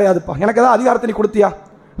அதிகாரம் கிடையாதுப்பா. எனக்கு ஏதாவது அதிகாரத்தை நீ கொடுத்தியா?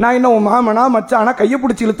 நான் இன்னும் உன் மாமனா மச்சானா கையை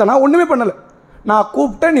பிடிச்சி இழுத்தனா? ஒன்றுமே பண்ணலை. நான்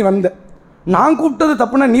கூப்பிட்டேன், நீ வந்த. நான் கூப்பிட்டது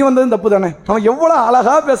தப்புனா நீ வந்தது தப்பு தானே? அவன் எவ்வளோ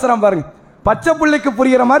அழகாக பேசுகிறான் பாருங்க. பச்சை பிள்ளைக்கு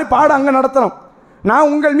புரிகிற மாதிரி பாடம் அங்கே நடத்தணும்.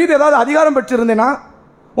 நான் உங்கள் மீது ஏதாவது அதிகாரம் பெற்றிருந்தேன்னா,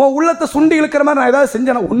 உன் உள்ளத்தை சுண்டி இழுக்கிற மாதிரி நான் ஏதாவது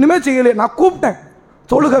செஞ்சேன்னா? ஒன்றுமே செய்யலையே. நான் கூப்பிட்டேன்,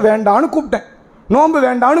 தொழுக வேண்டான்னு கூப்பிட்டேன், நோன்பு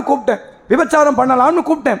வேண்டான்னு கூப்பிட்டேன், விபச்சாரம் பண்ணலான்னு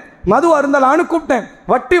கூப்பிட்டேன், மது அருந்தலான்னு கூப்பிட்டேன்,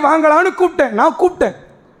 வட்டி வாங்கலான்னு கூப்பிட்டேன். நான் கூப்பிட்டேன்,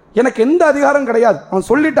 எனக்கு எந்த அதிகாரம் கிடையாது. அவன்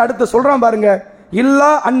சொல்லிட்டு அடுத்து சொல்றான் பாருங்க, இல்லா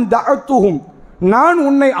அன்தஅத்துஹும், நான்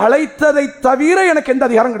உன்னை அழைத்ததை தவிர எனக்கு எந்த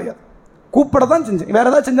அதிகாரம் கிடையாது. கூப்பிட தான் செஞ்சேன், வேற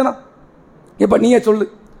ஏதாவது செஞ்சனா? இப்ப நீயே சொல்லு,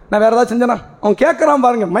 நான் வேற ஏதாவது செஞ்சனா? அவன் கேட்கறான்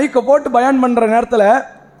பாருங்க. மைக்க போட்டு பயான் பண்ற நேரத்தில்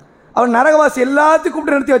அவன் நரகவாசி எல்லாத்தையும்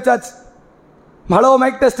கூப்பிட்டு நிறுத்தி வச்சாச்சு. ஹலோ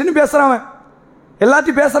மைக் டெஸ்ட்னு பேசுறான் அவன்.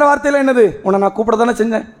 எல்லாத்தையும் பேசுற வார்த்தையில என்னது? உன்னை நான் கூப்பிட தானே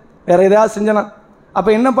செஞ்சேன், வேற எதையாவது செஞ்சனா?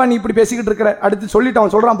 அப்ப என்னப்பா நீ இப்படி பேசிக்கிட்டு இருக்கிற? அடுத்து சொல்லிட்டு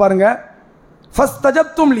அவன் சொல்றான் பாருங்க, ஃபஸ்ட்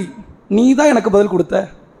தஜப்தும் லி, நீ தான் எனக்கு பதில் கொடுத்த.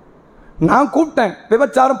 நான் கூப்பிட்டேன்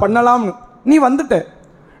விபச்சாரம் பண்ணலாம்னு, நீ வந்துட்ட.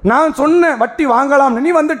 நான் சொன்ன வட்டி வாங்கலாம்னு,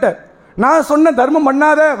 நீ வந்துட்ட. நான் சொன்ன தர்மம்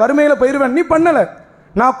பண்ணாத, வறுமையில போயிருவேன், நீ பண்ணல.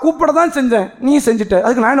 நான் கூப்பிட தான் செஞ்சேன், நீ செஞ்சுட்ட.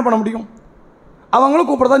 அதுக்கு நான் என்ன பண்ண முடியும்? அவங்களும்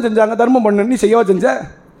கூப்பிட தான் செஞ்சாங்க, தர்மம் பண்ணு, நீ செய்யவா செஞ்ச?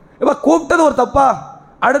 இப்போ கூப்பிட்டது ஒரு தப்பா?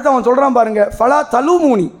 அடுத்து அவன் சொல்றான் பாருங்க, ஃபலா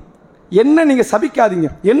தலுமூனி, என்ன நீங்க சபிக்காதீங்க,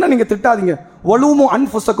 என்ன நீங்க திட்டாதீங்க, வலுமு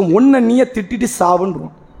அன்ஃபுஸக்கும், ஒன்ன நீயே திட்டிட்டு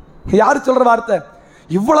சாவுன்றான். யாரு சொல்ற வார்த்தை?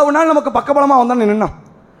 இவ்வளவு நாள் நமக்கு பக்கபலமா வந்தான் நின்னா,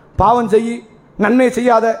 பாவம் செய், நன்மை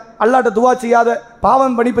செய்யாத, அல்லாட்ட துவா செய்யாத,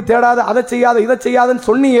 பாவம் படிப்பு தேடாத, அதை செய்யாத, இதை செய்யாதன்னு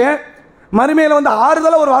சொன்னியே, மறுமையில வந்து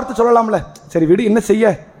ஆறுதலாக ஒரு வார்த்தை சொல்லலாம்ல. சரி விடு, என்ன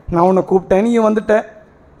செய்ய, நான் உன்னை கூப்பிட்டேன், நீ வந்துட்ட,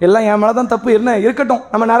 எல்லாம் என் மேலே தான் தப்பு, என்ன இருக்கட்டும்,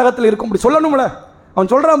 நம்ம நரகத்தில் இருக்கும், இப்படி சொல்லணும்ல. அவன்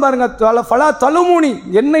சொல்றான் பாருங்க, ஃபலா தலுமூனி,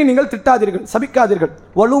 என்னை நீங்கள் திட்டாதீர்கள், சபிக்காதீர்கள்,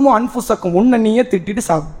 வலுமு அன்ஃபுஸக்கும், உன்னை நீயே திட்டிட்டு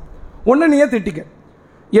சாகு, உன்னை நீயே திட்டிக்க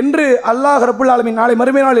என்று அல்லாஹ் ரப்புல் ஆலமீன் நாளை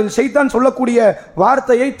மறுமை நாளில் ஷைத்தான் சொல்லக்கூடிய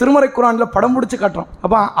வார்த்தையை திருமறை குர்ஆன்ல படம் பிடிச்சு காட்டுறான்.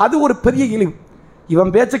 அப்போ அது ஒரு பெரிய இழிவு.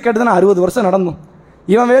 இவன் பேச்சை கேட்டுதான் 60 வருஷம் நடந்தோம்,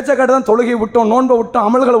 இவன் பேச்சை கேட்டுதான் தொழுகை விட்டோம், நோன்பை விட்டோம்,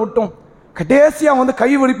 அமல்களை விட்டோம். கடைசியாக வந்து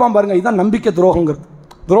கை விடிப்பான் பாருங்க. இதுதான் நம்பிக்கை துரோகங்கிறது.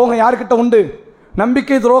 துரோகம் யாருக்கிட்ட உண்டு?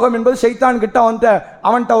 நம்பிக்கை துரோகம் என்பது ஷைத்தான் கிட்ட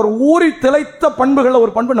அவன்கிட்ட ஒரு ஊறி திளைத்த பண்புகளில்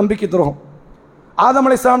ஒரு பண்பு நம்பிக்கை துரோகம். ஆதம்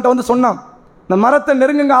அலைஹிஸ்ஸலாம்கிட்ட வந்து சொன்னான், இந்த மரத்தை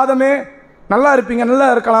நெருங்குங்க ஆதமே, நல்லா இருப்பீங்க, நல்லா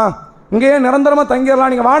இருக்கலாம், இங்கேயே நிரந்தரமா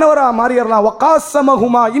தங்கிடலாம், நீங்க வானவரா மாறிடலாம்.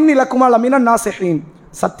 வகாசமஹுமா இன்னி லக்குமா லமினன் நாசிஹீன்,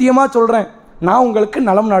 சத்தியமா சொல்றேன், நான் உங்களுக்கு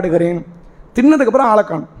நலம் நாடுகிறேன். தின்னதுக்கு அப்புறம்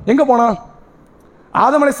ஆளக்கான் எங்க போனா?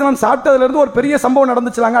 ஆதம் அலைஹிஸ்ஸலாம் சாப்பிட்டதுல இருந்து ஒரு பெரிய சம்பவம்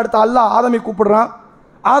நடந்துச்சுலாங்க. அடுத்து அல்லாஹ் ஆதமை கூப்பிடுறான்.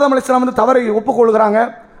 ஆதம் அலைஹிஸ்ஸலாம் வந்து தவறை ஒப்புக்கொள்கிறாங்க.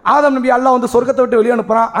 ஆதம் நபி அல்லாஹ் வந்து சொர்க்கத்தை விட்டு வெளியே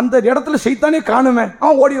அனுப்புறான். அந்த இடத்துல ஷைத்தானே காணுமே,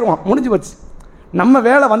 அவன் ஓடிடுவான், முடிஞ்சு வச்சு. நம்ம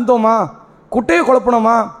வேலை வந்தோமா, குட்டையை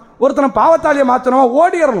குழப்பணுமா, ஒருத்தனை பாவத்தாலியை மாற்றணுமா,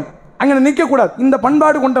 ஓடிடணும், அங்கே நிற்கக்கூடாது. இந்த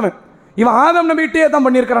பண்பாடு கொண்டவன் இவன் ஆதம் நபிகிட்டே தான்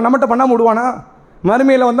பண்ணியிருக்கிறான். நம்மகிட்ட பண்ணாம விடுவானா?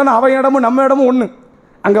 மறுமையில் வந்தானா அவன் இடமும் நம்ம இடமும் ஒன்று.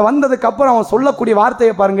 அங்கே வந்ததுக்கு அப்புறம் அவன் சொல்லக்கூடிய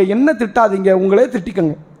வார்த்தையை பாருங்க, என்ன திட்டாதீங்க, உங்களே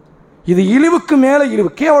திட்டிக்கங்க. இது இழிவுக்கு மேலே இழிவு,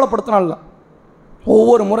 கேவலப்படுத்தினால.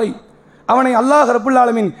 ஒவ்வொரு முறை அவனை அல்லாஹ் ரப்புல்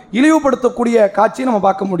ஆலமீன் இழிவுபடுத்தக்கூடிய காட்சியை நம்ம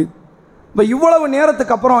பார்க்க முடியும். இப்போ இவ்வளவு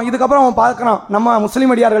நேரத்துக்கு அப்புறம் இதுக்கப்புறம் அவன் பார்க்கறான், நம்ம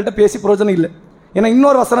முஸ்லீம் அடியார்கள்ட்ட பேசி பிரயோஜனம் இல்லை. ஏன்னா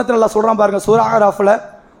இன்னொரு வசனத்தில் எல்லாம் சொல்கிறான் பாருங்க, சூரா அராஃபில்,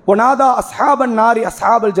 ஒனாதா அஸ்ஹாபன் நாரி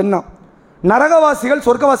அஸ்ஹாபல் ஜன்னா, நரகவாசிகள்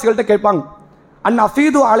சொர்க்கவாசிகள்கிட்ட கேட்பாங்க, அன்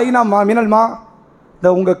அஃபீது அலைனா மினல் மா, இந்த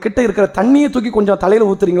உங்கள் கிட்ட இருக்கிற தண்ணியை தூக்கி கொஞ்சம் தலையில்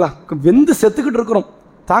ஊற்றுறீங்களா, வெந்து செத்துக்கிட்டு இருக்கிறோம்,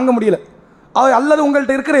 தாங்க முடியல. அல்லது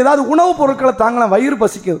உங்கள்கிட்ட இருக்கிற ஏதாவது உணவுப் பொருட்களை தாங்கலாம், வயிறு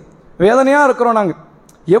பசிக்குது, வேதனையாக இருக்கிறோம் நாங்கள்.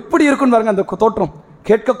 எப்படி இருக்குன்னு பாருங்க அந்த தோற்றம்.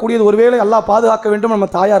 கேட்கக்கூடியது ஒருவேளை அல்லாஹ் பாதுகாக்க வேண்டும், நம்ம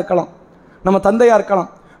தாயாக இருக்கலாம், நம்ம தந்தையாக இருக்கலாம்,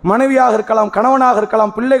 மனைவியாக இருக்கலாம், கணவனாக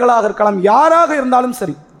இருக்கலாம், பிள்ளைகளாக இருக்கலாம், யாராக இருந்தாலும்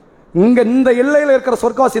சரி. இங்கே இந்த எல்லையில் இருக்கிற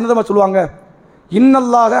சொர்க்கவாசி என்னதான் சொல்லுவாங்க,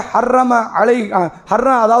 இன்னல்லாக ஹர்ரம அலை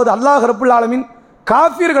அதாவது அல்லாஹ் ரப்புல் ஆலமீன்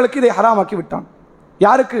காஃபிர்களுக்கு இதை ஹராமாக்கி விட்டான்.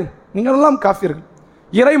 யாருக்கு? நீங்கள் எல்லாம் காஃபிர்கள்,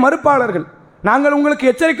 இறை மறுப்பாளர்கள். நாங்கள் உங்களுக்கு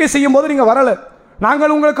எச்சரிக்கை செய்யும் போது நீங்கள் வரல,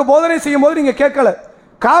 நாங்கள் உங்களுக்கு போதனை செய்யும் போது நீங்கள் கேட்கல,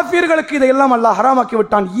 காஃபிர்களுக்கு இதையெல்லாம் அல்லாஹ் ஹராமாக்கி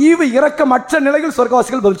விட்டான். ஈவு இரக்கம் அற்ற நிலையில்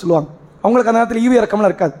சொர்க்கவாசிகள் பதில் சொல்லுவாங்க. அவங்களுக்கு அந்த நேரத்தில் ஈவு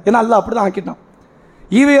இரக்கம்லாம் இருக்காது, ஏன்னா அல்லாஹ் அப்படிதான் ஆக்கிட்டான்.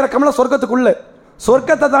 ஈவு இரக்கம்லாம் சொர்க்கத்துக்குள்ள,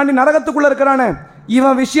 சொர்க்கத்தை தாண்டி நரகத்துக்குள்ள இருக்கிறானே,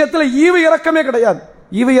 இவன் விஷயத்தில் ஈவு இரக்கமே கிடையாது.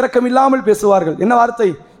 ஈவு இரக்கம் இல்லாமல் பேசுவார்கள். என்ன வார்த்தை?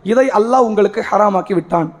 இதை அல்லாஹ் உங்களுக்கு ஹராமாக்கி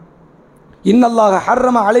விட்டான். இன்னல்லாஹ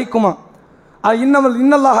ஹர்ரம அலைக்குமா,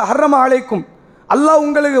 இன்னல்லாஹ ஹர்ரம அலைக்கும், அல்லாஹ்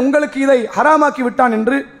உங்களுக்கு இதை ஹராமாக்கி விட்டான்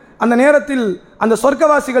என்று அந்த நேரத்தில் அந்த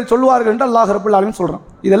சொர்க்கவாசிகள் சொல்லுவார்கள் என்று அல்லாஹ் ரப்பல் ஆலமீன் சொல்றான்.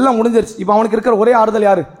 இதெல்லாம் முடிஞ்சிருச்சு. இப்போ அவனுக்கு இருக்கிற ஒரே ஆறுதல்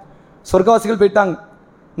யாரு? சொர்க்கவாசிகள் போயிட்டாங்க.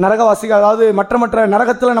 நரகவாசிகள், அதாவது மற்ற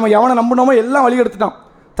நரகத்தில் நம்ம எவனை நம்பினோமோ எல்லாம் வழி எடுத்துட்டான்.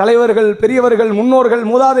 தலைவர்கள், பெரியவர்கள், முன்னோர்கள்,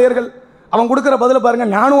 மூதாதையர்கள். அவன் கொடுக்குற பதில பாருங்க,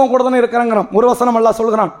 ஞானவன் கூட தானே இருக்கிறாங்கிறான். ஒரு வசனம் அல்லாஹ்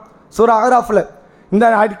சொல்கிறான் சூரா அஹ்ராஃப்ல, இந்த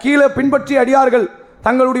கீழே பின்பற்றி அடியார்கள்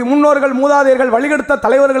தங்களுடைய முன்னோர்கள் மூதாதையர்கள் வழிகெடுத்த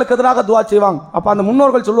தலைவர்களுக்கு எதிராக துவா செய்வாங்க. அப்போ அந்த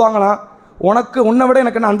முன்னோர்கள் சொல்லுவாங்கன்னா, உனக்கு உன்னை விட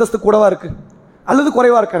எனக்கு என்ன அந்தஸ்து கூடவா இருக்கு அல்லது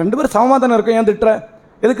குறைவா இருக்க? ரெண்டு பேரும் சமமாதானம் இருக்கும், ஏன் திட்டுற,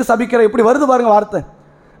 எதுக்கு சபிக்கிற? இப்படி வருது பாருங்க வார்த்தை.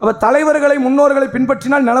 அப்போ தலைவர்களை முன்னோர்களை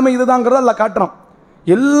பின்பற்றினால் நிலைமை இதுதாங்கிறத அல்லாஹ் காட்டுறான்.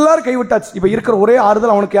 எல்லாரும் கைவிட்டாச்சு. இப்போ இருக்கிற ஒரே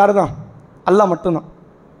ஆறுதல் அவனுக்கு யாரு தான்? அல்லாஹ் மட்டும்தான்.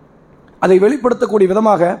 அதை வெளிப்படுத்தக்கூடிய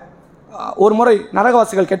விதமாக ஒரு முறை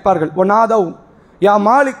நரகவாசிகள் கேட்பார்கள், ஒன்னாதவ் யா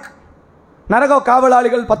மாலிக். நரக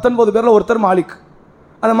காவலாளிகள் 19 பேரில் ஒருத்தர் மாலிக்.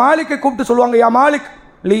 அந்த மாலிக்கை கூப்பிட்டு சொல்லுவாங்க, யா மாலிக்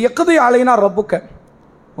லி எக்குதை ஆலைனா ரப்புக்க,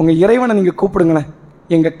 உங்கள் இறைவனை நீங்கள் கூப்பிடுங்களேன்,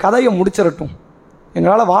 எங்கள் கதையை முடிச்சிடட்டும்,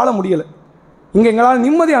 எங்களால் வாழ முடியலை, இங்கே எங்களால்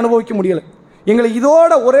நிம்மதி அனுபவிக்க முடியலை, எங்களை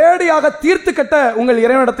இதோட ஒரேடியாக தீர்த்து கட்ட உங்கள்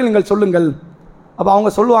இறைவனிடத்தில் நீங்கள் சொல்லுங்கள். அப்போ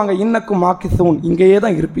அவங்க சொல்லுவாங்க, இன்னக்கும் மாக்கிசூன், இங்கேயே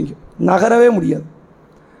தான் இருப்பீங்க, நகரவே முடியாது,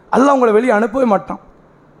 அல்லாஹ் உங்களை வெளியே அனுப்பவே மாட்டான்.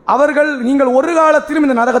 அவர்கள், நீங்கள் ஒரு காலத்திலும்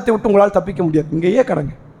இந்த நரகத்தை விட்டு உங்களால் தப்பிக்க முடியாது, இங்கேயே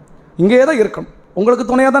கடங்க, இங்கேயே தான் இருக்கணும், உங்களுக்கு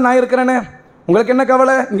துணையாக தான் நான் இருக்கிறேனே, உங்களுக்கு என்ன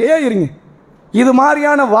கவலை, இங்கேயே இருங்க. இது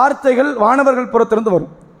மாதிரியான வார்த்தைகள் வானவர்கள் புறத்திலிருந்து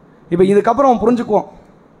வரும். இப்போ இதுக்கப்புறம் அவன் புரிஞ்சுக்குவோம்.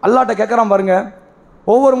 அல்லாட்ட கேட்குறான் பாருங்க,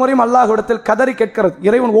 ஒவ்வொரு முறையும் அல்லாஹ்விடத்தில் கதறி கேட்கிறது.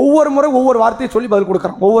 இறைவன் ஒவ்வொரு முறை ஒவ்வொரு வார்த்தையை சொல்லி பதில்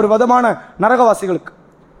கொடுக்குறான் ஒவ்வொரு விதமான நரகவாசிகளுக்கு.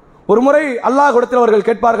 ஒரு முறை அல்லாஹ்விடத்தில் அவர்கள்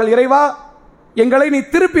கேட்பார்கள், இறைவா எங்களை நீ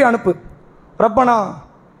திருப்பி அனுப்பு. ரப்பனா,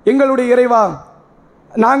 எங்களுடைய இறைவா,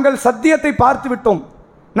 நாங்கள் சத்தியத்தை பார்த்து விட்டோம்,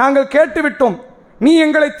 நாங்கள் கேட்டு விட்டோம், நீ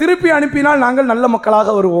எங்களை திருப்பி அனுப்பினால் நாங்கள் நல்ல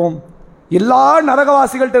மக்களாக வருவோம். எல்லா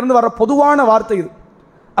நரகவாசிகள்ட்ட இருந்து வர பொதுவான வார்த்தை இது.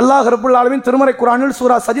 அல்லாஹ் ரப்புல் ஆலமீன் திருமறை குர்ஆனில்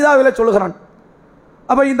சூரா சஜிதாவிலே சொல்லுகிறான்.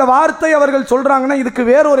 அப்போ இந்த வார்த்தை அவர்கள் சொல்றாங்கன்னா, இதுக்கு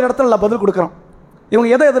வேற ஒரு இடத்துல பதில் கொடுக்குறான். இவங்க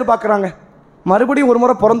எதை எதிர்பார்க்குறாங்க? மறுபடியும் ஒரு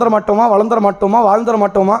முறை பிறந்துட மாட்டோமா, வளர்ந்துட மாட்டோமா, வாழ்ந்துட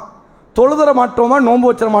மாட்டோமா, தொழுதர மாட்டோமா, நோன்பு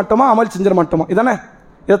வச்சிட மாட்டோமா, அமல் செஞ்சிட மாட்டோமா, இதானே?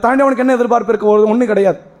 இதை தாண்டி அவனுக்கு என்ன எதிர்பார்ப்பு இருக்கு? ஒன்றும்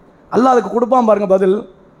கிடையாது. அல்லாஹ் அதுக்கு கொடுப்பான் பாருங்க பதில்,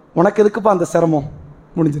 உனக்கு எதுக்குப்பா அந்த சிரமம்,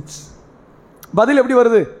 முடிஞ்சிச்சு. பதில் எப்படி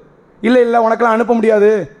வருது? இல்லை இல்லை, உனக்கெல்லாம் அனுப்ப முடியாது,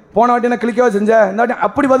 போன வாட்டி என்ன கிளிக்கவா செஞ்ச, இந்த வாட்டி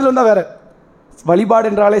அப்படி பதில் வந்தால் வேற. வழிபாடு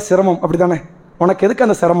என்றாலே சிரமம், அப்படி தானே? உனக்கு எதுக்கு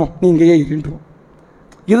அந்த சிரமம், நீ இங்கேயே இருந்துரும்.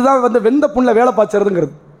 இதுதான் வெந்த புண்ணில் வேலை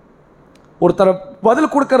பாய்ச்சறதுங்கிறது. ஒருத்தர்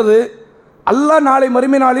பதில் கொடுக்கறது. அல்லாஹ் நாளை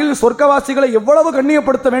மறுமை நாளில் சொர்க்கவாசிகளை எவ்வளவு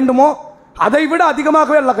கண்ணியப்படுத்த வேண்டுமோ அதை விட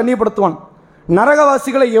அதிகமாகவே அல்லாஹ் கண்ணியப்படுத்துவான்.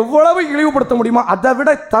 நரகவாசிகளை எவ்வளவு இழிவுபடுத்த முடியுமோ அதை விட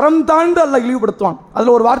தரம் தாழ்ந்து அல்லாஹ் இழிவுபடுத்துவான்.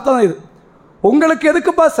 அதில் ஒரு வார்த்தை தான் இது. உங்களுக்கு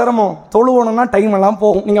எதுக்குப்பா சிரமம், தொழுவணும்னா டைம் எல்லாம்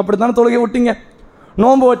போகும், நீங்கள் அப்படி தானே தொழுகை விட்டீங்க.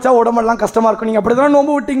 நோன்பு வச்சா உடம்பெல்லாம் கஷ்டமாக இருக்கும், நீங்கள் அப்படி தானே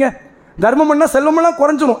நோன்பு விட்டீங்க. தர்மம் பண்ணால் செல்வமெல்லாம்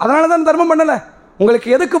குறைஞ்சிடும், அதனால தான் தர்மம் பண்ணலை. உங்களுக்கு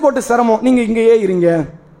எதுக்கு போட்டு சிரமம், நீங்கள் இங்கேயே இருங்க,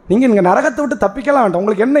 நீங்கள் இங்கே நரகத்தை விட்டு தப்பிக்கலாம் வேண்டாம்,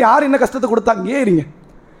 உங்களுக்கு என்ன, யார் என்ன கஷ்டத்தை கொடுத்தா, இங்கேயே இருங்க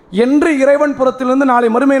என்று இறைவன் புறத்திலிருந்து நாளை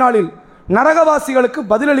மறுமை நாளில் நரகவாசிகளுக்கு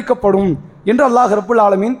பதிலளிக்கப்படும் என்று அல்லாஹ் ரப்புல்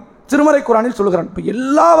ஆலமீன் திருமறை குர்ஆனில் சொல்லுகிறான். இப்போ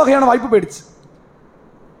எல்லா வகையான வாய்ப்பு போயிடுச்சு.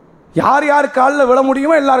 யார் யார் காலில் விழ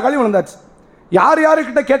முடியுமோ எல்லார் காலையும் விழுந்தாச்சு, யார்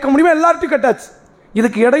யாருக்கிட்ட கேட்க முடியுமோ எல்லார்ட்டையும் கேட்டாச்சு.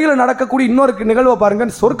 இதுக்கு இடையில நடக்கக்கூடிய இன்னொரு நிகழ்வை பாருங்க.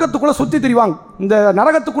 சொர்க்கத்துக்குள்ள சுற்றி திரிவாங்க, இந்த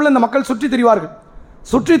நரகத்துக்குள்ள இந்த மக்கள் சுற்றி திரிவார்கள்.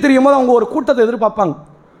 சுற்றி திரியும் போது அவங்க ஒரு கூட்டத்தை எதிர்பார்ப்பாங்க.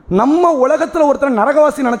 நம்ம உலகத்தில் ஒருத்தர்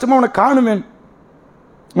நரகவாசி நினைச்சோமா அவனை காணுமே.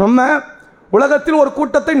 நம்ம உலகத்தில் ஒரு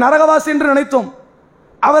கூட்டத்தை நரகவாசி என்று நினைத்தோம்,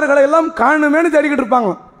 அவர்களை எல்லாம் காணுமேன்னு தேடிக்கிட்டு இருப்பாங்க.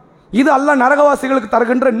 இது அல்லாஹ் நரகவாசிகளுக்கு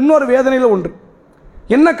தருகின்ற இன்னொரு வேதனையில் ஒன்று.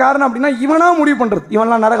 என்ன காரணம் அப்படின்னா, இவனா முடிவு பண்றது,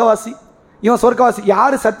 இவன்லாம் நரகவாசி, இவன் சொர்க்கவாசி.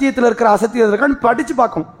 யார் சத்தியத்தில் இருக்கிற அசத்தியத்தில் இருக்கான்னு படிச்சு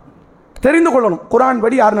பார்க்கணும், தெரிந்து கொள்ளணும். குர்ஆன்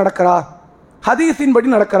படி யார் நடக்கிறா, ஹதீஸின் படி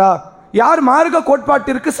நடக்கிறா, யார் மார்க்க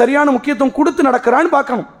கோட்பாட்டிற்கு சரியான முக்கியத்துவம் கொடுத்து நடக்கிறான்னு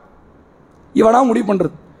பார்க்கணும். இவனா முடிவு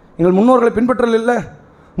பண்றது. எங்கள் முன்னோர்களை பின்பற்றல் இல்லை,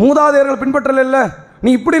 மூதாதையர்கள் பின்பற்றல் இல்லை, நீ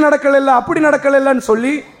இப்படி நடக்கல இல்லை, அப்படி நடக்கல இல்லைன்னு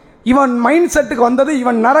சொல்லி இவன் மைண்ட் செட்டுக்கு வந்தது,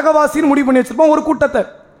 இவன் நரகவாசின்னு முடிவு பண்ணி வச்சிருப்பான் ஒரு கூட்டத்தை.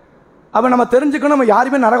 அப்போ நம்ம தெரிஞ்சுக்கணும், நம்ம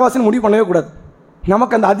யாருமே நரகவாசின்னு முடிவு பண்ணவே கூடாது,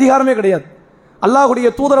 நமக்கு அந்த அதிகாரமே கிடையாது. அல்லாஹ்வுடைய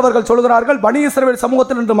தூதரவர்கள் சொல்கிறார்கள், பனி இஸ்ரவேல்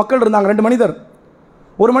சமூகத்தில் 2 மக்கள் இருந்தாங்க, 2 மனிதர்.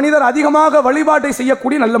 ஒரு மனிதர் அதிகமாக வழிபாட்டை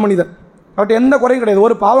செய்யக்கூடிய நல்ல மனிதர், அவர்கிட்ட எந்த குறையும் கிடையாது,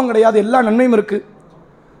 ஒரு பாவம் கிடையாது, எல்லா நன்மையும் இருக்கு.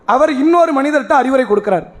 அவர் இன்னொரு மனிதர்கிட்ட அறிவுரை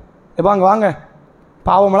கொடுக்கிறார், வாங்க வாங்க,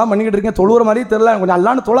 பாவமெல்லாம் பண்ணிக்கிட்டு இருக்கீங்க, தொழுகிற மாதிரி தெரியல, கொஞ்சம்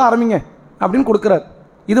அல்லான்னு தொழ ஆரம்பிங்க அப்படின்னு கொடுக்குறார்.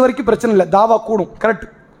 இது வரைக்கும் பிரச்சனை இல்லை, தாவா கூடும், கரெக்ட்.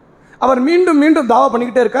 அவர் மீண்டும் மீண்டும் தாவா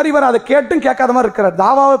பண்ணிக்கிட்டே இருக்கார். இவர் அதை கேட்டும் கேட்காத மாதிரி இருக்கிறார்.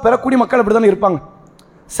 தாவாவை பெறக்கூடிய மக்கள் அப்படி தானே இருப்பாங்க.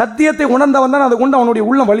 சத்தியத்தை உணர்ந்தவன் தான் அதை கொண்டு அவனுடைய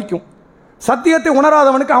உள்ளம் வலிக்கும். சத்தியத்தை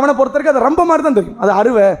உணராதவனுக்கு அவனை பொறுத்த வரைக்கும் அது ரொம்ப மாதிரி தான் தெரியும், அது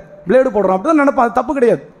அருவை பிளேடு போடுறான் அப்படி தான் நினைப்பான். அது தப்பு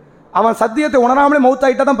கிடையாது. அவன் சத்தியத்தை உணராமலே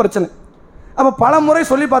மௌத்தாயிட்டா தான் பிரச்சனை. அப்போ பல முறை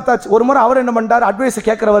சொல்லி பார்த்தாச்சு. ஒரு முறை அவர் என்ன பண்ணிட்டார், அட்வைஸை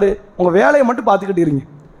கேட்குறவர், உங்கள் வேலையை மட்டும் பார்த்துக்கிட்டு இருங்க,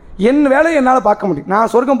 என் வேலையை என்னால் பார்க்க முடியும்,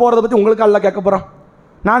 நான் சொர்க்கம் போகிறத பற்றி உங்களுக்கு அல்ல கேட்க போகிறான்,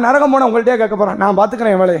 நான் நரகம் போனால் உங்கள்கிட்டயே கேட்க போகிறேன், நான்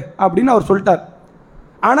பார்த்துக்கிறேன் என் வேலையை அப்படின்னு அவர் சொல்லிட்டார்.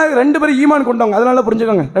 ஆனால் 2 பேரும் ஈமான் கொண்டவங்க, அதனால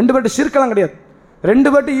புரிஞ்சுக்கோங்க, 2 பேர்ட்டு ஷிர்கெல்லாம் கிடையாது, 2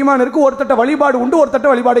 பேர்ட்டு ஈமான் இருக்குது, ஒருத்தட்ட வழிபாடு உண்டு, ஒருத்தட்ட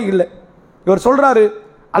வழிபாடே இல்லை. இவர் சொல்கிறாரு,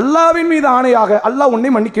 அல்லாவின் மீது ஆணையாக அல்லாஹ்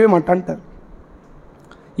உன்னை மன்னிக்கவே மாட்டான்ட்டார்.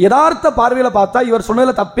 யதார்த்த பார்வையில் பார்த்தா இவர்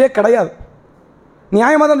சொன்னதில் தப்பே கிடையாது,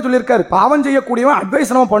 நியாயமாக தான் சொல்லியிருக்காரு. பாவம் செய்யக்கூடியவன்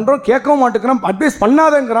அட்வைஸ் நம்ம பண்ணுறோம், கேட்கவும் மாட்டேங்கிறான், அட்வைஸ்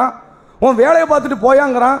பண்ணாதேங்கிறான், உன் வேலையை பார்த்துட்டு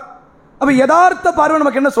போயாங்கிறான். அப்போ யதார்த்த பார்வை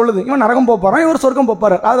நமக்கு என்ன சொல்லுது, இவன் நரகம் போகிறான், இவர் சொர்க்கம்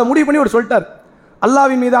போப்பார். அதை முடிவு பண்ணி இவர் சொல்லிட்டார்,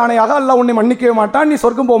 அல்லாவின் மீது ஆணையாக அல்லாஹ் உன்னை மன்னிக்கவே மாட்டான், நீ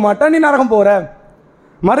சொர்க்கம் போக மாட்டான், நீ நரகம் போகிற.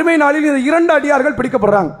 மறுமை நாளில் இந்த 2 அடியார்கள்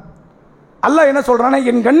பிடிக்கப்படுறாங்க. அல்லாஹ் என்ன சொல்றானா,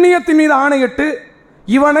 என் கண்ணியத்தின் மீது ஆணையிட்டு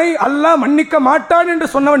இவனை அல்லாஹ் மன்னிக்க மாட்டான் என்று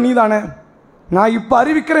சொன்னவன் நீதானே, நான் இப்போ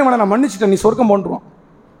அறிவிக்கிறேன், இவனை நான் மன்னிச்சிட்டேன், நீ சொர்க்கம் போன்றுவான்.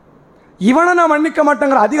 இவனை நான் மன்னிக்க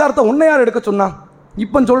மாட்டேங்கிற அதிகாரத்தை உன்னை யார் எடுக்க சொன்னா,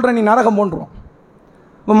 இப்போ சொல்கிறேன், நீ நரகம் போன்றுவான்.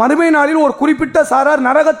 இப்போ மறுமை நாளில் ஒரு குறிப்பிட்ட சாரார்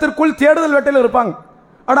நரகத்திற்குள் தேடுதல் வேட்டையில் இருப்பாங்க.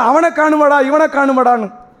 ஆனால் அவனை காணுமடா இவனை காணுமடான்னு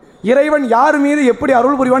இறைவன் யார் மீது எப்படி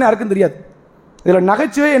அருள் புரிவான்னு யாருக்கும் தெரியாது. இதில்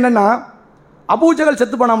நகைச்சுவை என்னென்னா, அபூஜகல்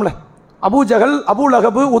செத்து போனாம்ல, Abu Jahl, Abu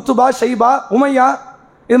Lahab, Utbah, Shaybah, Umayyah,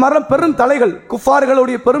 இது மாதிரிலாம் பெரும் தலைகள்,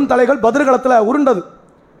 குஃபார்களுடைய பெரும் தலைகள் பத்ருகளத்தில் உருண்டது.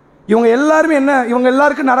 இவங்க எல்லாருமே என்ன, இவங்க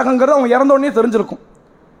எல்லாருக்கும் நரகங்கிறது அவங்க இறந்த உடனே தெரிஞ்சிருக்கும்.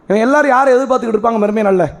 இவங்க எல்லாரும் யாரை எதிர்பார்த்துக்கிட்டு இருப்பாங்க மறுமை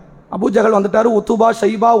நல்ல, அபூஜகல் வந்துட்டாரு, உத்துபா,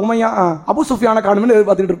 ஷைபா, உமையா, அபு சுஃபியான காணும்னு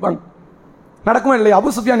எதிர்பார்த்துக்கிட்டு இருப்பாங்க. நடக்குமே இல்லையா?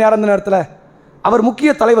 அபு சுஃபியான் யார் அந்த நேரத்தில்? அவர்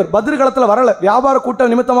முக்கிய தலைவர், பத்ருகளத்தில் வரல, வியாபார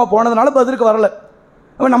கூட்டம் நிமித்தமாக போனதுனால பத்ருக்கு வரல.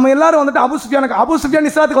 அப்போ நம்ம எல்லாரும் வந்துட்டு அபு சுஃபியான்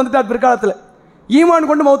இஸ்லாத்துக்கு வந்துட்டார் பிற்காலத்தில், ஈமான்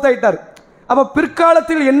கொண்டு மௌத்தாயிட்டார். அப்போ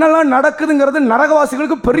பிற்காலத்தில் என்னெல்லாம் நடக்குதுங்கிறது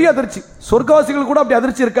நரகவாசிகளுக்கு பெரிய அதிர்ச்சி, சொர்க்கவாசிகள் கூட அப்படி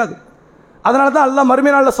அதிர்ச்சி இருக்காது. அதனால தான் அல்லாஹ்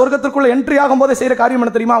மறுமை நாளில் சொர்க்கத்திற்குள்ள என்ட்ரி ஆகும் போதே செய்கிற காரியம்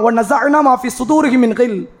என்ன தெரியுமா, ஒன் நஸஅனா மா ஃபீ சுதூரிஹிம் மின்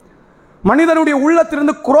கில், மனிதனுடைய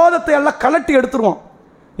உள்ளத்திலிருந்து குரோதத்தை எல்லாம் கலட்டி எடுத்துருவான்.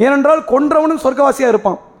 ஏனென்றால் கொன்றவனும் சொர்க்கவாசியாக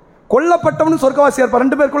இருப்பான், கொல்லப்பட்டவனும் சொர்க்கவாசியாக இருப்பான்,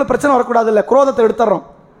 2 பேருக்குள்ள பிரச்சனை வரக்கூடாது இல்லை, குரோதத்தை எடுத்துறோம்.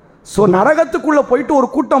 ஸோ நரகத்துக்குள்ளே போயிட்டு ஒரு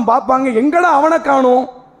கூட்டம் பார்ப்பாங்க, எங்கடா அவனை காணும்,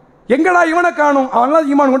 எங்கடா இவனை காணும், அவன்லாம்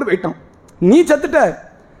ஈமான் கொண்டு போயிட்டான், நீ செத்துட்ட,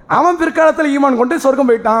 அவன் பிற்காலத்தில் ஈமான் கொண்டு சொர்க்கம்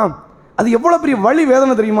போயிட்டான். அது எவ்வளோ பெரிய வலி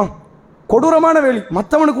வேதனை தெரியுமா, கொடூரமான வேலி.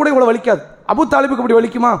 மற்றவனுக்கு கூட இவ்வளோ வலிக்காது, அபு தாலிபுக்கு இப்படி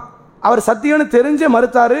வலிக்குமா? அவர் சத்தியம்னு தெரிஞ்சே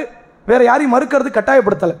மறுத்தாரு, வேற யாரையும் மறுக்கிறது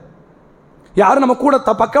கட்டாயப்படுத்தலை, யாரும் நம்ம கூட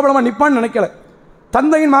பக்கபலமாக நிற்பான்னு நினைக்கல.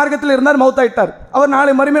 தந்தையின் மார்க்கத்தில் இருந்தார், மௌத்தாயிட்டார், அவர்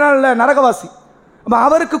நாளை மறுமை நாளில் நரகவாசி. அப்போ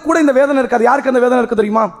அவருக்கு கூட இந்த வேதனை இருக்காது. யாருக்கு அந்த வேதனை இருக்குது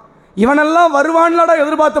தெரியுமா? இவனெல்லாம் வருவான்லடா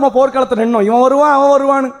எதிர்பார்த்தமா போர்க்காலத்தில் நின்னோம், இவன் வருவான் அவன்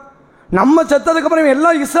வருவான்னு, நம்ம செத்ததுக்கு அப்புறம் இவன்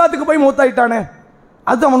எல்லாம் இஸ்லாத்துக்கு போய் மௌத்தாயிட்டானே,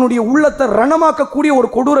 அது அவனுடைய உள்ளத்தை ரணமாக்கக்கூடிய ஒரு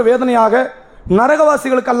கொடூர வேதனையாக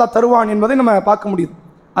நரகவாசிகளுக்கு அல்லாஹ் தருவான் என்பதை நம்ம பார்க்க முடியுது.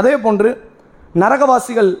 அதே போன்று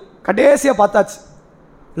நரகவாசிகள் கடைசியாக பார்த்தாச்சு,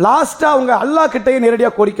 லாஸ்ட்டாக அவங்க அல்லாஹ் கிட்டையே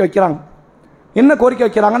நேரடியாக கோரிக்கை வைக்கிறாங்க. என்ன கோரிக்கை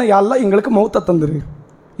வைக்கிறாங்கன்னா, யா அல்லாஹ் எங்களுக்கு மௌத்தை தந்துரு,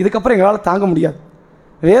 இதுக்கப்புறம் எங்களால் தாங்க முடியாது,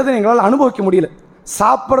 வேதனை எங்களால் அனுபவிக்க முடியல,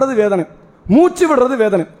 சாப்பிட்றது வேதனை, மூச்சு விடுறது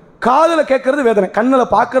வேதனை, காதில் கேட்கறது வேதனை,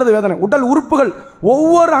 கண்ணில் பார்க்கறது வேதனை, உடல் உறுப்புகள்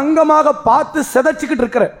ஒவ்வொரு அங்கமாக பார்த்து செதைச்சிக்கிட்டு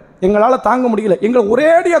இருக்கிற எங்களால் தாங்க முடியல, எங்களை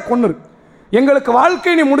ஒரேடியாக கொன்னுரு, எங்களுக்கு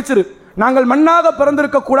வாழ்க்கை நீ முடிச்சிரு, நாங்கள் மண்ணாக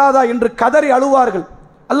பிறந்திருக்க கூடாதா என்று கதறி அழுவார்கள்.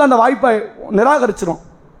 அல்ல அந்த வாய்ப்பை நிராகரிச்சிடும்.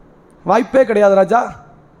 வாய்ப்பே கிடையாது ராஜா,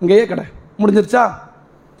 இங்கேயே கடை முடிஞ்சிருச்சா.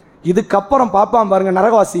 இதுக்கப்புறம் பார்ப்பான் பாருங்க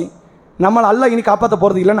நரகவாசி, நம்மளை அல்ல இனி காப்பாற்ற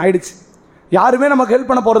போகிறது இல்லைன்னு ஆயிடுச்சு, யாருமே நமக்கு ஹெல்ப்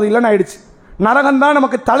பண்ண போகிறது இல்லைன்னு ஆயிடுச்சு, நரகம் தான்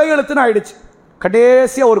நமக்கு தலையெழுத்துன்னு ஆயிடுச்சு.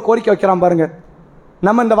 கடைசியாக ஒரு கோரிக்கை வைக்கிறான் பாருங்க.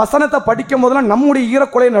 நம்ம இந்த வசனத்தை படிக்கும் போதெல்லாம் நம்முடைய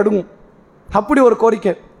ஈரக்குலையை நடுங்கும். அப்படி ஒரு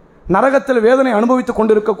கோரிக்கை. நரகத்தில் வேதனை அனுபவித்துக்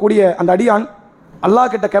கொண்டிருக்கக்கூடிய அந்த அடியான்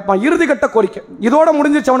அல்லாஹ் கிட்ட கேட்பான், இறுதி கட்ட கோரிக்கை, இதோட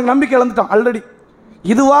முடிஞ்சிச்சு, அவனுக்கு நம்பிக்கை இழந்துட்டான் ஆல்ரெடி,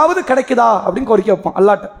 இதுவாவது கிடைக்குதா அப்படின்னு கோரிக்கை வைப்பான்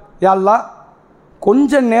அல்லாட்ட. யா அல்லாஹ்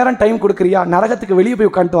கொஞ்ச நேரம் டைம் கொடுக்குறியா, நரகத்துக்கு வெளியே போய்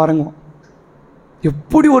உட்காந்துட்டு வரங்க.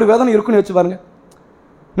 எப்படி ஒரு வேதனை இருக்குன்னு வச்சு பாருங்க.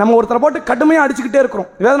 நம்ம ஒருத்தரை போட்டு கடுமையாக அடிச்சுக்கிட்டே இருக்கிறோம்,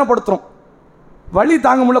 வேதனைப்படுத்துகிறோம், வலி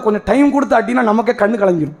தாங்க முடியல, கொஞ்சம் டைம் கொடுத்து அடினா நமக்கே கண்ணு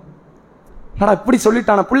கலங்கிடும். நான் இப்படி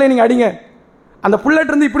சொல்லிட்டான பிள்ளை நீங்கள் அடிங்க, அந்த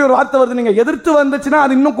பிள்ளைட்டு இருந்து இப்படி ஒரு வார்த்தை வருது, நீங்கள் எதிர்த்து வந்துச்சுன்னா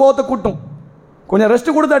அது இன்னும் கோவத்தை கூட்டும். கொஞ்சம்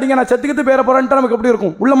ரெஸ்ட் கொடுத்து அடிங்க, நான் செத்துக்கிட்டு பேர போகிறேன்ட்டு நமக்கு எப்படி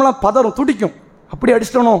இருக்கும், உள்ளமெல்லாம் பதறும், துடிக்கும், அப்படி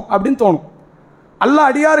அடிச்சிட்டணும் அப்படின்னு தோணும். அல்லாஹ்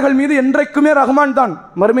அடியார்கள் மீது என்றைக்குமே ரஹ்மான் தான்.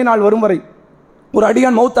 மறுமை நாள் வரும் வரை, ஒரு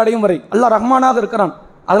அடியான் மௌத் அடையும் வரை அல்லாஹ் ரஹ்மானாக இருக்கிறான்.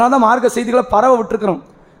 அதனால தான் மார்க்க செய்திகளை பரவ விட்டுருக்கிறோம்.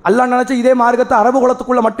 அல்லாஹ் நினைச்சா இதே மார்க்கத்தை அரபு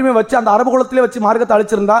குலத்துக்குள்ள மட்டுமே வச்சு, அந்த அரபு குலத்திலே வச்சு மார்க்கத்தை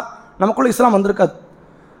அழிச்சிருந்தா நமக்குள்ள இஸ்லாம் வந்திருக்காது.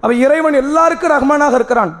 அப்போ இறைவன் எல்லாருக்கும் ரஹ்மானாக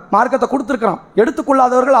இருக்கிறான், மார்க்கத்தை கொடுத்துருக்கிறான்.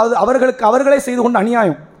 எடுத்துக்கொள்ளாதவர்கள் அவர்களுக்கு அவர்களே செய்து கொண்டு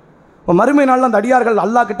அநியாயம். இப்போ மறுமை நாளில் அந்த அடியார்கள்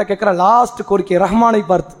அல்லாஹ் கிட்ட கேட்குற லாஸ்ட் கோரிக்கை ரஹ்மானை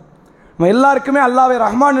பார்த்து. நம்ம எல்லாருக்குமே அல்லாஹ்வை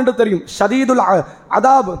ரஹ்மான் என்று தெரியும், ஷதீதுல்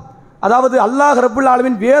அதாப், அதாவது அல்லாஹ் ரப்புல்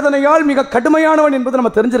ஆலமீன் வேதனையால் மிக கடுமையானவன் என்பது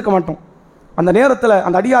நம்ம தெரிஞ்சிருக்க மாட்டோம். அந்த நேரத்தில்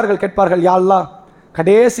அந்த அடியார்கள் கேட்பார்கள், யா அல்லாஹ்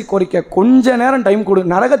கடைசி கோரிக்கை, கொஞ்ச நேரம் டைம் கொடு,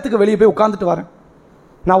 நரகத்துக்கு வெளியே போய் உட்காந்துட்டு வரேன்.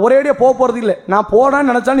 நான் ஒரேடியாக போக போகிறது இல்லை, நான் போகிறேன்னு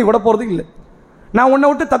நினச்சாலும் நீ விட போகிறது இல்லை, நான் உன்னை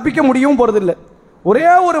விட்டு தப்பிக்க முடியவும் போகிறது இல்லை. ஒரே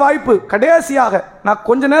ஒரு வாய்ப்பு, கடைசியாக நான்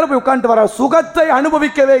கொஞ்ச நேரம் போய் உட்காந்துட்டு வரேன். சுகத்தை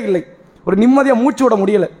அனுபவிக்கவே இல்லை, ஒரு நிம்மதியாக மூச்சு விட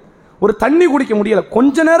முடியலை, ஒரு தண்ணி குடிக்க முடியலை,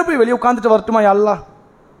 கொஞ்ச நேரம் போய் வெளியே உட்காந்துட்டு வரட்டுமா அல்லாஹ்?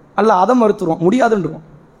 அல்லாஹ் அதை மறுத்துருவோம், முடியாதுன்றோம்.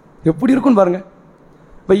 எப்படி இருக்குன்னு பாருங்க.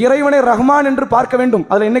 இப்போ இறைவனை ரஹ்மான் என்று பார்க்க வேண்டும்,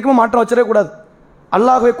 அதில் என்றைக்குமே மாற்றம் வச்சிடவே கூடாது.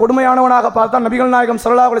 அல்லாஹ்வை கொடுமையானவனாக பார்த்தா நபிகள் நாயகம்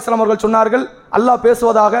ஸல்லல்லாஹு அலைஹி வஸல்லம் அவர்கள் சொன்னார்கள், அல்லாஹ்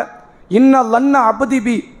பேசுவதாக, இன்ன லன்ன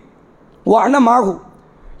அப்திபி வ அன மாஹு,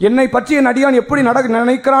 என்னை பற்றி என் அடியான் எப்படி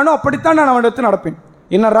நினைக்கிறானோ அப்படித்தான் நான் அவனிடத்தில் நடப்பேன்.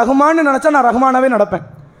 என்ன ரஹ்மான்னு நினைச்சா நான் ரஹ்மானாவே நடப்பேன்,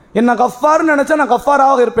 என்ன கஃபார்னு நினைச்சா நான்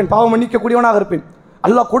கஃபாராக இருப்பேன், பாவம் மன்னிக்கக்கூடியவனாக இருப்பேன்.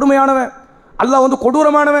 அல்லாஹ் கொடுமையானவன், அல்லாஹ்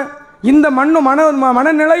கொடூரமானவன். இந்த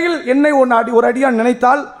மனநிலையில் என்னை ஒரு அடியான்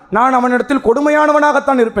நினைத்தால் நான் அவனிடத்தில்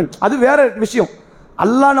கொடுமையானவனாகத்தான் இருப்பேன். அது வேற விஷயம்.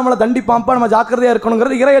 அல்லாஹ் நம்மளை தண்டிப்பாம்பா, நம்ம ஜாக்கிரதையா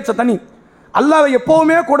இருக்கணுங்கிறது இறையச்ச தனி. அல்லாஹ்வை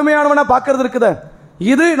எப்பவுமே கொடுமையானவனா பார்க்கறது இருக்குது,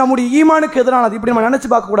 இது நம்முடைய ஈமானுக்கு எதிரானது. இப்படி நம்ம நினைச்சு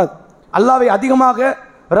பார்க்க கூடாது. அல்லாஹ்வை அதிகமாக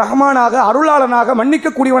ரஹ்மானாக, அருளாளனாக,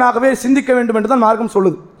 மன்னிக்கக்கூடியவனாகவே சிந்திக்க வேண்டும் என்று தான் மார்க்கம்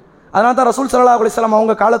சொல்லுது. அதனால தான் ரசூல் ஸல்லல்லாஹு அலைஹி வஸல்லம்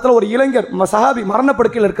அவங்க காலத்தில் ஒரு இளைஞர் சஹாபி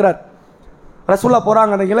மரணப்படுக்கையில் இருக்கிறார். ரசூல்லா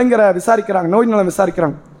போறாங்க, அந்த இளைஞரை விசாரிக்கிறாங்க, நோய் நலம்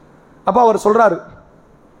விசாரிக்கிறாங்க. அப்போ அவர் சொல்றாரு,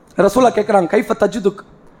 ரசூல்லா கேட்குறாங்க, கைஃப தஜ்துக்,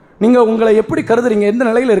 நீங்கள் உங்களை எப்படி கருதுறீங்க, எந்த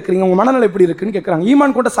நிலையில் இருக்கிறீங்க, உங்கள் மனநிலை எப்படி இருக்குன்னு கேட்குறாங்க.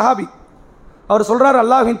 ஈமான் கொண்ட சஹாபி. அவர் சொல்றாரு,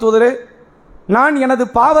 அல்லாஹ்வின் தூதரே, நான் எனது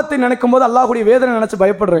பாவத்தை நினைக்கும் போது அல்லாஹ்வுடைய வேதனை நினைச்சு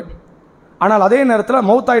பயப்படுறேன். ஆனால் அதே நேரத்தில்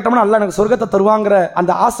மௌத்தாயிட்டோம்னா அல்லாஹ் எனக்கு சொர்க்கத்தை தருவாங்கிற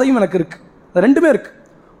அந்த ஆசையும் எனக்கு இருக்கு. அது ரெண்டுமே இருக்கு.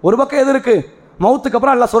 ஒரு பக்கம் எது இருக்கு, மௌத்துக்கு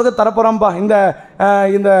அப்புறம் அல்லாஹ் சொர்க்கத்தை தரப்போறான்பா,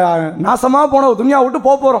 இந்த நாசமாக போன துன்யா விட்டு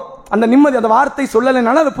போக போறோம், அந்த நிம்மதி, அந்த வார்த்தை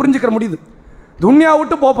சொல்லலைனால அதை புரிஞ்சுக்கிற முடியுது. துன்யா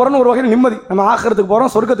விட்டு போக போறோம்னு ஒரு வகையில் நிம்மதி, நம்ம ஆகிறதுக்கு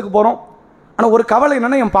போறோம், சொர்க்கத்துக்கு போறோம். ஆனால் ஒரு கவலை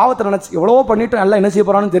என்னன்னா, என் பாவத்தை நினைச்சு எவ்வளவோ பண்ணிட்டு எல்லாம் என்ன செய்ய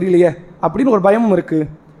போறான்னு தெரியலையே அப்படின்னு ஒரு பயமும் இருக்கு.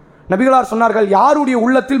 நபிகளார் சொன்னார்கள், யாருடைய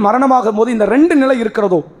உள்ளத்தில் மரணமாகும் போது இந்த ரெண்டு நிலை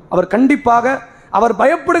இருக்கிறதோ அவர் கண்டிப்பாக அவர்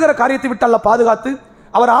பயப்படுகிற காரியத்தை விட்டு அல்லாஹ் பாதுகாத்து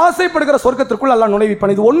அவர் ஆசைப்படுகிற சொர்க்கத்திற்குள் அல்லாஹ்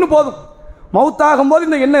நுழைவிப்பான். இது ஒன்று போதும். மௌத்தாகும் போது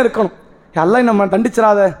இந்த எண்ணம் இருக்கணும், அல்லாஹ் நம்ம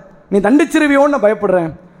தண்டிச்சிடாத, நீ தண்டிச்சிருவியோன்னு நான்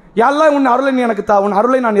பயப்படுறேன், அல்லாஹ் உன் அருளை நீ எனக்கு தா, உன்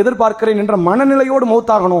அருளை நான் எதிர்பார்க்கிறேன் என்ற மனநிலையோடு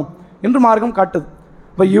மௌத்தாகணும் என்று மார்க்கம் காட்டுது.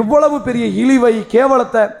 இப்போ இவ்வளவு பெரிய இழிவை,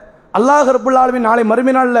 கேவலத்தை அல்லாஹ் ரப்பல் ஆலமீன் நாளை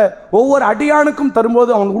மறுமை நாளில் ஒவ்வொரு அடியானுக்கும்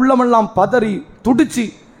தரும்போது அவன் உள்ளமெல்லாம் பதறி துடிச்சு,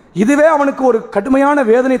 இதுவே அவனுக்கு ஒரு கடுமையான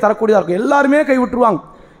வேதனை தரக்கூடியதாக இருக்கும். எல்லாருமே கைவிட்டுருவாங்க,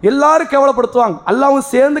 எல்லாரும் கேவலப்படுத்துவாங்க, அல்லாஹ்வும்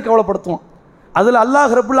சேர்ந்து கேவலப்படுத்துவான். அதில்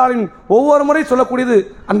அல்லாஹ் ரப்பல் ஆலமீன் ஒவ்வொரு முறை சொல்லக்கூடியது,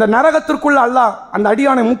 அந்த நரகத்திற்குள்ள அல்லாஹ் அந்த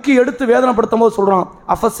அடியானை முக்கி எடுத்து வேதனைப்படுத்தும் போது சொல்றான்,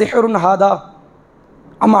 அஃபஸிஹ்ருன் ஹாதா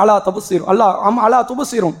அம் அலா தபுசீரும், அல்லாஹ் அம் அலா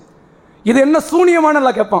துபுசீரும், இது என்ன சூனியமான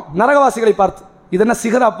அல்லாஹ் கேட்பான் நரகவாசிகளை பார்த்து, இது என்ன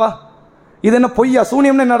சிகராப்பா, இது என்ன பொய்யா,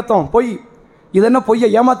 சூனியம்னு என்ன அர்த்தம், பொய், இது என்ன பொய்யா,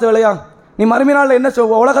 ஏமாத்து வேலையா, நீ மறுமை நாளில் என்ன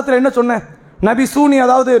உலகத்தில் என்ன சொன்ன, நபி சூனி,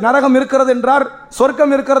 அதாவது நரகம் இருக்கிறது என்றார்,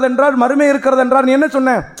 சொர்க்கம் இருக்கிறது என்றார், மறுமை இருக்கிறது என்றார், நீ என்ன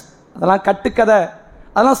சொன்ன, அதெல்லாம் கட்டுக்கதை,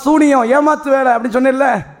 அதெல்லாம் சூனியம், ஏமாத்து வேலை அப்படின்னு சொன்ன.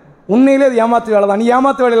 உண்மையிலே அது ஏமாத்து வேலை தான், நீ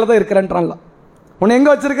ஏமாத்து வேலையில தான் இருக்கிறேன்றான்ல. உன்னை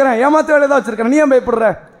எங்கே வச்சிருக்கிறேன், ஏமாத்து வேலையை தான் வச்சிருக்கிறேன், நீ ஏன் பயப்படுற,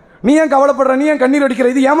 நீ ஏன் கவலைப்படுற, நீ ஏன் கண்ணீர் அடிக்கிற,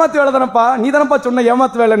 இது ஏமாத்து வேலை தானப்பா, நீ தானப்பா சொன்ன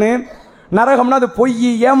ஏமாத்து வேலைன்னு. நரகம்னா அது பொய்,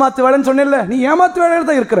 ஏமாத்து வேலைன்னு சொன்னேன்ல, நீ ஏமாத்து வேலையில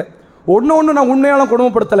தான் இருக்கிற. ஒன்று நான் உண்மையாலும்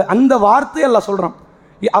கொடுமைப்படுத்தலை, அந்த வார்த்தையை எல்லாம் சொல்கிறான்.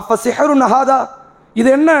 அப்போ சிஹருன் ஹாதா, இது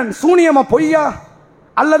என்ன சூனியமா, பொய்யா,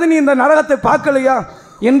 அல்லது நீ இந்த நரகத்தை பார்க்கலையா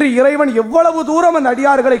என்று இறைவன் எவ்வளவு தூரம் அந்த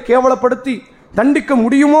அடியார்களை கேவலப்படுத்தி தண்டிக்க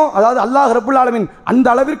முடியுமோ, அதாவது அல்லாஹ் ரப்பல் ஆலமீன் அந்த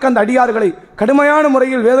அளவிற்கு அந்த அடியார்களை கடுமையான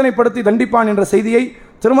முறையில் வேதனைப்படுத்தி தண்டிப்பான் என்ற செய்தியை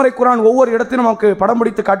திருமறை குர்ஆன் ஒவ்வொரு இடத்திலும் நமக்கு படம்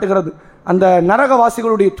பிடித்து காட்டுகிறது. அந்த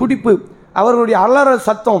நரகவாசிகளுடைய துடிப்பு, அவர்களுடைய அலறல்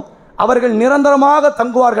சத்தம், அவர்கள் நிரந்தரமாக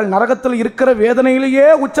தங்குவார்கள். நரகத்தில் இருக்கிற வேதனையிலேயே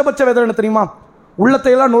உச்சபட்ச வேதனை தெரியுமா,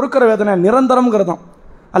 உள்ளத்தை எல்லாம் நொறுக்கிற வேதனை நிரந்தரம்ங்கிறதான்.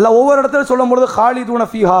 அல்லாஹ் ஒவ்வொரு இடத்துல சொல்லும் பொழுது ஹாலிதூன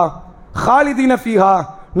ஃபீஹா, ஹாலிதீன ஃபீஹா,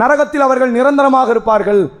 நரகத்தில் அவர்கள் நிரந்தரமாக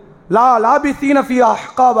இருப்பார்கள். லா லாபிதீன ஃபீஹா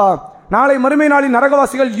அஹ்காபா, நாளை மறுமை நாளில்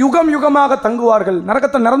நரகவாசிகள் யுகம் யுகமாக தங்குவார்கள்.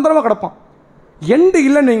 நரகத்தை நிரந்தரமாக கிடப்பான், எண்டு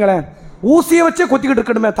இல்லைன்னு நீங்களேன், ஊசியை வச்சே கொத்திக்கிட்டு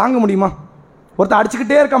இருக்கணுமே, தாங்க முடியுமா? ஒருத்தன்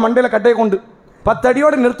அடிச்சுக்கிட்டே இருக்க மண்டையில் கட்டையை கொண்டு 10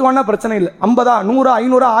 அடியோடு நிறுத்துவான்னா பிரச்சனை இல்லை, 50, 100,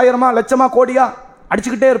 500, 1000, லட்சமா, கோடியா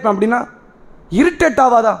அடிச்சுக்கிட்டே இருப்பேன் அப்படின்னா இரிட்டேட்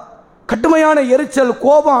ஆகாதா? கடுமையான எரிச்சல்,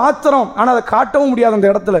 கோபம், ஆத்திரம். ஆனால் அதை காட்டவும் முடியாது அந்த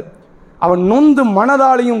இடத்துல. அவன் நொந்து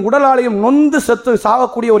மனதாலையும் உடலாலையும் நொந்து செத்து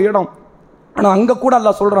சாகக்கூடிய ஒரு இடம். ஆனால் அங்கே கூட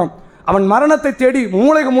அல்லாஹ் சொல்கிறான், அவன் மரணத்தை தேடி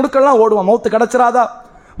மூளைக்கு முடுக்கெல்லாம் ஓடுவான், மௌத்து கிடச்சிராதா,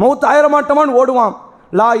 மௌத்து ஆயிரமாட்டமான்னு ஓடுவான்.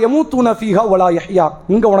 லா யமூத்துன ஃபீஹா வலா யஹ்யா,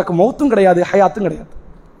 இங்கே உனக்கு மௌத்தும் கிடையாது, ஹயாத்தும் கிடையாது,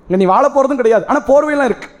 இங்கே நீ வாழ போகிறதும் கிடையாது. ஆனால் போர்வையெல்லாம்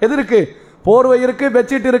இருக்குது. எது இருக்குது? போர்வை இருக்குது,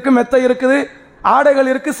 பெட்ஷீட் இருக்குது, மெத்தை இருக்குது, ஆடைகள்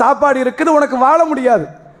இருக்குது, சாப்பாடு இருக்குது, உனக்கு வாழ முடியாது.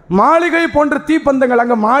 மாளிகை போன்ற தீப்பந்தங்கள்,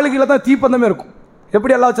 அங்கே மாளிகையில் தான் தீப்பந்தமே இருக்கும்.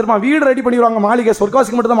 எப்படி எல்லாம் வச்சிருப்பான், வீடு ரெடி பண்ணிடுவாங்க. மாளிகை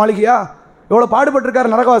சொர்க்கவாசிக்கு மட்டும் தான் மாளிகையா? எவ்வளோ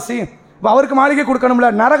பாடுபட்டிருக்காரு நரகவாசி, இப்போ அவருக்கு மாளிகை கொடுக்கணும்ல.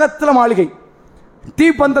 நரகத்தில் மாளிகை,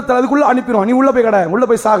 தீப்பந்தத்தில் அதுக்குள்ள அனுப்பிடுவான், நீ உள்ள போய் கடை, உள்ள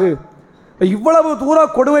போய் சாகு. இவ்வளவு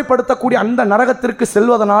தூரம் கொடுமைப்படுத்தக்கூடிய அந்த நரகத்திற்கு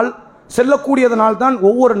செல்லக்கூடியதனால் தான்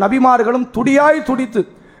ஒவ்வொரு நபிமார்களும் துடியாய் துடித்து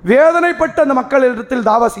வேதனைப்பட்ட அந்த மக்களிடத்தில்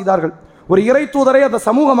தாவா செய்தார்கள். ஒரு இறை தூதரை அந்த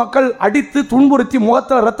சமூக மக்கள் அடித்து துன்புறுத்தி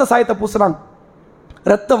முகத்தில் ரத்த சாயத்தை பூசுறாங்க,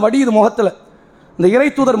 ரத்தம் வடியுது முகத்தில். இந்த இறை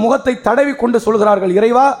தூதர் முகத்தை தடவி கொண்டு சொல்கிறார்கள்,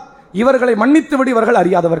 இறைவா இவர்களை மன்னித்து விடு, இவர்கள்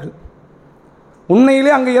அறியாதவர்கள்.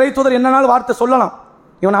 உண்மையிலே அங்கே இறை தூதர் என்னன்னாலும் வார்த்தை சொல்லலாம்,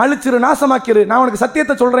 இவனை அழிச்சிரு, நாசமாக்கிரு, நான் உனக்கு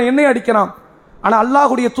சத்தியத்தை சொல்றேன், என்னை அடிக்கிறான். ஆனா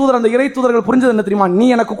அல்லாஹ்வுடைய தூதர், அந்த இறை தூதர்கள் புரிஞ்சது என்ன தெரியுமா? நீ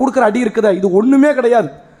எனக்கு கொடுக்குற அடி இருக்குத, இது ஒண்ணுமே கிடையாது.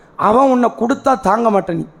 அவன் உன்னை கொடுத்தா தாங்க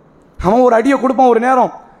மாட்டேன். நீ அவன் ஒரு அடியை கொடுப்பான் ஒரு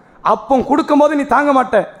நேரம், அப்போ கொடுக்கும் போது நீ தாங்க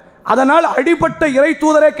மாட்ட. அதனால் அடிப்பட்ட இறை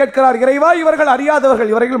தூதரே கேட்கிறார், இறைவா இவர்கள் அறியாதவர்கள்,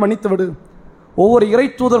 இவர்கள் மன்னித்து விடு. ஒவ்வொரு இறை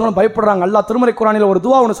தூதர்களும் பயப்படுறாங்க. அல்லாஹ் திருமறை குர்ஆனில் ஒரு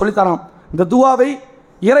துவா ஒன்று சொல்லித்தரான். இந்த துவாவை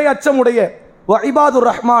இறை அச்சமுடைய இபாதுர்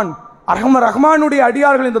ரஹ்மான் ரஹ்மானுடைய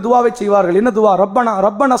அடியார்கள் இந்த துவாவை செய்வார்கள். என்ன துவா?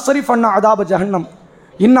 ரப்பனா ஸரிஃப் அன்னா அதாப ஜஹன்னம்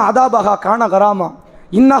இன்ன அதாபஹா கான கராமா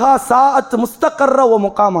இன்னஹா சாஅத் முஸ்தகர்ர வ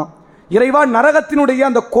முகாமா. இறைவா நரகத்தினுடைய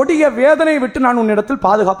அந்த கொடிய வேதனையை விட்டு நான் உன்னிடத்தில்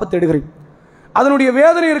பாதுகாப்பு தேடுகிறேன். அதனுடைய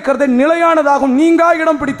வேதனை இருக்கிறது நிலையானதாகும், நீங்கா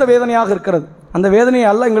இடம் பிடித்த வேதனையாக இருக்கிறது. அந்த வேதனையை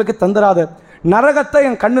அல்லாஹ் எங்களுக்கு தந்துராத, நரகத்தை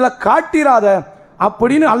என் கண்ணில் காட்டிராத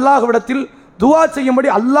அப்படின்னு அல்லாஹ்விடத்தில் துவா செய்யும்படி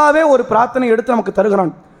அல்லாவே ஒரு பிரார்த்தனை எடுத்து நமக்கு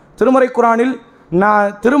தருகிறான். திருமறை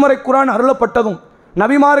குர்ஆன் அருளப்பட்டதும்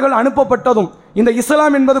நபிமார்கள் அனுப்பப்பட்டதும் இந்த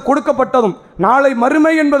இஸ்லாம் என்பது கொடுக்கப்பட்டதும் நாளை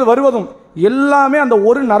மறுமை என்பது வருவதும் எல்லாமே அந்த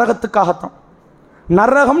ஒரு நரகத்துக்காகத்தான்.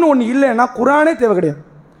 நரகம்னு ஒன்று இல்லைன்னா குர்ஆனே தேவை கிடையாது.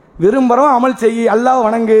 விரும்புகிறவன் அமல் செய்யி, அல்லாஹ்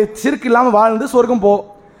வணங்கு, சிறுக்கு இல்லாமல் வாழ்ந்து சொர்க்கம் போ.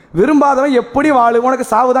 விரும்பாதவன் எப்படி வாழு, உனக்கு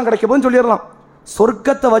சாவு தான் கிடைக்க போதுன்னு சொல்லிடலாம்.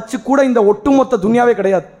 சொர்க்கத்தை வச்சு கூட இந்த ஒட்டுமொத்த துன்யாவே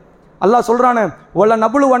கிடையாது. அல்லாஹ் சொல்றானே, வல்ல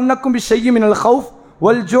நபுலு வன்னக்கும் பி ஷைஇ மினல் ஹௌஃப்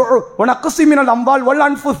வல் ஜுஉ வ நக்ஸி மினல் அம்வால் வல்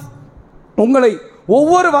அன்ஃபுஸ். உங்களை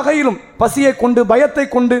ஒவ்வொரு வகையிலும் பசியை கொண்டு, பயத்தை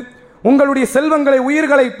கொண்டு, உங்களுடைய செல்வங்களை,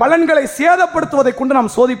 உயிர்களை, பலன்களை சேதப்படுத்துவதை கொண்டு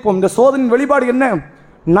நாம் சோதிப்போம். இந்த சோதனையின் வெளிப்பாடு என்ன?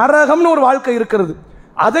 நரகம்னு ஒரு வாழ்க்கை இருக்கிறது.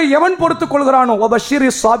 அதை எவன் பொறுத்துக் கொள்கிறானோ வபஷிரி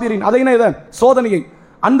சாபிரின், அதை சோதனையை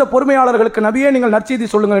அந்த பொறுமையாளர்களுக்கு நபியே நீங்கள் நற்செய்தி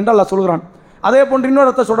சொல்லுங்கள் என்று அல்லாஹ் சொல்கிறான். அதே போன்று இன்னொரு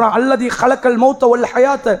அர்த்தம் சொல்றான், அல்லதி ஹலக்கல் மௌத்த வல்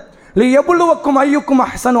ஹயாத்த லியப்லுவக்கும் அய்யுக்கும்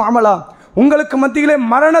அஹ்ஸனு அமலா. உங்களுக்கு மத்தியிலே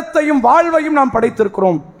மரணத்தையும் வாழ்வையும் நாம்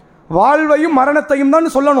படைத்திருக்கிறோம். வாழ்வையும் மரணத்தையும்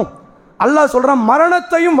தான் சொல்லணும். அல்லாஹ் சொல்றான்,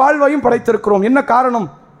 மரணத்தையும் வாழ்வையும் படைத்திருக்கிறோம். என்ன காரணம்?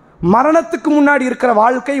 மரணத்துக்கு முன்னாடி இருக்கிற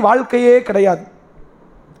வாழ்க்கையே கிடையாது.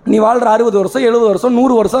 நீ வாழ்ற 60 வருஷம், 70 வருஷம்,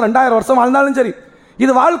 100 வருஷம், 2000 வருஷம் வாழ்ந்தாலும் சரி,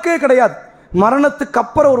 இது வாழ்க்கையே கிடையாது. மரணத்துக்கு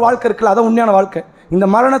அப்புறம் ஒரு வாழ்க்கை இருக்குல்ல, அதான் உண்மையான வாழ்க்கை. இந்த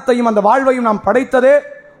மரணத்தையும் அந்த வாழ்வையும் நாம் படைத்ததே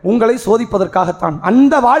உங்களை சோதிப்பதற்காகத்தான்.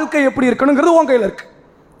 அந்த வாழ்க்கை எப்படி இருக்கணுங்கிறது உன் கையில் இருக்கு.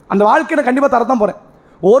 அந்த வாழ்க்கையை கண்டிப்பாக தரத்தான் போறேன்.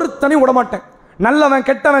 ஒருத்தனையும் விட மாட்டேன். நல்லவன்,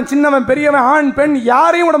 கெட்டவன், சின்னவன், பெரியவன், ஆண், பெண்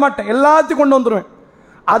யாரையும் விட மாட்டேன். எல்லாத்தையும் கொண்டு வந்துடுவேன்.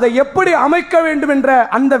 அதை எப்படி அமைக்க வேண்டும் என்ற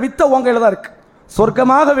அந்த வித்தை உன் கையில் தான் இருக்கு.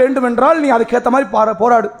 சொர்க்கமாக வேண்டும் என்றால் நீ அதுக்கேற்ற மாதிரி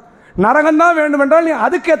போராடு. நரகம்தான் வேண்டும் என்றால் நீ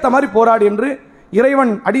அதுக்கேற்ற மாதிரி போராடு என்று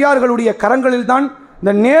இறைவன் அடியார்களுடைய கரங்களில் தான்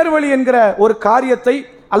இந்த நேர்வழி என்கிற ஒரு காரியத்தை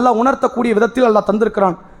அல்லாஹ் உணர்த்தக்கூடிய விதத்தில் அல்லாஹ்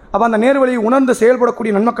தந்திருக்கிறான். அப்போ அந்த நேர்வழியை உணர்ந்து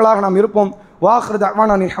செயல்படக்கூடிய நன்மக்களாக நாம் இருப்போம். வாஹிரு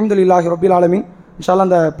தஅவானா அல்ஹம்துலில்லாஹி ரப்பில் ஆலமீன். இன்ஷா அல்லாஹ்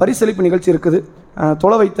அந்த பரிசளிப்பு நிகழ்ச்சி இருக்குது,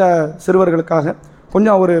 தொலை வைத்த சிறுவர்களுக்காக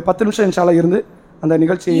கொஞ்சம் ஒரு 10 நிமிஷம் இன்ஷா அல்லாஹ் இருந்து அந்த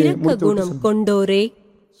நிகழ்ச்சியை குணம் கொண்டோரே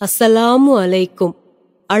அஸ்ஸலாமு அலைக்கும்.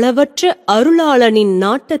 அளவற்ற அருளாளனின்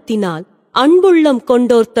நாட்டத்தினால் அன்புள்ளம்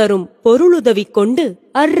கொண்டோர் தரும் பொருளுதவி கொண்டு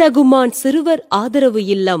அர்-ரகுமான் சிறுவர் ஆதரவு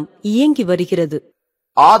இல்லம் இயங்கி வருகிறது.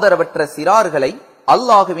 ஆதரவற்ற சிறார்களை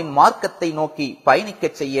அல்லாஹுவின் மார்க்கத்தை நோக்கி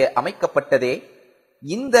பயணிக்கச் செய்ய அமைக்கப்பட்டதே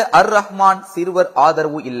இந்த அர்-ரஹ்மான் சிறுவர்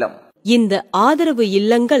ஆதரவு இல்லம். இந்த ஆதரவு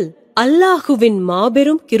இல்லங்கள் அல்லாஹுவின்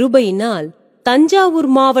மாபெரும் கிருபையினால் தஞ்சாவூர்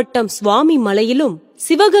மாவட்டம் சுவாமி மலையிலும்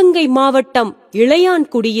சிவகங்கை மாவட்டம்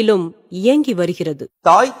இளையான்குடியிலும் இயங்கி வருகிறது.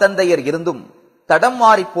 தாய் தந்தையர் இருந்தும் தடம்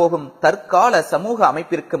மாறி போகும் தற்கால சமூக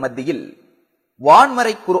அமைப்பிற்கு மத்தியில்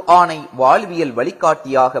வான்மறை குர்ஆனை வாழ்வியல்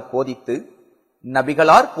வழிகாட்டியாக போதித்து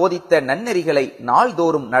நபிகளார் போதித்த நன்னெறிகளை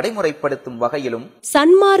நாள்தோறும் நடைமுறைப்படுத்தும் வகையிலும்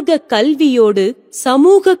சன்மார்க்க கல்வியோடு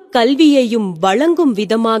சமூக கல்வியையும் வழங்கும்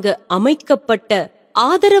விதமாக அமைக்கப்பட்ட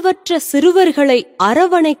ஆதரவற்ற சிறுவர்களை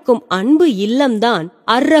அரவணைக்கும் அன்பு இல்லம்தான்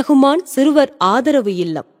அர்-ரஹ்மான் சிறுவர் ஆதரவு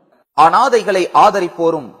இல்லம். அனாதைகளை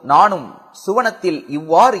ஆதரிப்போரும் நானும் சுவனத்தில்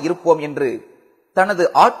இவ்வாறு இருப்போம் என்று தனது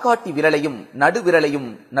ஆட்காட்டி விரலையும் நடுவிரலையும்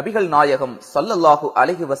நபிகள் நாயகம் ஸல்லல்லாஹு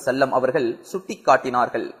அலைஹி வஸல்லம் அவர்கள்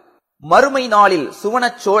சுட்டிக்காட்டினார்கள். மறுமை நாளில்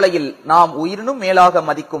சுவனச் சோலையில் நாம் உயிரினும் மேலாக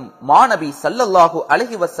மதிக்கும் மாநபி ஸல்லல்லாஹு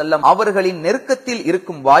அலைஹி வஸல்லம் அவர்களின் நெருக்கத்தில்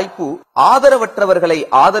இருக்கும் வாய்ப்பு ஆதரவற்றவர்களை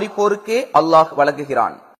ஆதரிப்போருக்கே அல்லாஹ்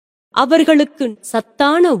வழங்குகிறான். அவர்களுக்கு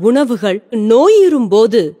சத்தான உணவுகள், நோயுறும்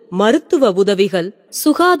போது மருத்துவ உதவிகள்,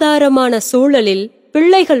 சுகாதாரமான சூழலில்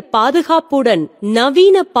பிள்ளைகள் பாதுகாப்புடன்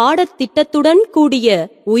நவீன பாடத்திட்டத்துடன் கூடிய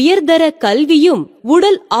உயர்தர கல்வியும்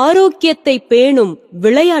உடல் ஆரோக்கியத்தை பேணும்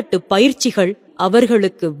விளையாட்டு பயிற்சிகள்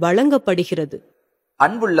அவர்களுக்கு வழங்கப்படுகிறது.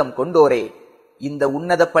 அன்புள்ளம் கொண்டோரே, இந்த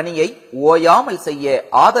உன்னத பணியை ஓயாமல் செய்ய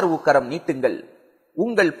ஆதரவு கரம் நீட்டுங்கள்.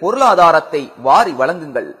 உங்கள் பொருளாதாரத்தை வாரி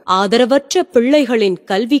வழங்குங்கள். ஆதரவற்ற பிள்ளைகளின்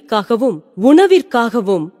கல்விக்காகவும்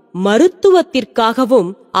உணவிற்காகவும் மருத்துவத்திற்காகவும்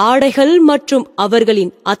ஆடைகள் மற்றும்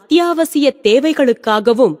அவர்களின் அத்தியாவசிய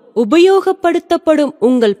தேவைகளுக்காகவும் உபயோகப்படுத்தப்படும்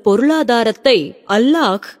உங்கள் பொருளாதாரத்தை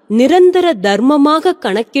அல்லாஹ் நிரந்தர தர்மமாக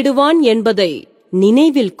கணக்கிடுவான் என்பதை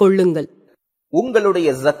நினைவில் கொள்ளுங்கள். உங்களுடைய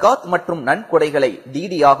ஜகாத் மற்றும் நன்கொடைகளை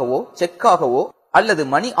டிடியாகவோ செக்காகவோ அல்லது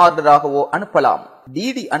மணி ஆர்டராகவோ அனுப்பலாம்.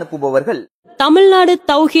 டிடி அனுப்புபவர்கள் தமிழ்நாடு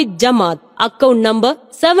தௌஹீத் ஜமாத், account number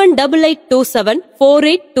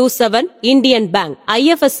 78274827, Indian bank,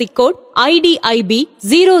 IFSC code IDIB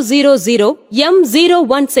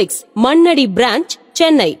 000M016, Mannady branch,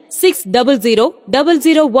 Chennai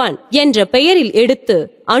 600001 என்ற பெயரில் எடுத்து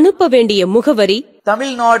அனுப்ப வேண்டிய முகவரி: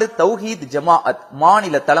 தமிழ்நாடு தௌஹீத் ஜமாஅத்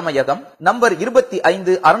மாநில தலைமையகம், நம்பர்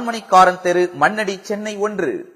 25, அரண்மனைக்காரன் தெரு, மண்ணடி, சென்னை 1.